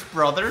that you're his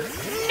brother?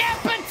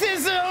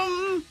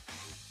 Nepotism!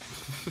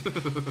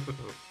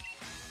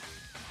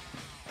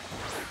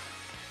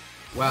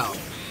 Well,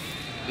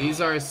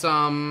 these are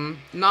some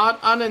not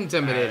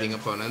unintimidating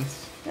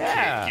opponents.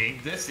 Yeah.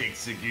 Taking the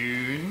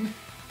Zigzagoon.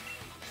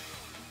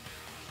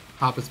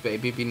 Papa's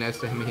baby, be nice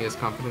to him, he has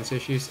confidence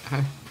issues.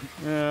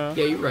 Yeah.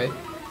 Yeah, you're right.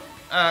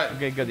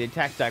 Okay, good. The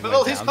attack tag But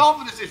went his down.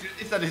 confidence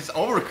is that he's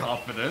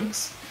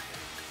overconfident.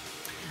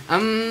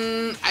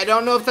 I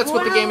don't know if that's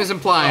what the game is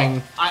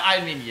implying. Oh,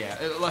 I mean, yeah.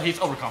 He's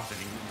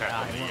overconfident.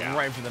 He went Yeah.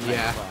 right for the Night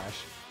Yeah.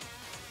 Flash.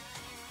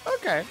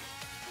 Okay.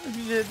 If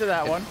you did to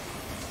that one.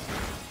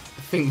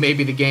 I think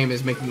maybe the game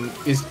is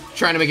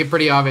trying to make it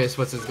pretty obvious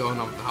what's going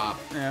on with the Hop.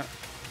 Yeah.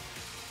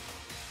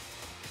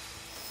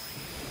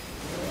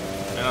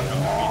 And I'm gonna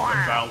meet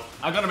the child.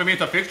 I'm gonna meet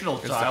the fictional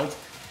child.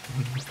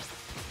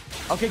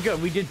 Okay,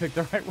 good. We did pick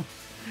the right one.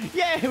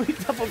 Yay, we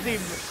double teamed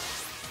it.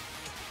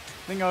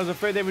 Thing I was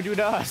afraid they would do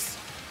to us.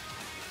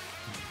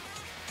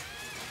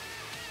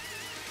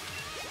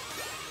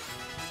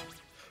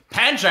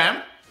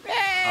 Pancham?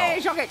 Yay,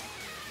 shocking.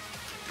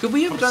 Could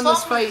we have done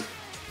this fight?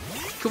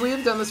 Could we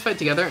have done this fight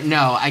together?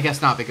 No, I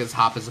guess not because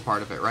Hop is a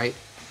part of it, right?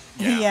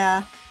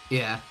 Yeah.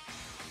 Yeah.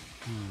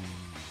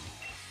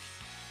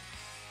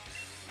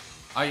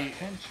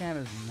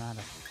 Pancham is not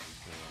a...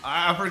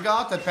 I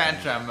forgot that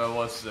Pancham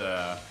was,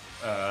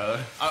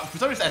 for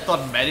some reason I thought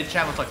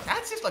Medicham was like,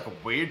 that seems like a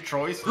weird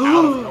choice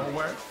out of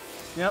nowhere.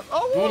 Yep.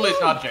 Oh, Wooloo's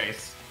not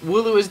Jace.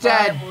 Wooloo is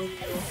dead.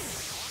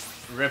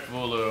 Rip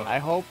Wooloo. I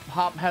hope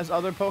Hop has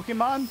other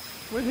Pokemon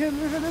with him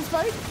for this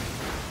fight.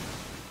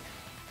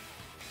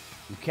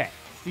 Okay,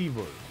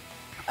 Fever.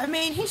 I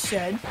mean, he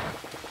should.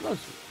 No,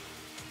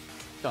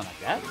 don't like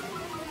that.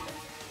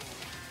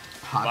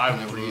 Hop Bye, can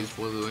never Wooloo. use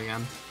Wooloo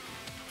again.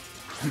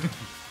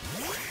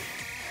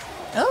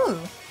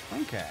 Oh.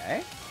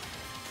 Okay.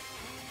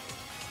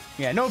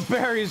 Yeah, no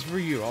berries for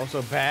you.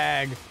 Also,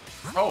 bag.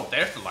 Oh,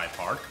 there's the light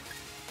park.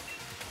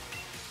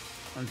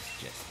 Let's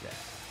just get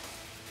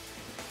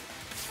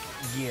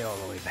all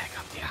the way back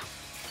up there.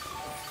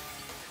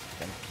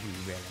 Thank you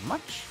very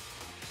much.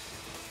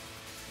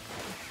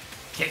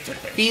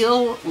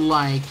 Feel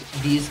like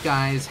these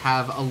guys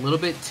have a little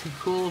bit too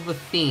cool of a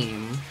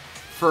theme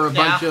for a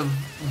bunch of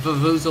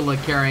Vuvuzela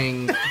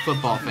carrying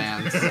football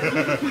fans.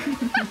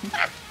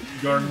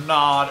 You're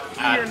not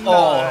at You're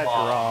all not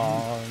wrong.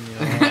 wrong.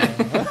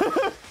 Yeah.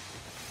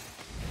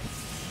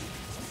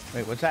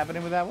 Wait, what's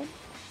happening with that one?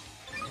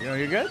 You know,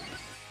 you're good?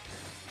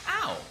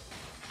 Ow.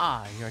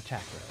 Ah, your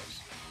attack rose.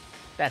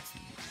 That's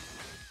neat.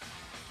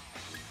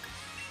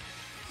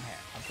 Yeah,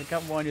 I'll pick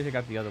up one, you pick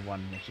up the other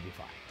one, and it should be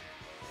fine.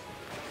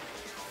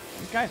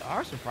 These guys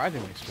are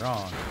surprisingly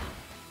strong.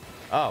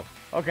 Oh,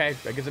 okay.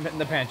 I guess I'm hitting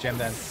the Pancham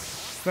then.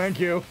 Thank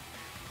you.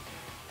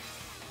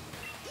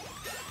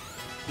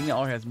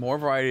 Tingler has more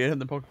variety in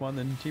the Pokemon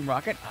than Team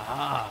Rocket.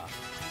 Ah.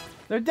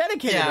 They're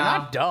dedicated. Yeah. They're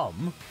not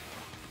dumb.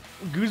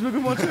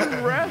 Guzmagoon wants to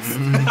rest?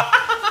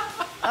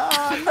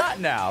 Not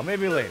now.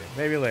 Maybe later.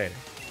 Maybe later.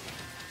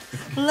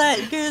 Let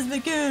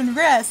Guzmagoon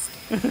rest.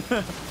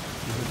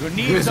 Guzmagoon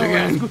needs no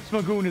rest.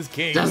 Guzmagoon is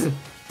king.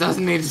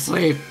 Doesn't need to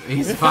sleep.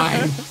 He's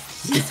fine.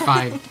 He's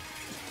fine.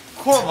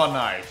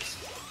 Corviknight.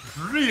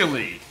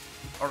 Really?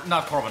 Or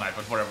not Corviknight,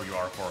 but whatever you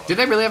are, Corviknight. Did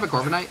they really have a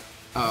Corviknight?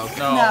 Oh, okay.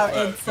 No,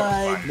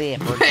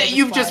 it's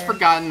You've just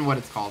forgotten what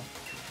it's called.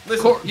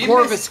 Listen, he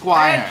Corvus missed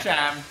Squire.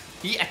 Pancham.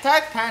 He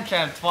attacked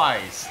Pancham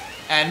twice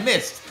and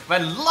missed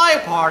when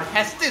Liepard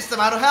has this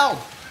amount of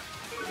health.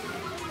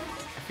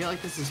 I feel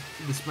like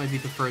this might be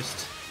the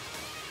first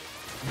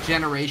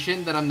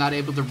generation that I'm not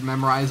able to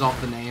memorize all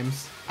the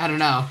names. I don't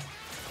know.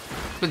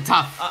 It's been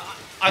tough.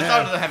 I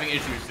started having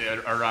issues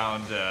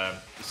around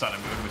Sun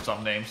and Moon with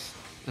some names.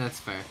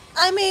 That's fair.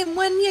 I mean,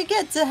 when you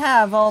get to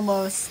have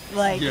almost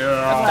like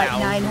Yeah. what,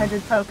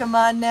 900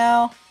 Pokemon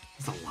now.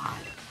 It's a lot.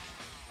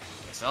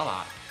 It's a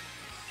lot.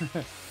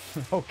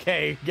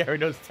 Okay,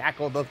 Gyarados,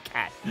 tackle the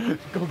cat.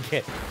 Go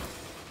get.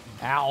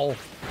 Ow.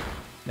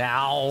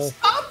 Now.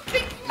 Stop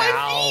kicking my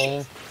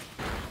feet!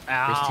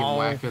 First Team Ow.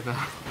 Whacker though.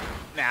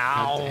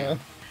 Now. Goddamn.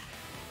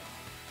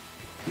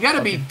 You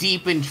gotta be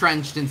deep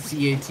entrenched in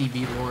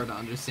CATV lore to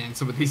understand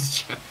some of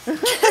these jokes.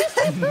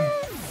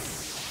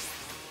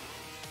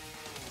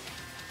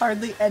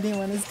 Hardly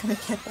anyone is gonna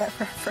get that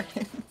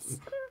reference.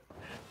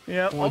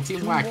 Yep. Well, up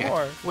Team to Whacker.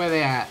 more. Where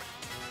they at?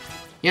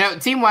 You know,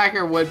 Team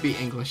Whacker would be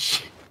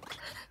English.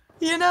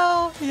 You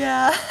know,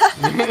 yeah.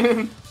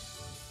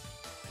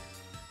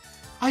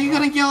 Are you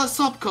gonna yell us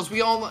up because we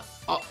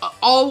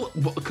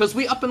because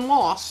we up and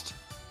lost?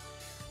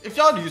 If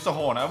y'all used a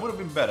horn, I would have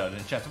been better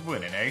than chance of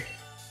winning, eh?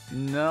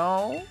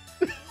 No.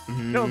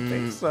 Don't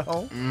think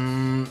so.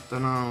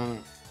 Dunno.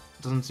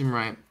 Doesn't seem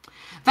right.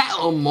 That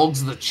little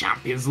Mog's the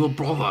champion's little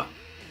brother.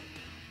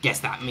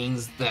 Guess that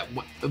means that.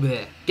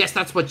 Guess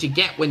that's what you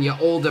get when your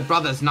older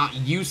brother's not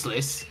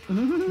useless.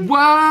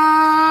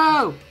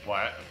 Whoa!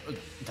 What?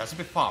 That's a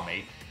bit far,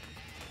 mate.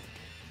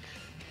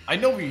 I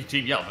know we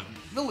team yell, but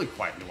really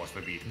quietly once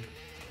we're beaten.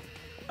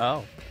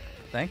 Oh,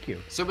 thank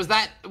you. So was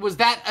that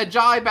a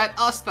jibe at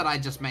us that I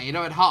just made,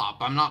 or at Hop?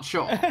 I'm not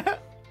sure.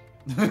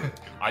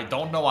 I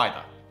don't know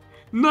either.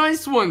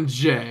 Nice one,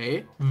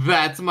 Jay.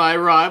 That's my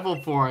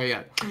rival for you.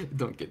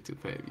 Don't get too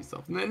proud of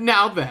yourself.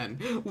 Now then,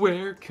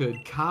 where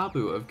could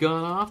Kabu have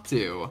gone off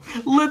to?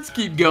 Let's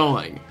keep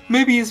going.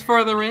 Maybe he's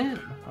further in.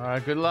 All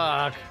right, good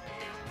luck.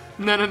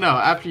 No,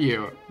 after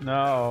you.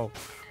 No.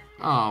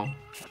 Oh.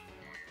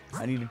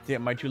 I need to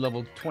get my 2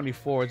 level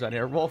 24s out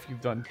here. Rolf,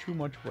 you've done too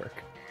much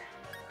work.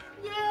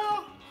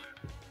 Yeah.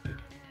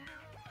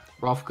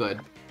 Rolf good.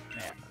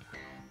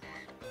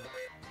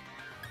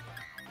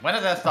 When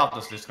did that stop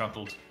us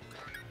disgruntled?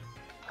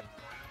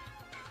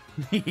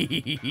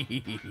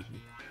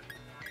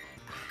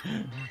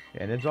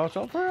 And it's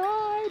also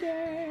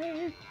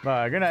Friday.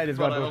 Good night, it's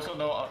But I also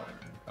know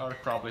our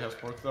probably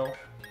has work though.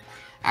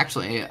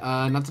 Actually,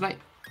 not tonight.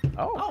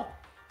 Oh.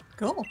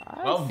 Cool.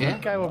 I Well,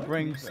 think yeah. I will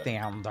bring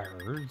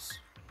standards.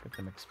 Get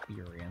some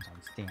experience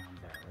on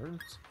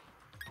standards.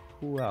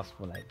 Who else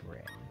will I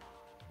bring?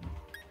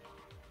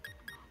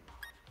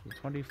 The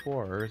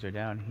 24s are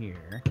down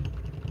here.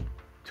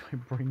 Do I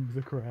bring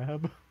the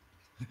crab?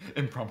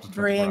 Impromptu.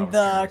 Bring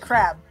the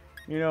crab.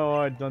 You know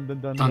what? Dun dun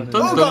dun Dun, dun.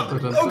 dun, Oh dun.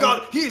 god! Oh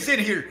god! He's in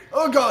here!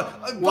 Oh god!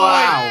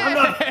 Wow. I'm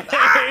not.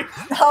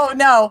 Oh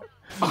no.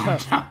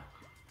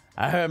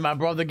 I heard my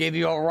brother gave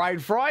you a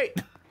right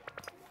fright.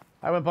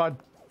 I went pod.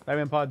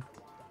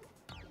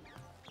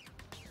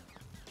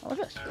 What was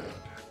this?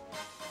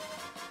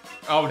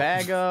 Oh,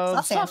 Bag of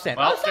Soft sand. soft sand.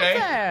 Well, Oh, soft okay.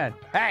 sand.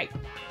 Hey,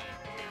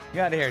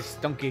 get out of here,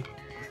 stunky.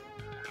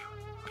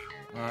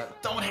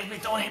 Don't hit me!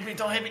 Don't hit me!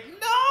 Don't hit me!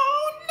 No!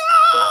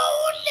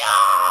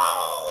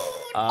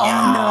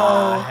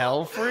 Oh no!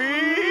 Hell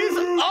freeze!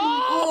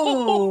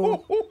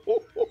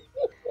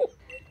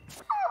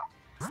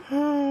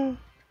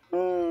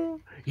 Oh!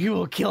 You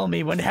will kill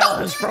me when hell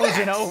is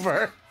frozen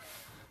over.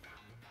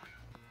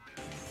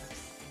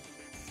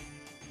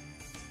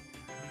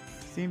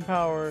 Steam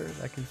power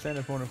that can send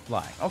opponent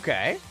flying.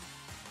 Okay.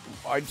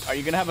 Are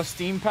you gonna have a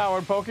steam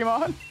powered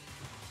Pokemon?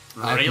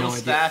 I have Rail no idea.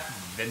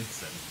 staff,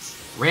 Vincent.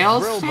 Rail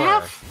Drillbur.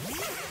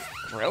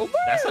 staff? Drillbur?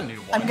 That's a new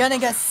one. I'm gonna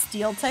guess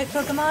steel type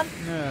Pokemon.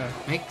 Yeah.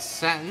 Makes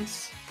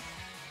sense.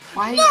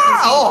 Why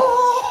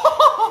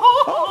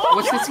Oh!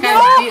 what's this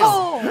guy's deal?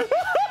 Oh!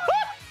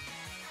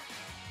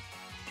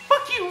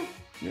 Fuck you!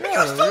 You're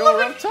having a real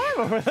rough time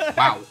over there.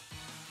 Wow.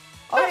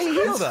 Oh, he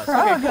healed us. Okay,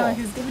 Frogog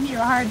cool. is giving you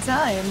a hard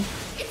time.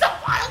 It's a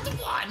wild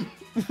one.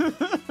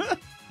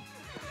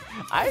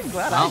 I'm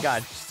glad Well. I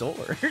got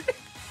sword.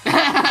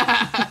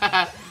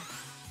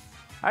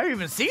 I haven't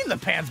even seen the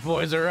Pants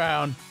Boys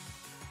around.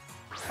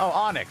 Oh,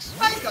 Onyx.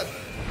 I got.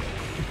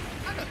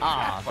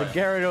 The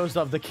Gyarados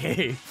of the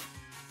cave.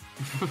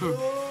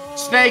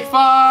 Snake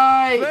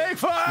fight! Snake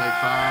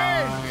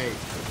fight! Snake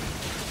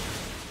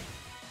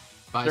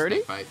fight! Bye, 30?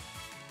 snake fight.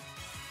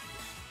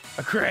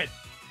 A crit.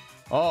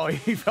 Oh,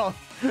 he felt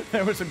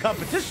there was some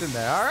competition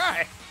there. All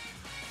right.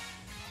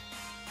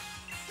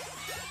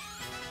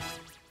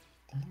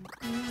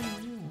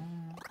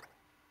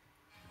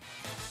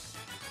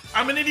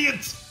 I'm an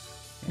idiot.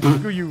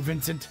 Screw you,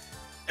 Vincent.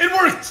 It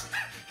worked.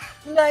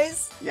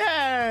 Nice.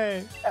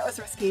 Yay! That was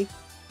risky.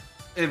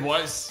 It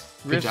was.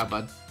 Good Risk job,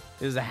 bud.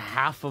 is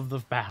half of the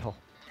battle.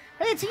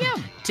 Hey,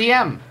 TM!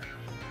 TM.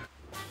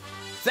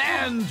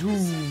 Sand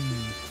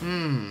Tomb!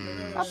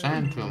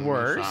 Sand Tomb.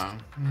 Worst.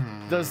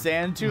 Does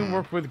Sand Tomb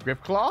work with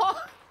Grip Claw?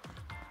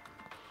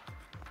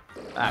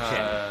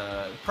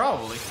 Shit.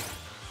 Probably.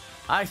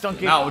 I don't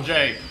get. Now,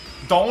 Jay,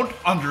 don't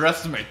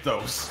underestimate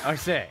those. I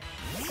say.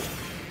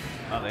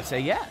 Oh, they say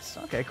yes.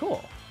 Okay,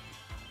 cool.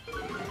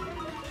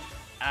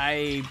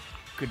 I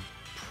could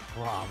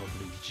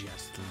probably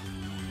just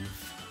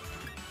leave.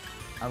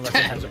 Unless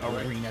it has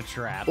arena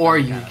trap. Or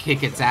you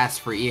kick its ass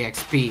for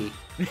EXP.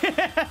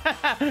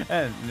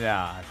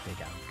 Nah, I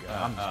think I'm good.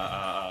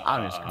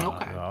 I'm just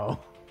gonna go.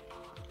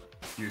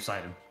 Use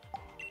item.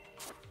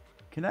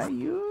 Can I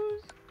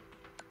use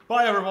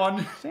Bye,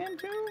 everyone. Sand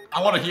Tomb?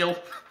 I want to heal.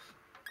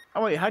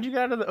 Oh wait, how'd you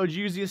get out of the? Oh, did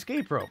you use the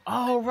escape rope?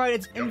 Oh right,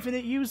 it's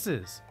infinite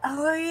uses.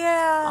 Oh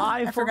yeah.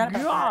 I forgot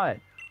about that.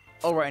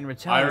 Oh right, and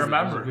retaliate. I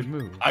remember. Was a good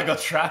move. I got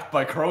trapped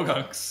by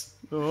Krogunks.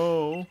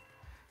 Oh.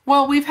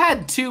 Well, we've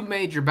had 2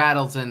 major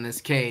battles in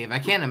this cave. I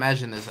can't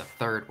imagine there's a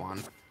third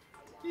one.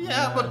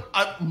 Yeah, but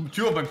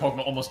 2 of my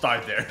Pokemon almost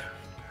died there.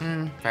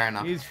 Fair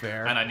enough. He's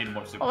fair. And I need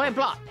more super. Oh, hey,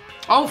 block.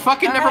 Oh,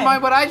 fucking never Hi.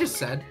 mind what I just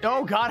said.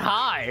 Oh God,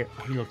 hi.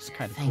 He looks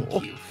kind of cool.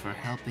 Thank you for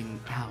helping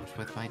out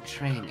with my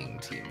training,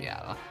 Team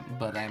Yell.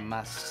 But I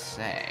must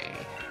say,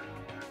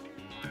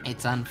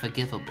 it's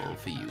unforgivable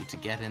for you to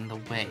get in the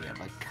way of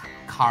a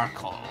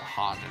Carkol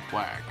hard at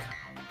work.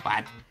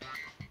 What?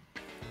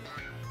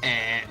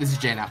 This is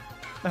Jay now.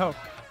 Oh.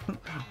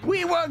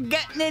 We were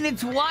getting in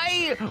its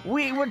way.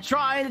 We were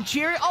trying to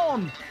cheer it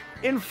on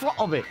in front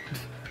of it.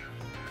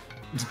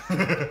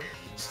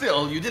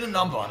 Still, you did a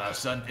number on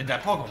us in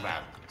that Pokemon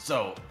battle.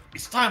 So,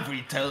 it's time for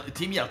you to tell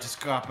Team Yell to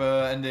scrap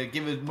and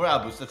give it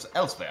morale boost that's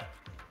elsewhere.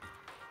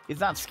 It's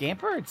not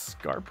Scamper, it's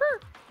Scarper?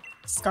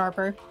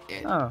 Scarper.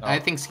 Oh. I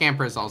think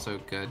Scamper is also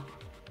good.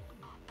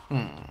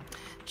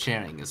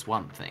 Cheering is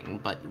one thing,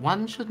 but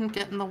one shouldn't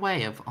get in the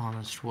way of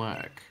honest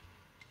work.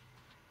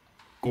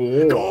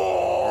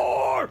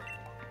 Gore!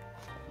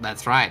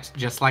 That's right,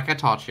 just like I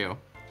taught you.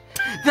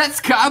 That's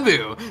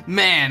Kabu!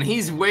 Man,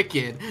 he's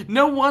wicked.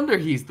 No wonder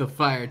he's the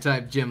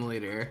fire-type gym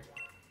leader.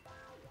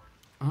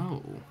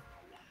 Oh.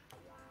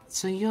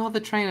 So you're the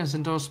trainers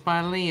endorsed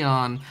by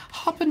Leon.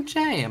 Hop and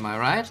Jay, am I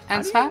right?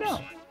 And How do you Saps? know?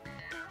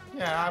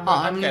 Yeah,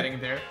 I'm getting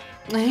there.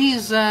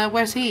 He's,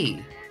 where's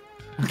he?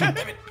 God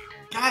damn it!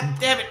 God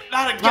damn it!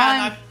 Not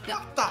again!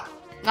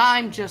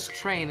 I'm just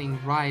training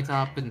right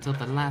up until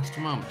the last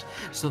moment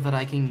so that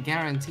I can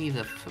guarantee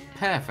the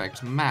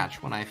perfect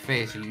match when I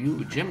face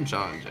you gym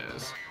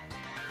challengers.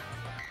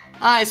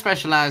 I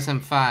specialize in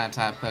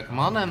fire-type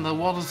Pokemon, and the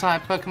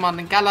water-type Pokemon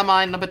in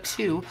Galamine number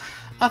 2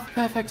 are the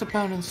perfect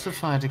opponents to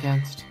fight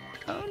against.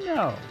 Oh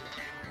no.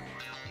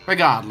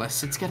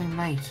 Regardless, it's getting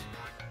late.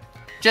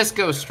 Just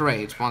go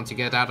straight once you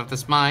get out of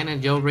this mine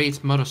and you'll reach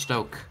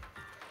Motostoke.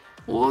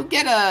 We'll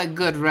get a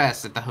good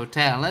rest at the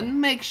hotel and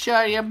make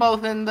sure you're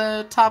both in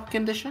the top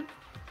condition.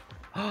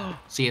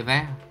 See you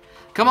there.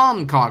 Come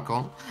on,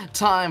 Carkle.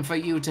 Time for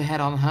you to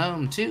head on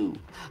home, too.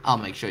 I'll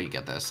make sure you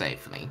get there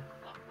safely.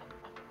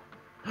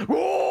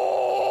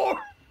 Roar!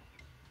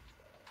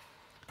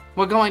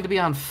 We're going to be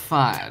on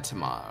fire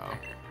tomorrow.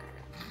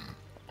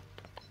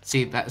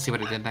 See that? See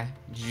what I did there?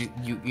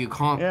 You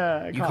caught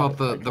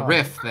the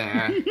riff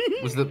there.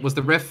 was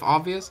the riff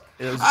obvious?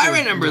 I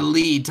remember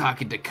Lee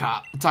talking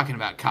about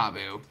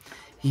Kabu.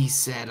 He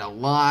said a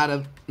lot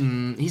of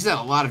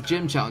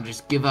gym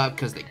challengers give up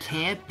because they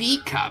can't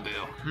beat Kabu.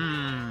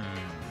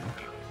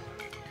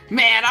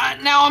 Man,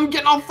 now I'm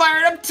getting all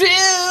fired up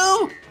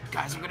too.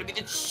 Guys, I'm gonna be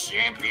the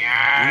champion.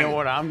 You know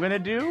what I'm gonna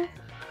do?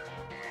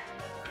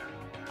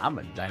 I'm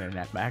gonna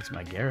Dynamax Max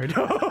my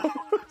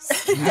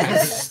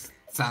Gyarados.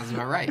 Sounds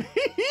about right.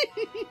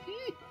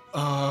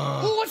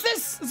 Ooh, what's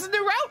this? This is a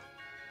new route?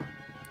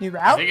 New I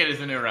route? think it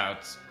is a new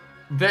route.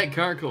 That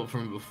Carkle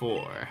from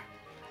before.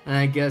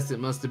 I guess it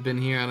must have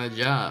been here on a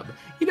job.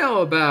 You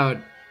know about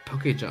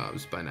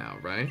Pokejobs by now,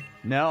 right?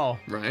 No.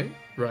 Right?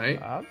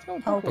 Let's go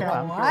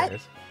Pokemon, what?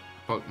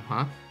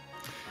 Huh?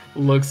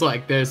 Looks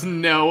like there's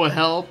no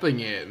helping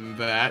it in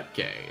that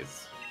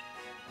case.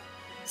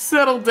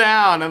 Settle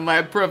down and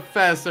let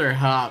Professor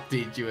Hop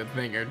teach you a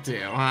thing or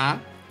two, huh?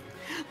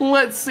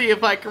 Let's see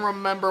if I can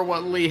remember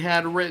what Lee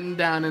had written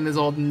down in his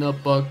old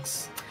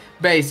notebooks.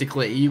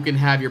 Basically, you can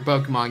have your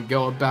Pokemon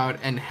go about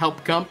and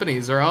help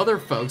companies or other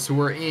folks who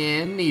are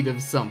in need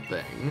of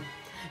something.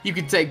 You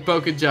can take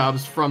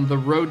Pokejobs from the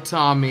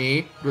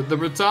Rotami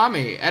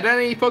at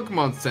any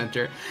Pokemon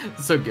Center,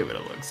 so give it a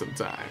look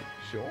sometime.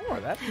 Sure,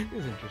 that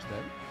is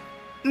interesting.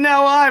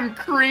 Now I'm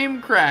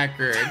cream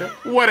crackered,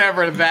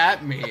 whatever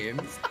that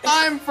means.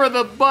 I'm for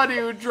the buddy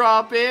who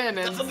drop in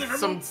and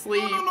some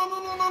sleep.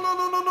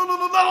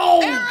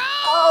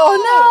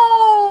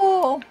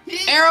 Oh no!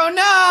 Arrow,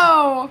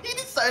 no! He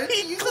decided to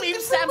use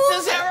Cleave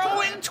Saps' arrow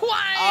in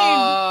twine!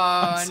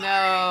 Oh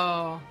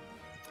no!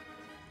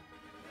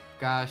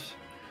 Gosh.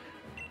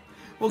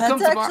 Well, That's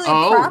come actually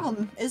tomorrow. a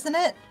problem, isn't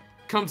it?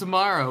 Come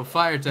tomorrow,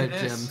 fire type It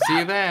gym. is. See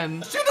you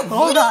then.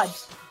 Oh god.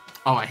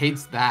 Oh, I hate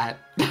that.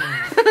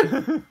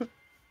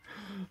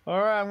 All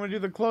right, I'm gonna do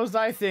the closed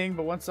eye thing,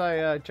 but once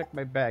I check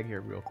my bag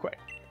here real quick.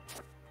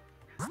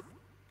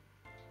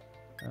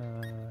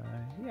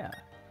 Yeah.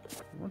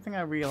 One thing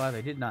I realized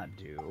I did not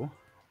do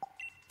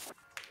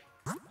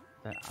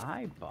that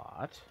I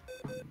bought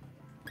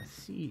a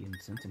sea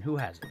incense, and who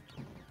has it?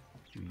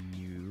 Do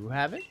you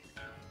have it?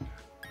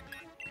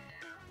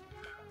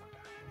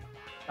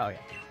 Oh yeah.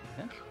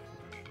 Incense.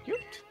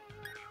 Cute.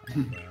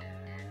 And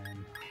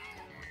then...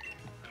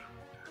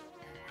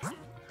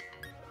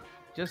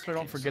 just so I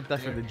don't forget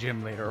that for the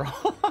gym later on.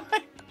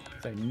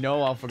 So I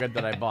know I'll forget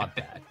that I bought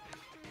that.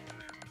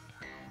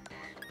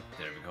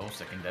 There we go,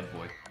 second dead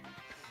boy.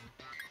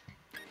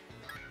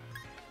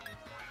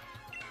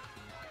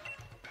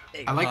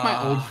 I like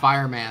my old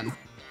fireman.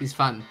 He's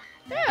fun.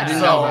 Yeah, I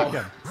didn't so- know about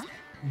him.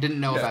 Didn't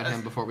know about Yeah.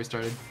 him before we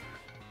started.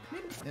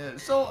 Yeah,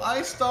 so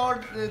I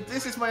start.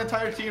 This is my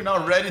entire team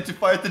now ready to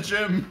fight the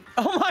gym.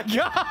 Oh my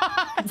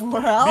god!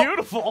 Well,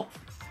 Beautiful!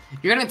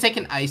 You're gonna take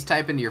an ice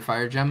type into your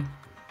fire gem?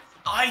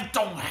 I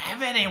don't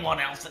have anyone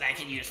else that I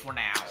can use for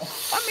now.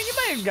 I mean, you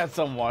might have got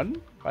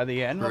someone by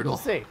the end. Brutal. We'll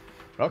see.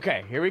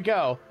 Okay, here we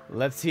go.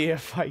 Let's see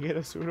if I get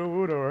a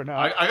Sudowoodo or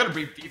not. I gotta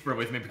bring Deeper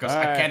with me because I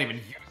Alright. can't even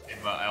use it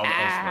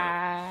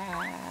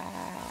elsewhere.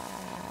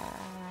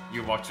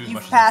 You walk too much. you've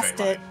in the passed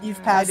straight it. line.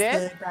 You've passed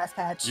did? the grass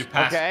patch. You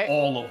passed Okay.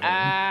 all of them.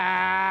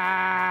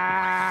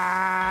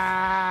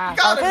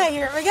 Got it. Okay,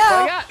 here we I go.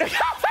 got it.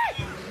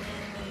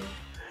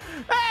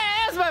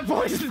 Hey, that's my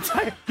poison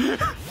type.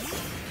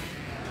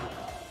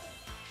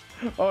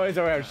 Oh, it's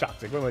already shot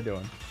stick. What am I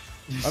doing?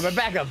 I'm a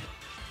backup.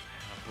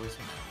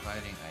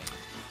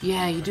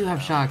 Yeah, you do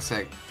have shock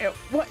sick.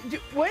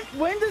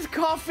 When does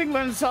coughing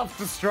learn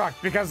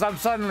self-destruct? Because I'm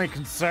suddenly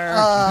concerned.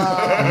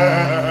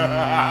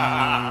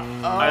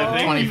 I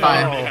think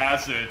 25. nobody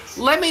has it.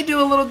 Let me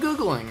do a little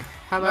Googling.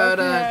 How about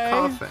Okay.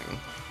 coughing?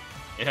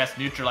 It has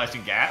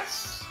neutralizing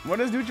gas. What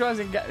is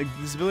neutralizing?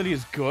 This ability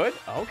is good.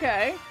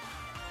 Okay.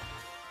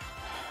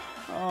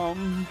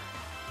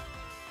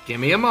 Give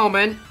me a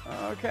moment.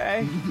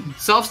 Okay.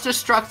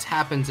 Self-destruct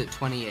happens at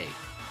 28.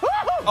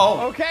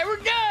 Oh. Okay, we're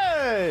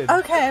good.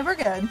 Okay, we're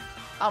good.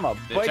 I'm a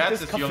The bite this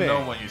chances you'll coffee.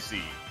 know when you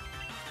see.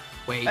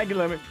 Wait. Thank you,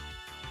 Lemmy.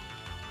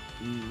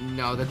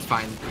 No, that's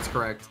fine. That's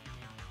correct.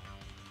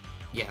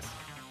 Yes.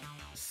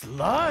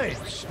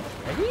 Sludge.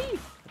 Ready?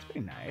 That's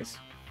pretty nice.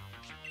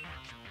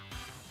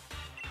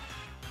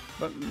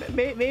 But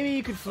maybe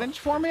you could flinch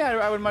for me.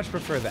 I would much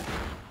prefer that.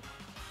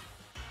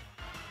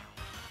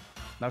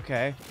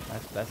 Okay,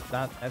 that's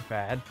not as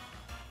bad.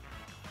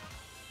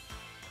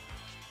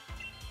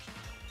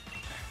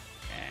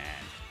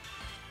 And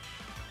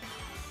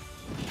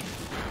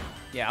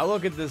yeah, I'll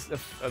look at this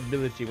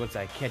ability once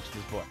I catch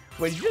this boy.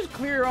 Wait, did you just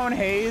clear your own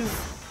haze?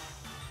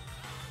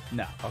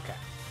 No. Okay.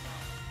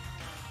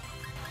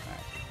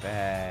 Alright,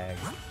 bag.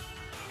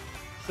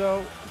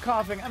 So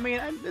coughing. I mean,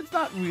 it's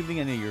not really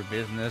any of your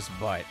business,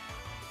 but.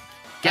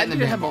 Get in the I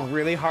did damn have ball. a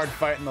really hard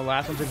fight in the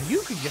last one, so if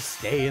you could just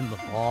stay in the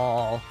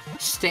ball.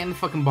 Just stay in the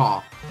fucking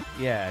ball.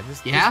 Yeah,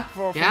 just Yeah? just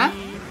for Yeah?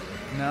 me.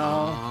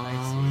 No, I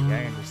see.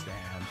 I understand.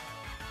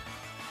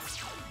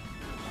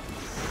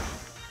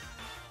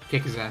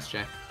 Kick his ass,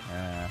 Jay.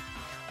 I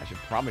should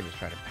probably just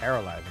try to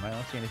paralyze him. I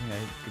don't see anything that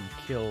can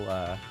kill.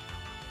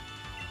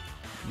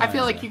 I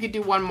feel like you could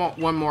do one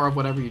more of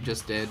whatever you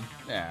just did.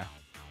 Yeah.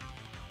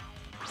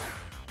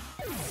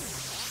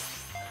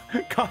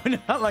 Coming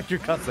out like you're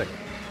cussing.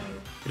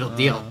 It'll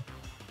deal.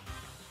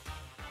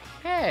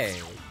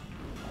 Hey.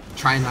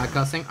 Try not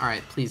cussing. All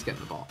right, please get in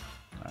the ball.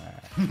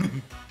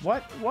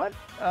 What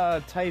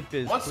type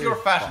is? What's clear your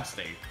fashion fog?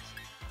 state?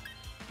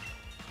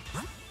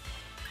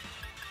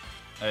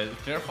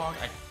 Clear fog?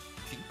 I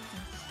think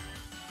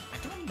I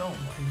don't know.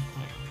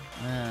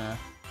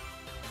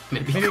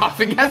 Maybe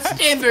coughing has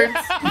standards.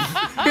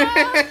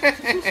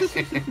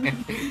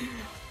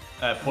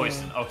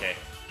 Poison. Okay.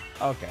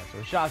 Okay, so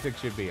Shostak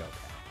should be okay.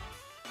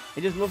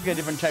 It just looks like a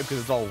different type because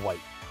it's all white.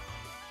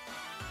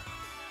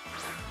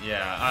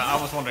 Yeah, I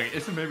was wondering,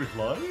 is it maybe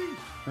flying?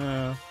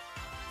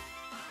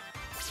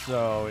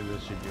 So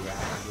this should do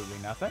absolutely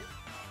nothing.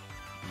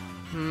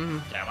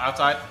 Yeah, I'm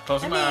outside,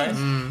 closing my eyes.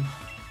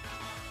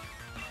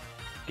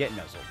 Get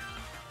nuzzled.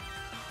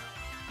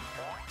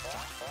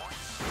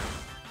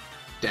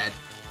 Dead.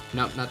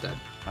 Nope, not dead.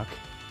 Okay.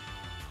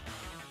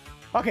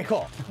 Okay,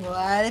 cool. What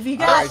have you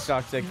All right,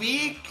 got? Shostak.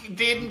 We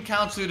didn't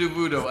count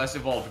Sudowoodo as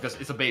evolved because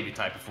it's a baby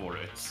type before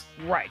it.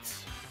 Right.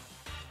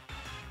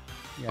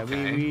 Yeah,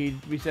 Okay.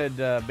 we said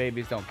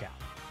babies don't count.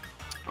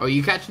 Oh,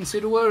 you catching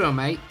Sudowoodo,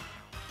 mate?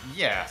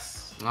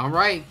 Yes. All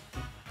right.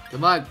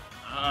 Good luck.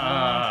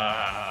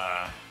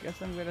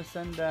 Guess I'm gonna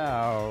send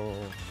out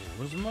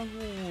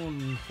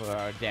Maroon for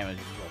damage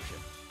absorption.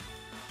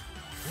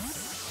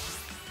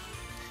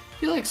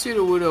 I feel like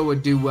Sudowoodo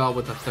would do well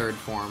with a third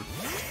form.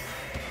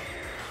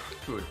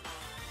 Good.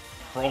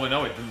 For all we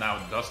know, it now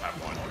does have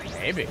one.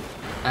 Maybe.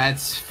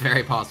 That's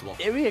very possible.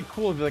 It'd be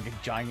cool if like a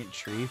giant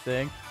tree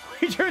thing.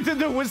 He turns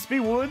into Wispy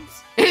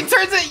Woods. It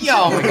turns it. Yo,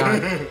 oh my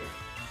god.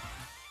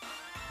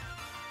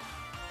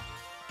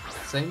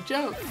 Same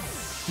joke.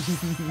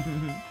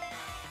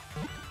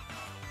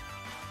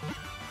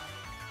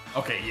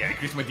 Okay, yeah,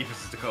 increase my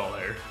defense to call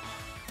there.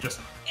 Just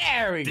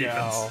There we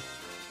defense. go.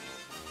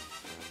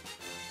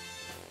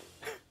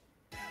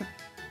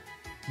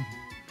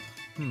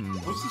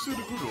 What's this in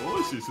a good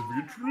oasis if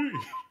we tree?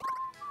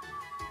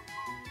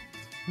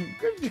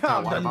 Good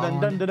job. Dun, dun,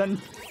 dun, dun,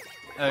 dun.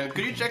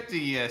 Could you check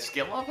the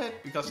skill of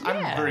it? Because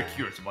I'm very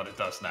curious what it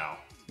does now.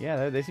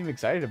 Yeah, they seem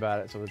excited about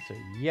it. So it's a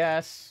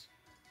yes,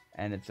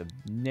 and it's a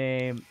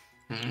name.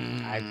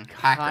 I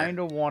kind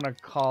of want to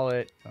call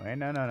it. Okay,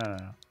 no.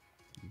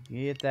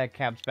 Get that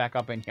caps back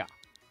up in here.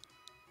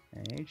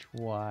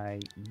 H-Y-E-C-K.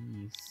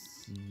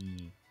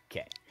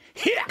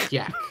 Yak.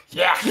 Yeah.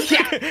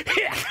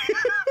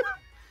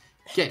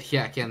 Get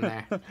yak in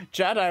there.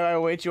 Chad, I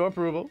await your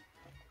approval.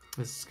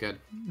 This is good.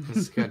 This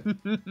is good.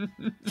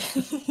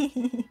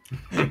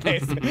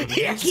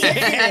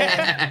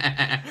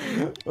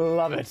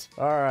 Love it.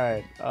 All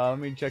right, let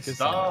me check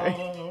this out.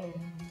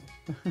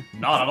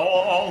 Not at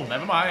all.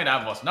 Never mind.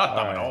 That was not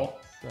dumb at all.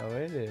 So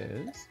it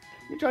is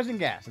neutralizing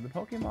gas. If the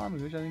Pokemon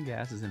with neutralizing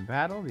gas is in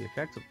battle, the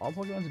effects of all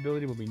Pokemon's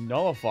ability will be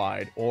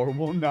nullified or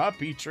will not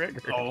be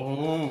triggered.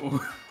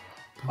 Oh.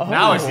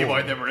 Now I see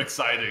why they were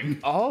exciting.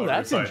 Oh, Or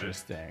that's excited.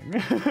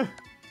 interesting.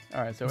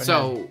 All right, so it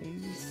So-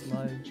 has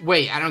sludge.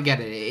 Wait, I don't get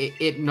it.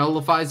 It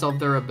nullifies all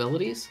their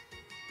abilities?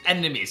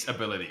 Enemies'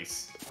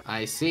 abilities.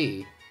 I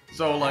see.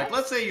 So, like,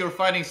 let's say you're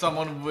fighting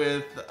someone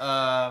with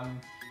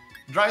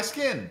dry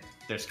skin.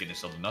 Their skin is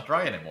suddenly not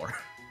dry anymore.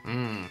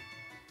 Mm.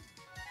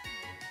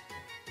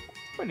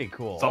 Pretty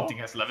cool. Something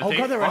has Oh levitated.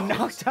 god, they were properties.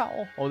 knocked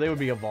out. Oh, they would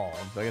be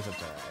evolved. I guess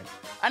that's alright.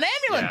 An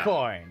amulet Yeah.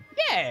 coin!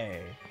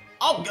 Yay!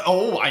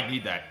 Oh, I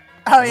need that.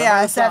 Oh yeah,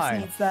 Another Saps sign.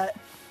 needs that.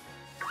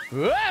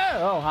 Whoa!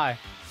 Oh, hi.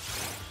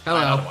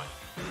 Another Hello. one.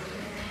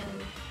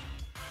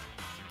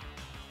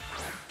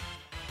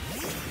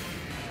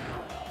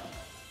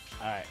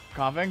 Alright,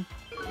 coughing.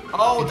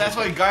 Oh, that's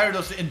why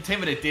Gyarados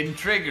Intimidate didn't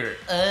trigger.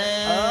 Oh,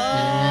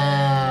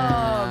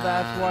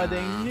 that's why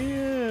they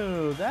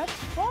knew. That's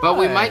fine. But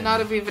we might not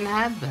have even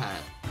had that.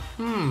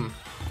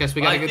 Guess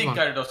we got I a good think one.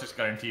 Gyarados is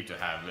guaranteed to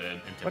have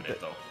Intimidate,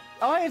 though.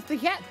 Oh, it's the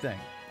cat thing.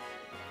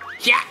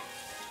 Yeah.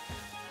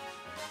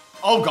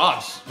 Oh,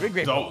 gosh. Very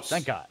grateful. Those.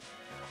 Thank God.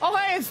 Oh,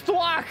 hey, it's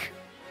Thwack!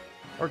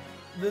 Or,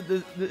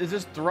 is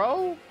this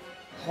throw?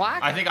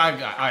 Thwack? I think I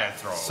have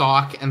throw.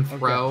 Sock and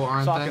throw,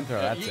 aren't Sock they? and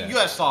throw, that's you, it. you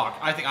have sock.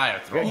 I think I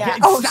have throw. Yeah. Get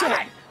Oh,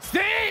 inside!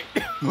 Steve!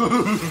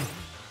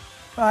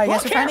 Oh, I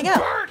guess we're Look finding at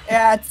out. Bert!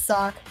 Yeah, it's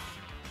Sock.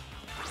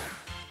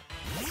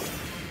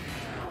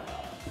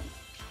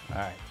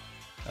 Alright.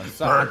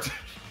 Bert.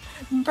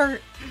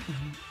 Bert.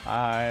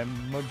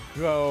 I'm a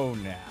go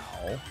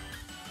now.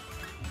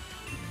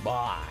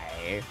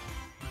 Bye.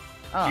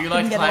 Oh. Do you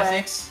like Get away.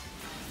 classics?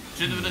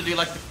 Do you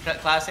like the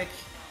classic?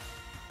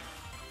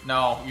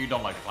 No, you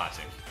don't like the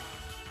classic.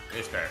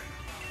 It's fair.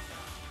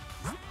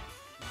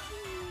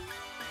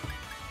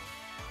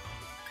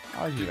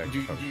 Oh, you Do like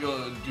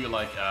you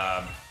like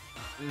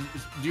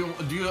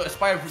do you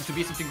aspire to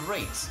be something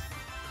great?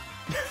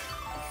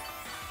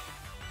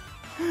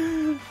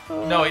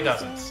 No, he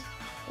doesn't.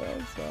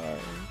 I'm sorry.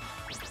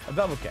 A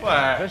double K. What?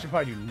 That should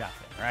probably do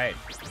nothing, right?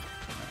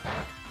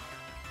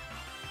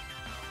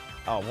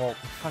 Oh, well,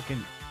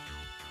 fucking...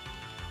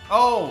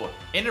 Oh,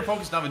 inner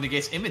focus now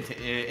negates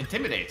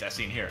intimidate, as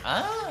seen here.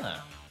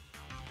 Ah.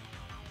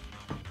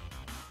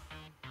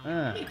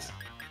 Neat.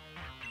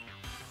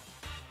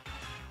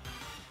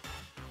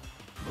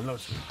 Low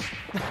sweep.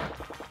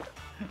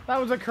 That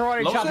was a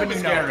karate Low chop sweep in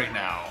is your nose. scary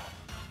now.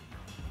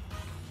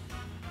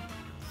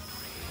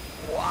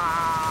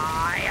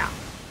 Why?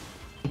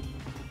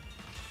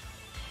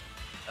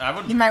 I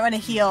would. You might want to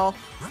heal.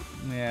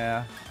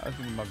 Yeah, I was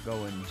thinking about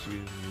going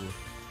to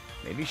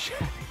maybe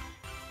Shabby.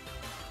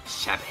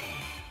 Shabby.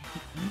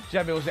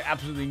 Shabby will say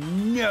absolutely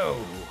no.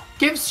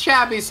 Give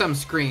Shabby some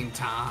screen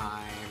time.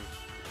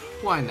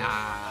 Why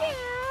not?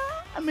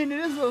 I mean, it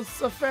is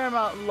a fair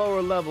amount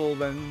lower level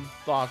than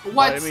Thok.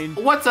 But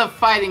What's a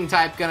fighting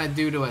type gonna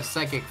do to a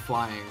psychic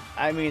flying?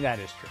 I mean that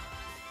is true.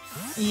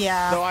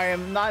 Yeah. So I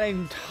am not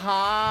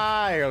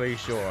entirely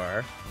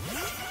sure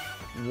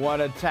what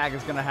attack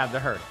is gonna have to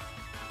hurt it.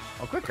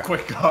 Oh, quick guard.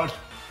 Quick guard.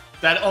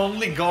 That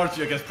only guards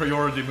you against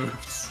priority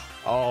moves.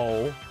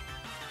 Oh.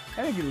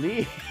 I think you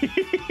leave.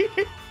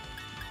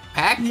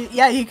 Pack?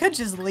 Yeah, you could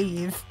just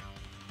leave.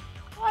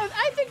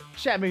 I think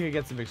Shabby could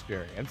get some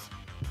experience.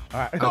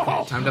 Alright.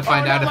 Okay, time to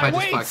find out if my I just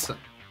weights! fuck some.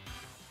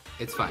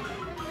 It's fine.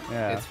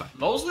 Yeah. It's fine.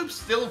 Low sweep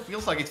still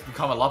feels like it's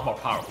become a lot more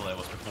powerful than it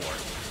was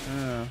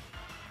before.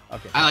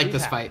 Okay. I like he's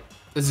this happy. fight.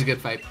 This is a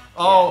good fight.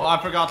 Oh, I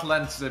forgot to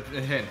lend a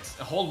hint.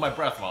 Hold my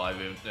breath while I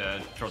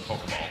throw the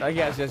Pokeball.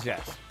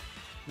 Yes.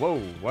 Whoa.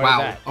 What is Wow.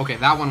 that? Okay,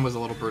 that one was a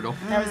little brutal.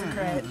 That was a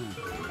crit.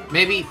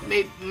 Maybe,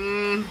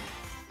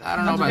 I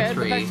don't know That's about okay. The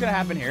three. effect's gonna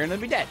happen here and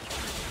it'll be dead.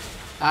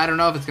 I don't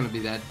know if it's gonna be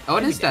dead. Oh,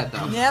 it is dead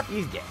though. Yep.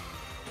 He's dead.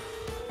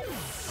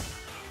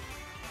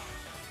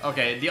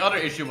 Okay, the other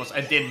issue was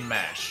I didn't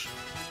mash.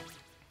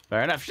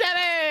 Fair enough.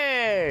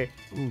 Chevy!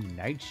 Ooh,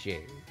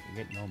 Nightshade. You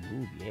get no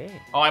move, yeah.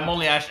 Oh, I'm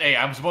only mashed A.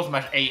 I'm supposed to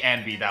mash A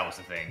and B. That was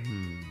the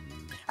thing.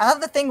 I thought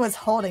the thing was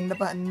holding the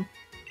button.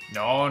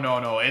 No.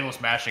 It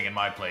was mashing in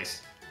my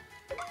place.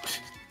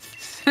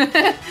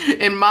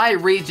 In my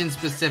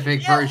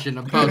region-specific version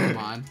of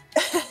Pokemon.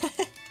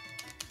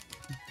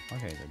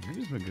 Okay, the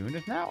Goose Magoon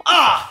is now.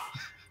 Ah!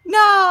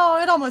 No,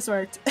 it almost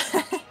worked.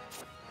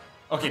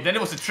 Okay, then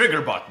it was the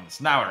trigger buttons.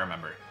 Now I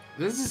remember.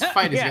 This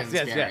fight is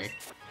getting scary.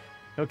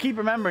 He'll keep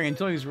remembering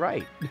until he's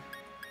right.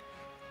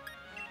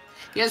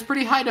 He has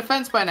pretty high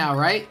defense by now,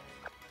 right?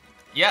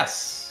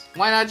 Yes.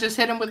 Why not just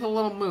hit him with a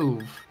little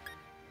move?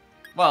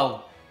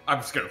 Well,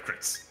 I'm scared of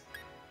crits.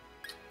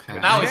 Okay.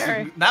 Now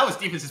his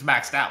defense is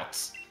maxed out.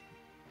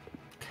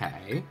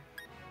 Okay.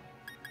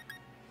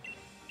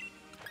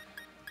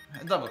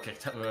 Double kick,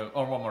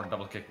 or one more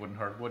double kick wouldn't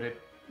hurt, would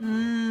it?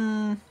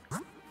 Mm.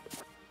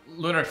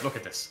 Lunar, look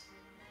at this.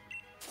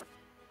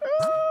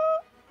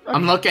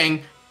 I'm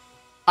looking.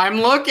 I'm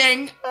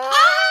looking.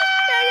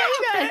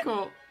 Okay,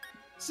 cool.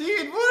 See,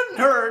 it wouldn't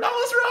hurt. I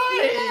was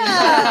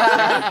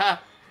right.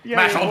 Yeah,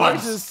 Mash your all voice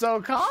buttons. is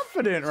so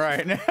confident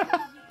right now.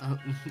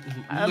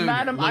 Lunar,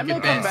 Madam, look I may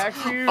at come this. back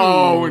for you.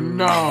 Oh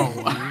no.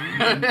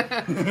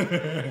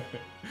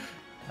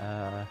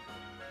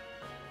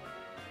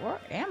 Where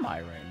am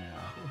I right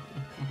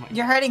now?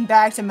 You're heading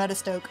back to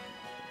Metastoke.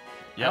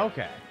 Yep.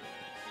 Okay.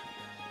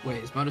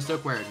 Wait, is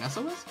Motostoke where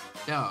Nessa was?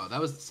 No, that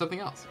was something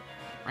else,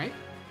 right?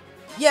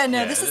 Yeah, no,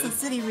 Yeah, this is it the is.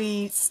 city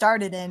we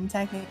started in,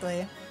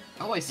 technically.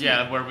 Oh, I see.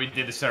 Yeah, where we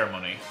did the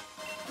ceremony.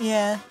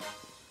 Yeah.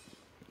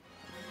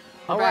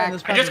 Oh, back. and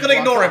this I'm just passage gonna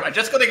blocked ignore him. off. I'm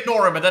just gonna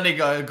ignore him, and then he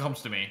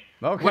comes to me.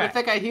 Okay. What if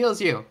that guy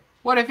heals you?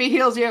 What if he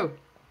heals you?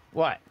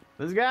 What?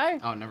 This guy?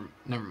 Oh,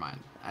 never mind.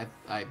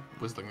 I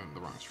was looking at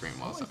the wrong screen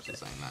while Saps was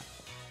saying that.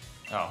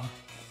 Oh.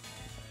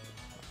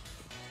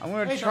 I'm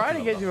gonna Hey, try to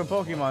Dr. get to a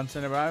Pokemon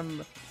Center, but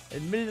I'm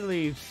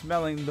admittedly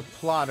smelling the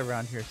plot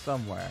around here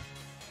somewhere.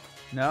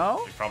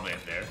 No? He's probably in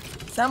there.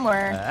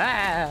 Somewhere.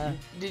 Ah.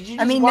 Did you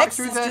I mean, walk Nyx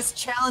through is that? just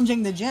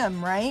challenging the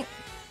gym, right?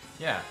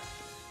 Yeah.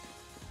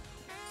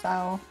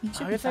 So, you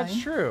should I be guess fine.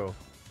 that's true.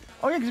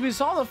 Oh yeah, because we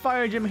saw the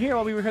fire gym here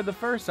while we were here the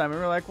first time, and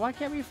we were like, why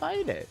can't we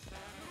fight it?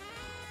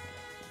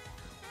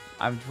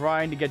 I'm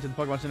trying to get to the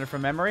Pokemon Center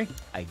from memory.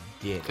 I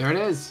did. There it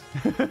is.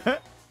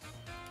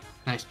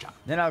 Nice job.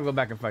 Then I'll go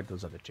back and fight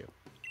those other two.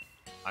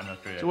 I'm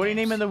not good. So what are you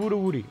naming the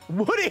Woody?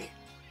 Woody!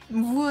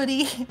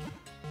 Woody.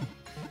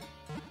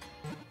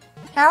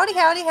 Howdy,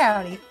 howdy,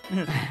 howdy.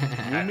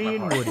 You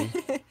mean Woody.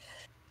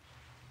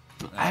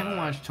 I haven't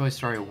watched Toy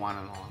Story 1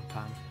 in a long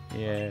time.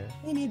 Yeah.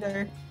 Me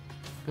neither.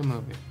 Good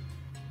movie.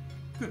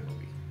 Good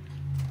movie.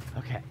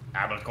 Okay.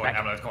 Ambulance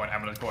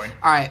coin.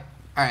 All right.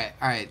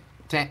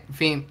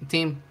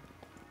 Team.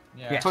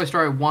 Yeah. Yes. Toy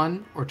Story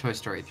 1 or Toy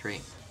Story 3?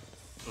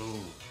 Ooh.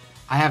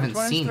 I haven't Which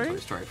one is seen 3? Toy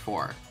Story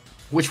 4.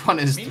 Which one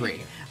is Me 3?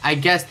 neither. I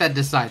guess that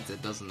decides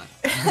it, doesn't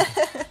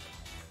it?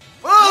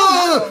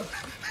 Oh!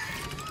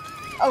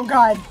 Oh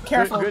god,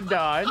 careful. Good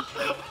dodge.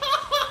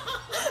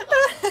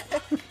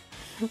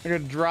 Like a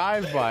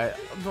drive-by.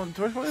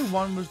 Toy Story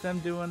 1 was them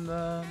doing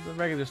the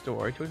regular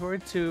story. Toy Story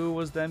 2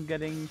 was them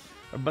getting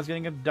Buzz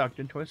getting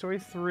abducted. Toy Story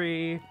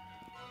 3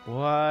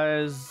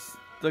 was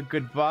the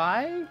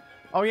goodbye.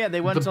 Oh yeah,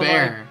 they went The to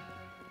bear.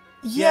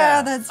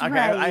 Yeah, that's okay,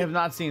 right. I have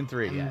not seen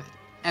 3 yet.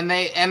 And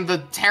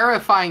the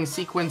terrifying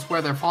sequence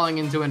where they're falling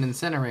into an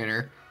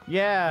incinerator,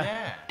 Yeah.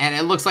 Yeah. and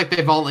it looks like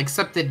they've all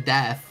accepted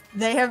death.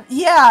 They have,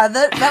 yeah,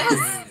 that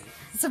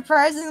was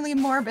surprisingly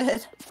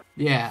morbid.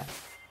 Yeah.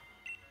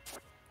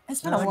 It's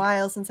been a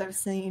while since I've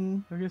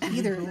seen I guess it's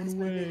either going of those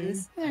away.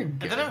 movies. They're And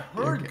good. then I've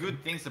They're heard good.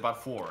 good things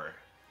about 4.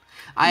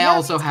 I Yeah,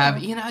 also me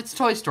have, too. it's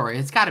Toy Story.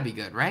 It's got to be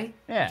good, right?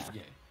 Yeah.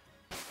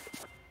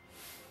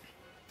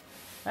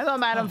 Hello,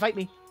 madam. Fight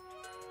me.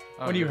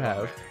 Oh, What do you you're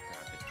have? right.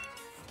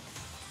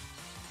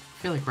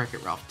 I feel like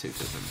Wreck-It Ralph 2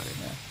 does it better.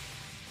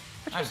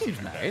 That I've seems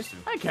seen that nice. too.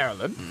 Hi,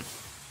 Carolyn.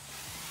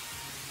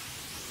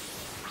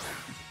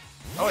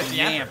 Oh, it's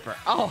Yamper. Yamper.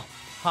 Oh,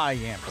 hi,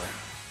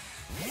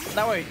 Yamper.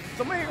 Now wait,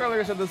 somebody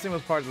earlier said this thing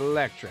was part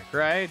electric,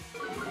 right?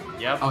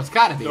 Yep. Oh, it's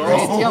got to be, right?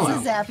 It's No. yellow.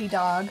 It's a zappy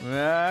dog.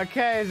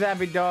 Okay,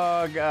 Zappy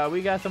Dog,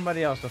 we got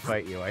somebody else to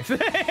fight you, I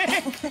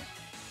think.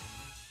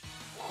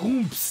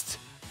 Oomst.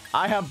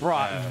 I have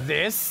brought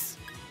this.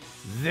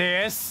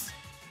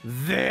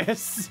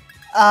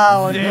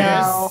 Oh this,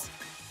 no.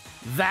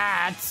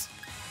 that,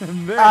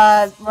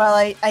 this.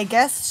 Well, I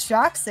guess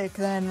Shoxic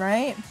then,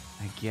 right?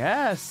 I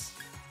guess.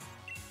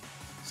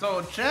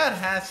 So Chad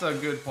has a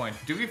good point.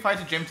 Do we fight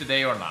the gym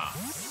today or not?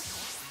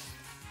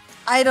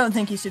 I don't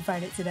think you should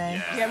fight it today.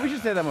 Yeah, we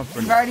should say that one for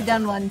We've already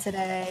done one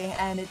today,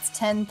 and it's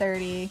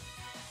 10:30.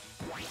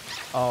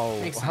 Oh,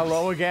 Makes sense.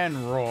 hello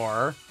again,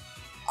 Roar.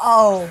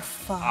 Oh,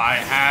 fuck. I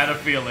had a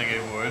feeling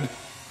it would.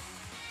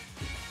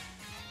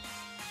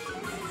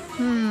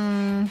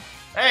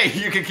 Hey,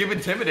 you can keep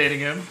intimidating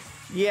him.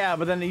 Yeah,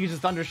 but then it uses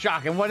Thunder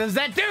Shock, and what does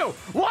that do?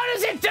 What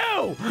does it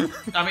do?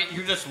 I mean,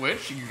 you just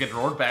switch, you get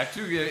roared back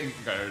to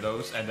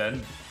Gyarados, and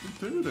then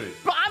intimidate.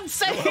 But I'm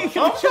saying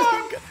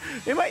Oh,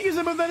 it might use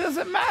a move that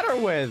doesn't matter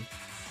with.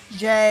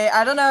 Jay,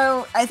 I don't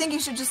know. I think you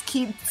should just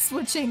keep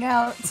switching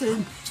out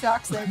to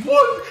Toxic.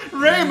 What?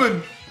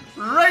 Raymond!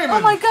 Raymond! Oh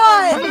my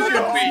god! What is Look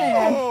your at this beat?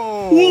 man.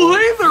 Well,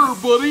 hey there,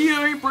 buddy.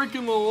 You ain't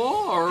breaking the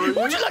law, are you?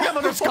 Would you like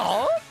another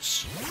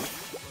scotch?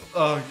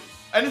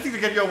 Anything to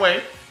get you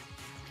away.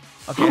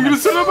 Okay. I'm gonna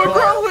set up my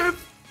Growlithe.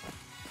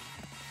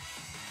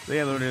 So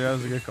yeah, Looney, that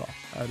was a good call.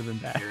 That would have been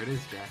bad. Here it is,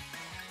 Jack.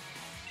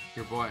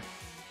 Your boy.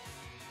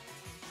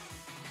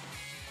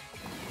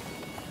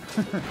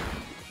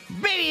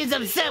 Baby is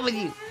upset with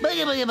you.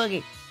 Boogie, boogie,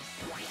 boogie.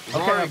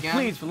 Roar Okay, again.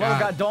 please, for the love of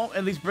God, don't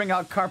at least bring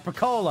out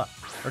Carpicola.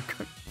 Or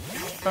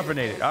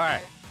carbonated. All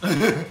right.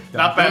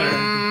 Not better.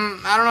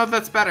 I don't know if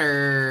that's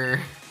better.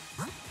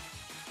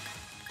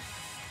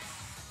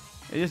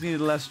 It just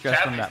needed less stress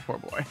from that poor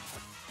boy.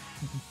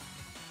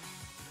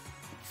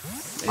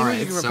 All right,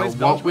 You can so replace what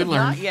Belch, we but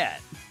learned- Not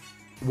yet.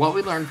 What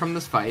we learned from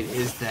this fight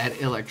is that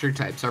electric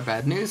types are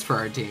bad news for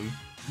our team.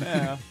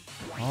 Yeah.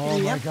 Oh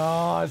my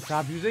God!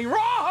 Stop using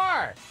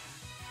Roar.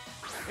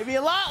 It'd be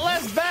a lot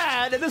less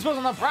bad if this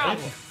wasn't a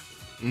problem.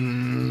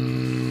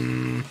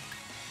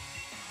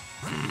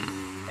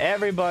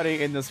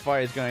 Everybody in this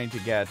fight is going to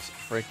get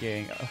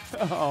freaking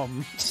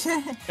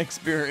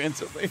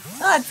experience at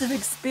least. Lots of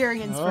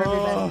experience for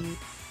everybody.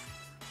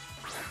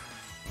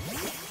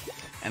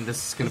 And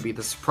this is gonna be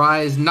the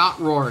surprise, not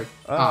roared.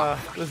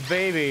 This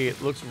baby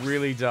looks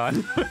really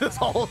done with this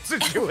whole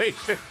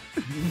situation.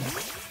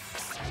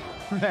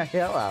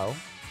 Hello.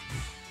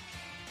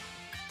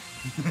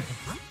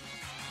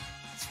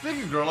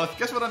 Speaking of girl,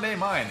 guess what I name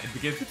mine? It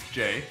begins with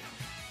J.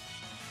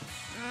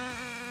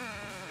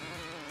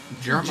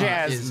 Germa is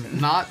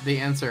Jasmine. not the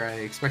answer I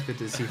expected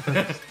to see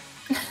first.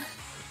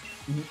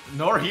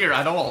 Nor here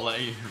at all,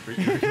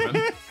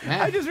 Raymond.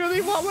 I just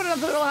really want one of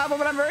that'll happen,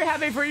 but I'm very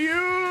happy for you,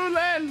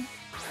 Len.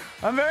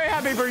 I'm very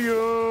happy for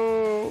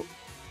you.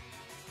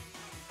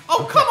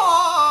 Oh, come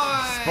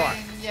on! Spark.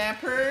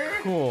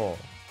 Yapper. Cool.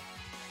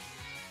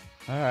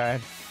 Alright,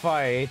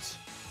 fight.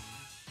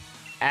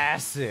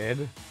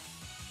 Acid.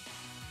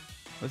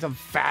 At least I'm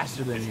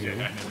faster than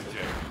you.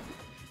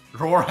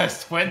 Roar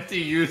has 20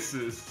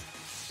 uses.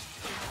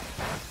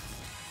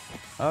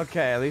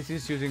 Okay, at least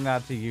he's choosing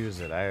not to use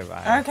it.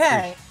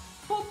 Okay.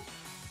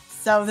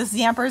 So this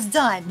Yamper's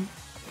done.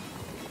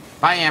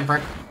 Bye,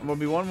 Amber. Will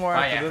be one more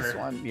Bye, after this Amber.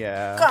 one.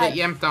 Yeah. God Get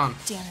yamped on.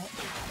 damn it.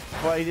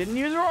 But he didn't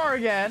use Roar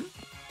again.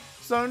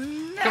 So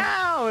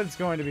now it's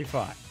going to be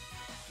fun.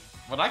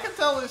 What I can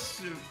tell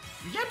is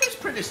Yapper's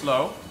pretty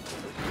slow.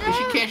 We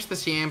should catch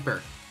this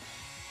Yamper.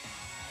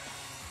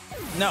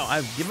 No,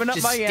 I've given up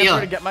Just my steal Yamper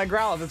it. to get my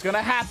Growlithe. It's going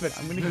to happen.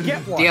 I'm going to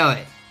get one. Steal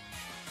it.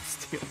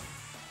 Steal.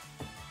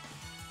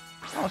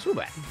 Oh,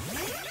 Swoobak.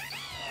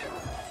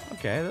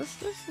 Okay,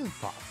 this is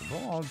possible.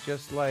 I'll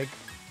just like...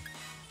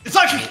 It's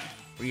like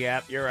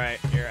Yep, you're right.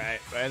 You're right.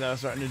 I know I'm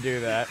starting to do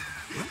that.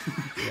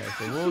 Yeah,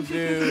 so we'll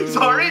do...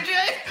 Sorry,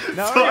 Jay.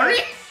 No, Sorry.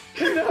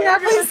 Yeah,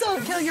 please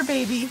don't kill your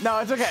baby. No,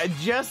 it's okay.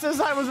 Just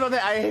as I was about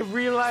to, I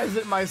realized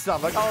it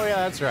myself. Like, oh yeah,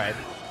 that's right.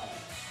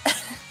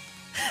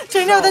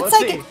 Jay, no, So, that's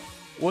let's like... see.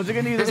 What's it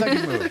gonna use the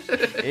second move?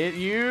 It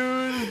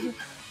used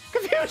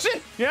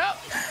confusion. Yep.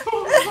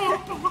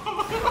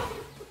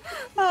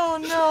 Oh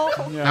no.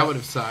 Yeah, That would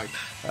have sucked.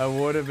 that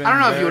would have been. I don't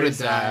know if you very would've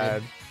died.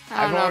 sad. I don't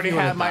I've know if already you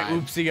had would've my died.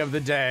 oopsie of the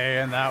day,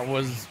 and that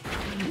was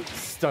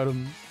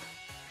studum.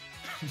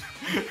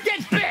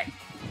 Get bit.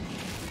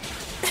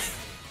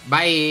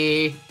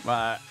 Bye.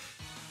 But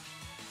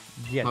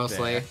get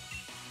Mostly. there.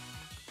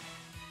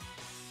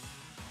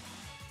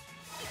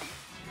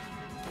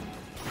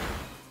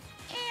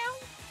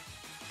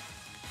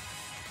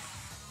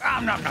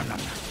 Nom, nom, nom.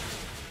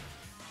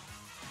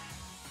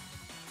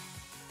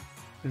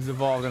 Is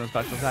evolved in a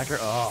special attacker?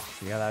 Oh,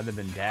 yeah, that'd have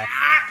been death.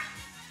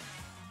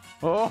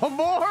 Oh,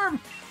 Borm!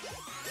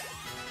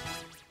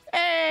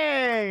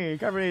 Hey!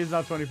 Carbonated is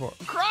now 24.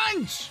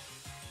 Crunch!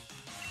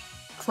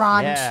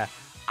 Crunch. Yeah.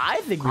 I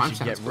think we Crunch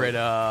should get sounds rid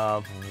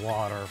of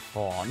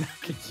Waterfall.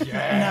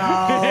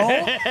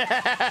 No.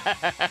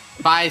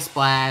 Bye,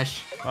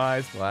 Splash.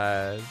 Bye,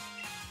 Splash.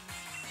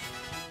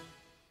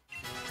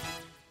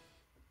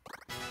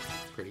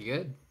 Pretty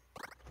good.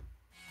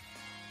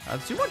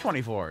 That's 2 more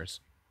 24s.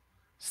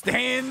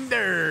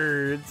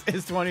 Standards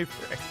is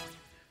 23.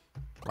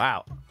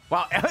 Wow.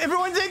 Wow,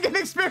 everyone did get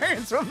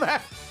experience from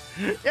that.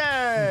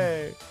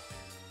 Yay!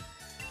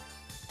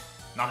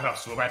 Knock it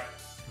off, Swoobak.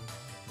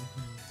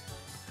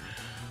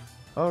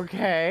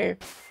 Okay,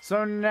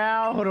 so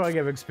now who do I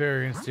give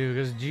experience to?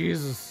 Because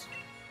Jesus.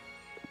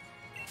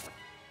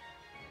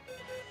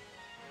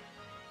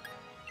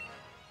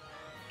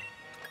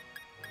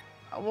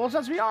 Well,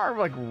 since we are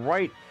like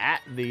right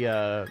at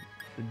the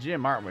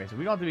gym, aren't we? So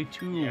we don't have to be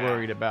too Yeah.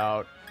 worried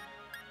about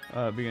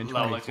being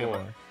Low, like 24.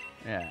 Zuma.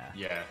 Yeah.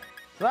 Yeah.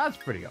 So that's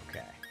pretty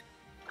okay.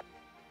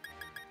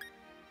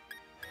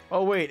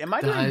 Oh wait, am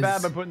I doing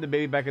bad by putting the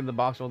baby back in the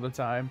box all the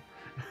time?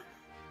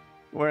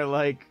 Where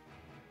like,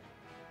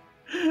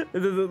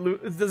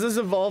 does this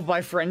evolve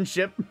by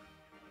friendship?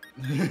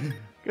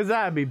 Because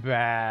that'd be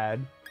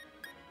bad.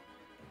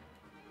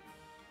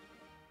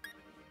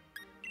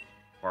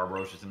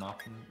 Barbaros is an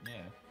option.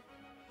 Yeah.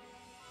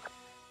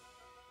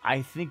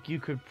 I think you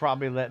could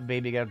probably let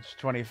baby get up to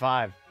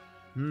 25.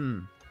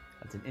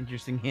 That's an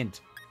interesting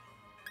hint.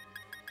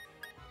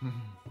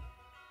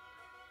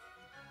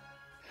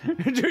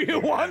 Do you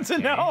want to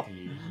know?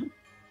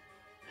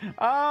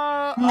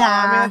 I mean,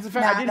 that's a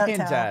fact. I did don't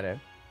hint tell. at it,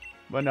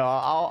 but no,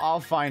 I'll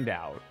find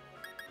out.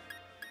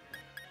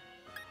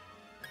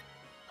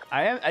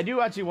 I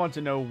do actually want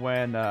to know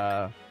when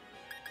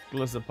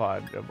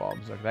Glisopod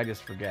evolves. Like, I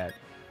just forget.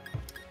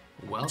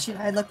 Well, Should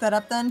I look that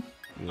up then?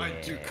 I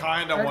do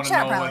kind of Or want to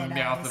chat know probably when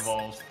Meowth knows.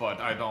 evolves, but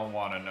I don't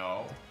want to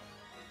know.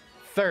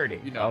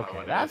 30. You know okay,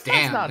 what it that's is.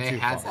 Damn, not they too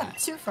had far. that.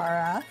 Too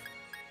far off.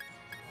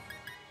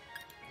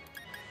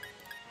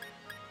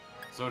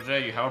 So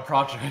Jay, you have a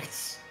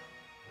project.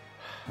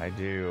 I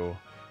do.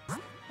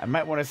 I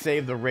might want to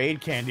save the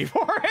raid candy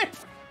for it.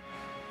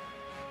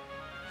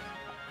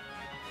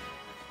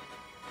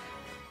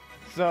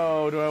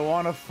 So, do I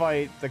want to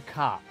fight the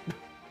cop?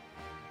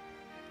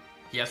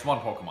 He has one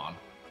Pokemon.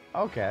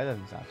 Okay, that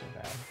doesn't sound too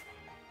bad.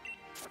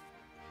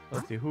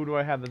 Let's see, who do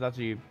I have that's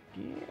actually...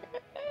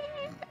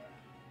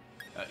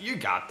 You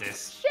got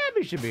this.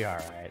 Shabby should be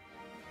alright.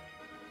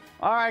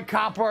 Alright,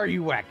 cop, where are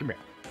you at? Come here.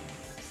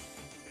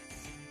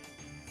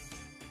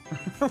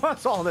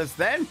 What's all this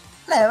then?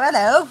 Hello,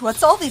 hello.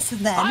 What's all this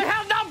then? I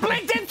have not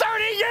blinked in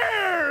 30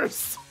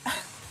 years!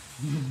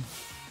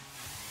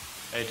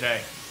 Hey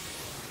Jay.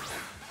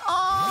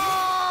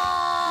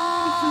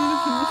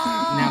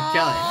 now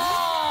kill it.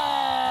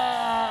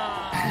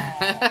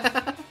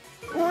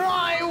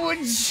 Why would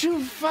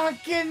you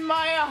fucking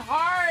my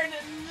heart?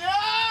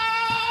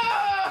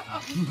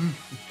 No!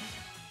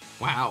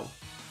 Wow.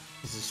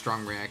 This is a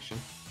strong reaction.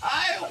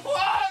 I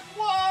want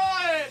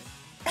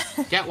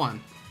one! Get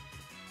one.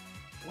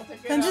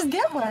 Then just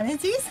get one.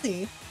 It's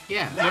easy.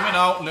 Yeah. Let me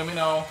know. Let me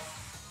know.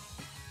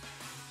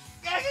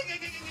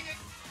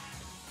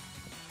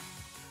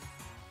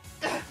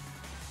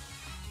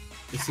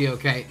 Is he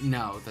okay?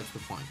 No, that's the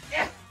point.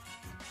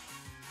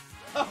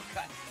 Oh,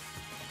 God.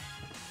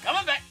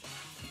 Coming back.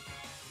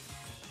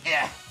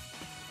 Yeah.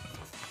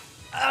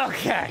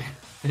 Okay.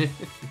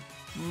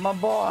 My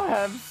boy,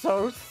 I'm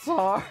so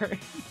sorry.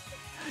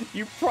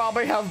 You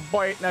probably have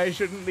bite and I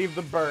shouldn't leave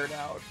the bird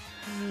out.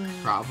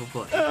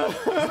 Probably.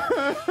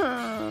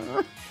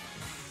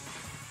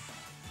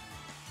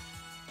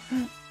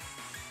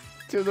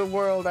 To the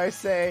world I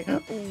say,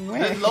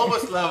 The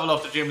lowest level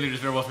of the gym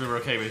leaders there was we were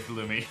okay with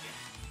Lumi.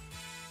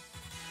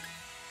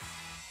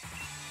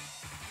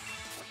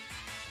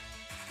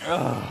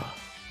 Ugh.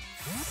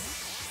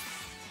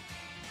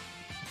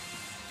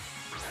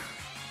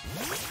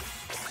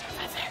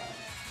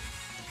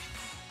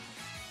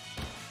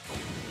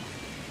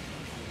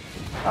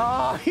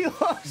 Oh, he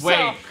looks so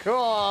Wait.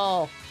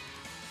 cool.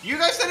 You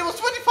guys said it was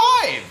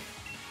 25!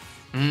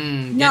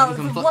 No,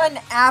 the one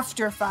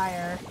after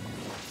fire.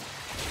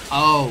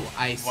 Oh,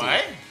 I see.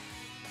 What?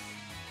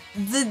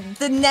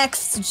 The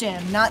next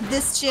gym, not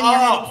this gym you're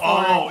heading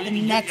for.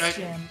 The next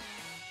gym.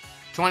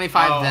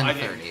 25, then I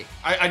 30.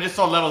 I just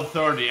saw level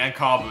 30 and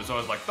Kabu, so I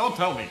was like, don't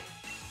tell me.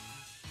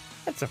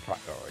 That's a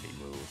priority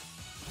move.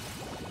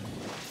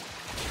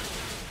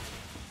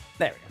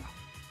 There we go.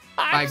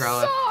 Bye, I'm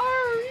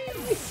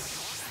Growlithe. sorry.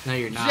 No,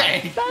 you're not.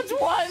 Jay! That's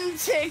one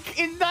tick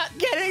in not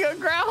getting a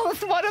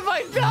Growlithe. What have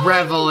I done?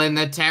 Revel in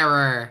the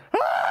terror.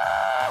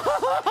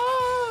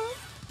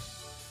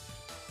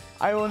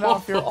 I will now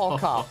fear all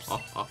cops. Do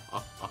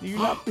you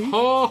not?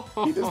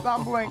 He does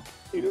not blink.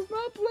 He does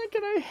not blink,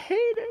 and I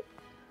hate it.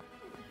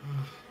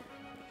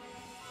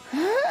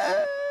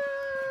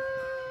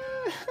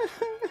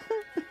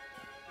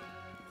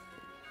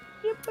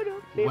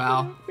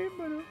 Well.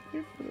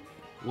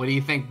 What do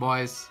you think,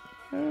 boys?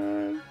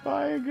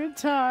 By a good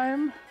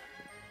time.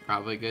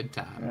 Probably a good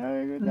time.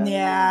 A good time.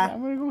 Yeah.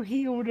 I'm gonna go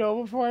heal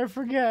though before I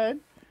forget.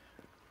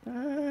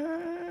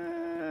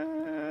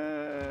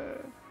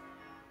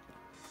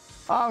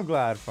 I'm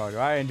glad, Fargo.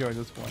 I enjoyed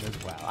this one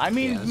as well. I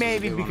mean, Yeah, this was a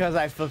maybe good one. because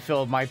I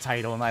fulfilled my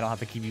title and I don't have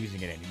to keep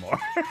using it anymore.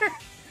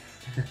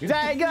 'Cause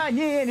I got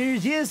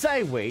Nannerz, yes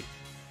I wait.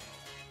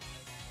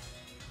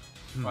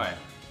 Right.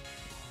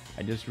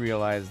 I just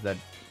realized that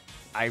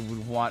I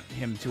would want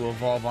him to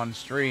evolve on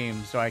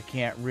stream, so I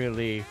can't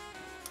really...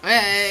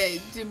 Hey,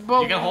 You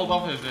can hold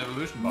off his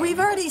evolution button. We've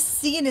already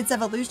seen its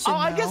evolution. Oh,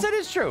 I though. guess that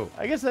is true.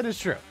 I guess that is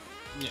true.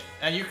 Yeah.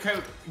 And you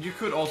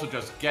could also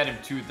just get him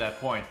to that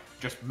point.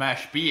 Just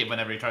mash B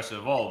whenever he tries to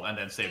evolve, and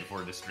then save it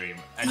for the stream.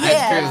 And That's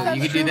Yeah, true. that's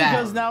You could do True, that.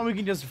 because now we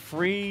can just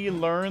free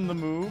learn the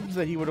moves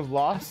that he would have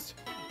lost.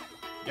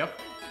 Yep.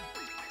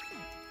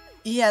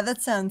 Yeah,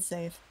 that sounds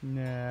safe.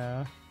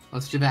 Nah.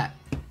 Let's do that.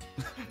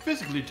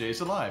 Physically,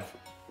 Jay's alive.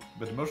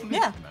 But emotionally,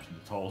 Yeah. imagine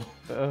the toll.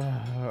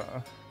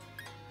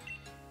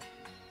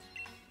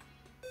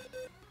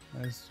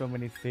 There's so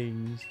many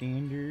things.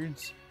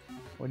 Standards.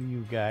 What do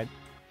you got?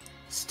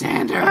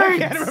 Standards. I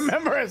can't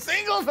remember a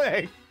single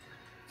thing.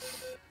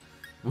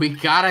 We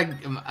got a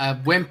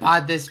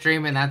Wimpod this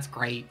stream, and that's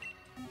great.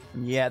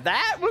 Yeah,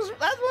 that wasn't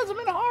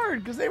been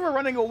hard because they were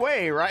running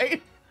away,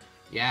 right?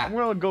 Yeah, I'm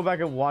gonna go back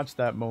and watch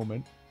that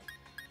moment.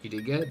 you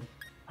did good.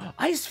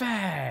 Ice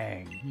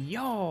Fang!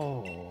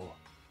 Yo!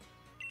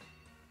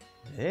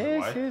 This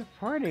What? is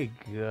pretty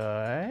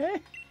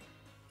good.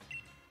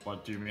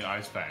 What do you mean,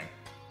 Ice Fang?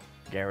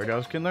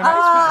 Gyarados can learn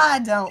Ice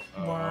Fang. Don't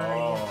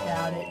worry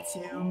about it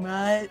too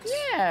much.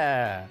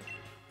 Yeah.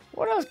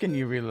 What else can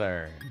you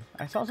relearn?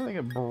 I saw something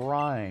at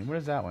Brine. What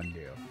does that one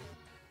do?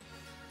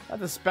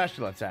 That's a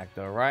special attack,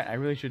 though, right? I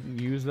really shouldn't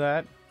use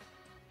that.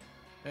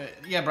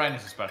 Yeah, Brian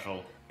is a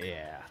special.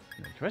 Yeah.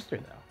 The Twister,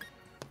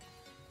 though.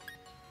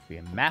 Be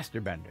a Master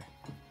Bender.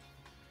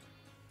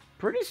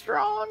 Pretty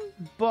strong,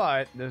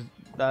 but does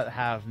not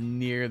have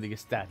nearly a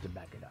stat to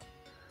back it up.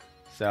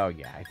 So,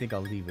 yeah, I think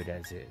I'll leave it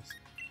as is.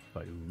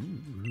 But,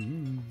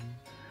 ooh.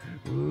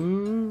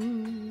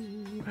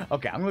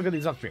 Okay, I'm gonna look at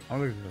these upstream.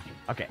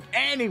 Okay,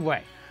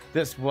 anyway,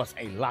 this was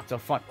a lot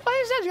of fun. Why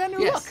is that? You got a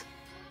new look.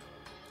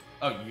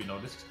 Oh, you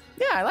noticed?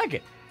 Yeah, I like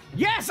it.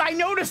 Yes, I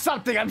noticed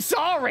something. I'm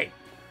sorry.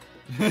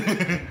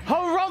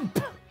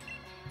 Harump.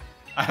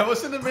 I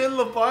was in the middle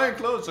of buying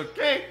clothes,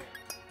 okay?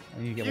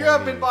 You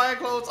have been buying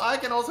clothes, I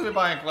can also be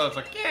buying clothes,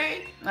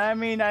 okay? I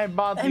mean, I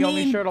bought the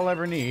only shirt I'll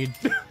ever need.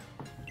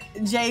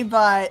 Jay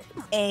bought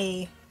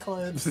a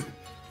clothes.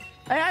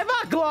 Hey, I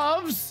bought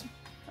gloves,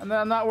 and then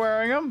I'm not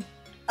wearing them.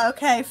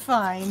 Okay,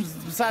 fine.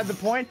 Beside the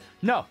point.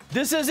 No,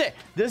 this is it.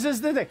 This is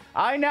the thing.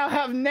 I now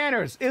have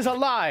Nannerz is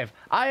alive.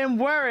 I am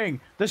wearing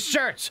the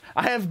shirts.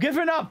 I have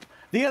given up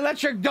the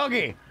electric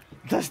doggy.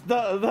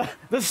 The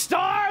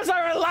stars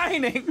are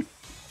aligning.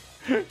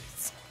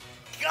 It's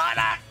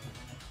gonna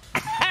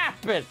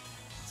happen.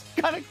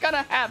 It's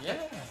gonna happen.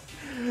 Yeah.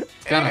 It's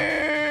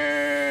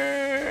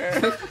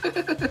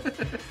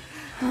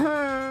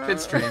gonna. Good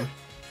stream.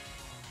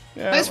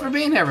 Yeah, Thanks for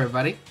being here,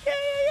 everybody. Yeah.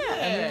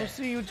 And we'll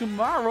see you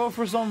tomorrow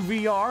for some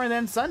VR, and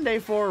then Sunday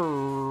for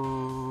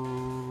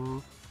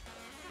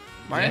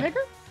Mario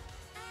Maker.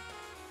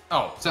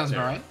 Oh, Sounds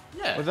about right.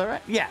 Yeah. Was that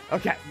right? Yeah.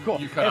 Okay. Cool.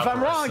 You If cut out I'm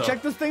the rest, wrong, so-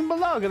 check this thing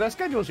below because our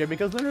schedule's here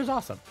because Linner's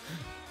awesome.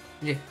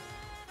 Yeah.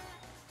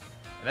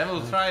 And then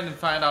we'll try and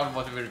find out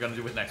what we're gonna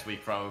do with next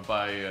week, probably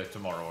by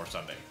tomorrow or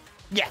Sunday.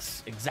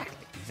 Yes.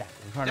 Exactly. We're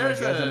trying to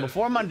There's let you guys know a-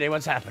 before Monday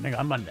what's happening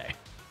on Monday.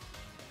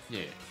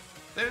 Yeah.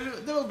 There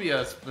will be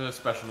a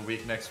special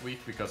week next week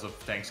because of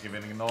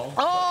Thanksgiving and all.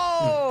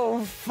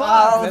 Oh,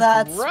 fuck! Oh,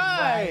 that's that's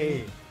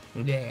right.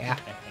 Yeah.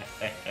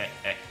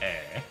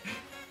 Yeah.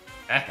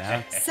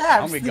 Saps,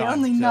 I'll be the gone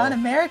only till-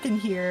 non-American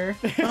here.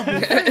 I'll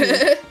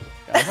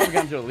probably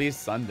gone until at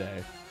least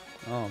Sunday.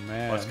 Oh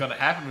man. What's gonna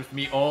happen with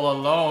me all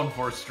alone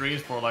for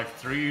streams for like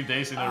 3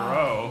 days in a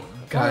row?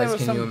 There Guys,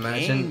 was can you some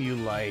imagine? game you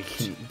like?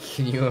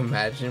 Can you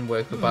imagine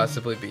what could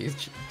possibly be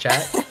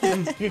chat?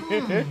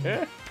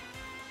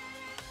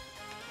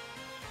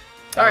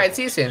 All right,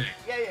 see you soon.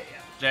 Yeah.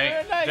 Jay,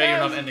 Good night, Jay, you're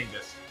not guys. ending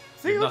this.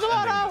 See You're you not ending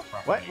tomorrow. this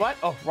properly. What?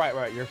 Oh,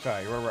 right. You're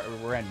sorry.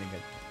 We're ending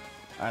it.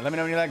 All right, let me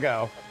know when you let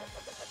go.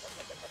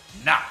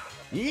 Nah.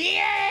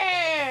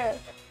 Yeah.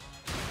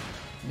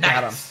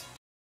 Got 'em. Nice.